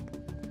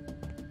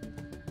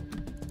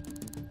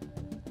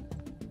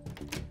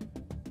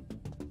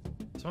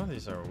 Some of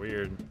these are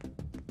weird.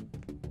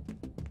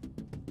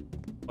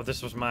 Oh,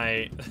 this was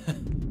my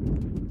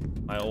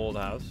my old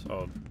house.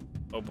 Oh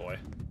boy.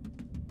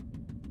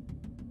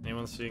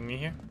 Anyone seeing me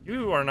here?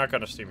 You are not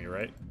gonna see me,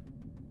 right?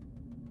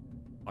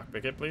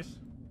 Lockpick it, please.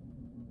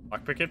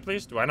 Lockpick it,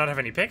 please. Do I not have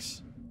any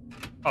picks?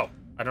 Oh,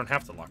 I don't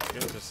have to lockpick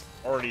it. It's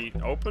already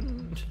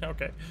open.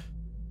 Okay.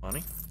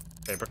 Money.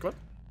 Paperclip.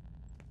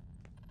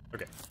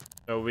 Okay.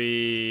 So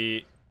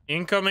we...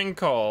 Incoming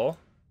call.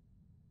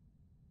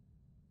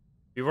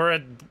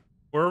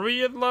 Were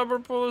we at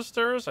Liverpool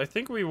Stairs? I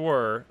think we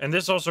were. And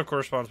this also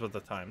corresponds with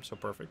the time, so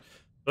perfect.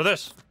 So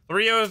this.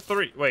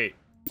 303. Wait.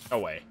 Oh,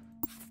 wait.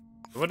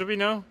 What do we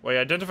know? Wait,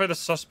 identify the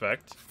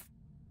suspect.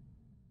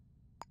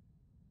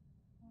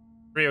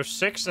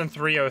 306 and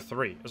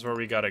 303 is where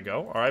we gotta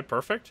go. Alright,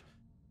 perfect.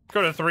 Let's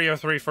go to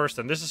 303 first,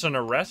 and this is an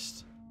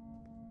arrest.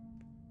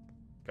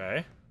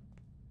 Okay.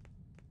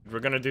 We're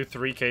gonna do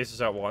 3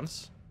 cases at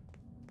once.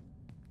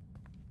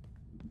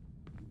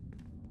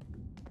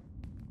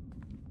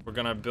 We're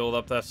gonna build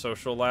up that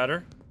social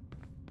ladder.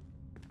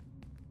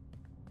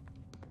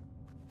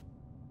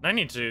 I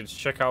need to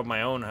check out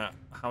my own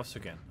house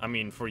again. I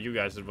mean, for you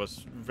guys, it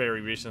was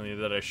very recently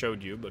that I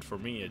showed you, but for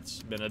me,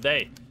 it's been a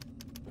day.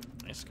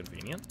 Nice,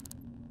 convenient.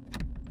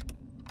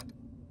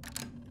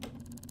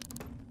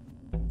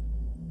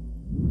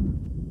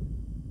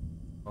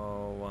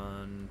 Oh,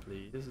 1,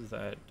 please. Is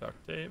that duct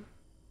tape?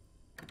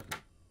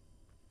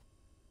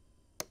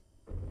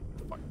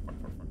 Fuck.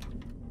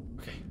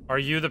 Okay. Are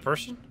you the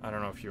person? I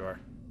don't know if you are.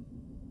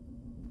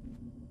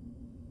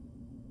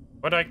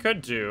 What I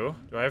could do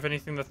I have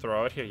anything to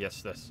throw out here?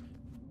 Yes, this.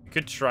 You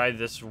could try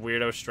this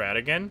weirdo strat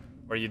again,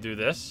 where you do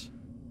this.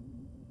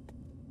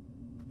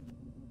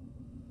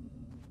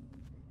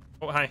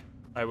 Oh, hi.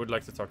 I would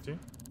like to talk to you.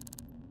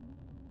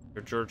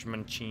 You're George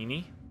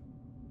Mancini.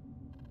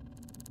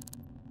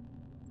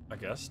 I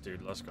guess,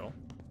 dude, let's go.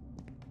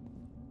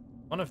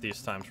 One of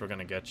these times we're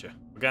gonna get you.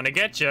 We're gonna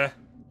get you!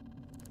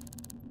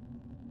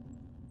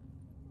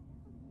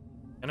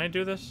 Can I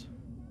do this?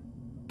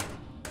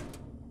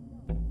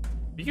 Are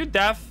you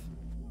deaf?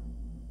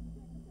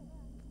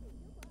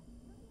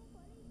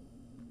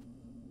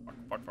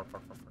 Fuck.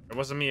 It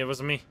wasn't me, it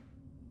wasn't me.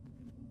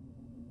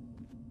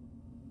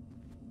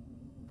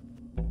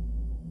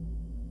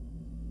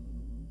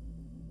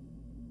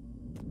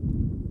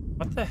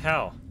 What the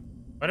hell?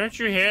 Why don't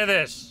you hear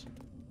this?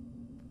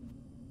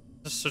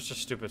 This is such a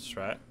stupid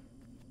strat.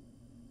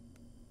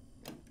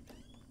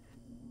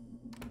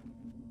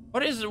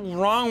 What is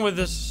wrong with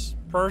this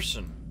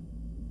person?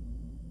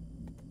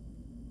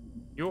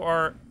 You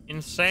are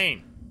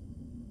insane.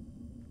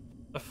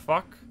 The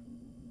fuck?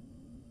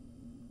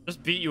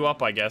 Just beat you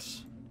up, I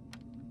guess.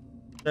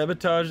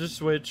 Sabotage the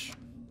switch.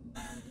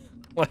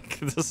 Like,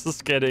 this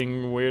is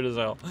getting weird as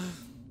hell.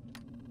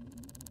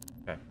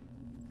 Okay.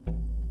 I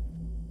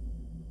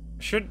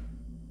should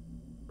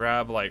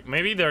grab, like,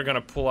 maybe they're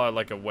gonna pull out,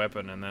 like, a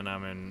weapon, and then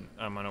I'm in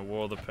a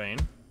world of pain.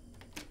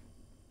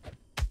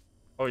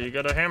 Oh, you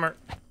got a hammer.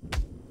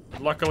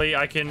 Luckily,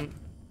 I can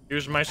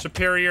use my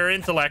superior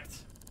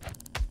intellect.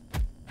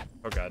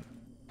 Oh, God.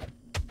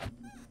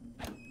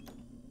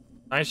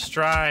 Nice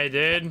try,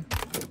 dude.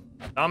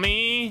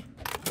 Dummy.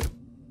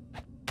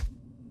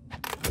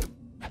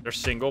 They're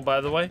single,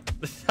 by the way.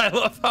 I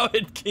love how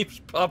it keeps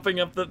popping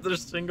up that they're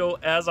single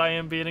as I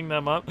am beating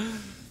them up.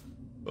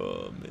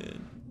 Oh, man.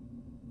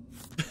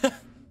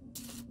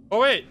 Oh,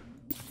 wait.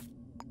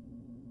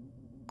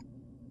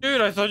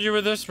 Dude, I thought you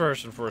were this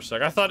person for a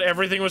sec. I thought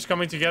everything was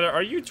coming together.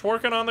 Are you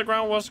twerking on the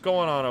ground? What's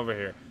going on over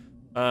here?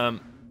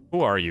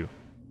 Who are you?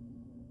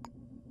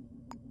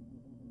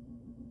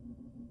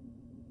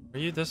 Are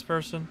you this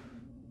person?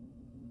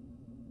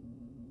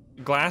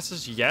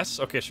 Glasses, yes.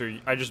 Okay, so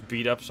I just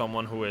beat up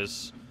someone who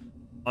is...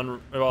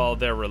 well,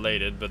 they're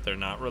related, but they're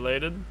not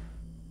related.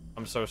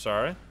 I'm so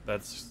sorry.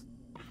 That's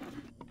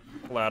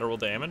collateral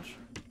damage.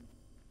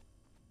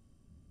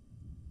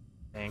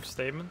 Bank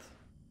statement.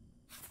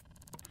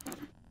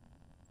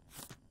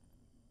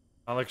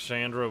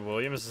 Alexandra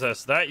Williams,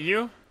 is that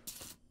you?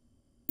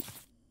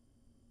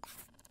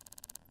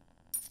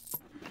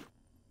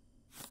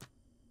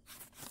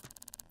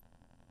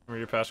 Remember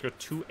your passcode?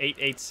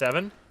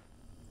 2887.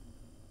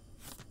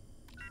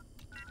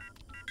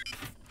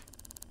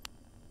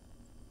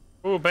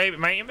 Oh, baby,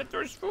 my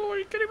inventory's full. Are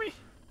you kidding me?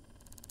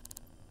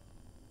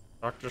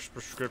 Doctor's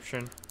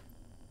prescription.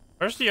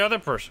 Where's the other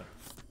person?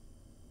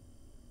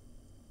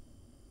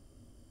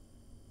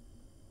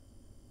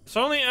 It's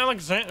only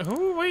Alexander.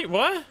 Who? Wait,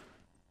 what?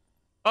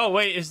 Oh,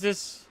 wait, is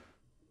this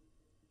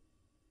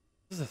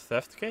a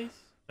theft case?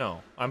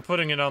 No, I'm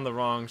putting it on the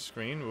wrong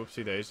screen.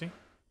 Whoopsie daisy.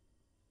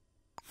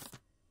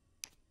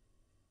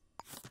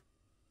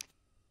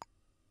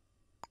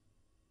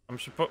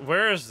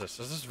 Where is this?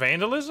 Is this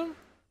vandalism?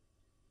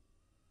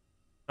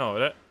 No,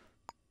 that...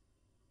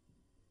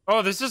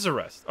 Oh, this is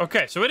arrest.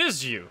 Okay, so it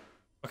is you.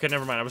 Okay,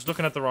 never mind. I was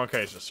looking at the wrong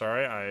cases.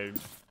 Sorry,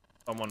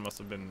 someone must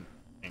have been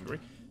angry.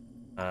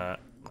 Let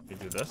me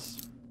do this.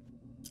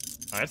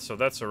 Alright, so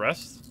that's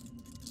arrest.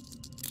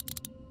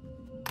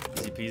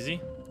 Easy peasy.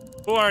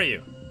 Who are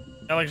you?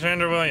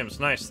 Alexander Williams.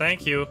 Nice,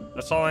 thank you.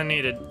 That's all I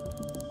needed.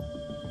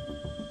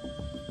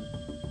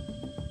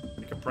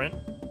 Take a print?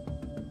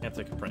 Can't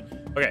take a print.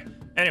 Okay,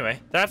 anyway,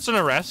 that's an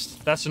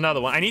arrest. That's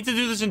another one. I need to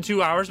do this in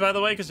 2 hours, by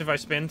the way, because if I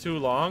spend too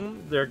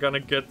long, they're gonna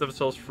get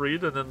themselves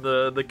freed, and then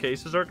the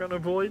cases are gonna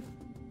void.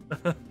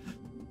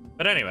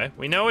 But anyway,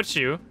 we know it's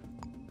you.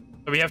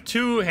 So we have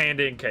 2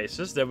 hand-in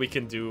cases that we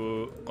can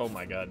do. Oh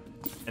my god.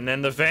 And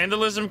then the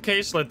vandalism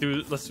case, let's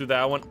do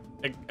that one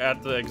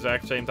at the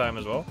exact same time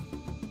as well.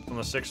 On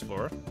the 6th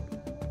floor.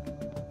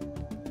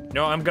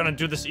 No, I'm gonna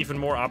do this even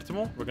more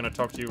optimal. We're gonna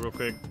talk to you real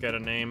quick, get a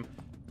name.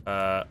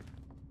 I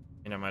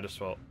might as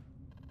well.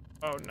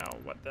 Oh no,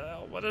 what the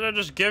hell? What did I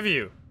just give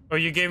you? Oh,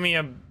 you gave me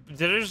a...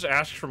 Did I just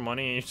ask for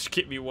money and you just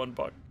gave me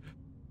 $1?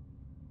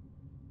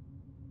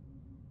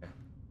 I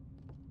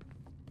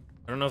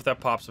don't know if that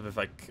pops up if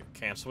I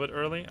cancel it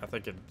early. I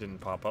think it didn't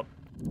pop up.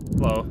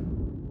 Hello.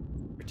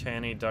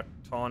 Tawny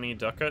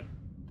Ducat.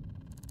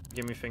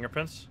 Give me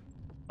fingerprints.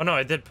 Oh no,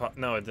 it did pop.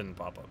 No, it didn't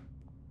pop up.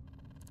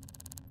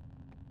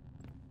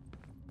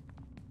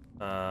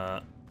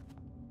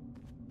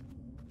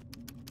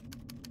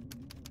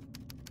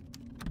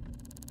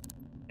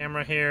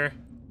 Camera here.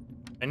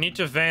 I need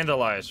to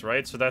vandalize,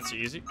 right? So that's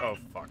easy. Oh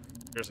fuck.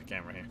 There's a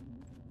camera here.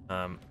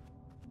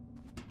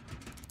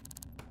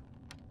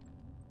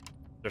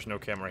 There's no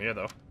camera here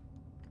though.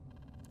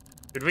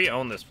 Dude, we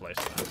own this place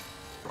now.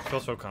 I feel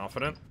so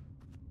confident.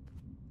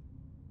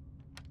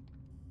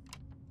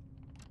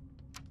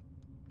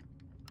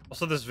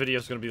 Also, this video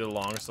is going to be the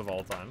longest of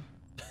all time.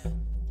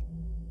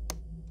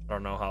 I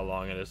don't know how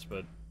long it is,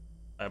 but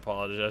I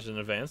apologize in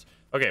advance.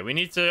 Okay, we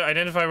need to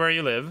identify where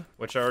you live,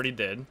 which I already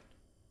did.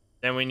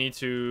 Then we need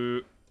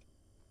to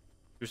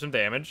do some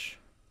damage.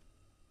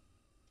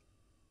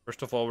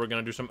 First of all, we're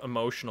going to do some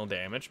emotional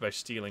damage by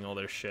stealing all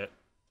their shit.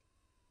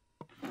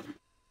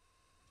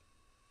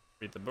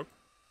 Read the book.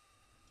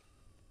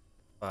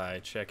 By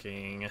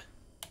checking...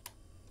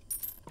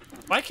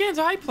 Why can't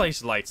I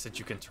place lights that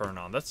you can turn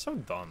on? That's so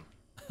dumb.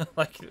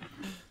 Like...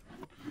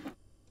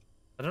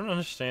 I don't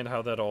understand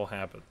how that all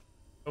happened.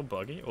 Oh,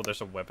 buggy. Oh,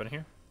 there's a weapon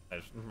here.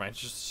 Mine's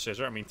just a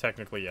scissor. I mean,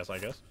 technically, yes, I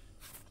guess.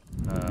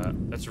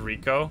 That's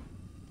Rico.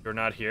 You're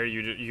not here.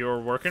 You're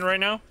working right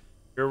now?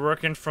 You're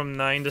working from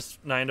 9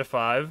 to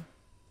 5.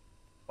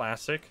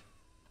 Classic.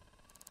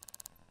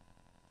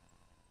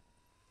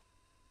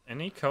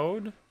 Any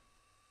code?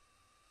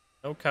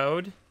 No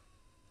code?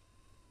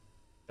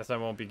 Guess I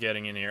won't be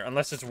getting in here.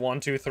 Unless it's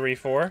 1, 2, 3,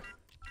 4.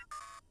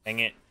 Dang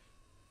it.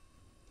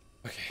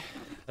 Okay,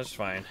 that's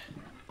fine.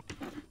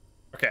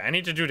 Okay, I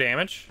need to do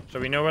damage, so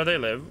we know where they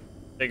live.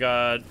 They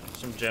got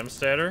some gem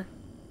statter.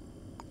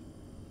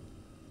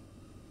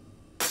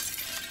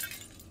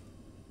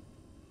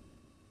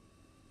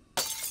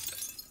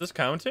 Is this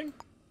counting?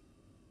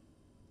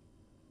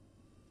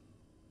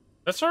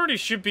 That's already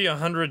should be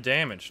 100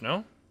 damage,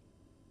 no?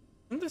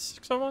 Isn't this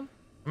 601?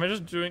 Am I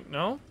just doing...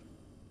 No?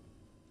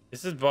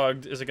 Is it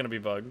bugged? Is it gonna be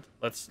bugged?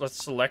 Let's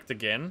select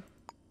again.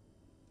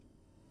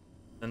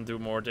 And do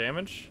more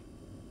damage.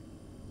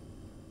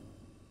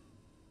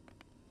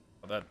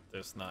 Oh, that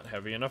is not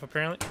heavy enough,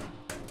 apparently.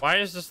 Why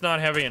is this not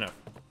heavy enough?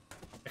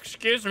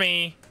 Excuse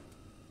me.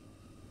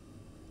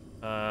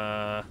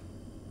 Bamboo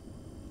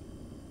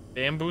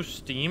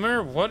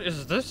steamer? What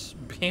is this?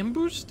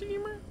 Bamboo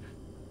steamer?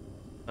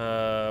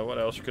 What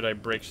else could I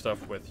break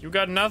stuff with? You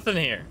got nothing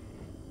here.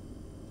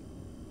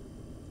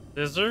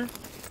 Scissor?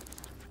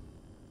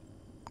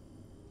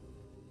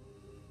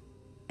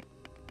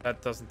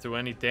 That doesn't do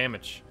any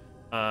damage.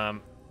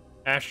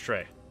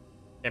 Ashtray.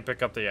 Can't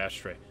pick up the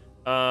ashtray.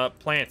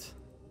 Plant.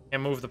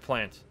 Can't move the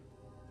plant.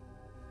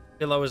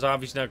 Pillow is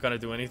obviously not gonna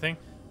do anything.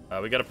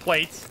 We got a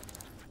plate.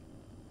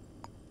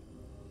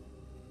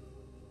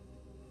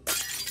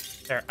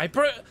 There.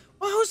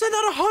 Well, how is that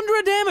not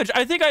 100 damage?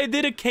 I think I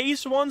did a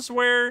case once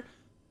where...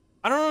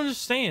 I don't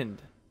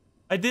understand.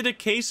 I did a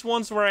case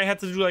once where I had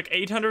to do like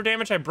 800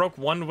 damage. I broke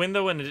one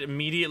window and it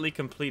immediately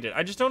completed.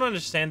 I just don't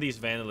understand these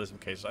vandalism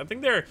cases. I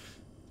think they're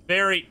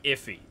very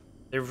iffy.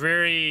 They're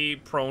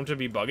very prone to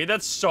be buggy.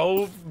 That's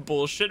so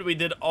bullshit. We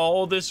did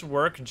all this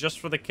work just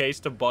for the case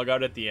to bug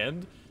out at the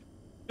end.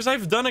 Because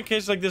I've done a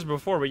case like this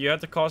before where you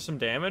had to cause some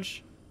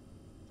damage.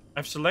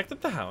 I've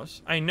selected the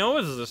house. I know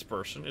it's this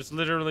person. It's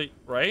literally...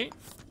 Right?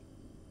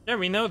 Yeah,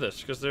 we know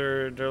this because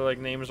they're like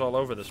names all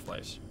over this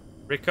place.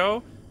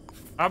 Rico?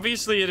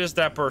 Obviously it is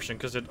that person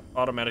because it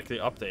automatically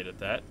updated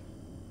that.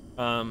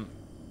 I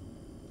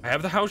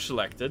have the house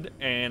selected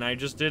and I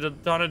just did a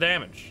ton of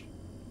damage.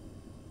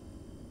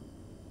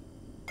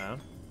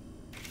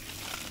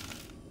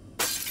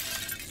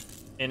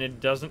 And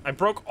it doesn't... I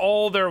broke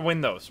all their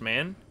windows,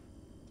 man.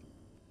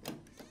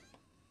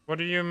 What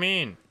do you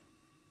mean?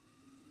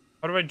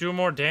 How do I do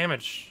more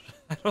damage?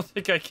 I don't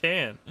think I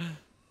can.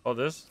 Oh,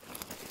 this?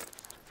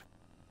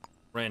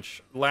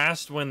 Wrench.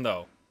 Last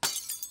window.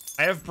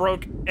 I have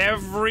broke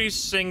every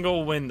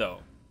single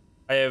window.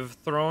 I have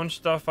thrown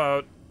stuff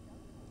out.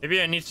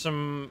 Maybe I need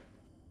some...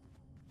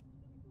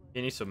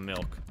 You need some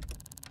milk.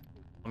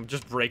 I'm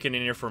just breaking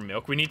in here for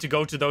milk. We need to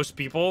go to those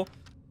people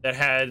that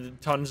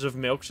had tons of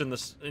milks in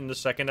the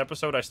second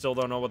episode. I still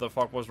don't know what the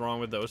fuck was wrong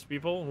with those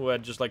people who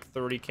had just like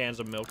 30 cans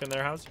of milk in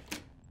their house.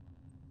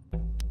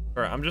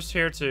 Alright, I'm just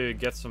here to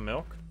get some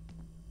milk.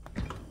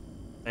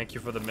 Thank you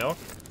for the milk.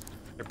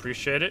 I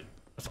appreciate it.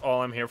 That's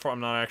all I'm here for. I'm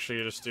not actually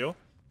here to steal.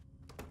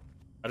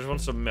 I just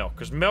want some milk.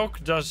 Because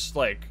milk does,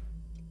 like...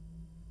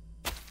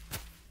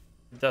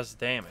 It does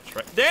damage,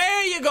 right?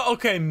 There you go!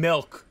 Okay,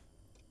 milk.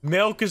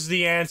 Milk is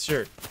the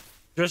answer.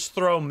 Just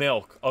throw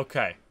milk.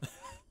 Okay.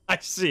 I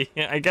see.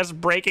 I guess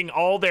breaking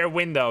all their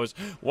windows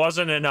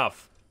wasn't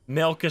enough.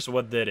 Milk is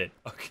what did it.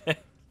 Okay.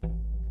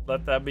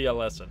 Let that be a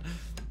lesson.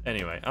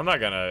 Anyway, I'm not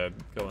gonna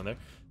go in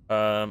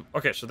there.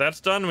 Okay, so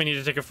that's done. We need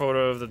to take a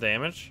photo of the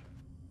damage.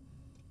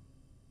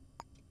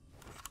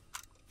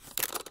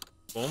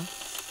 Boom.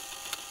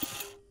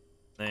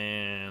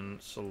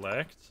 And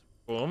select.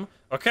 Boom.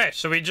 Okay,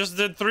 so we just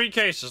did 3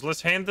 cases.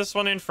 Let's hand this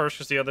one in first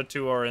because the other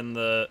 2 are in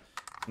the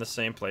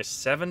same place.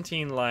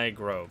 17 Lie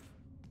Grove.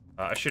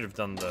 I should have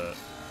done the...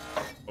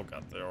 Oh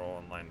god, they're all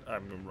online.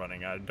 I'm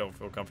running. I don't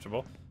feel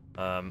comfortable.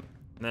 And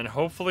then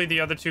hopefully the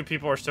other 2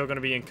 people are still going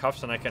to be in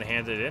cuffs and I can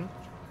hand it in.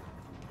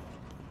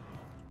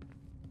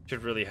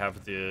 Should really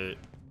have the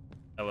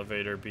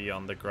elevator be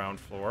on the ground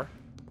floor.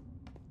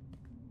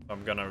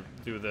 I'm gonna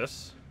do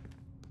this.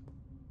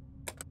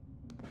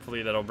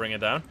 Hopefully that'll bring it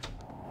down.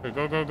 Go,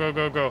 go, go,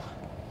 go, go.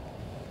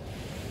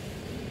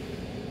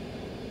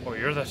 Oh,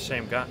 you're the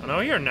same guy. No,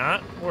 you're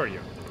not. Where are you?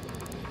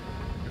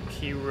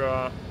 You're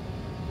Kira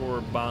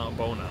or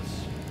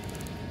Bonus.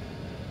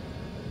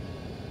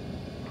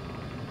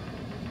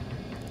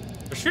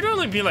 There should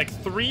only be like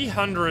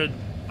 300.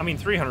 I mean,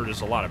 300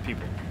 is a lot of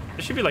people.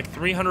 There should be like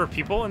 300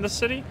 people in this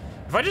city.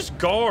 If I just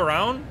go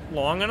around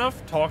long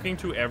enough talking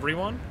to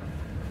everyone.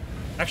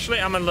 Actually,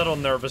 I'm a little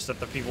nervous that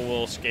the people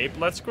will escape.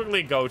 Let's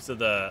quickly go to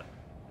the...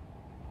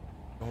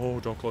 Oh,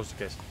 don't close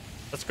the case.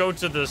 Let's go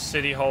to the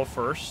city hall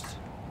first.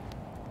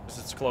 Because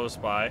it's close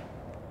by.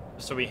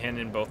 Just so we hand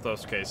in both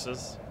those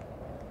cases.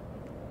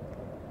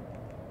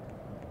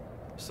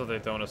 So they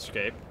don't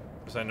escape.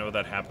 Because I know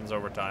that happens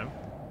over time.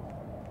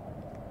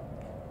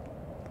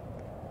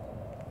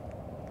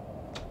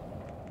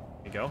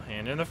 Go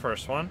hand in the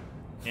first one,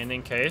 hand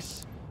in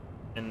case,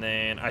 and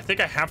then I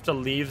think I have to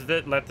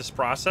let this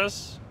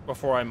process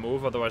before I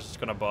move, otherwise it's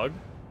gonna bug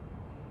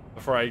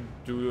before I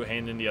do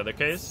hand in the other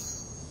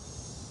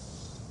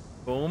case.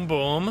 Boom,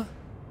 boom. How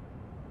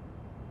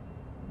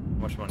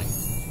much money?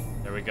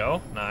 There we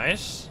go.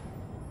 Nice.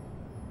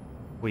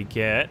 We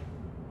get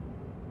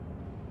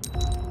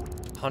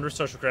 100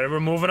 social credit. We're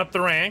moving up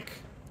the rank,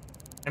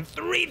 and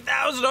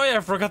 3,000. Oh yeah,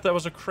 I forgot that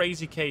was a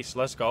crazy case.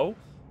 Let's go.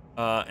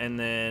 And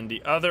then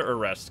the other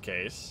arrest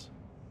case.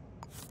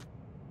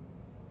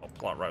 I'll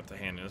plot route to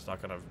hand in. It's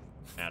not gonna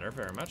matter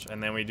very much.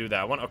 And then we do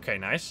that one. Okay,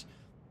 nice.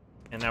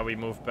 And now we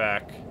move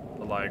back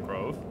to Lion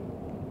Grove.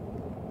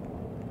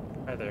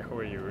 Hi there. Who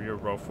are you? You're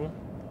Rofu.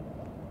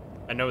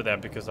 I know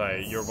that because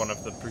you're one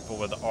of the people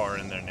with the R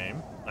in their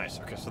name. Nice.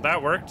 Okay, so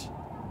that worked.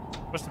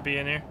 Supposed to be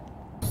in here.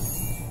 I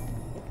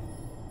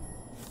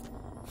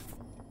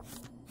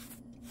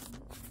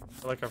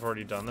feel like I've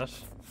already done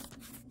this.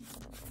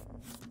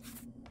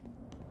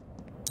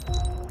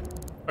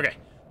 Okay,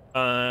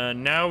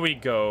 now we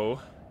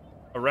go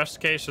arrest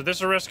case. So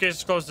this arrest case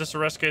is closed, this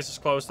arrest case is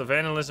closed. The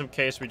vandalism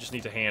case we just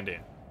need to hand in.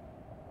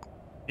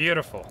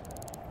 Beautiful.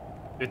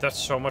 Dude, that's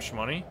so much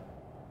money.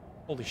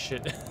 Holy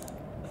shit.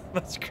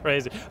 That's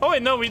crazy. Oh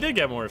wait, no, we did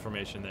get more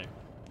information there.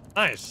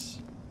 Nice.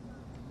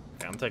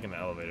 Okay, I'm taking the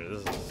elevator.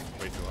 This is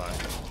way too high.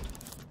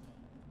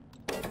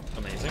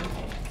 Amazing.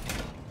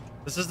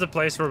 This is the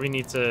place where we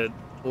need to...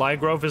 Lion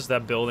Grove is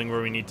that building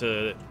where we need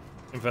to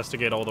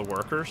investigate all the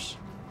workers.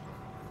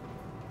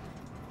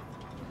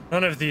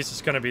 None of these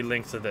is going to be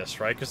linked to this,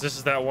 right? Because this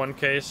is that one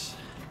case.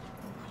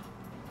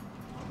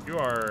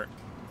 You're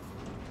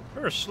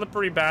a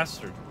slippery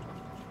bastard.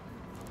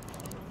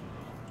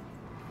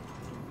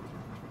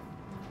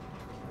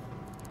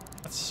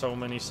 That's so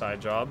many side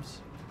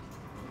jobs.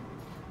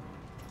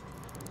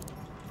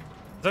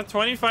 Is that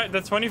 25?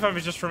 That 25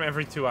 is just from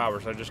every 2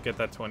 hours. I just get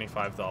that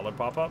 $25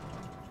 pop-up.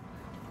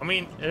 I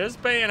mean, it is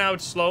paying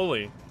out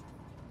slowly.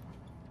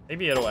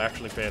 Maybe it'll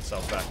actually pay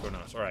itself back. Who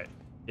knows? All right,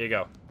 here you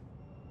go.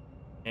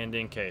 And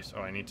in case.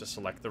 Oh, I need to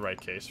select the right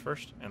case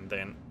first, and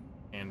then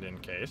and in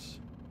case.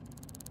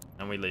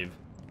 And we leave.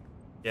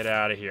 Get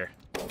out of here.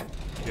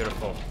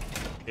 Beautiful.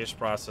 Case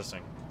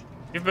processing.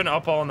 We've been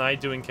up all night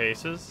doing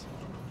cases.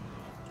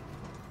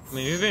 I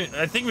mean,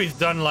 I think we've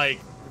done like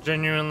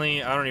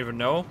genuinely, I don't even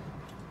know,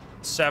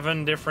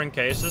 7 different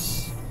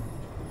cases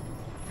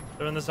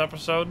during this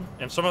episode,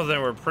 and some of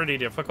them were pretty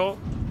difficult.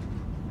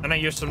 And I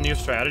used some new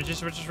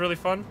strategies, which is really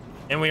fun.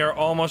 And we are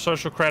almost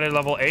social credit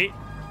level 8.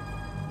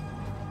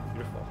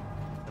 Beautiful.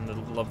 And the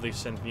lovely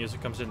synth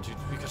music comes in. Dude,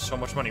 we got so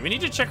much money. We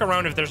need to check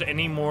around if there's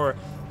any more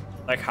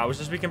like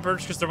houses we can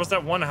purchase, because there was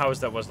that one house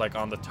that was like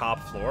on the top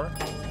floor.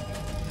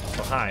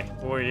 So hi,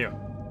 who are you?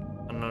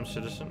 Unknown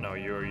citizen? No,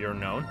 you're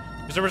known.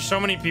 Because there were so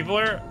many people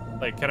here.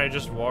 Like, can I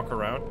just walk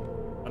around?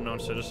 Unknown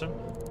citizen.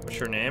 What's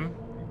your name?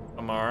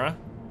 Amara.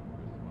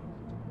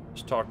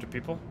 Just talk to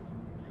people.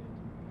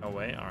 No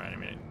way. All right. I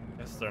mean, I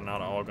guess they're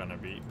not all gonna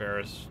be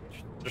Barris.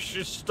 There's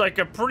just like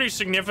a pretty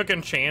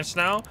significant chance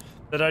now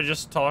that I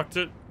just talk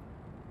to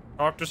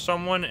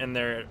someone and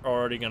they're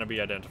already gonna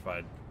be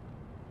identified.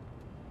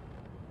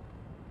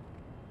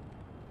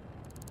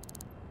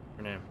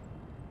 Your name?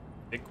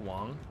 Pick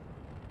Wong.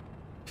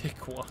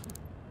 Pick Wong.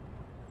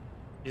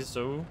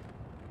 Izo.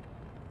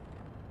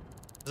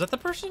 Is that the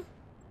person?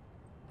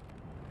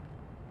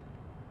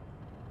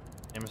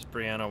 Name is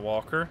Brianna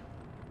Walker.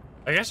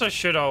 I guess I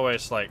should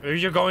always like,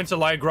 you're going to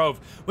Lion Grove.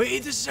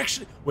 Wait, this is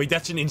actually, wait,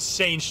 that's an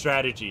insane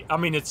strategy. I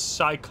mean, it's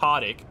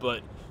psychotic,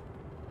 but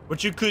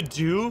what you could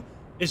do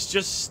is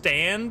just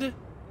stand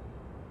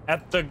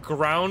at the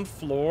ground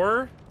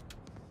floor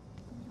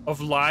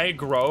of Lion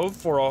Grove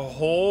for a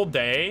whole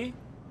day,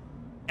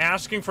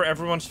 asking for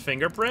everyone's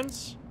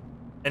fingerprints,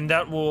 and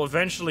that will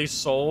eventually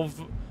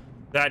solve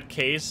that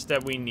case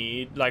that we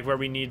need, like where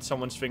we need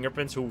someone's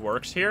fingerprints who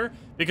works here,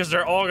 because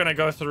they're all gonna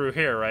go through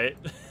here, right?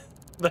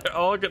 They're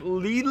all gonna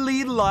lead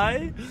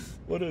lie.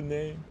 What a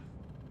name.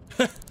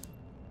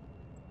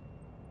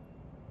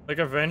 Like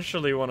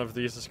eventually one of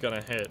these is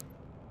gonna hit.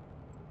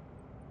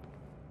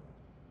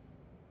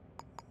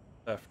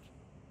 Left.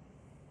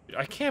 Dude,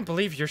 I can't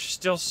believe you're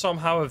still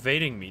somehow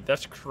evading me.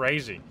 That's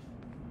crazy.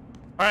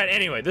 All right,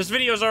 anyway, this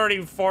video is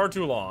already far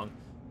too long.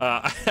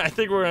 I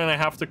think we're gonna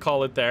have to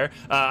call it there.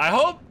 I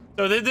hope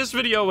So this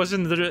video was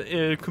in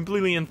the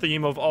completely in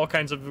theme of all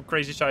kinds of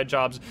crazy side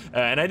jobs,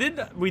 and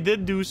we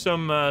did do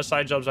some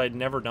side jobs I'd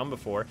never done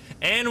before,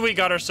 and we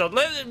got ourselves.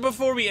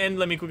 Before we end,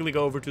 let me quickly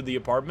go over to the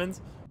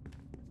apartment.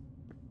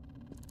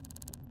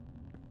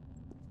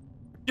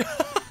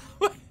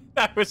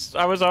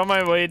 I was on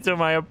my way to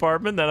my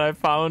apartment and I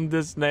found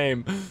this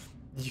name.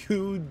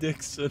 You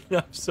Dixon.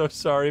 I'm so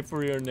sorry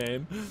for your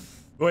name.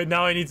 Wait,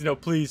 now I need to know.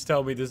 Please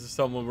tell me this is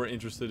someone we're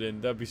interested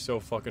in. That'd be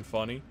so fucking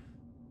funny.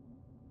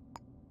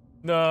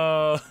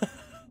 No.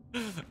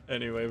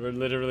 Anyway, we're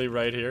literally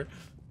right here.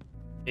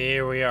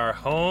 Here we are.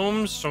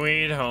 Home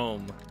sweet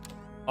home.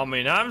 I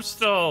mean, I'm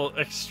still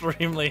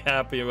extremely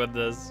happy with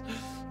this.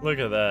 Look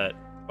at that.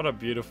 What a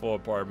beautiful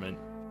apartment.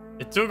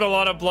 It took a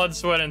lot of blood,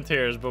 sweat, and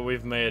tears, but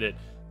we've made it.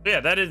 So yeah,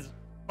 that is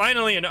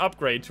finally an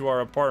upgrade to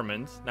our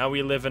apartment. Now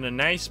we live in a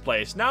nice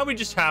place. Now we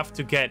just have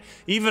to get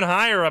even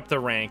higher up the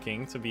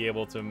ranking to be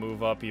able to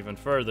move up even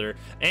further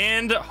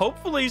and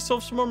hopefully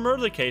solve some more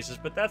murder cases,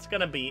 but that's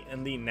gonna be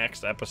in the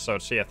next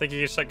episode. So yeah, thank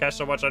you guys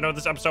so much. I know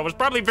this episode was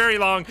probably very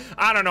long.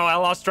 I don't know, I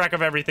lost track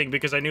of everything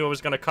because I knew I was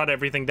gonna cut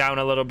everything down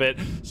a little bit,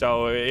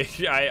 so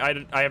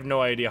I have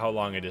no idea how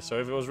long it is. So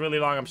if it was really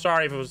long, I'm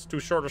sorry. If it was too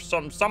short or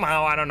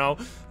somehow, I don't know,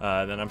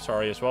 then I'm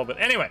sorry as well.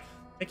 But anyway,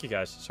 thank you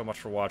guys so much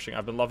for watching.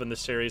 I've been loving this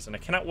series, and I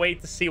cannot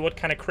wait to see what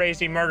kind of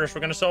crazy murders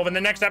we're going to solve in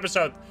the next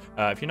episode.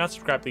 If you're not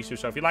subscribed, please do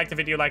so. If you like the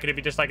video, like it. If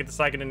you dislike it,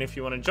 dislike it. And if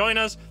you want to join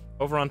us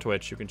over on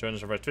Twitch, you can join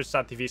us over at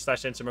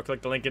twitch.tv/Insym or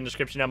click the link in the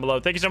description down below.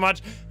 Thank you so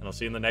much, and I'll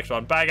see you in the next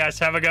one. Bye, guys.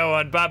 Have a good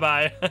one.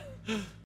 Bye-bye.